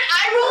 What, should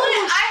I roll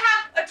it? I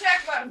have attack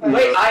modifier.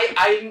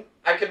 Wait,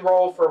 I can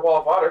roll for a wall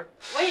of water.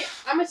 Wait,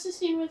 I'm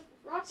assisting with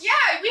Yeah,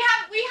 we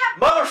have.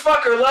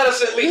 Motherfucker, let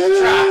us at least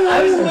try.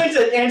 I was going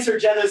to answer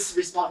Jenna's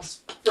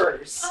response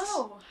first.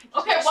 Oh.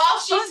 Okay, while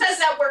she says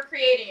that, we're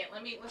creating it.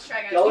 Let's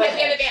try, guys. Go We ahead.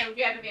 have advantage.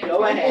 We have advantage.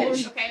 Go ahead.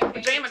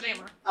 Okay.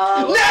 Jammer.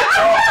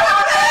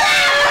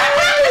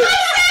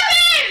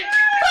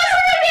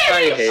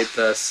 I hate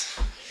this.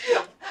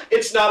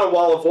 It's not a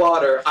wall of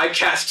water. I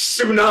cast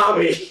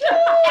tsunami. And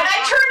I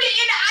turned it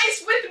into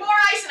ice with more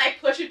ice, and I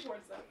push it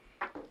towards them.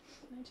 I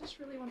just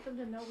really want them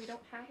to know we don't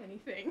have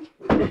anything.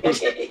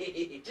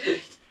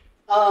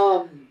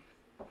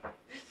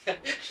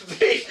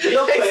 They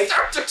Real quick.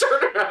 start to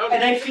turn around.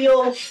 And I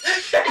feel and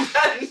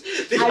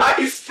then the I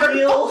ice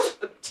feel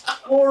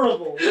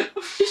horrible.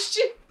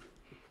 Shit.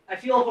 I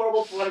feel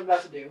horrible for what I'm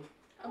about to do.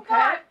 Okay.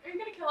 Are you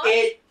gonna kill us?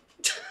 It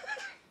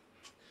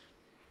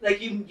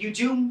like you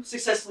do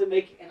successfully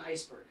make an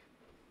iceberg.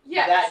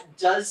 Yes. That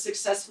does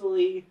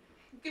successfully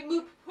You can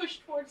move, push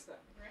towards them,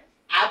 right?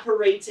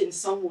 apparate in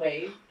some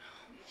way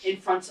in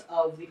front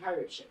of the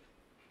pirate ship.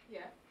 Yeah.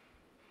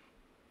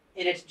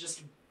 And it's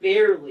just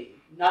barely,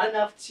 not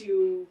enough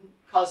to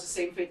cause the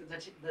same fate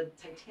that the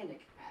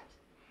Titanic had.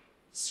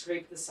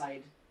 Scrape the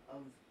side of.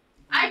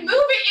 I move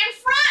it in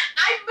front.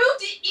 I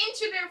moved it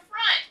into their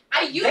front.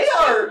 I used They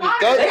are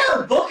water. they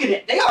are booking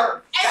it. They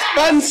are.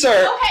 And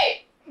Spencer!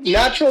 Okay.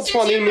 Natural Since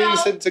 20 you know-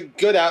 means it's a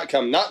good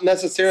outcome, not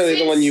necessarily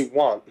the one you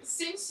want.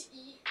 Since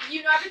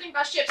you know everything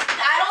about ships,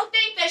 I don't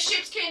think that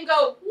ships can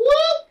go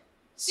whoop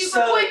super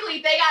So-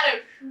 quickly. They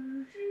gotta.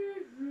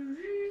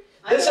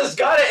 This has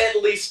got to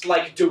at least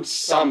like do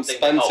something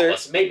to help Spencer.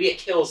 us. Maybe it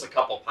kills a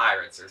couple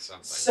pirates or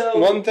something. So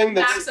One thing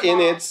that's Maximum.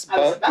 in its I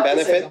was about to say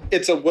benefit, something.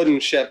 it's a wooden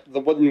ship. The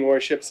wooden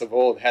warships of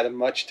old had a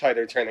much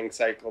tighter turning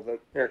cycle than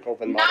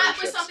modern Not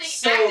with ships. something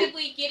So-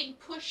 actively getting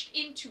pushed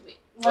into it.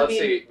 I Let's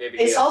mean, see. Maybe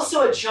it's he has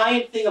also a something.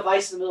 giant thing of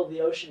ice in the middle of the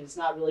ocean. It's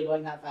not really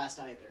going that fast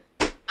either.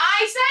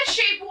 I said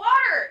shape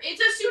water. It's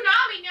a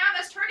tsunami now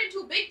that's turned into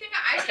a big thing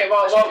of ice. Okay, and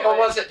well, pushed what into it.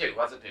 was it do?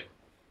 What's it do?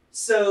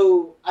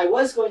 So I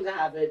was going to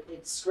have it.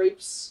 It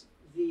scrapes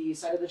the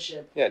side of the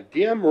ship. Yeah,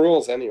 DM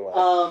rules anyway.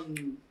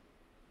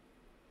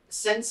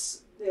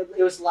 Since it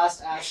was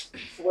last asked,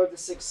 4 of the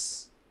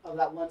 6 of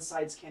that one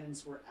side's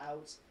cannons were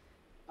out.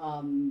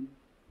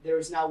 There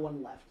is now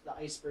 1 left. The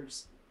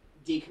icebergs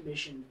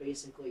decommissioned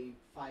basically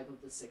 5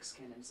 of the 6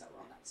 cannons that were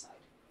on that side.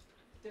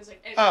 There's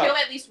like Oh. kill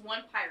at least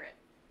one pirate.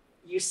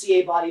 You see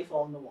a body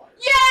fall in the water.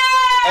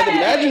 Yay! I'd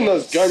imagine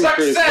those gun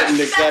crews Success! wouldn't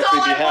That's exactly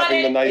all be I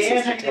having the And wanted.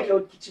 nicest I'm of going to times.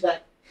 go to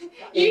that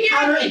You hear-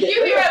 encounter and get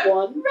you rid hear of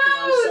one. Hang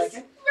on a Rose!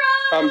 second.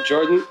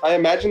 Jordan, I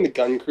imagine the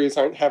gun crews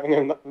aren't having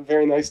a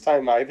very nice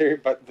time either,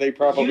 but they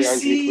probably You aren't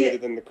see-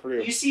 included in the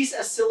crew. You see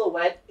a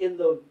silhouette in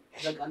the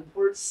gun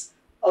ports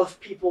of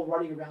people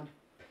running around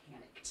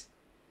panicked.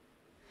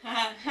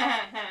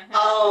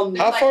 How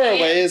like far ants.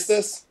 away is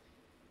this?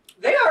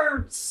 They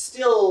are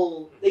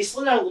still. They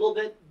slowed down a little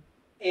bit,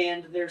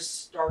 and they're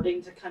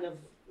starting to kind of.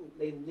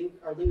 They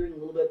are lingering a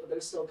little bit, but they're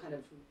still kind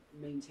of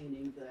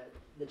maintaining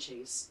the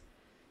chase.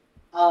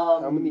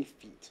 How many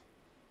feet?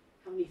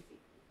 How many feet?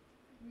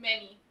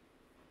 Many.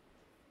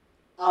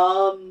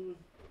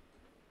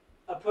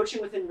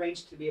 Approaching within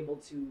range to be able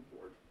to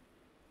board.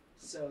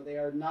 So they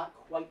are not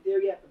quite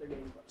there yet, but they're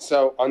getting close.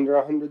 So under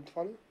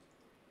 120?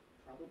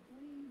 Probably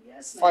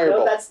yes. Fireball.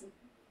 No, that's.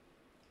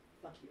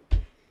 Fuck you.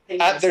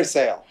 Hang on At a their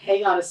second. sail.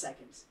 Hang on a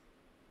second.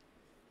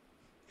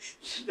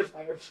 The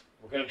fire.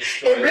 We're gonna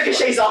destroy It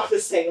ricochets off the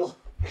sail.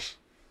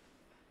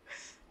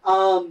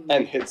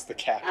 And hits the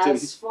captain.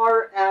 As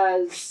far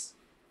as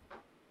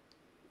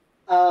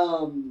I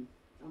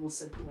almost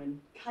said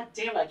Quinn. God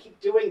damn it! I keep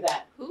doing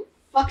that. Who?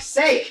 Fuck's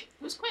sake!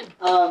 Who's Quinn?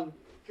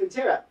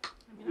 Kuntera.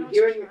 I You was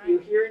hear trying. you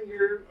hear in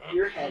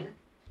your head.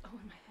 Oh,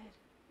 in my head.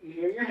 You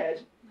hear in your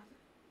head.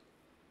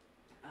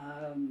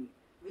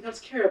 We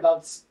don't care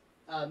about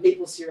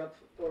maple syrup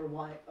or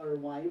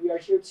wine. We are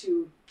here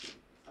to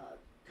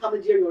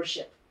commandeer your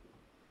ship.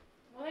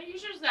 Well, you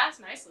should just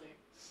ask nicely.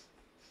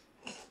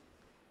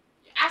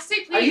 Ask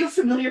say please. Are you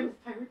familiar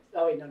with pirates?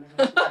 Oh wait, no.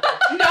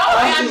 No,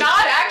 I am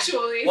not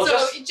actually. Well,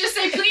 so just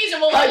say please and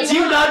we'll let you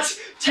do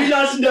on.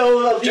 not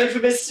know of the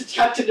infamous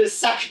Captain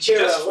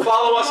Sacchero.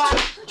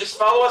 Just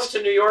follow us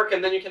to New York,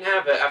 and then you can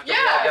have it after we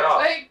all get Yeah, off.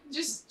 like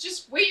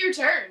just wait your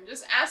turn.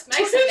 Just ask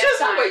nicely Just next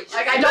time. wait.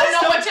 Like I You don't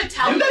guys know what to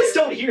tell you. You guys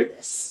don't hear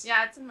this.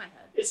 Yeah, it's in my head.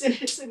 It's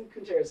in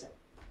Kuntera's head.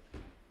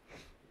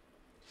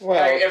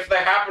 Well, Hey, if they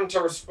happen to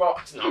respond,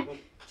 no.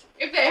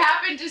 If they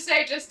happen to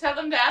say, just tell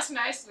them to ask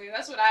nicely.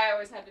 That's what I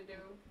always had to do.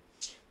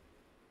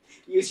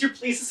 Use your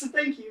pleases and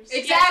thank yous.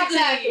 Exactly. Yes,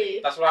 exactly.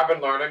 That's what I've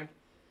been learning.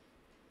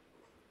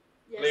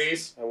 Yes.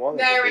 Please. I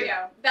wanted There to we be-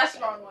 go. That's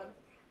the wrong one.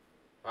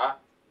 Huh?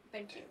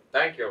 Thank you.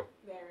 Thank you.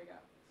 There we go.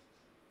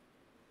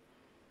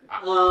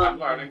 I'm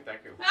learning.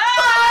 Thank you.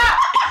 Ah!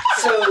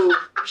 So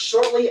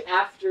shortly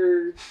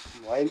after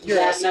Why didn't you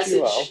that ask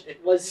message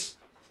QL? was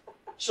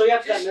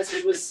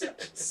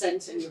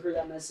sent and you heard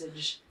that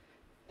message,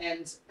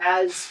 and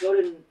as go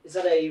ahead and is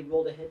that a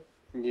roll to hit?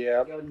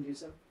 Yeah. Go ahead and do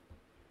so.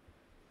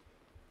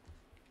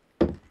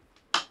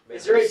 Man,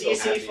 Is there a I'm so DC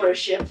happy for a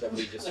ship? that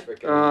we just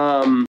freaking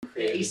An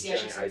AC, I should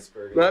giant say.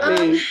 iceberg. Let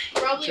me.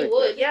 Probably check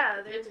would.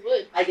 Yeah, There's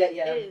wood. I get,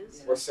 yeah. It is.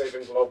 yeah. We're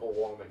saving global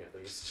warming at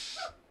least.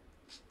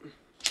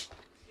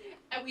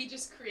 And we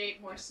just create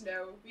more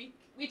snow. We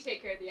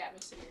take care of the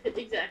atmosphere.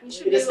 Exactly. We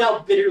should It is now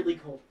bitterly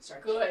cold.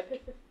 Sorry. Good.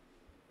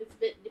 It's a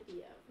bit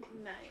nippy out.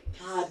 Nice.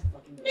 God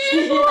fucking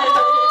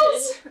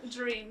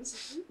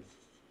Dreams.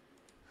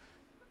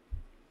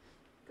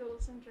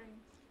 Goals and dreams.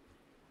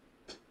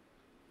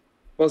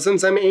 Well,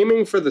 since I'm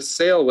aiming for the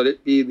sail, would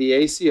it be the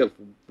AC of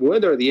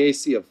wood or the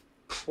AC of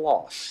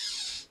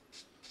cloth?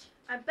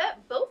 I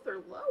bet both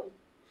are low.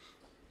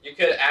 You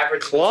could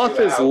average the Cloth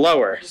two is out.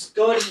 lower. Just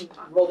go ahead and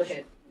roll the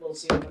hit. We'll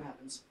see what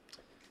happens.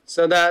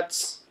 So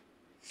that's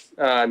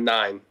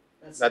 9.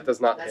 That's That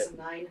does not That's hit.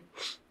 a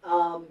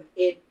 9.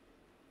 It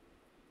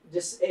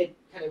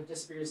kind of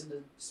disappears into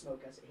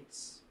smoke as it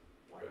hits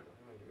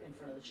in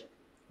front of the ship.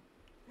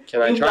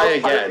 Can I try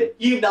again?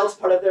 You melt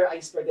part of their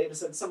iceberg. They've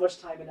spent so much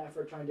time and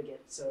effort trying to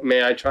get. So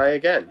May I try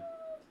again?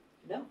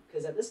 no,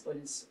 because at this point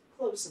it's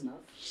close enough.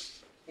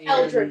 And,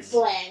 Eldritch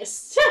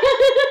Blast.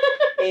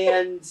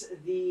 and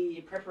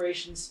the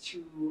preparations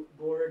to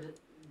board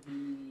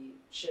the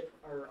ship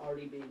are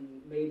already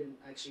being made, and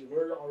actually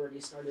were already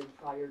started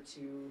prior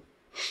to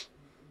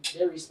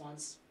their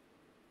response.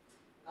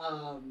 Wait,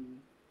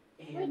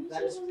 And you that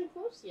said is it wasn't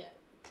close yet.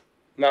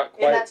 Not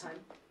in that quite. time.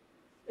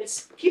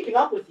 It's keeping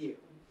up with you.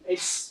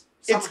 It's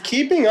It's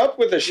keeping up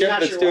with a ship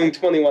not that's sure doing why.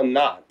 21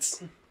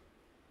 knots.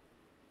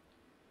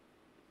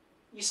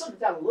 You slowed it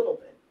down a little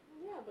bit.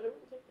 Yeah, but it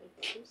would take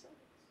like 2 seconds.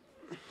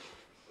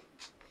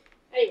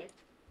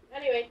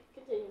 Anyway,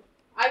 continue.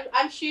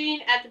 I'm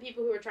shooting at the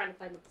people who are trying to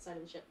climb up the side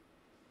of the ship.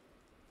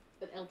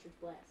 With Eldritch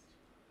Blast.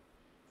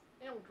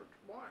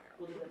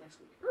 We'll do that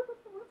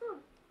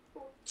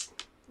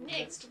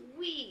next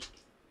week.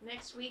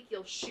 Next week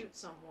you'll shoot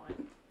someone.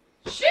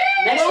 Next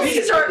We'll week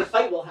is start- when the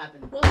fight will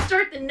happen. We'll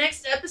start the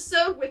next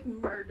episode with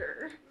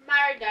murder.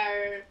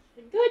 Murder.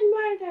 Good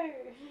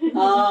murder.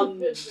 Um,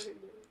 Good murder.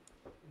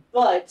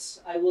 But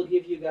I will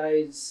give you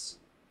guys.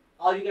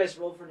 I'll have you guys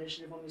roll for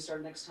initiative when we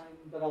start next time.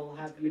 But I'll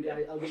have you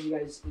guys. I'll give you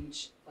guys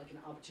each like an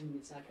opportunity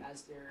attack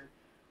as they're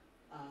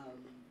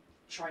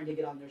trying to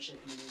get on their ship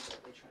and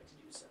they try to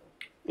do so.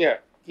 Yeah,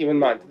 keep in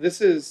mind,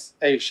 this is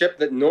a ship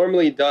that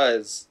normally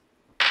does,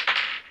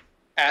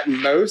 at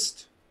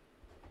most,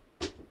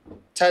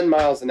 10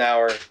 miles an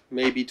hour,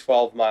 maybe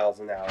 12 miles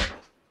an hour.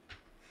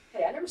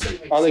 Hey, I never said it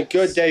makes On a sense.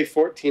 good day,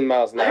 14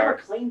 miles an I never hour.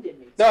 claimed it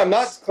made No, sense. I'm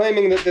not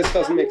claiming that this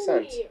doesn't make How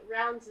sense. many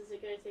rounds is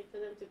it going to take for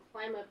them to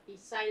climb up the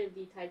side of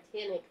the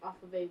Titanic off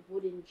of a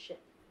wooden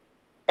ship?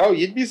 Oh,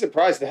 you'd be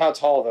surprised at how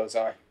tall those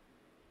are.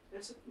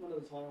 It's one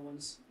of the taller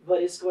ones,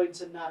 but it's going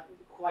to not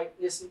quite.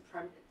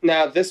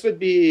 Now, this would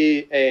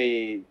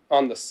be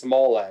on the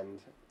small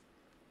end.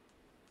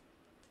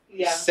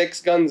 Yeah,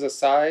 6 guns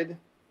aside,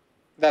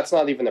 that's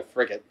not even a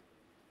frigate.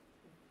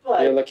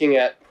 but You're looking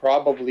at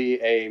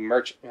probably a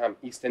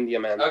East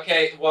Indiaman.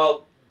 Okay,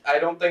 well, I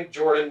don't think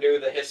Jordan knew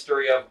the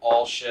history of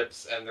all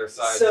ships and their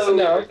sizes So, and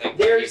no, everything. when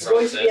there's he wrote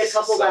going to be a this,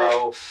 couple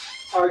so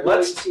are going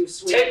let's to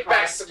swing take back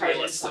across some Titan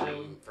realism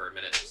time. for a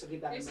minute. So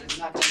keep that in This mind. is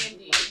I'm not going to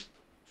D&D.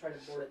 try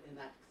to board it in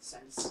that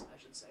sense, I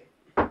should say.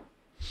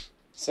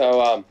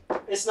 So,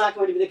 It's not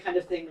going to be the kind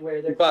of thing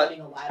where they're But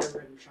climbing a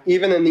ladder and trying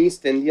even an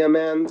East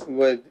Indiaman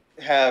would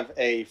have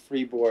a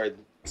freeboard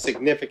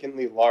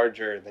significantly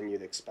larger than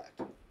you'd expect.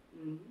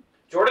 Mhm.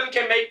 Jordan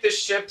can make the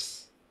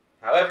ships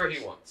however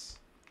he wants.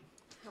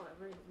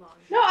 However long.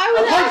 No,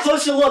 I Upon was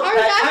closer look, I was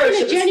that pirate asking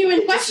ship a genuine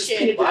is, question.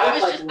 painted to Wow. look I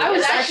was, like just, wood. I was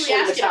It's actually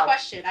asking a metallic.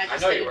 question. I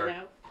just know you didn't were.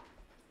 know.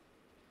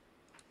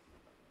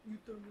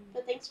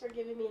 But thanks for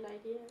giving me an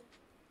idea.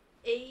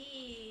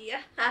 Hey.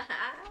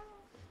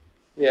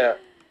 Yeah.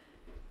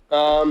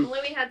 Only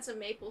we had some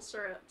maple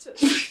syrup to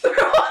throw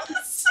on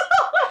the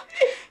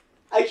side.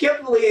 I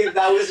can't believe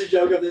that was a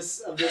joke of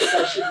this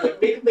session.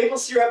 Maple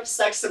syrup,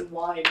 sex, and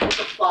wine. What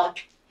the fuck?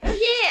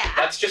 Yeah.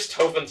 That's just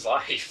Tovan's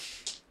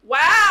life.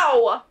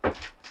 Wow.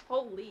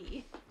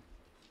 Holy.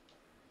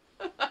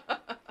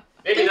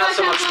 Maybe not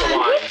so much the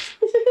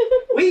wine.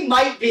 We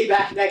might be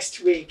back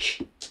next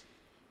week.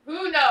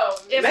 Who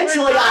knows? If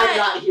Mentally, we're I'm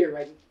not- not here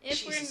right now.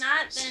 If Jesus we're not,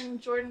 Christ. then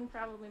Jordan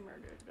probably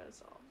murdered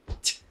us all.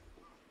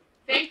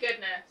 Thank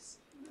goodness.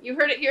 You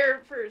heard it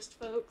here first,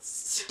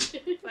 folks.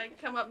 If I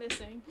come up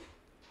missing.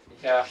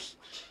 Yeah.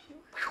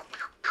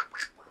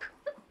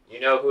 You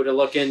know who to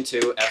look into,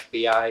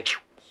 FBI.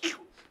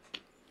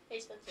 Hey,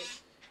 Spencer.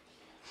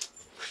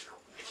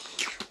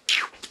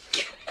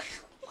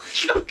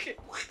 Okay.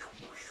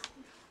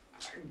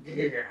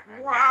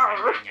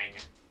 Wow.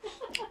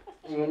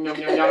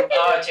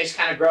 Oh, it tastes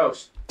kind of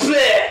gross.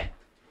 Bleh!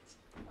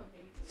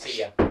 See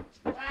ya.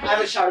 I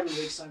haven't showered in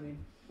weeks, so I mean.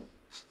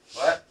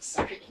 What?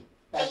 Sorry.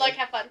 Good luck,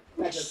 have fun.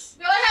 Bad joke.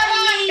 Good luck,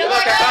 everyone. Good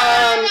luck,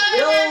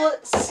 everyone.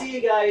 We'll see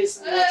you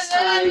guys next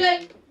time.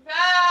 Bye.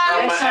 Oh,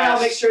 Next my time, I'll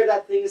ass. make sure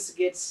that things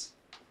gets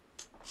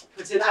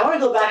put in. I want to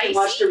go back and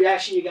watch the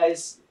reaction you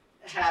guys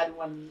had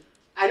when.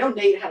 I know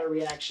Nate had a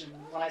reaction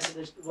when I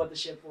said what the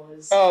ship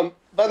was. By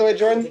the way, What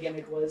Jordan, the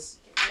gimmick was.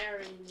 I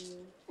already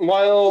knew.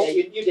 While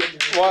Yeah, you did.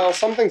 while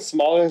something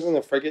smaller than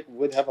a frigate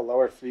would have a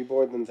lower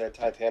freeboard than the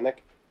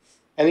Titanic,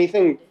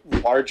 anything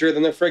larger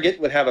than a frigate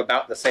would have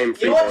about the same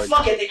You know what? freeboard.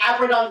 Fuck it. They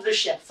appeared onto the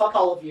ship. Fuck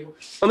all of you.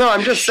 Well, no,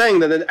 I'm just saying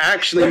that it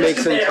actually We're makes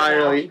just there now.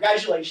 entirely.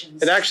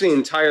 Congratulations. It actually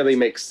entirely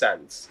makes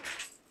sense.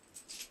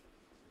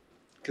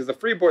 Because the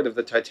freeboard of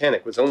the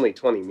Titanic was only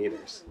 20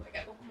 meters. I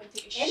gotta go home and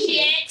take a Anyway.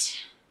 shit.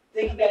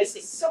 Thank you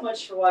guys so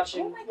much for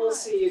watching. Oh my We'll God.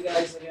 see you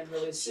guys again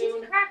really Cheese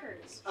soon. and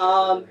crackers.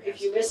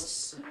 If you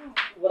missed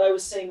what I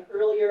was saying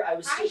earlier, I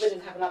was stupid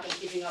and have not been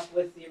keeping up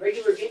with the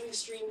regular gaming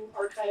stream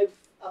archive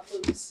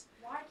uploads.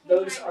 Why can't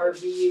Those I- are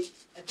the.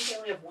 I think I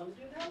only have one to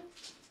do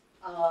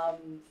now.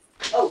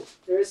 Oh,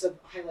 there is a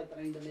highlight that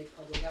I need to make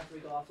public after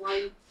we go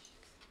offline.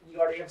 You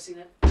already have seen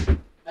it.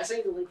 I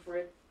sent you the link for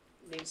it.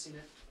 Nate's seen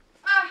it.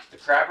 Ah, The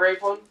crab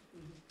rape one?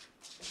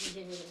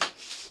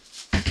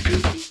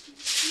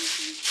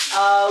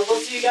 We'll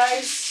see you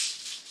guys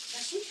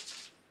next week.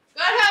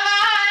 good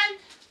heaven.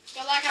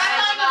 Good luck, Bye,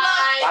 bye,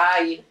 bye,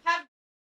 bye. Bye.